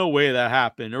 there's no way that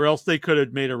happened, or else they could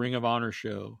have made a Ring of Honor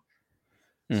show.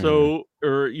 Mm-hmm. So,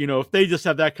 or, if they just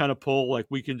have that kind of pull, like,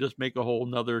 we can just make a whole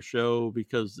nother show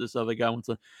because this other guy wants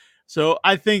to. So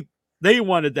I think they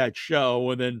wanted that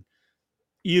show, and then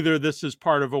either this is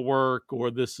part of a work,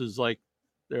 or this is like,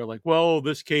 they're like, well,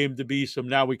 this came to be, so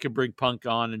now we can bring Punk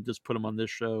on and just put him on this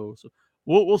show. So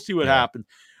we'll see what happens.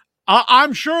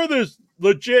 I'm sure there's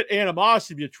legit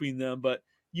animosity between them, but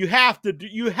you have to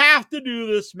do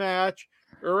this match,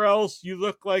 or else you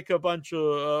look like a bunch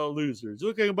of losers. You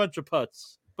look like a bunch of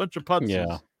putts.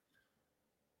 Yeah.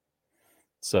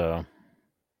 So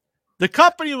the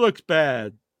company looks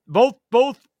bad. Both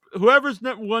whoever's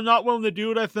not willing to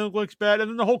do it, I think, looks bad, and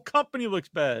then the whole company looks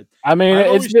bad. I mean, I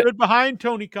always stood behind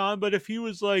Tony Khan, but if he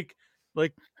was like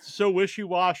so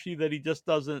wishy-washy that he just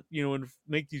doesn't, and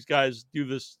make these guys do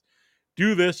this,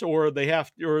 or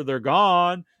they're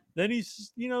gone, then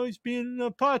he's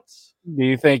being putz. Do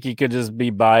you think he could just be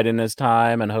biding his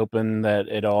time and hoping that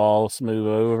it all smooth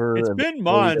over? It's been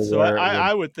months, so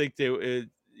I would think they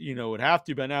would have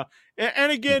to by now.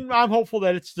 And again, I'm hopeful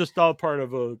that it's just all part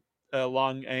of a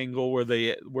long angle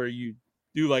where you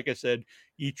do, like I said,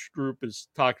 each group is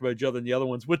talked about each other and the other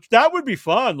ones, which that would be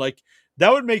fun. Like,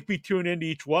 that would make me tune into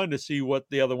each one to see what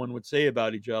the other one would say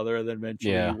about each other, and then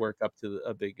eventually you work up to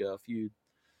a big feud.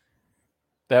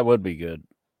 That would be good.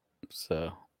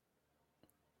 So,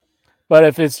 but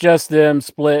if it's just them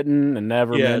splitting and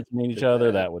never mentioning each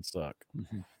other, that would suck.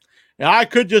 Mm-hmm. And I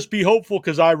could just be hopeful,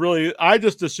 because I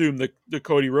just assumed that the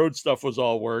Cody Rhodes stuff was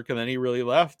all work, and then he really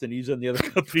left, and he's in the other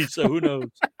company. So who knows?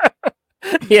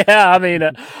 Yeah, I mean,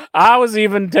 I was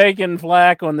even taking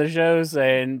flack on the show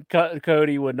saying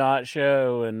Cody would not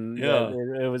show, and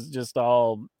it was just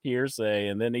all hearsay.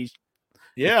 And then I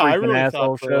really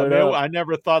thought showed up. I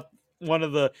never thought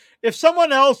if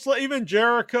someone else, even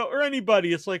Jericho or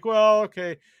anybody, it's like, well,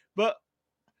 okay, but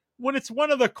when it's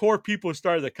one of the core people who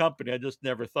started the company, I just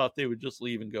never thought they would just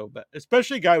leave and go back.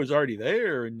 Especially a guy who was already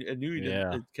there and knew he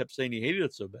didn't. It kept saying he hated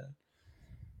it so bad.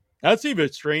 That's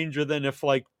even stranger than if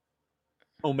like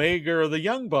Omega or the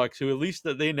Young Bucks, who at least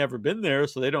they never been there,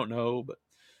 so they don't know. But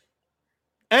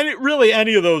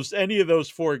any of those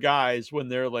four guys, when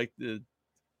they're like the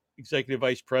executive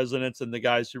vice presidents and the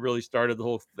guys who really started the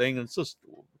whole thing, it's just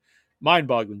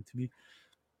mind-boggling to me.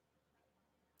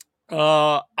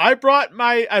 I bought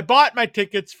my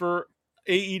tickets for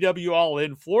AEW All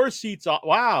In. Floor seats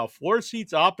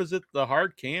opposite the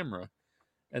hard camera.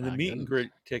 And the meet and greet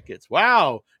tickets.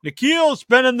 Wow. Nikhil's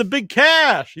spending the big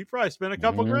cash. He probably spent a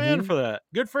couple grand for that.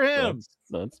 Good for him.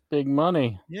 That's big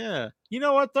money. Yeah. You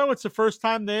know what, though? It's the first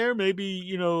time there. Maybe,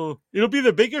 it'll be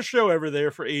the biggest show ever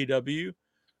there for AEW.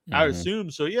 I would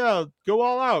assume. So, yeah, go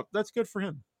all out. That's good for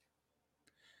him.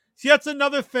 See, that's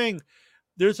another thing.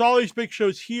 There's all these big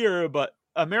shows here, but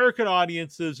American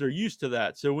audiences are used to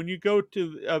that. So when you go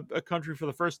to a country for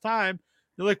the first time,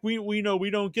 they're like, we know we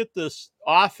don't get this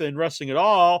often wrestling at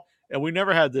all, and we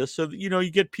never had this. So, you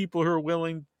get people who are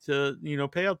willing to,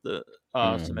 pay out the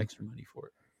some extra money for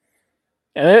it.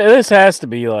 And this has to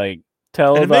be like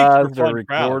televised or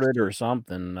recorded or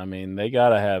something. I mean, they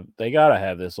gotta have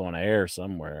this on air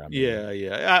somewhere. I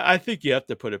mean, I think you have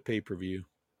to put a pay-per-view.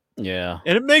 Yeah.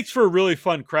 And it makes for a really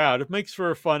fun crowd. It makes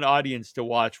for a fun audience to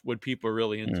watch when people are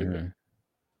really into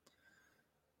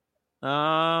it.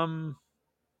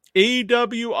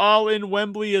 AEW All In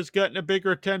Wembley has gotten a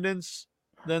bigger attendance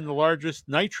than the largest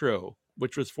Nitro,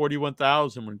 which was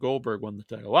 41,000 when Goldberg won the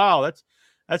title. Wow,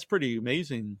 that's pretty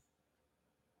amazing.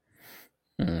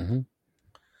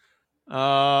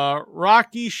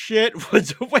 Rocky shit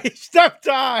was a waste of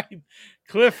time.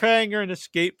 Cliffhanger and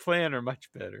escape plan are much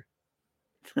better.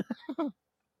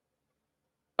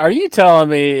 Are you telling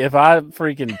me if I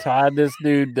freaking tied this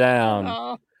dude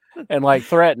down and like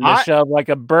threatened to shove like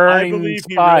a burning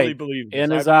spike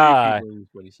in his eye,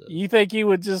 you think he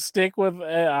would just stick with?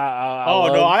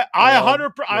 I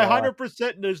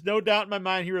 100%. There's no doubt in my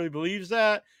mind he really believes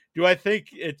that. Do I think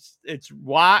it's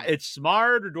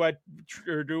smart, or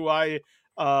do I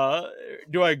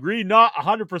agree? Not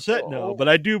 100%. No, but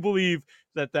I do believe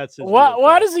that's his.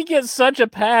 Why does he get such a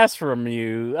pass from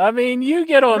you? I mean, you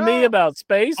get on me about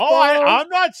Spaceballs. I'm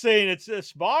not saying it's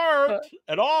smart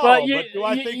at all. But do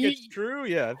I think it's true?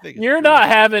 Yeah, I think it's you're true. Not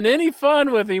having any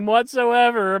fun with him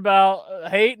whatsoever about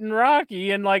hating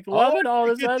Rocky and like loving all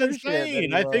this other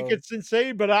shit. I think it's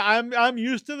insane, but I'm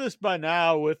used to this by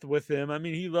now with him. I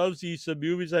mean, he loves these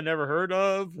movies I never heard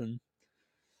of, and.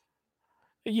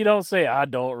 You don't say I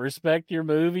don't respect your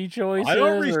movie choices.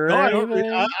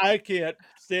 I can't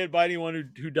stand by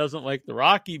anyone who doesn't like the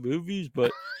Rocky movies,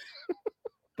 but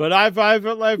but I've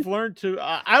learned to.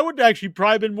 I would actually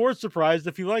probably been more surprised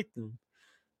if he liked them.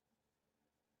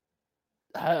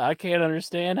 I can't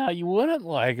understand how you wouldn't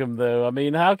like them, though. I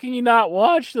mean, how can you not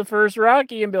watch the first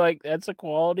Rocky and be like, "That's a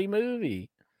quality movie"?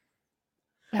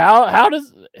 How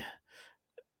does?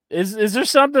 Is there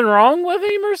something wrong with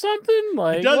him or something?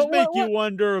 Like, it does make you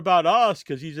wonder about us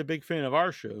because he's a big fan of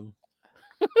our show.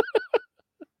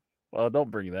 Well, don't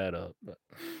bring that up. But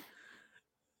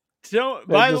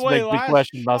by the way, makes me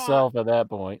question myself at that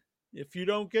point. If you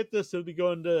don't get this, it'll be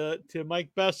going to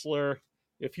Mike Bessler.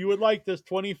 If you would like this,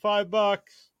 $25,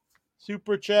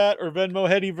 Super Chat or Venmo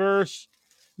Headyverse.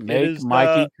 Make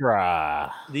Mikey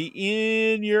cry. The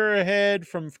In Your Head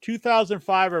from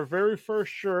 2005, our very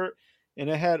first shirt. And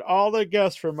it had all the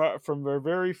guests from their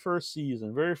very first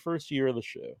season, very first year of the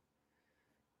show.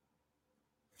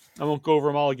 I won't go over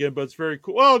them all again, but it's very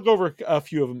cool. Well, I'll go over a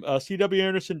few of them. C.W.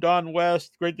 Anderson, Don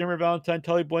West, Great Denver Valentine,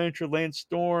 Tully Blanchard, Lance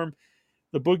Storm,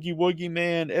 the Boogie Woogie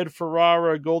Man, Ed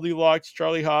Ferrara, Goldilocks,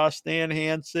 Charlie Haas, Stan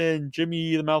Hansen,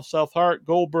 Jimmy the Mouth South Hart,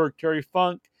 Goldberg, Terry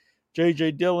Funk,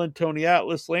 J.J. Dillon, Tony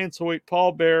Atlas, Lance Hoyt,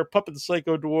 Paul Bear, Puppet the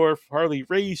Psycho Dwarf, Harley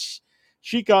Race,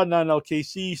 Sheik on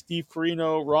LKC, Steve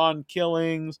Corino, Ron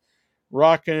Killings,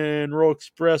 Rock and Roll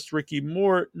Express, Ricky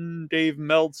Morton, Dave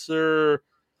Meltzer,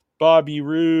 Bobby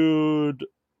Roode,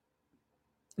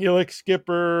 Elix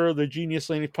Skipper, the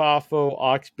Genius Laney Poffo,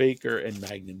 Ox Baker, and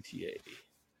Magnum TA.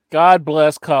 God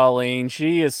bless Colleen.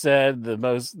 She has said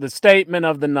the statement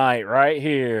of the night right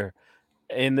here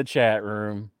in the chat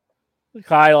room.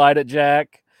 Highlight it,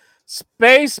 Jack.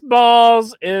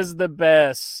 Spaceballs is the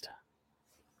best.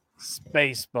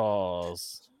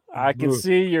 Spaceballs. I can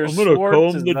see your I'm gonna Schwartz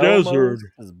comb is the desert.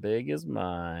 as big as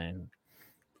mine.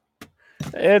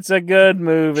 It's a good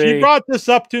movie. She brought this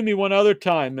up to me one other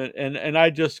time, and I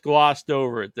just glossed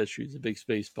over it that she's a big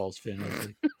Spaceballs fan. I was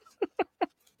like,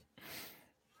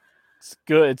 it's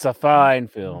good. It's a fine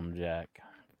film, Jack.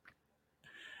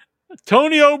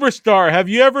 Tony Oberstar, have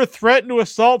you ever threatened to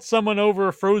assault someone over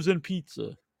a frozen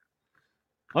pizza?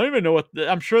 I don't even know what.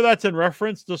 I'm sure that's in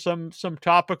reference to some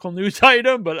topical news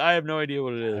item, but I have no idea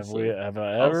what it is. Have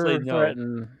I ever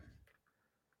threatened?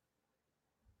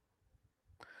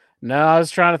 No, I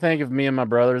was trying to think if me and my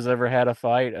brothers ever had a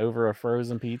fight over a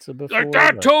frozen pizza before. Like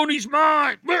that, Tony's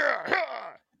mine.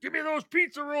 Give me those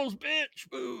pizza rolls, bitch.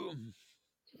 Boom.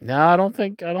 No, I don't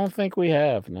think we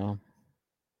have. No.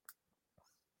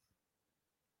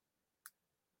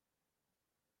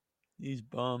 He's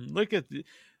bummed. Look at the.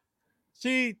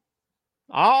 See,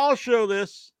 I'll show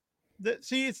this.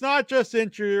 See, it's not just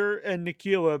Incher and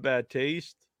Nikhil have bad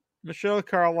taste. Michelle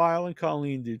Carlisle and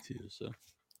Colleen do too. So,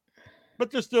 but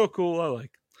they're still cool. I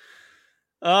like.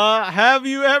 Have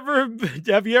you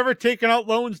ever taken out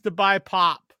loans to buy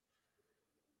pop?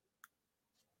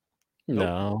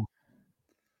 No.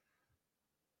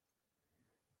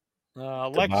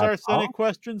 Lex Arsenic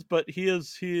questions, but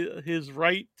his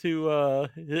right to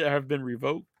have been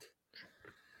revoked.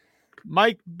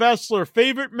 Mike Bessler,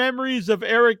 favorite memories of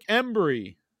Eric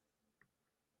Embry.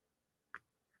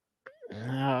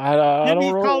 Didn't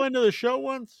he call into the show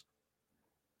once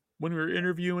when we were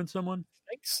interviewing someone? I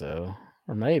think so,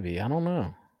 or maybe I don't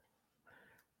know.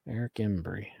 Eric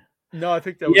Embry. No, I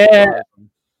think that was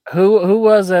Who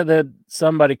was that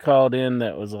somebody called in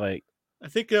that was like? I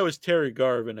think that was Terry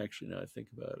Garvin. Actually, now I think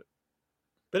about it,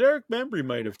 but Eric Embry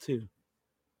might have too.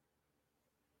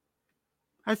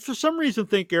 I, for some reason,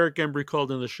 think Eric Embry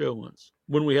called in the show once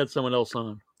when we had someone else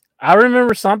on. I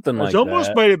remember something like that. It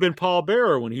almost might have been Paul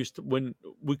Bearer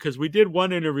because we did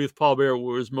one interview with Paul Bearer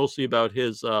where it was mostly about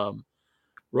his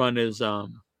run as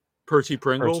Percy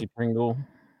Pringle. Percy Pringle.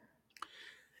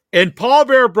 And Paul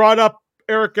Bearer brought up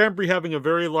Eric Embry having a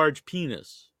very large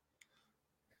penis.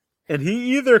 And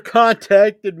he either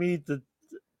contacted me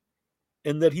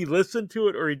and that he listened to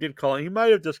it or he did call. He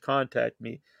might have just contacted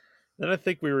me. Then I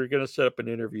think we were going to set up an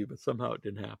interview, but somehow it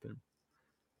didn't happen.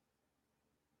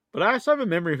 But I also have a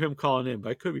memory of him calling in, but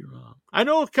I could be wrong. I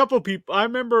know a couple of people. I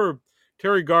remember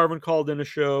Terry Garvin called in a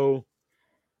show.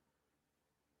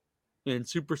 And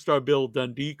Superstar Bill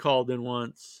Dundee called in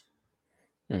once.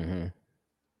 Mm-hmm.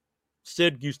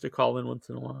 Sid used to call in once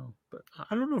in a while. But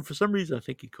I don't know. For some reason, I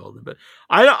think he called in. But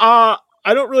I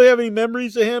don't really have any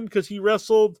memories of him because he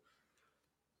wrestled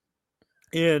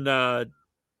in the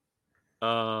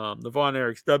Von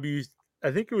Erichs W. I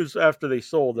think it was after they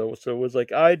sold, though. So it was like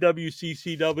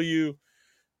IWCCW.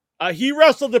 He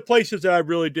wrestled at places that I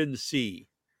really didn't see.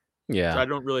 Yeah. So I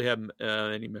don't really have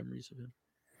any memories of him.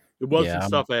 It wasn't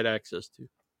stuff I had access to.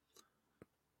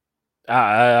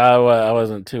 I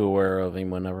wasn't too aware of him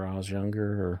whenever I was younger.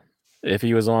 Or if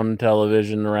he was on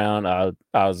television around, I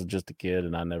was just a kid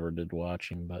and I never did watch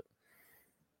him. But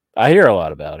I hear a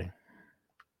lot about him.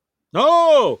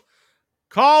 Oh!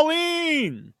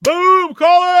 Colleen! Boom!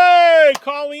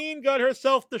 Colleen got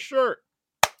herself the shirt.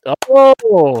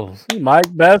 Oh, Mike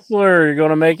Bessler, you're going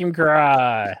to make him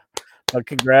cry. But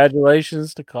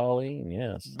congratulations to Colleen,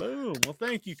 yes. Boom. Well,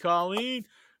 thank you, Colleen.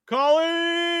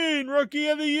 Colleen, Rookie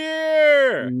of the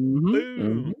Year. Mm-hmm.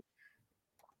 Boom.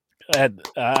 Mm-hmm.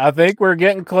 I think we're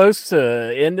getting close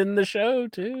to ending the show,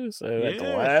 too. So at the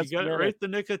last she got it right at the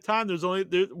nick of time.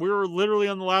 We were literally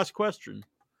on the last question.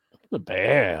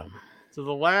 Bam. So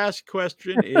the last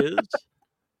question is,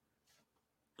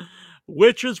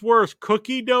 which is worse,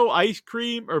 cookie dough ice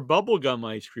cream or bubblegum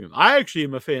ice cream? I actually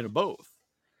am a fan of both.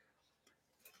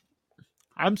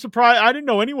 I'm surprised. I didn't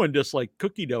know anyone disliked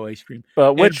cookie dough ice cream.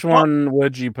 But which one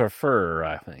would you prefer,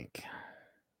 I think?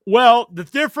 Well,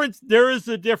 there is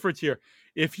a difference here.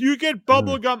 If you get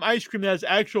bubblegum ice cream that has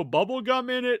actual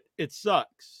bubblegum in it, it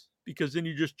sucks because then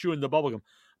you're just chewing the bubblegum.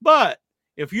 But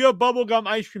if you have bubblegum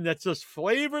ice cream that's just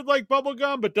flavored like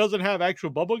bubblegum but doesn't have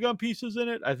actual bubblegum pieces in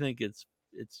it, I think it's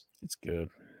good.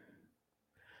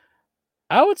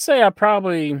 I would say I'd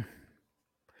probably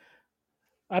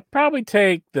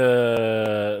take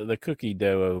the cookie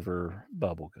dough over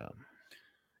bubblegum.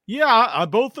 Yeah,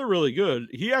 both are really good.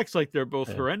 He acts like they're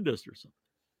both horrendous or something.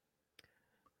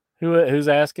 Who's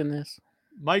asking this?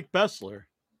 Mike Bessler.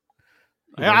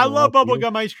 I love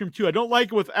bubblegum ice cream too. I don't like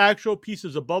it with actual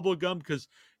pieces of bubblegum because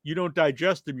you don't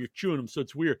digest them, you're chewing them, so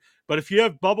it's weird. But if you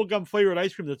have bubblegum flavored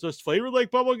ice cream that's just flavored like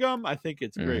bubblegum, I think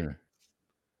it's great.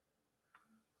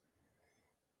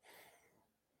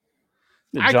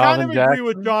 I kind of agree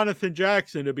with Jonathan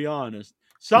Jackson, to be honest.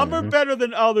 Some are better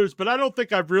than others, but I don't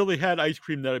think I've really had ice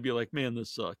cream that I'd be like, man,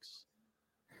 this sucks.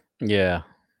 Yeah.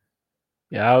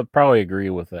 Yeah, I would probably agree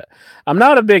with that. I'm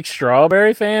not a big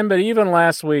strawberry fan, but even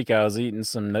last week I was eating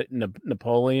some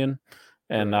Napoleon,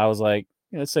 and I was like,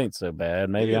 this ain't so bad.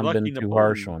 Maybe I'm been too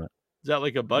harsh on it. Is that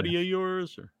like a buddy of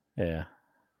yours? Or? Yeah.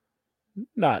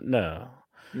 No.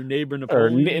 Your neighbor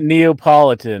Napoleon? Or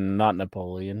Neapolitan, not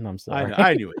Napoleon. I'm sorry.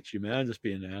 I knew it, you man. I'm just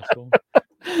being an asshole.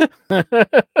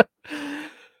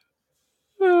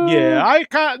 Yeah,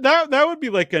 that would be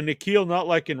like a Nikhil not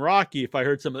liking Rocky if I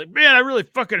heard something like, man, I really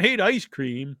fucking hate ice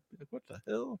cream. Like, what the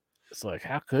hell? It's like,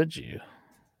 how could you?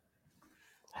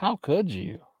 How could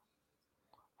you?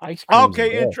 Ice cream.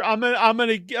 Okay, Incher, I'm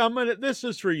gonna. This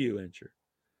is for you, Incher.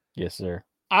 Yes, sir.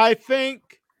 I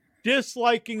think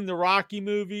disliking the Rocky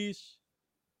movies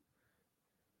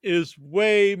is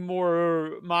way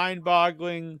more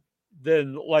mind-boggling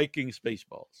than liking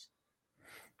Spaceballs.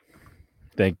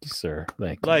 Thank you, sir.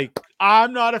 Thank you. Like,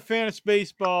 I'm not a fan of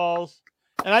Spaceballs,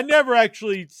 and I never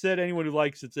actually said anyone who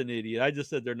likes it's an idiot. I just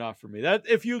said they're not for me. That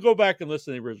if you go back and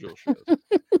listen to the original shows,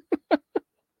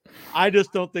 I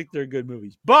just don't think they're good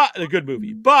movies. But a good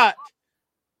movie. But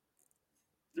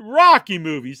Rocky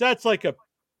movies, that's like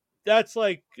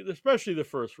especially the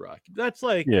first Rocky. That's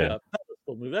like a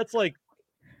pedestal movie. That's like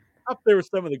up there with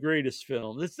some of the greatest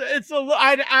films. It's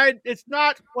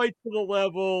not quite to the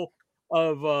level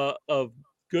of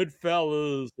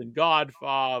Goodfellas and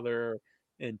Godfather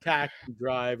and Taxi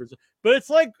Drivers, but it's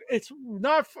like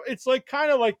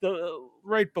kind of like the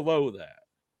right below that.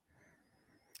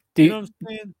 You know what I'm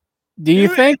saying? Do you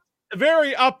think it's a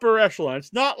very upper echelon?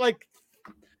 It's not like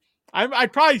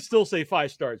I'd probably still say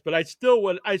 5 stars, but I still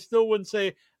wouldn't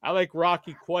say I like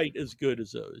Rocky quite as good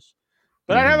as those.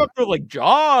 But I'd have up to like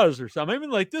Jaws or something. I mean,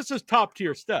 like this is top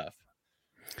tier stuff.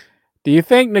 Do you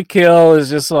think Nikhil is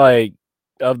just like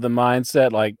of the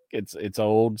mindset like it's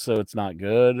old, so it's not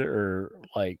good, or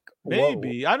like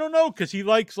maybe I don't know because he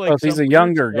likes like he's a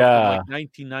younger guy, like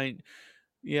 1990.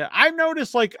 Yeah, I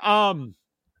noticed like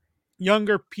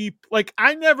younger people. Like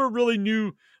I never really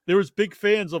knew there was big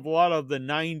fans of a lot of the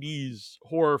 90s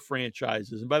horror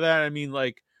franchises, and by that I mean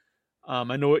like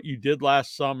I Know What You Did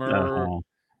Last Summer.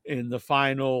 In the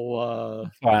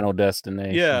Final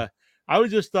Destination. Yeah. I would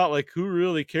just thought like, who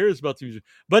really cares about these?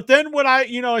 But then when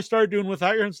I started doing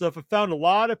Without Your and stuff, I found a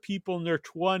lot of people in their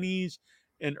 20s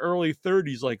and early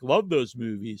 30s like love those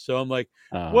movies. So I'm like,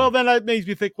 well, then that makes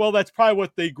me think, well, that's probably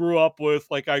what they grew up with.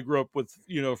 Like I grew up with,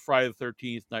 Friday the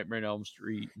 13th, Nightmare on Elm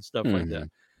Street and stuff like that.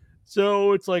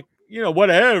 So it's like,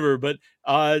 whatever, but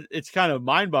it's kind of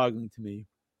mind-boggling to me.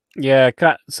 Yeah,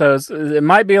 so it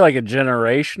might be like a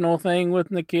generational thing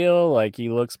with Nikhil. Like he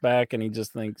looks back and he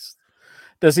just thinks,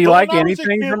 does he like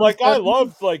anything from like I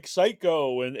loved like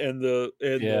Psycho and the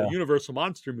Universal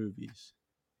Monster movies.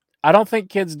 I don't think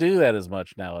kids do that as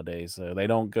much nowadays, so they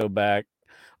don't go back.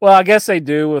 Well, I guess they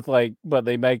do with but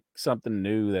they make something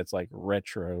new that's like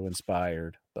retro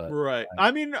inspired. But right.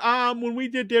 I mean, when we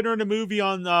did dinner and a movie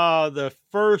on the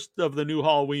first of the new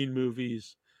Halloween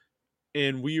movies.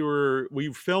 And we were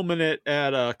filming it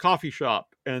at a coffee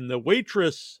shop, and the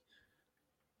waitress,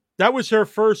 that was her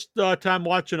first time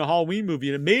watching a Halloween movie,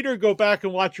 and it made her go back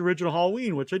and watch original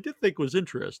Halloween, which I did think was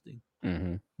interesting.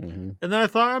 And then I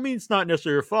thought, I mean, it's not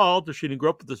necessarily her fault if she didn't grow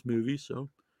up with this movie. So,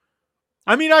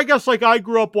 I mean, I guess like I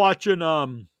grew up watching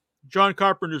John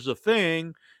Carpenter's The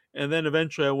Thing, and then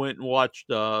eventually I went and watched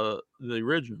the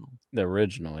original. The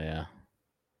original, yeah.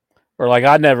 Or like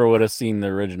I never would have seen the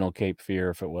original Cape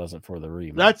Fear if it wasn't for the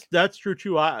remake. That's true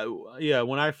too.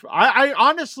 When I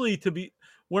honestly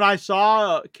when I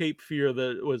saw Cape Fear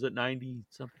that was at 90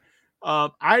 something,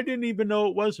 I didn't even know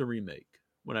it was a remake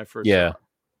when I first saw it.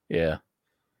 Yeah.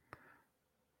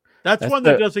 That's one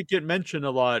that doesn't get mentioned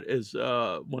a lot as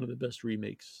one of the best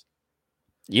remakes.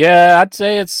 Yeah, I'd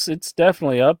say it's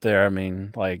definitely up there. I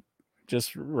mean, like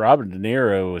just Robert De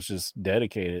Niro was just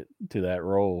dedicated to that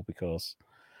role because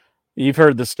you've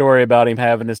heard the story about him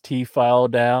having his teeth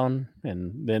filed down,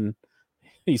 and then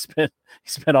he spent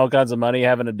all kinds of money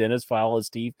having a dentist file his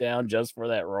teeth down just for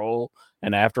that role,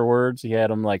 and afterwards he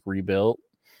had them like rebuilt.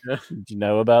 Yeah. Did you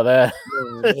know about that?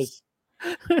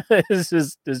 It's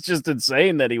just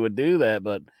insane that he would do that,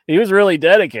 but he was really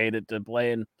dedicated to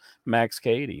playing Max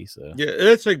Cady. So yeah,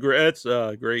 it's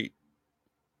great.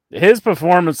 His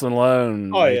performance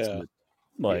alone. Oh yeah.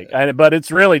 But it's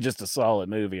really just a solid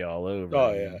movie all over.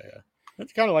 Oh yeah.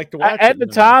 It's kind of like to watch at the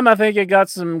time. I think it got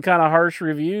some kind of harsh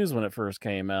reviews when it first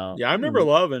came out. Yeah, I remember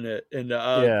loving it, and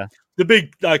the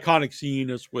big iconic scene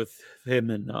is with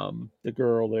him and the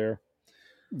girl there.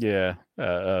 Yeah.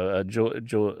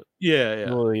 Julia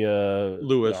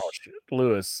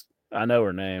Lewis. I know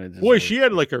her name. Boy, she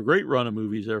had like a great run of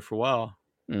movies there for a while.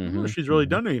 I don't know if she's really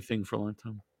done anything for a long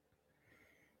time.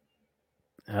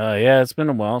 Yeah, it's been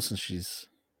a while since she's.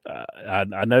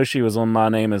 I know she was on My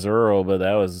Name Is Earl, but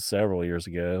that was several years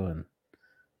ago,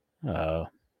 and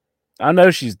I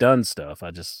know she's done stuff.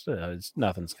 I just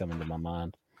nothing's coming to my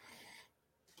mind.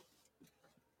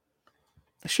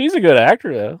 She's a good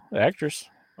actor, though. Actress.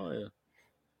 Oh yeah.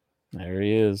 There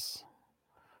he is,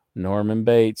 Norman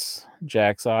Bates,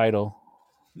 Jack's idol.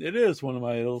 It is one of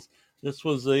my idols. This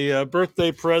was a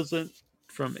birthday present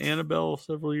from Annabelle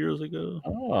several years ago.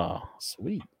 Oh,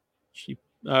 sweet. She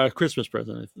Christmas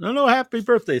present. No, happy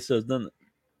birthday says, doesn't it?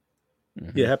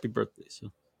 Mm-hmm. Yeah, happy birthday.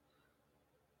 So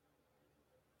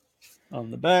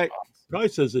on the back, probably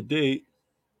says a date.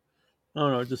 Oh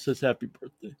no, it just says happy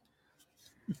birthday.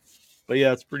 But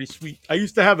yeah, it's pretty sweet. I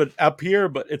used to have it up here,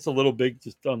 but it's a little big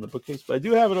just on the bookcase. But I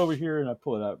do have it over here, and I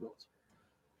pull it out.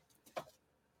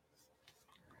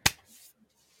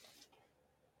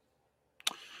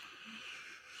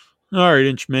 All right,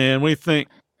 Inchman, what do you think?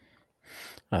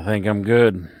 I think I'm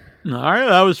good. All right,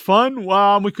 that was fun.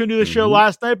 We couldn't do the show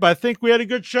last night, but I think we had a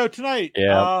good show tonight.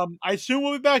 Yeah. I assume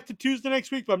we'll be back to Tuesday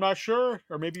next week, but I'm not sure.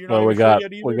 Or maybe you're not sure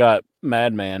yet either. We got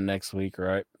Madman next week,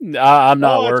 right? I'm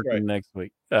not working next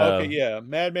week. Okay, yeah.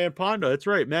 Madman Pondo. That's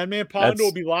right. Madman Pondo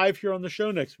will be live here on the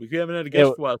show next week. We haven't had a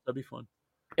guest for a while. That'd be fun.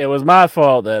 It was my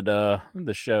fault that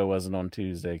the show wasn't on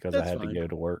Tuesday because I had to go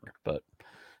to work. But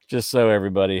just so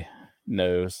everybody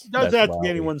knows. It doesn't have to be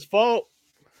anyone's fault.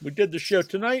 We did the show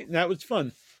tonight, and that was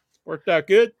fun. Worked out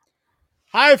good.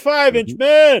 High five,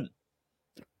 Inchman.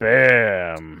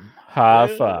 Bam.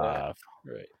 High five.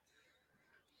 Right.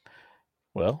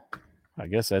 Well, I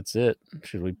guess that's it.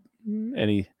 Should we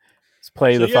let's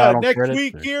play the final next credits,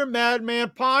 week here,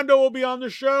 Madman Pondo will be on the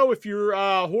show. If you're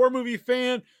a horror movie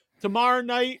fan, tomorrow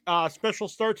night, special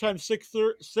start time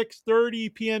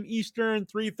 6:30 p.m. Eastern,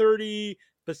 3:30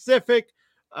 Pacific.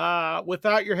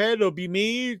 Without Your Head, it'll be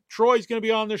me. Troy's going to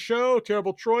be on the show.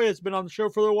 Terrible Troy has been on the show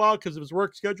for a little while because of his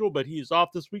work schedule, but he's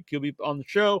off this week. He'll be on the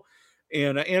show.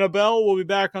 And Annabelle will be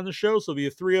back on the show, so it'll be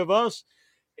the three of us.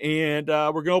 And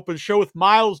we're going to open the show with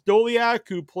Miles Doliak,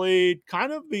 who played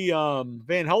kind of the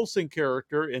Van Helsing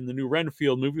character in the new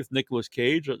Renfield movie with Nicolas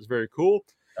Cage. That's very cool.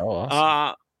 Oh,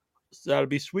 awesome. So that'll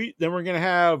be sweet. Then we're going to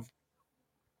have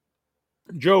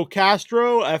Joe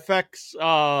Castro, FX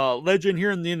legend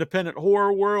here in the independent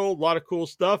horror world. A lot of cool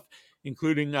stuff,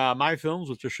 including my films,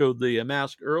 which I showed the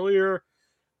mask earlier.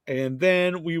 And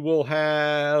then we will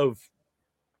have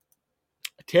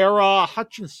Tara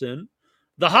Hutchinson,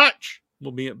 the Hutch,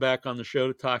 will be back on the show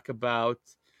to talk about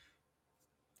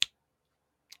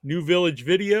New Village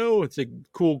Video. It's a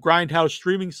cool Grindhouse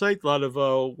streaming site. A lot of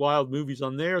wild movies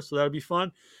on there, so that'll be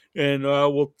fun. And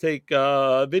we'll take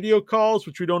video calls,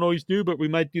 which we don't always do, but we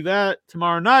might do that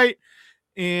tomorrow night.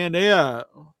 And yeah,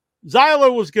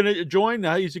 Zyla was going to join.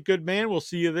 He's a good man. We'll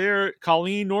see you there.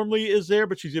 Colleen normally is there,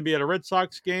 but she's going to be at a Red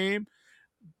Sox game.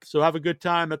 So have a good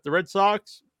time at the Red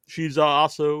Sox. She's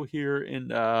also here in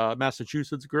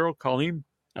Massachusetts, girl, Colleen.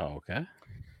 Oh, okay.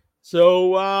 So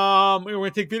we're going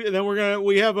to take video. Then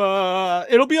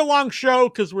it'll be a long show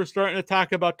because we're starting to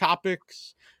talk about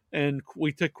topics. And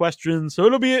we took questions, so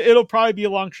it'll probably be a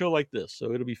long show like this.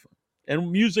 So it'll be fun. And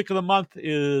music of the month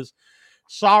is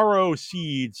Sorrow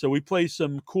Seed. So we play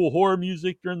some cool horror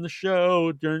music during the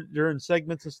show, during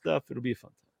segments and stuff. It'll be a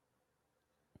fun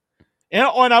time.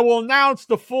 And I will announce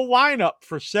the full lineup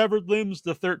for Severed Limbs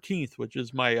the 13th, which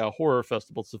is my horror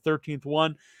festival. It's the 13th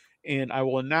one, and I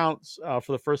will announce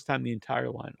for the first time the entire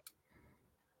lineup.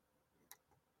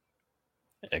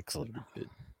 Excellent.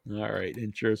 All right,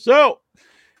 Incher. So.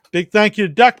 Big thank you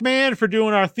to Duckman for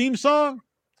doing our theme song.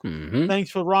 Mm-hmm.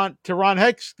 Thanks to Ron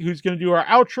Hex, who's going to do our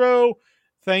outro.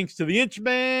 Thanks to the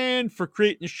Inchman for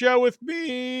creating the show with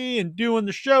me and doing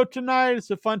the show tonight.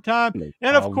 It's a fun time.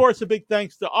 And of course, a big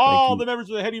thanks to all the members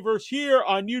of the Headyverse here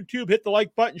on YouTube. Hit the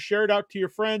like button, share it out to your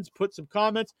friends, put some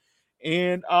comments,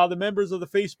 and the members of the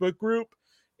Facebook group.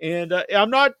 And I'm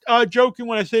not joking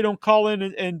when I say don't call in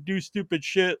and do stupid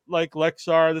shit like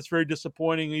Lexar. That's very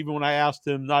disappointing, even when I asked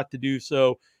him not to do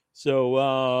so. So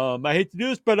I hate to do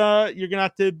this, but you're gonna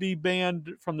have to be banned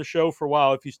from the show for a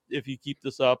while if you keep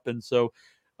this up. And so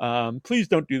please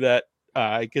don't do that.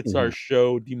 It gets our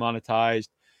show demonetized,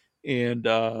 and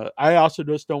I also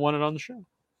just don't want it on the show.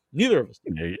 Neither of us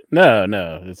do.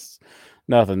 No, it's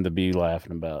nothing to be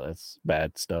laughing about. That's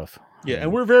bad stuff. Yeah,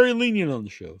 and we're very lenient on the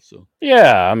show. So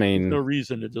yeah, I mean, there's no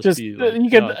reason to just be. Like,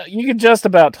 you could just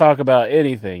about talk about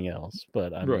anything else,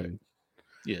 but I mean,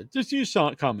 Yeah, just use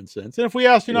some common sense. And if we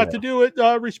ask you not to do it,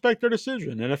 respect our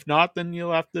decision. And if not, then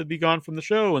you'll have to be gone from the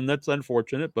show, and that's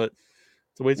unfortunate, but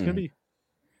it's the way it's going to be.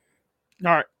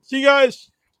 All right. See you guys.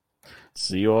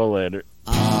 See you all later.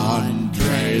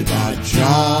 Andre the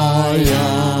Giant.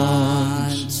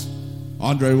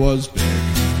 Andre was big.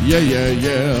 Yeah, yeah,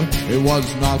 yeah. It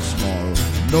was not small.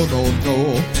 No, no,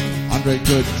 no. Andre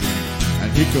could drink,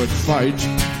 and he could fight.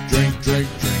 Drink, drink,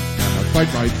 drink, and a fight,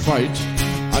 fight, fight.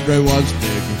 Andre was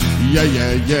big. Yeah,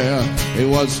 yeah, yeah. It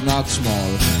was not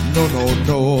small. No, no,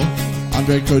 no.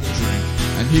 Andre could drink,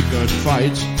 and he could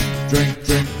fight. Drink,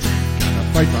 drink, drink, and a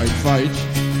fight, fight, fight.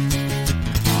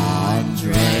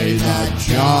 Andre the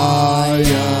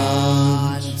Giant.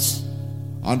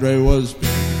 Andre was big.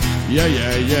 Yeah,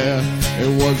 yeah, yeah. It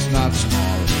was not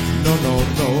small. No, no,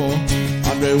 no.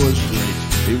 Andre was great.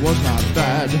 He was not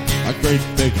bad. A great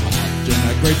big heart and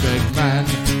a great big man.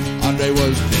 Andre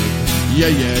was big. Yeah,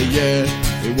 yeah, yeah.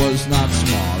 It was not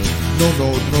small. No,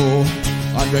 no, no.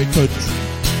 Andre could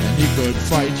drink and he could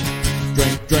fight.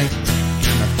 Drink, drink, drink,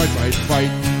 and a fight, fight,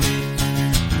 fight.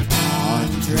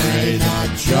 Andre the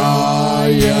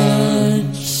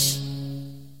Giant.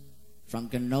 From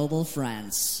Grenoble,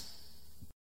 France.